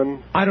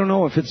gentlemen I don't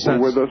know if it's that,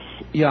 with us?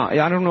 Yeah,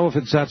 I don't know if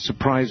it's that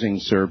surprising,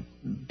 sir.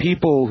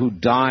 People who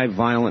die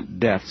violent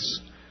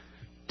deaths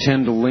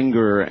tend to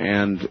linger,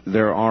 and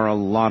there are a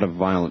lot of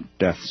violent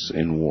deaths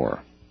in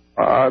war.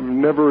 I've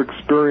never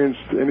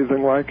experienced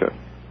anything like it,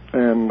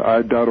 and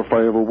I doubt if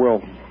I ever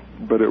will.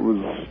 But it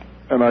was...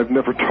 And I've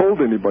never told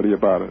anybody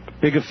about it.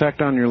 Big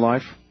effect on your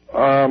life?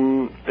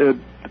 Well,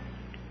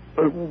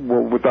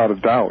 without a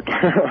doubt.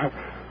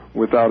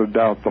 Without a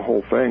doubt, the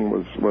whole thing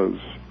was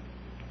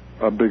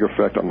a big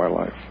effect on my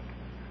life.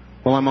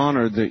 Well, I'm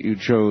honored that you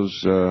chose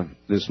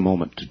this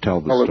moment to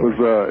tell the story.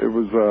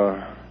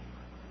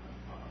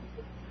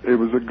 It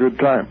was a good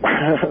time.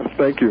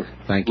 Thank you.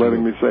 Thank you.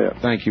 Letting me say it.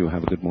 Thank you.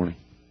 Have a good morning.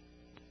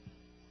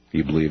 Do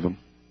you believe him?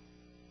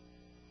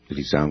 Did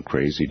he sound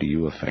crazy to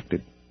you,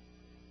 affected?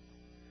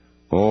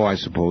 Oh, I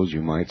suppose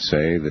you might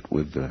say that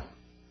with the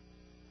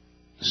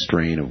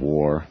strain of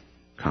war,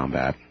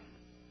 combat,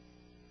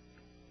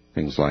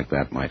 things like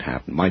that might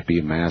happen. Might be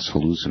a mass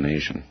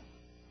hallucination.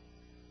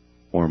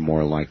 Or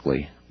more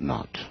likely,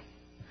 not.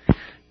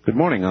 Good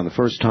morning. On the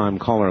first-time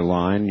caller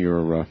line,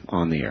 you're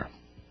on the air.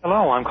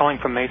 Hello, I'm calling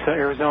from Mesa,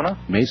 Arizona.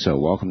 Mesa,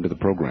 welcome to the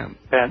program.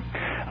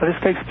 This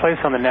takes place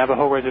on the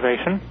Navajo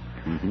Reservation,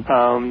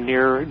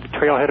 near the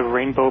trailhead of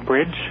Rainbow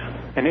Bridge,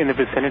 and in the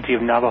vicinity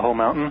of Navajo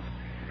Mountain.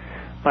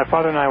 My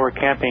father and I were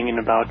camping in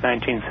about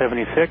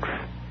 1976,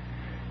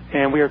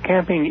 and we were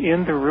camping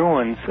in the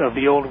ruins of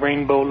the old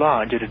Rainbow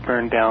Lodge. It had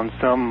burned down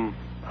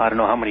I don't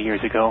know how many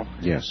years ago.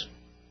 Yes.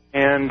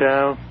 And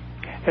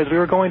as we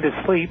were going to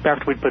sleep,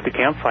 after we'd put the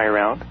campfire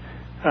out,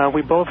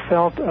 we both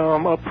felt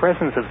a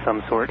presence of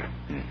some sort.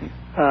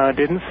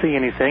 Didn't see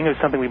anything. It was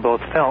something we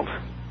both felt.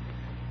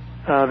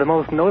 The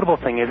most notable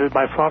thing is that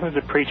my father's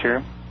a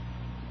preacher,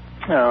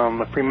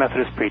 a Free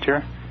Methodist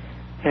preacher,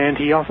 and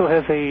he also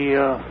has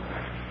a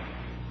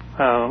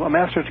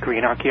master's degree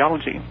in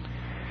archaeology,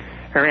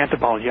 or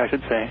anthropology, I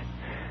should say.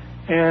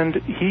 And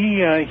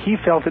he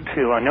felt it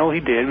too. I know he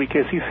did,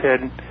 because he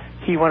said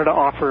he wanted to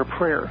offer a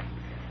prayer,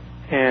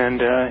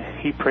 and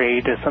he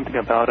prayed something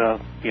about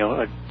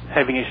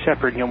having a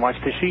shepherd watch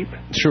the sheep.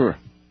 Sure.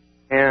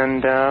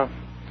 And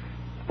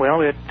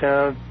it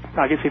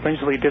I guess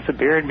eventually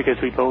disappeared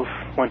because we both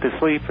went to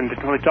sleep and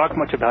didn't really talk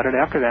much about it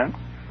after that.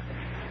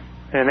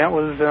 And that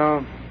was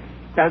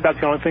that's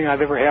the only thing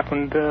I've ever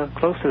happened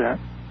close to that.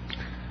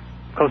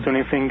 Close to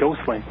anything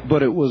ghostly.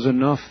 But it was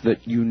enough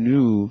that you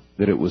knew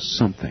that it was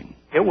something.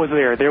 It was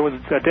there. There was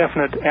a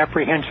definite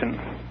apprehension,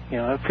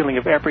 a feeling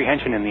of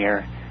apprehension in the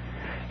air.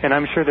 And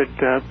I'm sure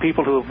that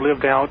people who have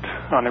lived out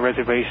on the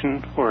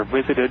reservation or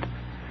visited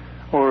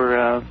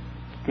or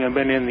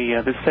been in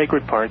the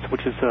sacred parts,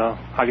 which is,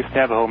 I guess,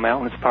 Navajo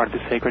Mountain is part of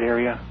the sacred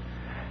area,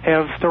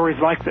 have stories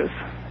like this.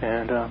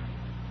 And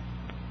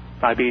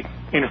I'd be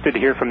interested to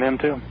hear from them,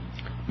 too.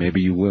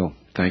 Maybe you will.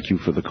 Thank you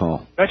for the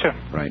call. Gotcha.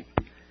 Right.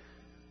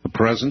 A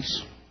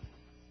presence,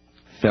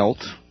 felt,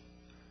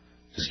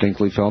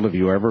 distinctly felt. Have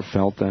you ever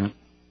felt that?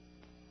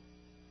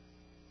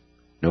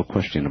 No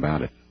question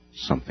about it.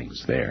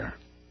 Something's there.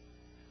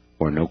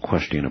 Or no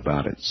question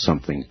about it.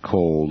 Something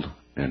cold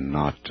and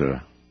not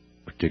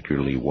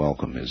particularly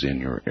welcome is in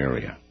your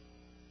area.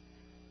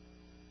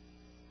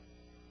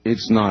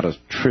 It's not a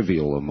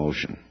trivial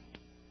emotion.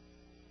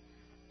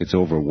 It's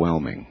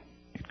overwhelming.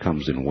 It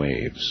comes in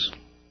waves.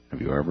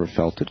 Have you ever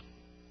felt it?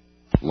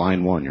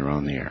 Line 1, you're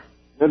on the air.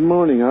 Good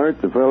morning,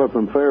 Art. The fellow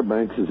from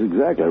Fairbanks is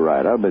exactly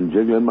right. I've been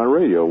jiggling my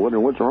radio,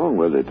 wondering what's wrong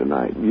with it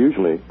tonight.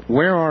 Usually.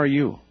 Where are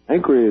you?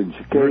 Anchorage,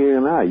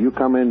 KNI. You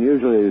come in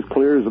usually as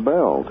clear as a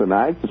bell.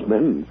 Tonight it's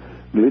been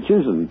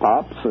glitches and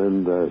pops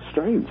and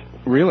strange.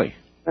 Really?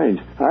 Strange.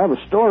 I have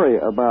a story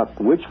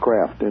about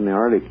witchcraft in the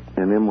Arctic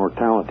and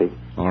immortality.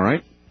 All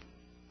right.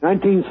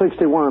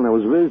 1961, I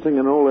was visiting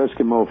an old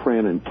Eskimo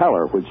friend in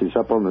Teller, which is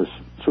up on the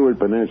Seward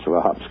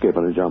Peninsula, hop, skip,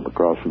 and a jump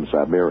across from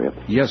Siberia.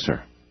 Yes,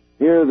 sir.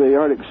 Near the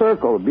Arctic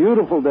Circle, a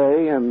beautiful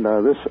day, and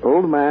this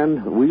old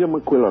man, William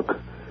McQuillock,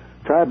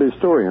 tribe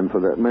historian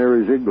for that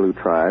Mary's Igloo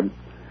tribe,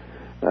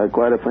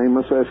 quite a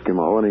famous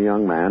Eskimo and a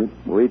young man.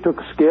 We took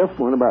a skiff,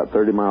 went about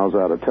 30 miles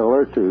out of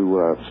Teller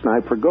to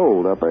snipe for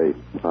gold up a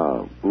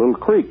little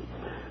creek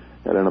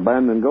at an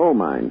abandoned gold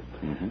mine.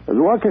 I was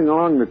walking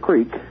along the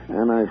creek,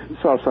 and I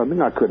saw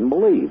something I couldn't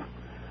believe.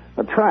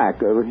 A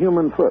track of a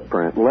human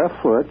footprint,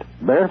 left foot,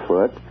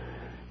 barefoot,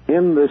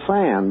 in the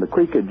sand. The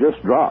creek had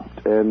just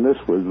dropped, and this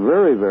was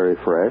very, very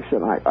fresh,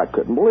 and I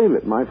couldn't believe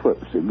it. My foot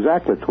was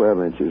exactly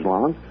 12 inches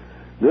long.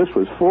 This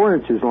was 4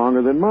 inches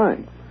longer than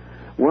mine.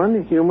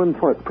 One human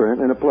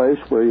footprint in a place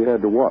where you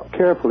had to walk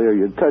carefully or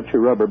you'd touch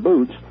your rubber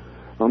boots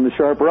on the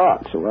sharp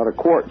rocks, a lot of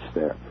quartz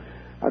there.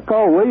 I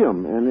called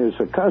William and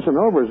his cousin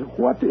over and said,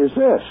 "What is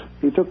this?"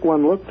 He took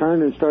one look,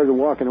 turned, and started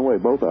walking away,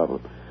 both of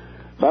them.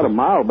 About a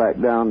mile back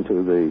down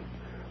to the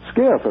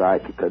skiff, and I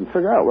couldn't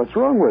figure out what's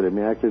wrong with him.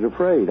 He acted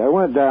afraid. I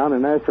went down,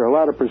 and after a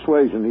lot of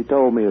persuasion, he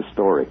told me a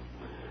story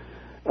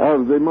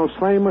of the most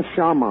famous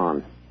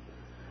shaman.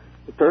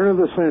 At the turn of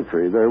the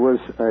century, there was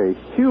a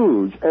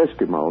huge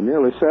Eskimo,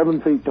 nearly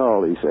 7 feet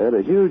tall, he said,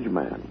 a huge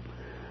man.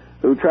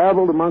 who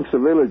traveled amongst the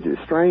villages.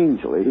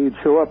 Strangely, he'd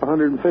show up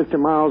 150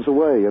 miles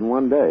away in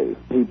one day.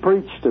 He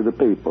preached to the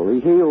people. He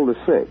healed the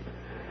sick.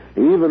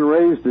 He even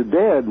raised the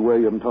dead,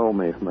 William told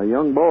me. A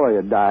young boy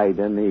had died,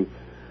 and he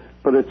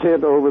put a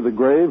tent over the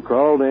grave,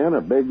 crawled in,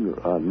 a big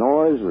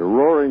noise, a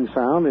roaring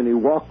sound, and he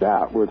walked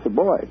out with the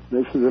boy.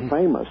 This is a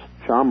famous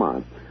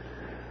shaman.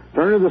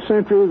 Turn of the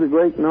century, the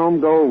Great Nome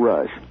Gold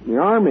Rush. The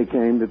Army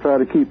came to try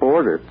to keep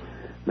order.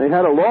 They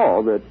had a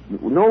law that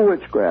no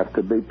witchcraft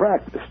could be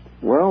practiced.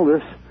 Well,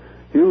 this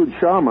huge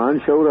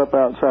shaman showed up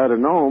outside of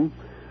Nome,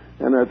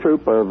 and a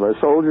troop of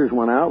soldiers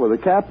went out with a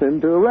captain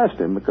to arrest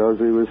him because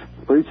he was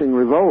preaching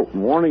revolt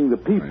and warning the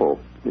people,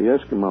 the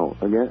Eskimo,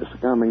 against the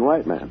coming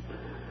white man.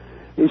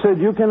 He said,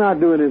 "You cannot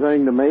do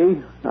anything to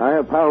me. I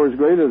have powers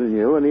greater than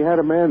you." And he had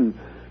a man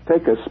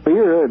take a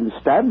spear and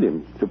stabbed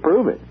him to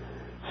prove it.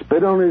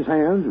 Spit on his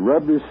hands,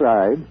 rubbed his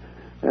side,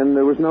 and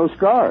there was no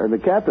scar. And the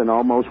captain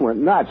almost went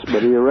nuts,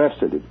 but he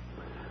arrested him.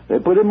 They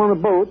put him on a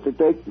boat to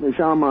take the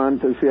shaman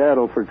to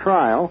Seattle for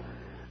trial,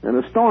 and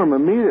a storm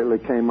immediately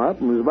came up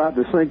and was about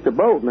to sink the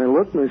boat. And they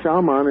looked, and the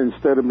shaman,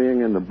 instead of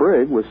being in the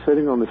brig, was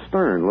sitting on the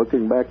stern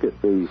looking back at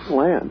the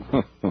land.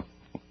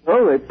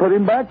 So they put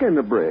him back in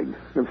the brig.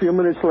 A few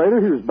minutes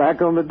later, he was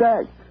back on the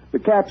deck. The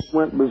captain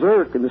went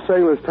berserk, and the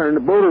sailors turned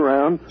the boat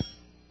around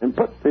and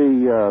put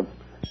the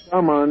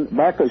shaman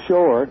back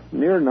ashore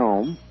near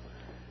Nome.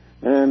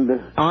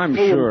 And I'm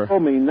sure.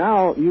 Told me,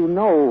 now you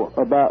know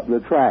about the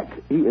track.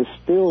 He is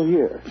still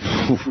here.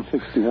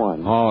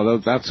 61. Oh,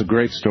 that's a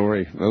great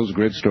story. Those are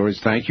great stories.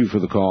 Thank you for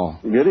the call.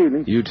 Good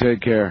evening. You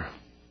take care.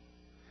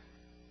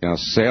 Now,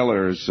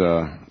 sailors,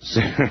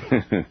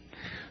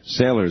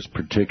 sailors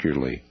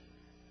particularly,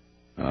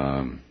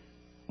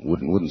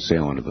 wouldn't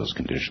sail under those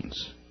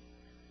conditions.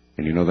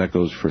 And you know that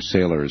goes for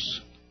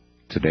sailors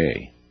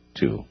today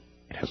too.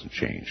 It hasn't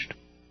changed.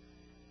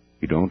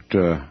 You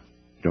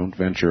don't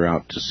venture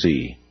out to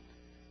sea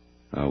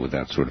with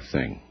that sort of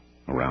thing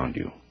around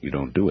you. You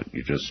don't do it.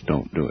 You just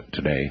don't do it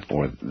today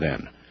or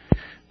then.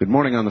 Good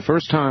morning. On the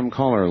first-time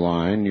caller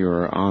line,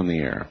 you're on the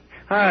air.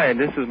 Hi,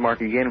 this is Mark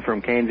again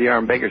from KNZR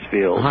in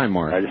Bakersfield. Hi,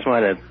 Mark. I just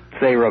wanted to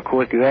say real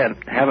quick, we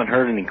haven't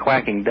heard any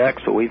quacking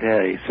ducks, but we've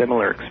had a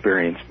similar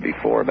experience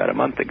before about a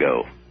month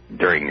ago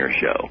during your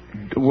show.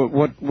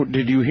 What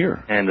did you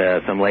hear? And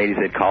some ladies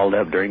had called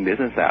up during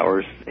business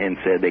hours and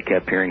said they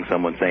kept hearing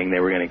someone saying they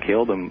were going to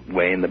kill them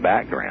way in the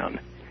background.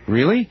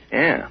 Really?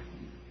 Yeah.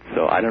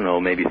 So I don't know,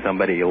 maybe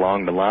somebody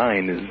along the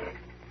line is...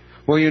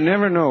 Well, you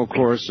never know, of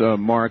course,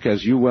 Mark,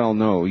 as you well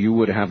know, you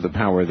would have the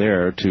power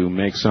there to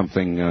make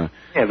something...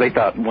 Yeah, they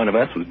thought one of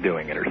us was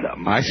doing it or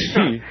something. I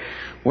see.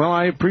 Well,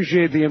 I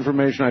appreciate the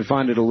information. I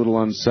find it a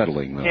little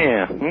unsettling, though.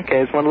 Yeah,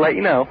 okay, just want to let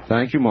you know.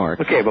 Thank you, Mark.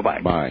 Okay,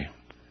 bye-bye. Bye.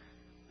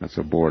 That's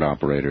a board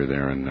operator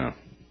there in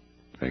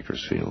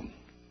Bakersfield.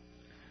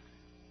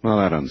 Well,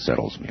 that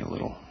unsettles me a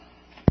little.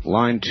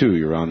 Line 2,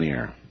 you're on the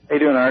air. How you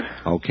doing, Art?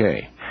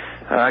 Okay.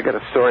 I got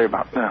a story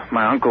about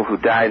my uncle who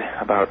died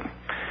about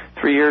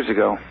 3 years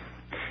ago.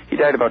 He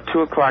died about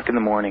 2 o'clock in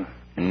the morning.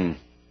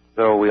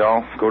 So we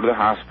all go to the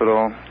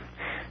hospital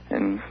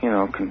and,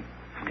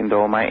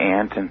 condole my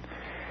aunt. And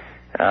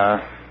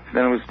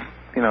then it was,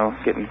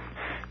 getting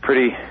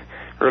pretty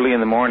early in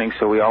the morning,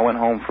 so we all went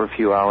home for a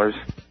few hours.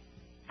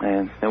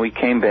 And then we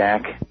came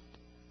back,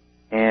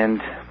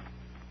 and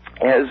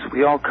as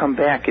we all come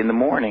back in the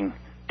morning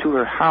to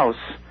her house,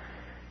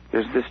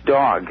 there's this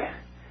dog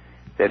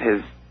that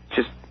has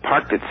just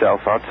parked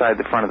itself outside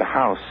the front of the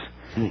house.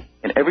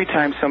 And every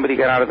time somebody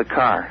got out of the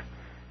car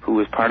who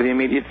was part of the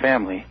immediate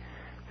family,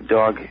 the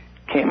dog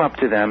came up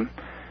to them,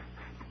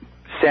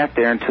 sat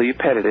there until you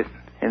petted it,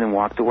 and then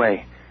walked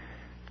away.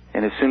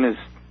 And as soon as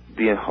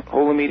the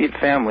whole immediate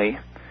family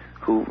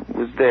who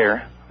was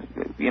there,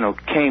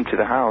 came to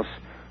the house,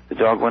 the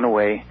dog went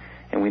away,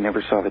 and we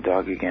never saw the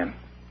dog again.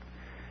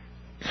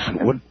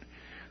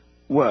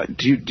 What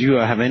do you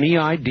have any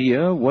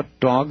idea what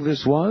dog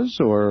this was,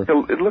 or?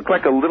 It looked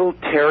like a little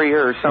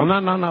terrier or something.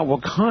 Well, not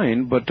what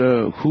kind, but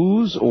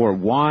whose or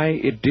why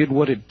it did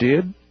what it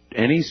did.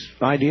 Any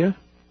idea?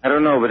 I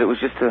don't know, but it was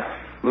just a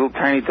little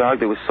tiny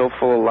dog that was so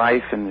full of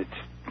life, and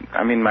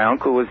my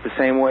uncle was the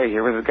same way.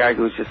 Here was a guy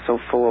who was just so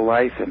full of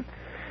life, and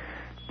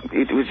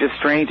it was just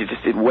strange.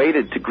 It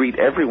waited to greet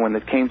everyone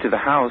that came to the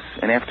house,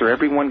 and after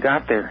everyone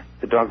got there,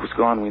 the dog was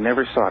gone. We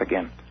never saw it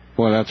again.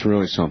 Well, that's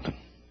really something.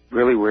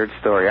 Really weird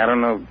story. I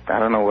don't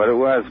know what it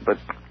was, but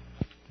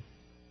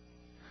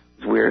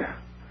it's weird.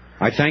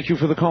 I thank you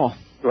for the call.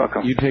 You're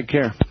welcome. You take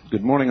care.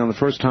 Good morning. On the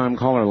first-time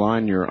caller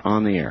line, you're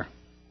on the air.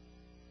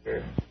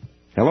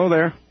 Hello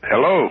there.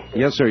 Hello.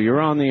 Yes, sir. You're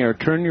on the air.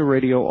 Turn your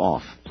radio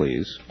off,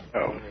 please.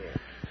 Oh.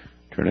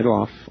 Turn it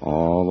off,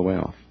 all the way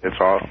off. It's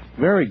off.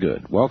 Very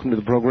good. Welcome to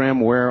the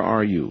program. Where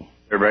are you?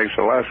 Fairbanks,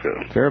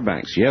 Alaska.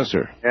 Fairbanks, yes,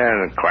 sir.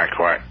 And quack,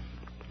 quack.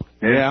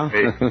 Yeah.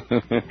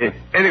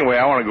 Anyway,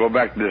 I want to go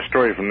back to this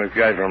story from this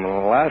guy from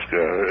Alaska,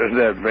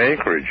 that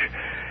Anchorage.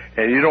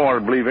 And you don't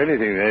want to believe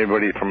anything that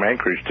anybody from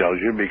Anchorage tells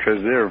you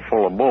because they're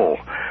full of bull.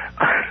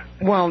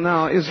 Well,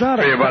 now, is that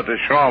about the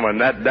shaman,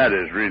 that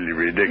is really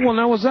ridiculous. Well,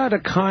 now, was that a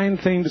kind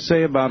thing to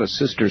say about a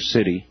sister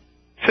city?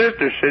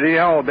 Sister City,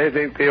 oh, they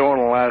think they own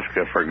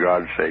Alaska, for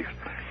God's sakes.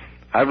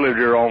 I've lived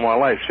here all my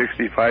life,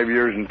 65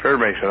 years in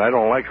Fairbanks, and I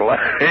don't like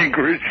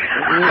Anchorage.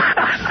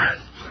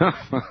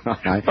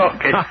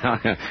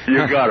 Okay,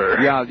 you got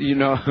her. Yeah,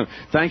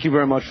 thank you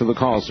very much for the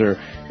call, sir.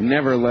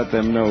 Never let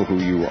them know who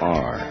you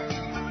are.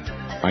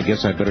 I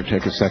guess I'd better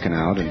take a second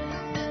out and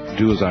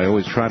do as I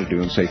always try to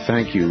do and say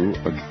thank you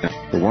again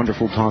for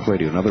wonderful talk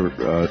radio. Another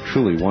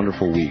truly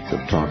wonderful week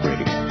of talk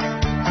radio.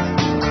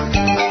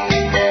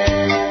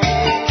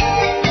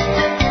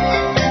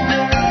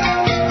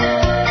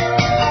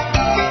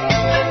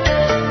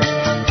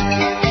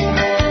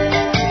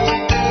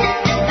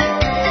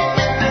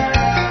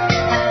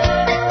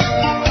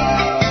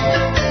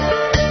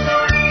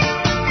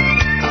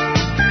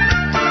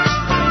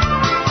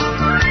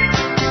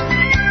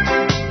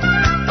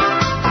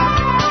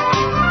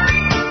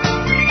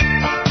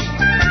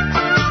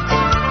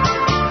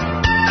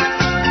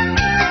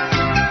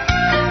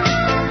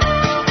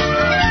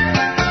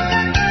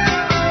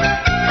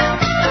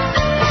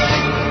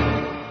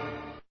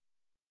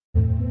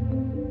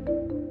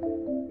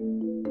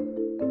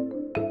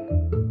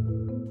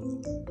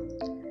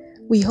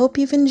 We hope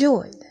you've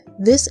enjoyed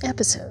this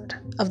episode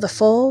of the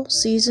Fall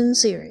Season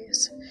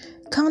Series.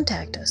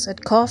 Contact us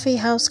at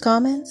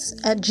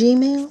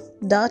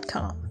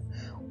coffeehousecomments@gmail.com,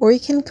 or you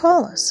can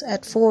call us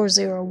at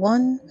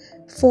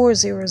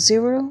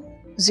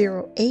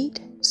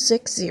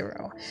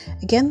 401-400-0860.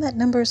 Again, that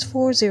number is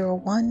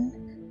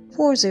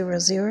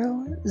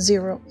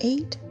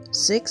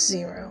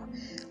 401-400-0860.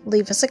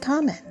 Leave us a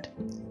comment.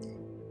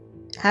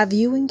 Have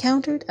you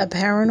encountered a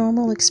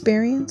paranormal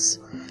experience?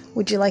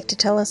 Would you like to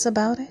tell us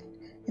about it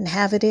and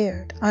have it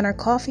aired on our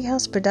Coffee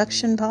House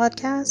Production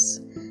podcast?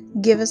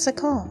 Give us a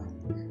call.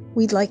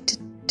 We'd like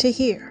to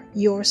hear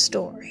your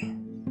story.